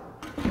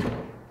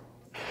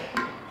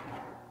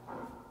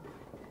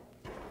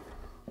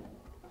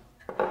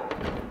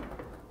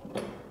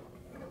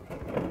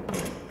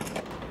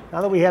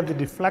 Now that we have the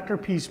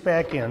deflector piece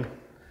back in,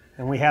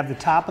 and we have the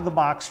top of the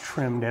box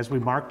trimmed as we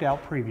marked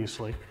out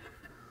previously,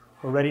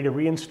 we're ready to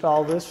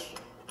reinstall this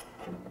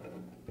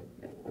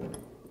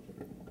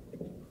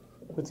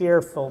with the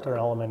air filter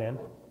element in.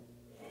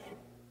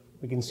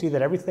 We can see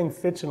that everything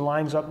fits and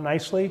lines up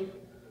nicely,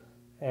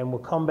 and we'll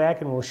come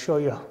back and we'll show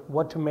you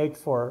what to make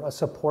for a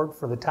support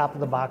for the top of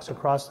the box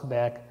across the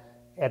back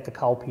at the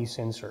cowl piece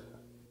insert.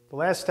 The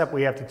last step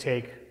we have to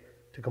take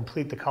to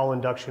complete the cowl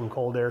induction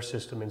cold air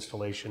system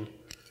installation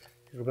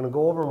is we're going to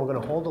go over and we're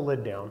going to hold the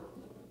lid down,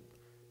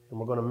 and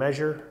we're going to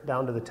measure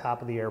down to the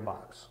top of the air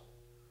box.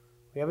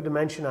 We have a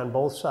dimension on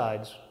both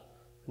sides.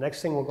 The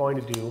next thing we're going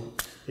to do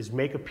is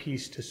make a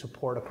piece to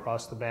support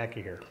across the back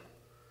of here.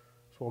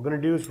 So what we're going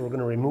to do is we're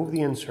going to remove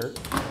the insert,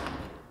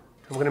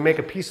 and we're going to make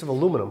a piece of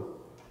aluminum,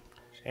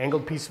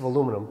 angled piece of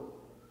aluminum,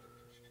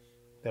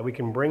 that we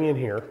can bring in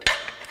here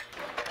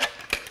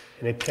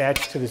and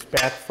attach to this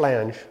back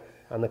flange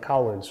on the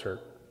cowl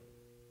insert.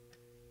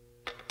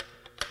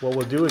 What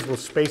we'll do is we'll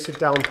space it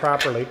down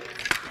properly.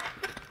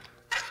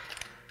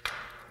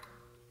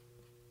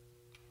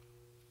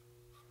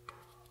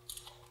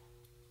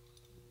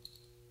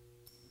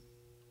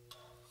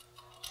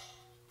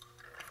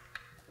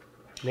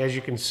 And as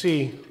you can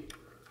see,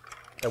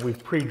 that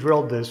we've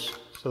pre-drilled this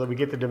so that we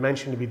get the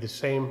dimension to be the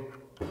same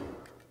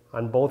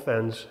on both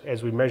ends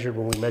as we measured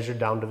when we measured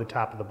down to the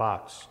top of the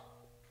box.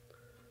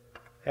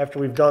 After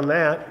we've done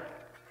that,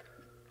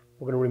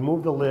 we're going to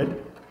remove the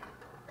lid.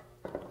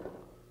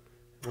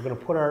 We're going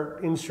to put our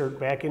insert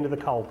back into the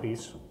cowl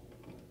piece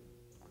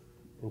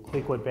and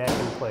click it back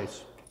in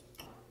place.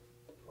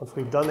 Once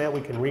we've done that,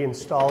 we can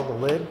reinstall the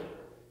lid,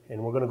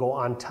 and we're going to go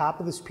on top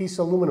of this piece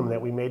of aluminum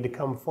that we made to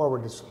come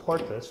forward to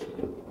support this.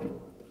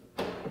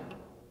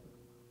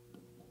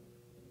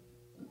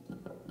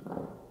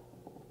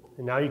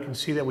 And now you can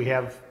see that we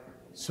have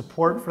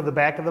support for the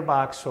back of the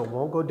box so it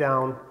won't go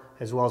down,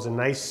 as well as a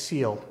nice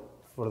seal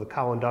for the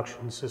cowl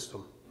induction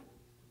system.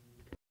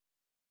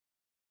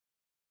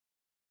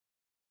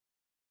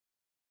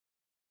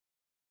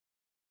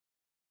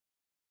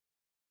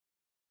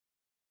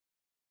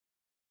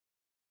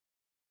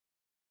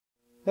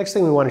 Next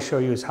thing we want to show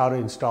you is how to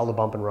install the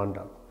bump and run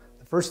duct.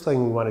 The first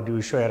thing we want to do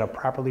is show you how to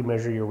properly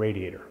measure your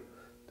radiator.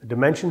 The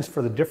dimensions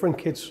for the different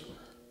kits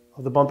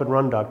of the bump and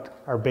run duct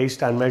are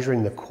based on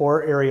measuring the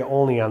core area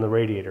only on the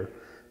radiator.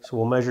 So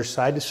we'll measure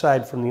side to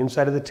side from the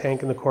inside of the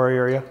tank in the core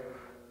area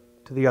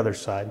to the other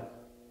side,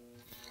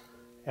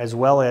 as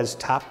well as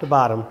top to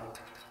bottom,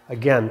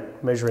 again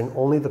measuring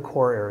only the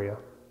core area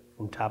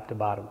from top to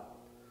bottom.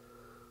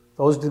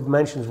 Those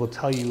dimensions will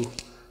tell you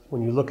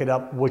when you look it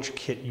up which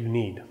kit you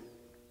need.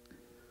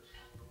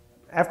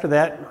 After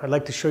that, I'd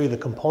like to show you the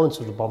components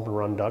of the bump and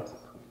run duct.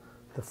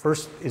 The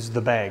first is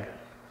the bag.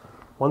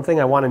 One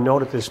thing I want to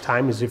note at this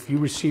time is if you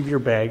receive your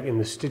bag and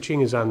the stitching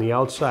is on the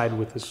outside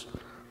with this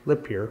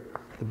lip here,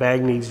 the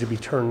bag needs to be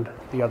turned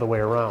the other way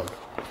around.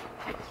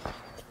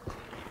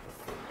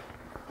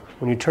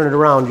 When you turn it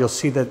around, you'll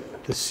see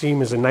that the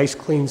seam is a nice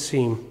clean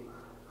seam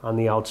on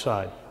the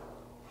outside.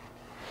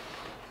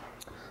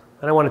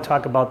 Then I want to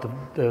talk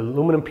about the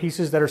aluminum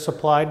pieces that are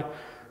supplied.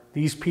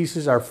 These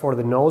pieces are for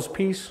the nose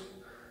piece.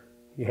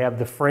 You have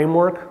the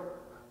framework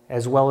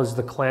as well as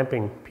the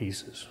clamping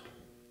pieces.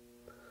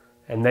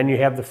 And then you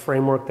have the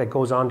framework that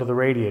goes onto the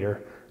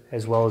radiator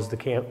as well as the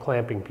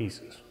clamping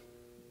pieces.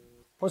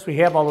 Once we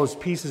have all those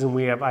pieces and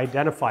we have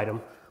identified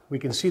them, we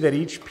can see that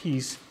each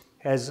piece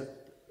has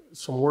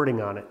some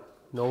wording on it.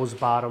 Nose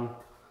bottom,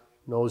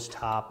 nose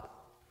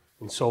top,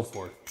 and so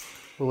forth.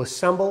 We'll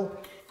assemble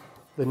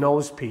the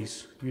nose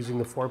piece using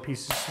the 4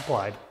 pieces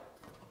supplied.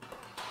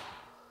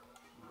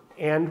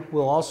 And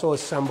we'll also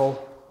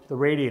assemble the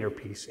radiator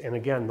piece, and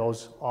again,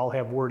 those all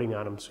have wording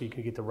on them so you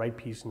can get the right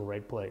piece in the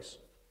right place.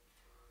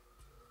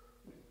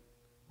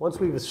 Once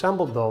we've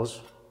assembled those,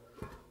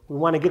 we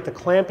want to get the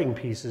clamping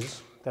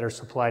pieces that are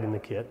supplied in the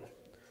kit,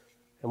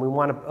 and we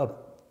want to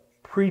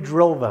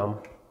pre-drill them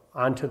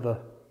onto the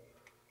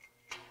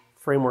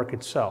framework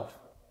itself.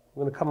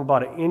 We're going to come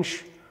about 1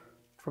 inch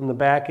from the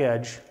back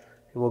edge,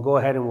 and we'll go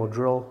ahead and we'll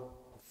drill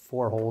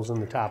 4 holes in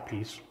the top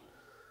piece.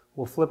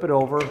 We'll flip it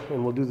over,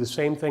 and we'll do the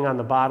same thing on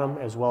the bottom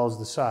as well as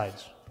the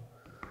sides.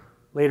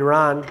 Later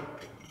on,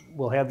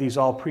 we'll have these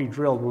all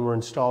pre-drilled when we're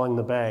installing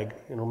the bag,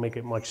 and it'll make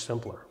it much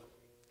simpler.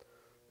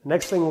 The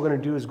next thing we're going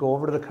to do is go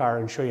over to the car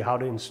and show you how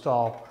to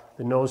install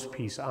the nose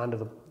piece onto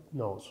the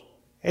nose.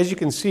 As you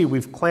can see,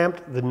 we've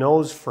clamped the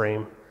nose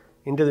frame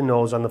into the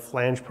nose on the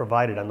flange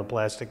provided on the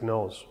plastic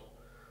nose.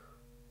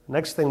 The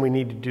next thing we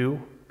need to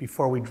do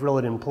before we drill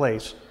it in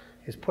place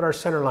is put our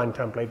centerline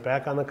template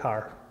back on the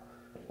car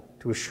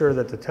to assure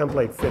that the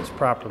template fits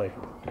properly.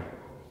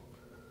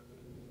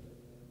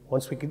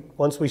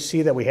 Once we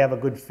see that we have a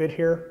good fit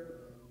here,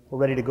 we're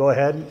ready to go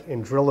ahead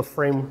and drill the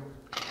frame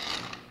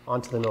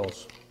onto the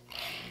nose.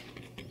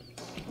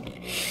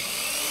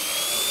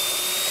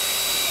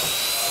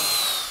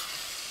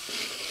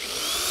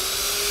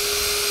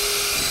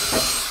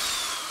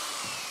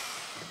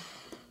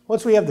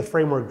 Once we have the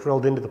framework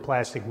drilled into the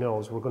plastic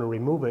nose, we're going to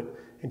remove it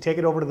and take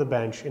it over to the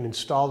bench and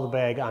install the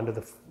bag onto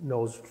the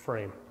nose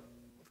frame.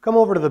 We've come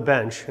over to the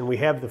bench and we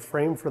have the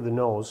frame for the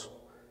nose,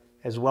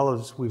 as well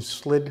as we've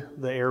slid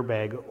the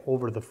airbag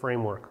over the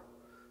framework.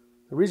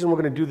 The reason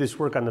we're going to do this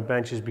work on the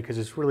bench is because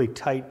it's really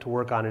tight to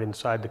work on it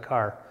inside the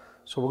car.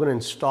 So we're going to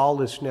install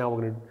this now.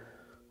 We're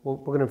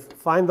going to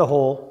find the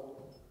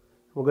hole.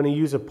 We're going to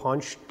use a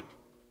punch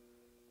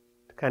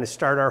to kind of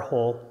start our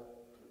hole.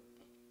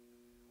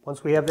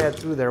 Once we have that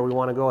through there, we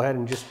want to go ahead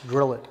and just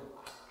drill it.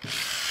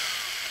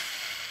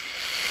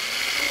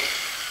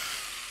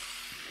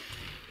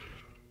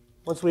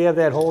 Once we have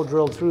that hole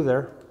drilled through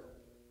there,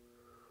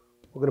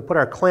 we're going to put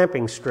our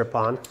clamping strip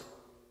on.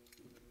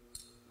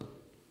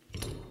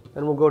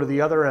 Then we'll go to the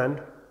other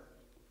end,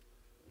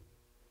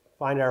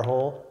 find our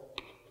hole,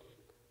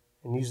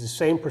 and use the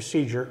same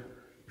procedure,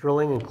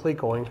 drilling and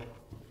clecoing.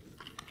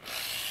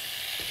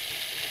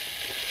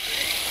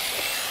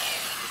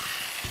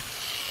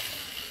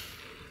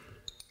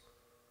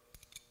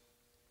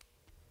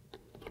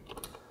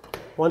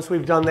 Once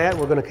we've done that,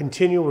 we're going to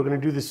continue. We're going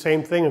to do the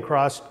same thing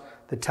across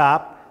the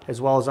top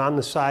as well as on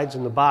the sides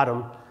and the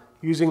bottom,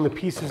 using the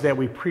pieces that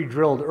we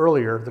pre-drilled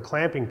earlier, the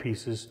clamping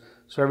pieces,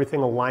 so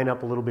everything will line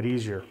up a little bit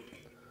easier.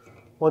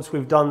 Once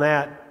we've done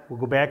that, we'll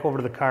go back over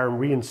to the car and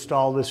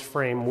reinstall this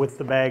frame with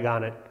the bag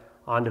on it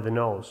onto the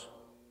nose.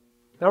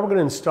 Now we're going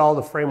to install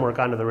the framework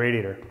onto the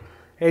radiator.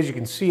 As you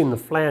can see in the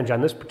flange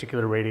on this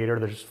particular radiator,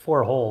 there's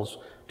 4 holes,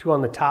 2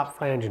 on the top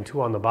flange and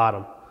 2 on the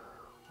bottom.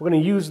 We're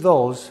going to use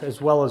those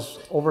as well as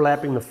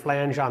overlapping the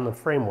flange on the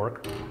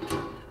framework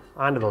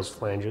onto those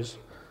flanges.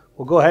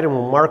 We'll go ahead and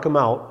we'll mark them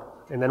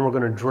out, and then we're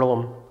going to drill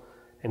them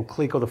and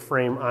cleco the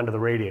frame onto the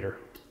radiator.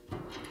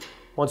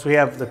 Once we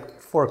have the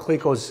 4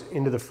 clecos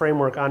into the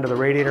framework onto the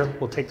radiator,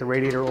 we'll take the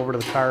radiator over to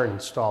the car and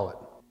install it.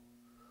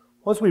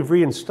 Once we've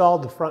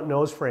reinstalled the front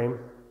nose frame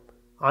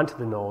onto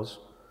the nose,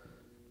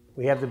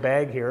 we have the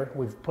bag here.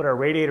 We've put our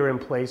radiator in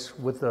place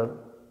with the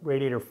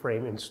radiator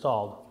frame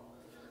installed.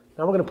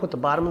 Now we're going to put the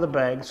bottom of the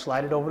bag,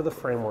 slide it over to the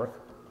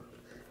framework,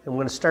 and we're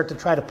going to start to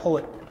try to pull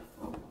it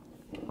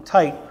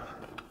tight.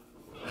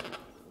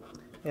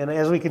 And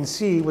as we can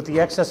see, with the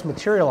excess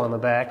material on the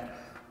back,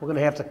 we're going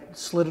to have to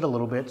slit it a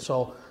little bit.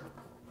 So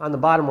on the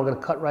bottom, we're going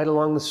to cut right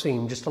along the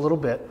seam just a little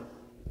bit,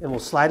 and we'll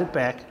slide it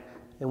back,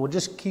 and we'll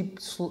just keep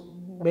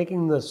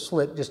making the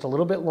slit just a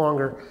little bit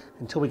longer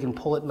until we can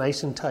pull it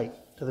nice and tight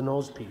to the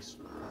nose piece.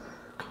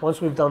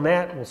 Once we've done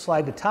that, we'll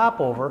slide the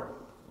top over,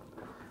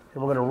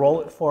 and we're going to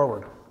roll it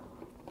forward.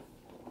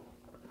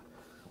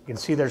 You can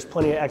see there's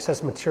plenty of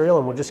excess material,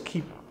 and we'll just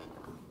keep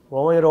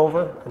rolling it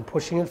over and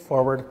pushing it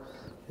forward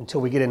until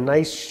we get a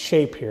nice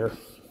shape here.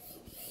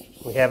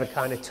 We have it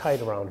kind of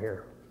tight around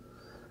here.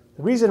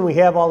 The reason we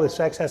have all this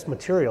excess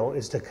material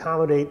is to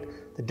accommodate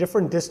the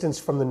different distance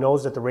from the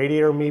nose that the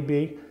radiator may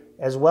be,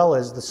 as well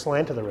as the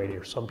slant of the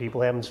radiator. Some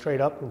people have them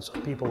straight up and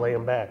some people lay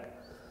them back.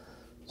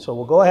 So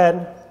we'll go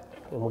ahead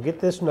and we'll get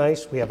this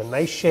nice. We have a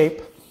nice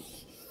shape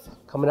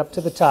coming up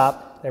to the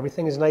top.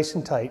 Everything is nice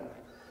and tight.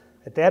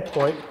 At that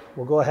point,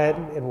 we'll go ahead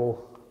and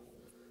we'll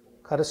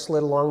cut a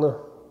slit along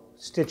the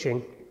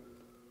stitching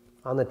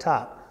on the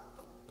top,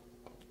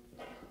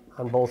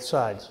 on both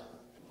sides.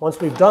 Once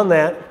we've done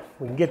that,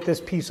 we can get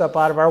this piece up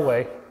out of our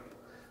way.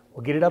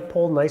 We'll get it up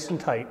pulled nice and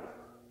tight.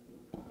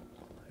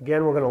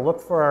 Again, we're going to look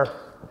for our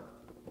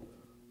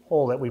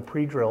hole that we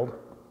pre-drilled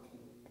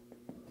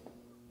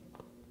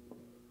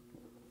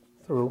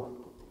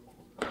through,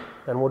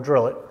 then we'll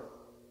drill it.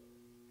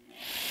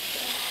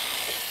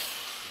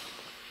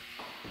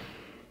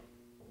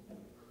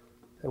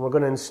 And we're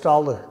going to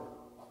install the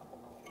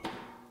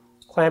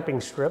clamping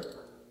strip.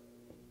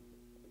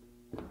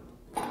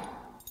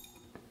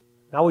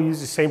 Now we'll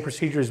use the same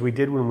procedure as we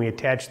did when we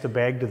attached the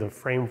bag to the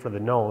frame for the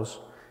nose,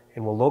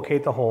 and we'll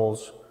locate the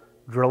holes,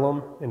 drill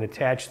them, and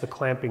attach the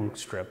clamping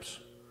strips.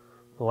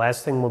 The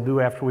last thing we'll do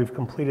after we've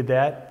completed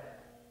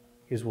that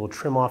is we'll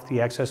trim off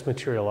the excess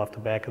material off the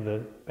back of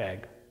the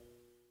bag.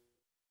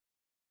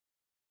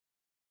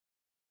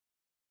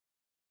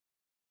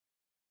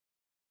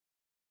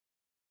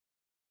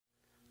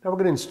 Now we're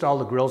going to install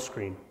the grill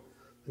screen.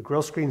 The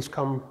grill screens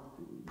come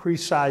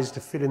pre-sized to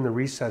fit in the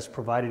recess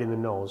provided in the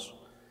nose.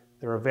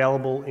 They're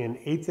available in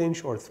 1/8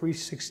 inch or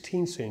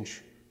 3/16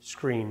 inch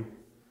screen.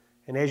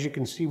 And as you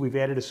can see, we've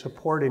added a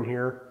support in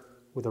here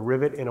with a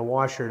rivet and a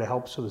washer to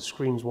help so the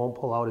screens won't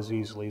pull out as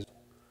easily.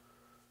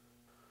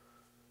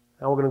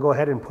 Now we're going to go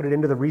ahead and put it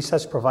into the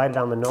recess provided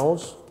on the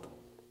nose.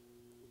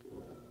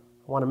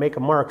 I want to make a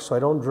mark so I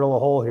don't drill a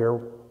hole here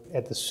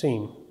at the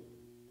seam.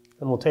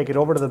 Then we'll take it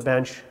over to the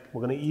bench.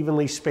 We're going to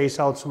evenly space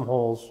out some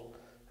holes,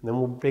 and then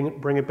we'll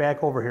bring it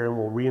back over here and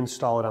we'll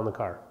reinstall it on the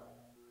car.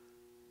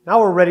 Now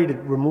we're ready to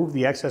remove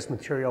the excess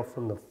material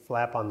from the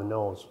flap on the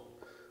nose.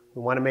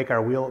 We want to make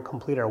our wheel,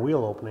 complete our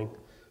wheel opening.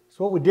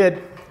 So what we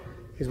did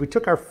is we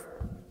took our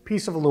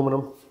piece of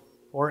aluminum,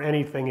 or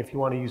anything if you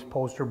want to use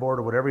poster board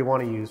or whatever you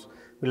want to use,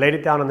 we laid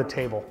it down on the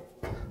table.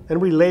 Then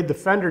we laid the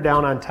fender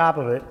down on top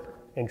of it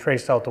and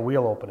traced out the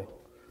wheel opening.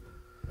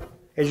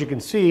 As you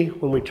can see,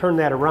 when we turn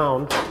that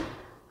around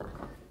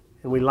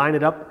and we line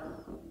it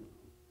up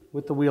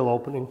with the wheel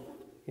opening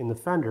in the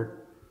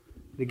fender,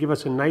 they give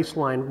us a nice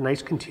line,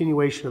 nice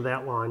continuation of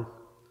that line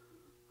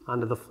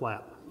onto the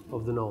flap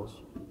of the nose.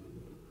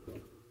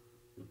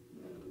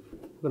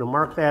 I'm going to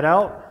mark that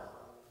out,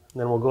 and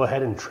then we'll go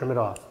ahead and trim it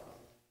off.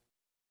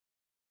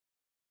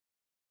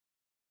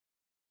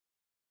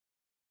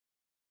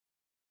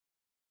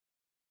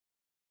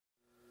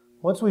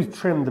 Once we've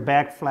trimmed the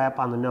back flap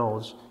on the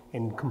nose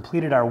and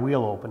completed our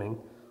wheel opening,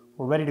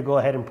 we're ready to go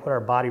ahead and put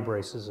our body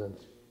braces in.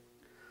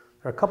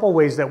 There are a couple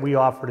ways that we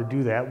offer to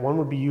do that. One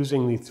would be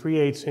using the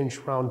 3/8 inch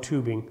round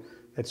tubing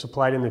that's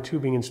supplied in the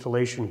tubing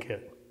installation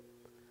kit.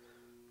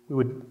 We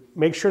would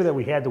make sure that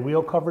we had the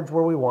wheel coverage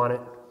where we want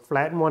it,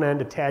 flatten one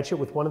end, attach it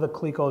with one of the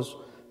clecos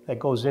that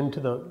goes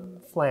into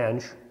the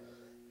flange,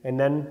 and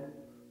then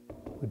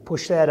we'd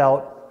push that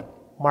out,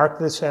 mark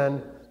this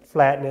end,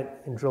 flatten it,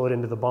 and drill it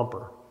into the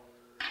bumper.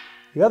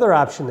 The other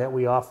option that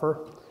we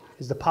offer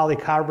is the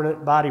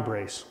polycarbonate body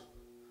brace.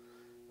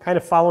 Kind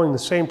of following the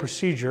same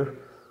procedure,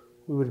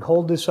 we would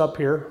hold this up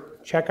here,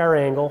 check our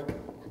angle,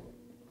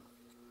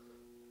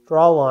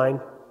 draw a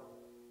line,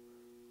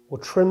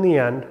 we'll trim the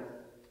end,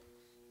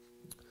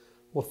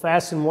 we'll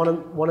fasten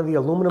one of the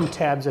aluminum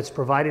tabs that's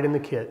provided in the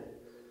kit.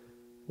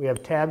 We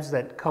have tabs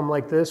that come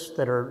like this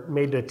that are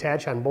made to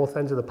attach on both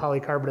ends of the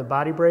polycarbonate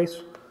body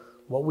brace.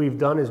 What we've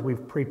done is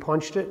we've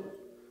pre-punched it.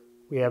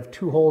 We have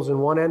 2 holes in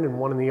one end and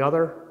 1 in the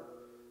other.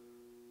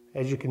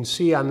 As you can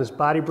see on this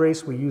body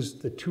brace, we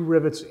used the 2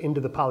 rivets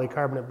into the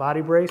polycarbonate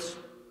body brace.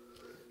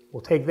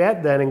 We'll take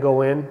that then and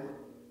go in,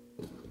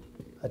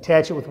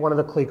 attach it with one of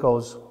the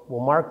clecos.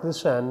 We'll mark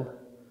this end,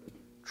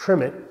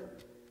 trim it,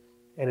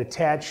 and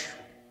attach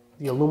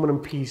the aluminum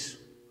piece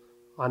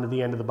onto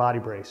the end of the body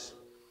brace.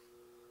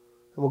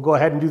 And we'll go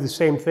ahead and do the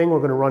same thing. We're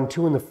going to run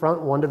 2 in the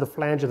front, 1 to the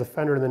flange of the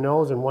fender in the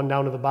nose and 1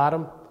 down to the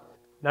bottom.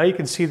 Now you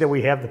can see that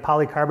we have the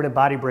polycarbonate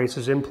body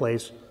braces in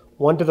place,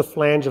 1 to the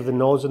flange of the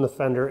nose and the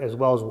fender, as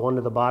well as 1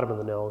 to the bottom of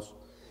the nose.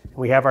 And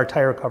we have our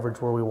tire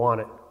coverage where we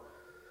want it.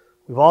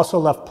 We've also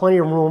left plenty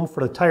of room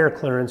for the tire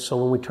clearance, so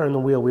when we turn the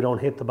wheel, we don't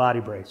hit the body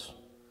brace.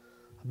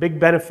 A big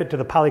benefit to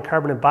the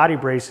polycarbonate body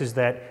brace is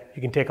that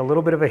you can take a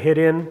little bit of a hit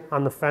in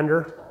on the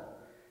fender,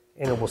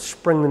 and it will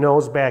spring the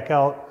nose back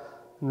out,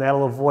 and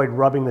that'll avoid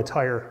rubbing the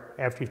tire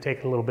after you've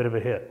taken a little bit of a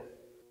hit.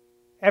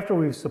 After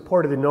we've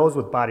supported the nose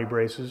with body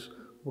braces,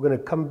 we're going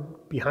to come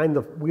behind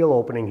the wheel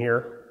opening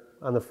here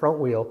on the front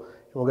wheel,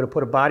 and we're going to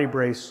put a body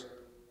brace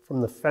from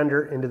the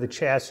fender into the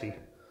chassis.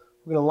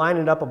 We're going to line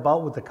it up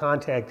about with the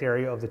contact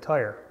area of the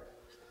tire.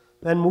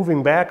 Then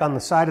moving back on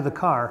the side of the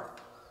car,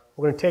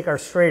 we're going to take our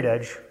straight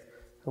edge,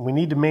 and we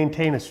need to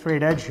maintain a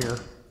straight edge here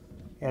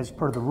as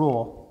per the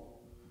rule.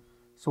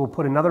 So we'll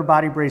put another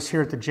body brace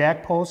here at the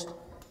jack post,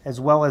 as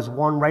well as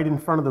one right in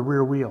front of the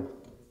rear wheel.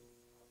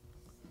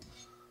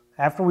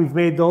 After we've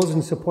made those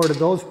and supported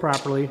those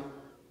properly,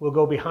 we'll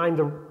go behind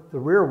the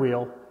rear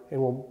wheel and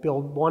we'll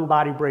build one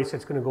body brace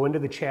that's going to go into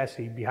the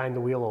chassis behind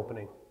the wheel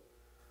opening.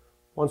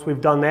 Once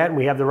we've done that and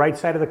we have the right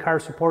side of the car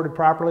supported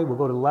properly, we'll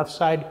go to the left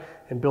side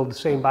and build the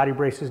same body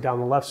braces down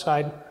the left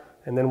side,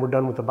 and then we're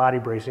done with the body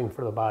bracing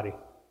for the body.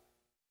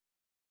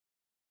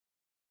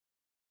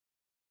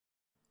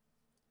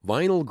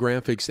 Vinyl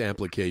graphics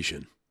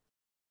application.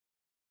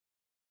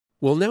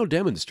 We'll now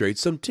demonstrate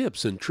some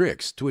tips and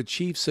tricks to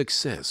achieve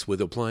success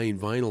with applying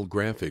vinyl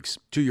graphics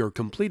to your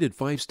completed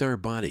 5-star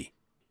body.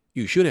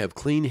 You should have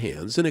clean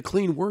hands and a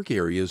clean work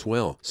area as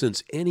well,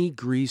 since any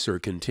grease or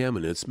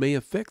contaminants may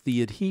affect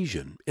the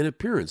adhesion and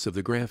appearance of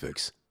the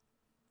graphics.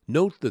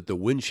 Note that the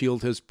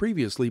windshield has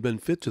previously been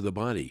fit to the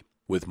body,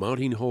 with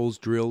mounting holes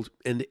drilled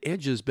and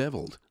edges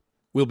beveled.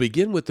 We'll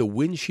begin with the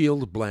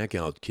windshield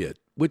blackout kit,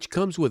 which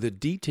comes with a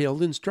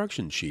detailed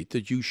instruction sheet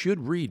that you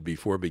should read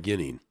before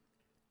beginning.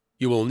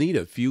 You will need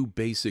a few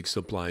basic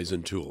supplies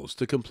and tools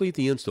to complete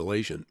the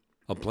installation.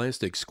 A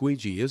plastic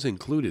squeegee is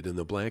included in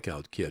the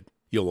blackout kit.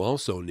 You'll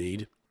also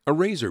need a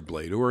razor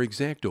blade or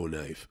X-Acto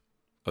knife,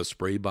 a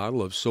spray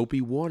bottle of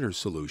soapy water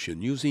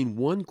solution using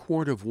 1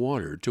 quart of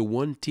water to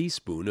 1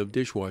 teaspoon of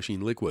dishwashing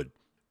liquid,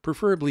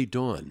 preferably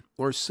Dawn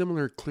or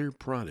similar clear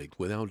product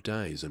without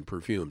dyes and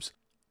perfumes,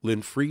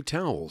 lint-free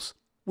towels,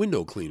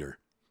 window cleaner,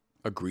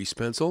 a grease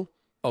pencil,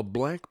 a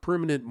black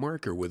permanent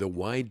marker with a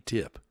wide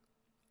tip,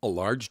 a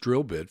large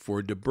drill bit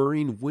for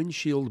deburring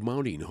windshield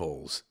mounting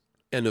holes,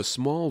 and a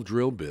small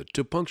drill bit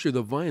to puncture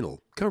the vinyl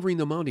covering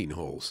the mounting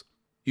holes.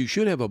 You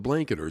should have a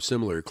blanket or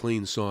similar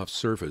clean, soft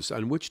surface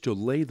on which to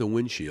lay the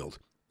windshield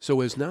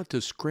so as not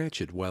to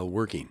scratch it while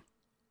working.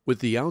 With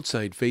the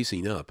outside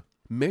facing up,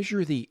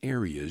 measure the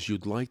areas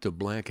you'd like to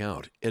black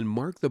out and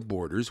mark the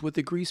borders with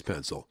the grease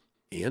pencil,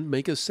 and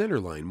make a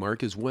centerline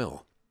mark as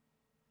well.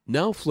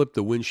 Now flip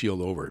the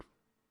windshield over,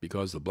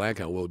 because the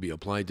blackout will be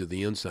applied to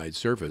the inside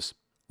surface,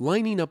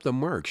 lining up the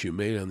marks you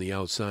made on the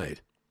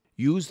outside.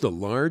 Use the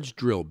large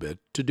drill bit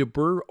to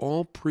deburr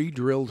all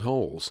pre-drilled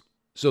holes,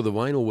 so the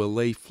vinyl will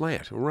lay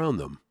flat around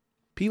them.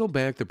 Peel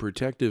back the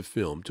protective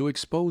film to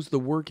expose the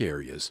work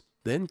areas,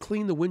 then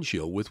clean the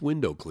windshield with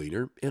window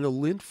cleaner and a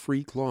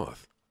lint-free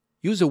cloth.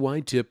 Use a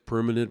wide-tip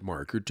permanent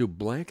marker to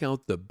black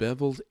out the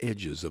beveled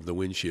edges of the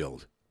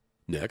windshield.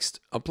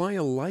 Next, apply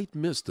a light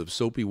mist of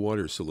soapy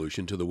water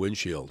solution to the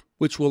windshield,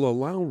 which will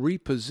allow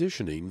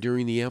repositioning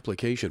during the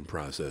application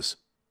process.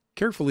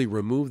 Carefully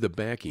remove the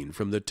backing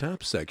from the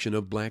top section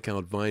of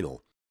blackout vinyl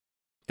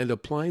and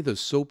apply the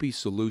soapy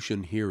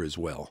solution here as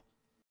well.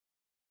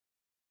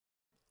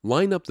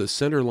 Line up the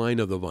center line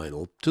of the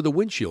vinyl to the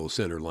windshield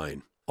center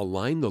line.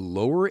 Align the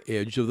lower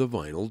edge of the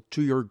vinyl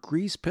to your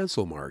grease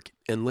pencil mark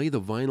and lay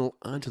the vinyl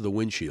onto the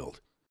windshield.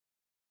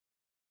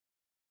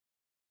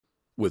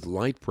 With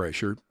light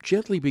pressure,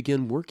 gently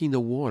begin working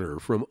the water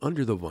from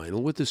under the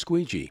vinyl with the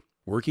squeegee,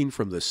 working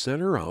from the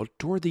center out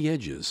toward the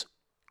edges.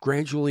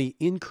 Gradually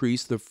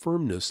increase the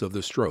firmness of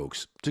the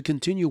strokes to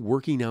continue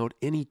working out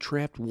any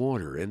trapped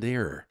water and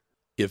air.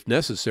 If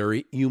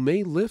necessary, you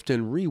may lift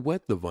and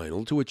re-wet the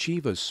vinyl to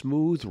achieve a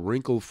smooth,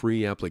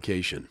 wrinkle-free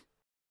application.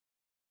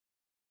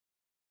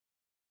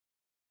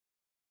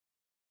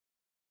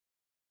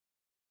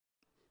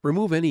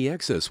 Remove any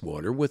excess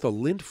water with a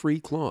lint-free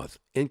cloth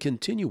and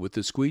continue with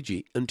the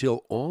squeegee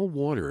until all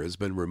water has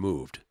been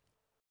removed.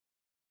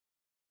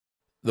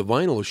 The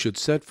vinyl should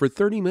set for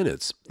 30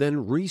 minutes,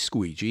 then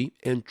re-squeegee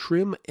and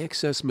trim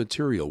excess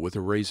material with a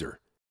razor.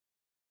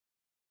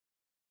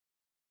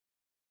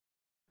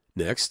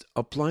 Next,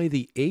 apply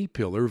the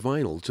A-pillar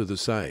vinyl to the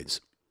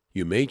sides.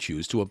 You may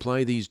choose to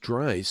apply these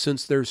dry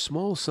since their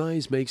small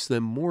size makes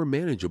them more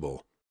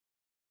manageable.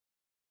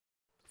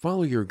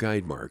 Follow your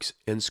guide marks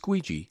and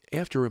squeegee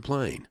after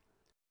applying.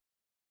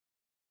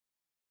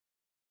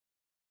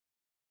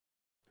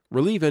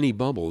 Relieve any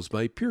bubbles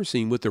by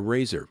piercing with the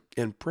razor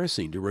and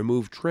pressing to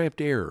remove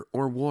trapped air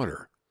or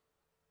water.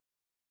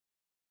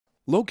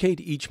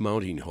 Locate each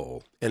mounting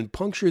hole and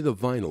puncture the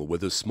vinyl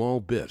with a small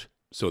bit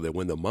so that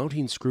when the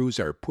mounting screws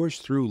are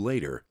pushed through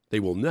later, they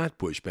will not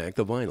push back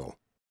the vinyl.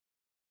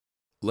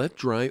 Let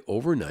dry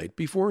overnight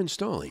before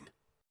installing.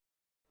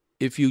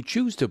 If you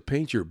choose to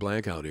paint your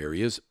blackout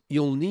areas,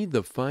 you'll need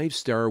the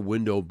 5-star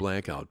window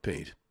blackout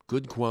paint,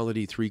 good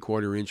quality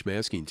 3/4 inch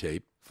masking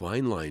tape,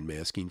 fine line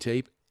masking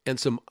tape, and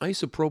some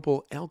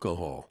isopropyl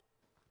alcohol.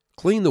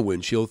 Clean the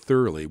windshield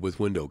thoroughly with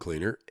window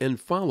cleaner and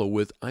follow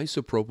with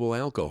isopropyl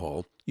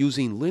alcohol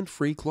using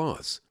lint-free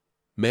cloths.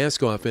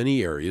 Mask off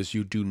any areas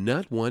you do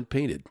not want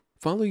painted.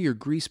 Follow your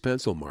grease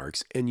pencil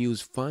marks and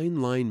use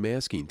fine line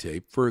masking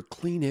tape for a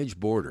clean edge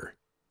border.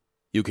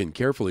 You can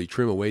carefully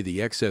trim away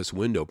the excess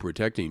window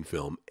protecting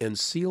film and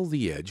seal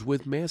the edge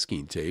with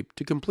masking tape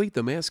to complete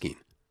the masking.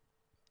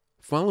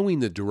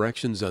 Following the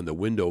directions on the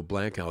window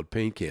blackout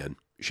paint can,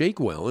 shake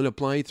well and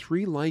apply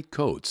 3 light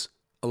coats,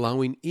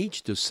 allowing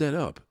each to set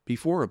up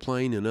before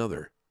applying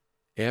another.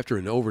 After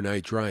an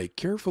overnight dry,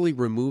 carefully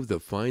remove the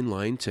fine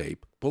line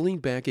tape, pulling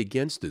back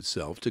against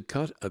itself to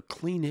cut a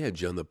clean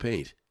edge on the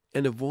paint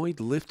and avoid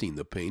lifting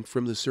the paint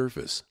from the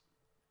surface.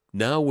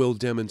 Now we'll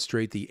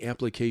demonstrate the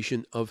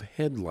application of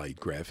headlight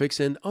graphics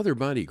and other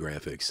body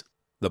graphics.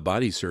 The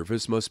body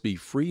surface must be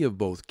free of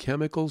both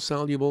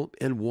chemical-soluble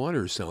and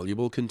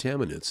water-soluble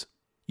contaminants.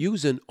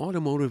 Use an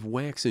automotive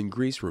wax and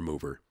grease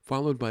remover,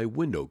 followed by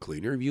window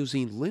cleaner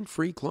using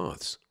lint-free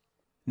cloths.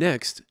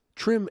 Next,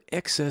 trim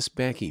excess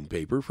backing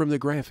paper from the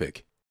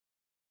graphic.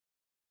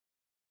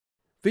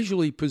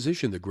 Visually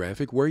position the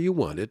graphic where you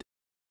want it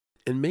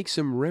and make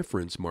some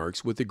reference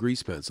marks with the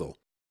grease pencil.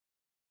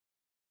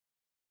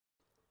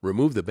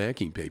 Remove the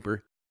backing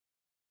paper,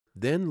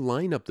 then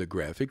line up the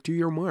graphic to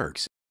your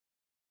marks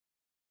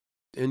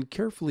and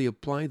carefully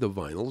apply the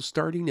vinyl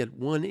starting at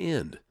one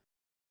end,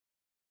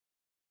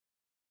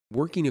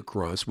 working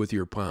across with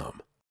your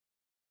palm.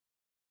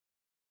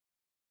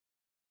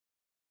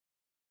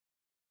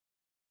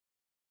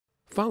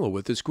 Follow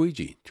with the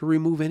squeegee to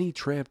remove any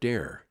trapped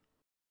air.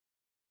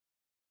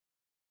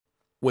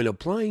 When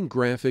applying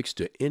graphics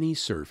to any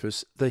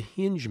surface, the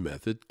hinge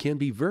method can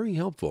be very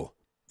helpful.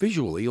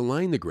 Visually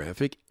align the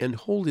graphic and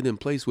hold it in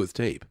place with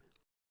tape.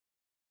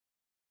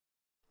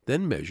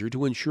 Then measure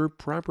to ensure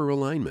proper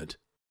alignment.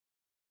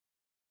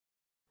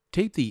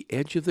 Tape the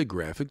edge of the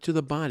graphic to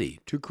the body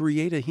to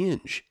create a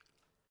hinge.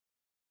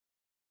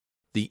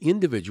 The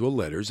individual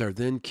letters are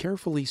then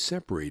carefully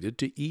separated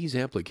to ease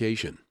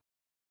application.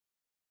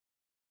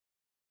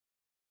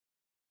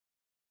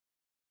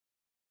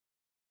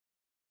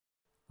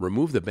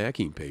 Remove the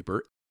backing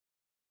paper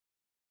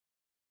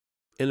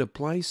and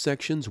apply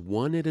sections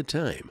one at a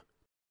time.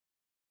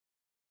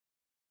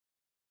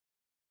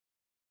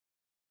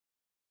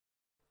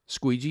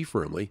 Squeegee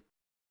firmly.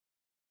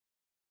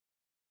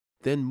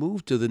 Then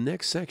move to the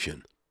next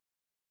section.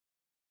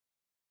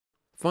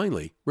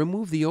 Finally,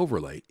 remove the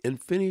overlay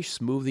and finish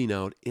smoothing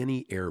out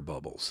any air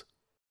bubbles.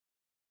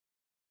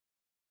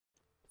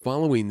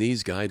 Following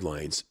these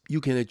guidelines,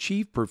 you can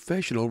achieve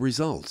professional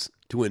results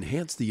to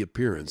enhance the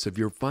appearance of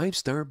your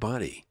 5-star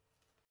body.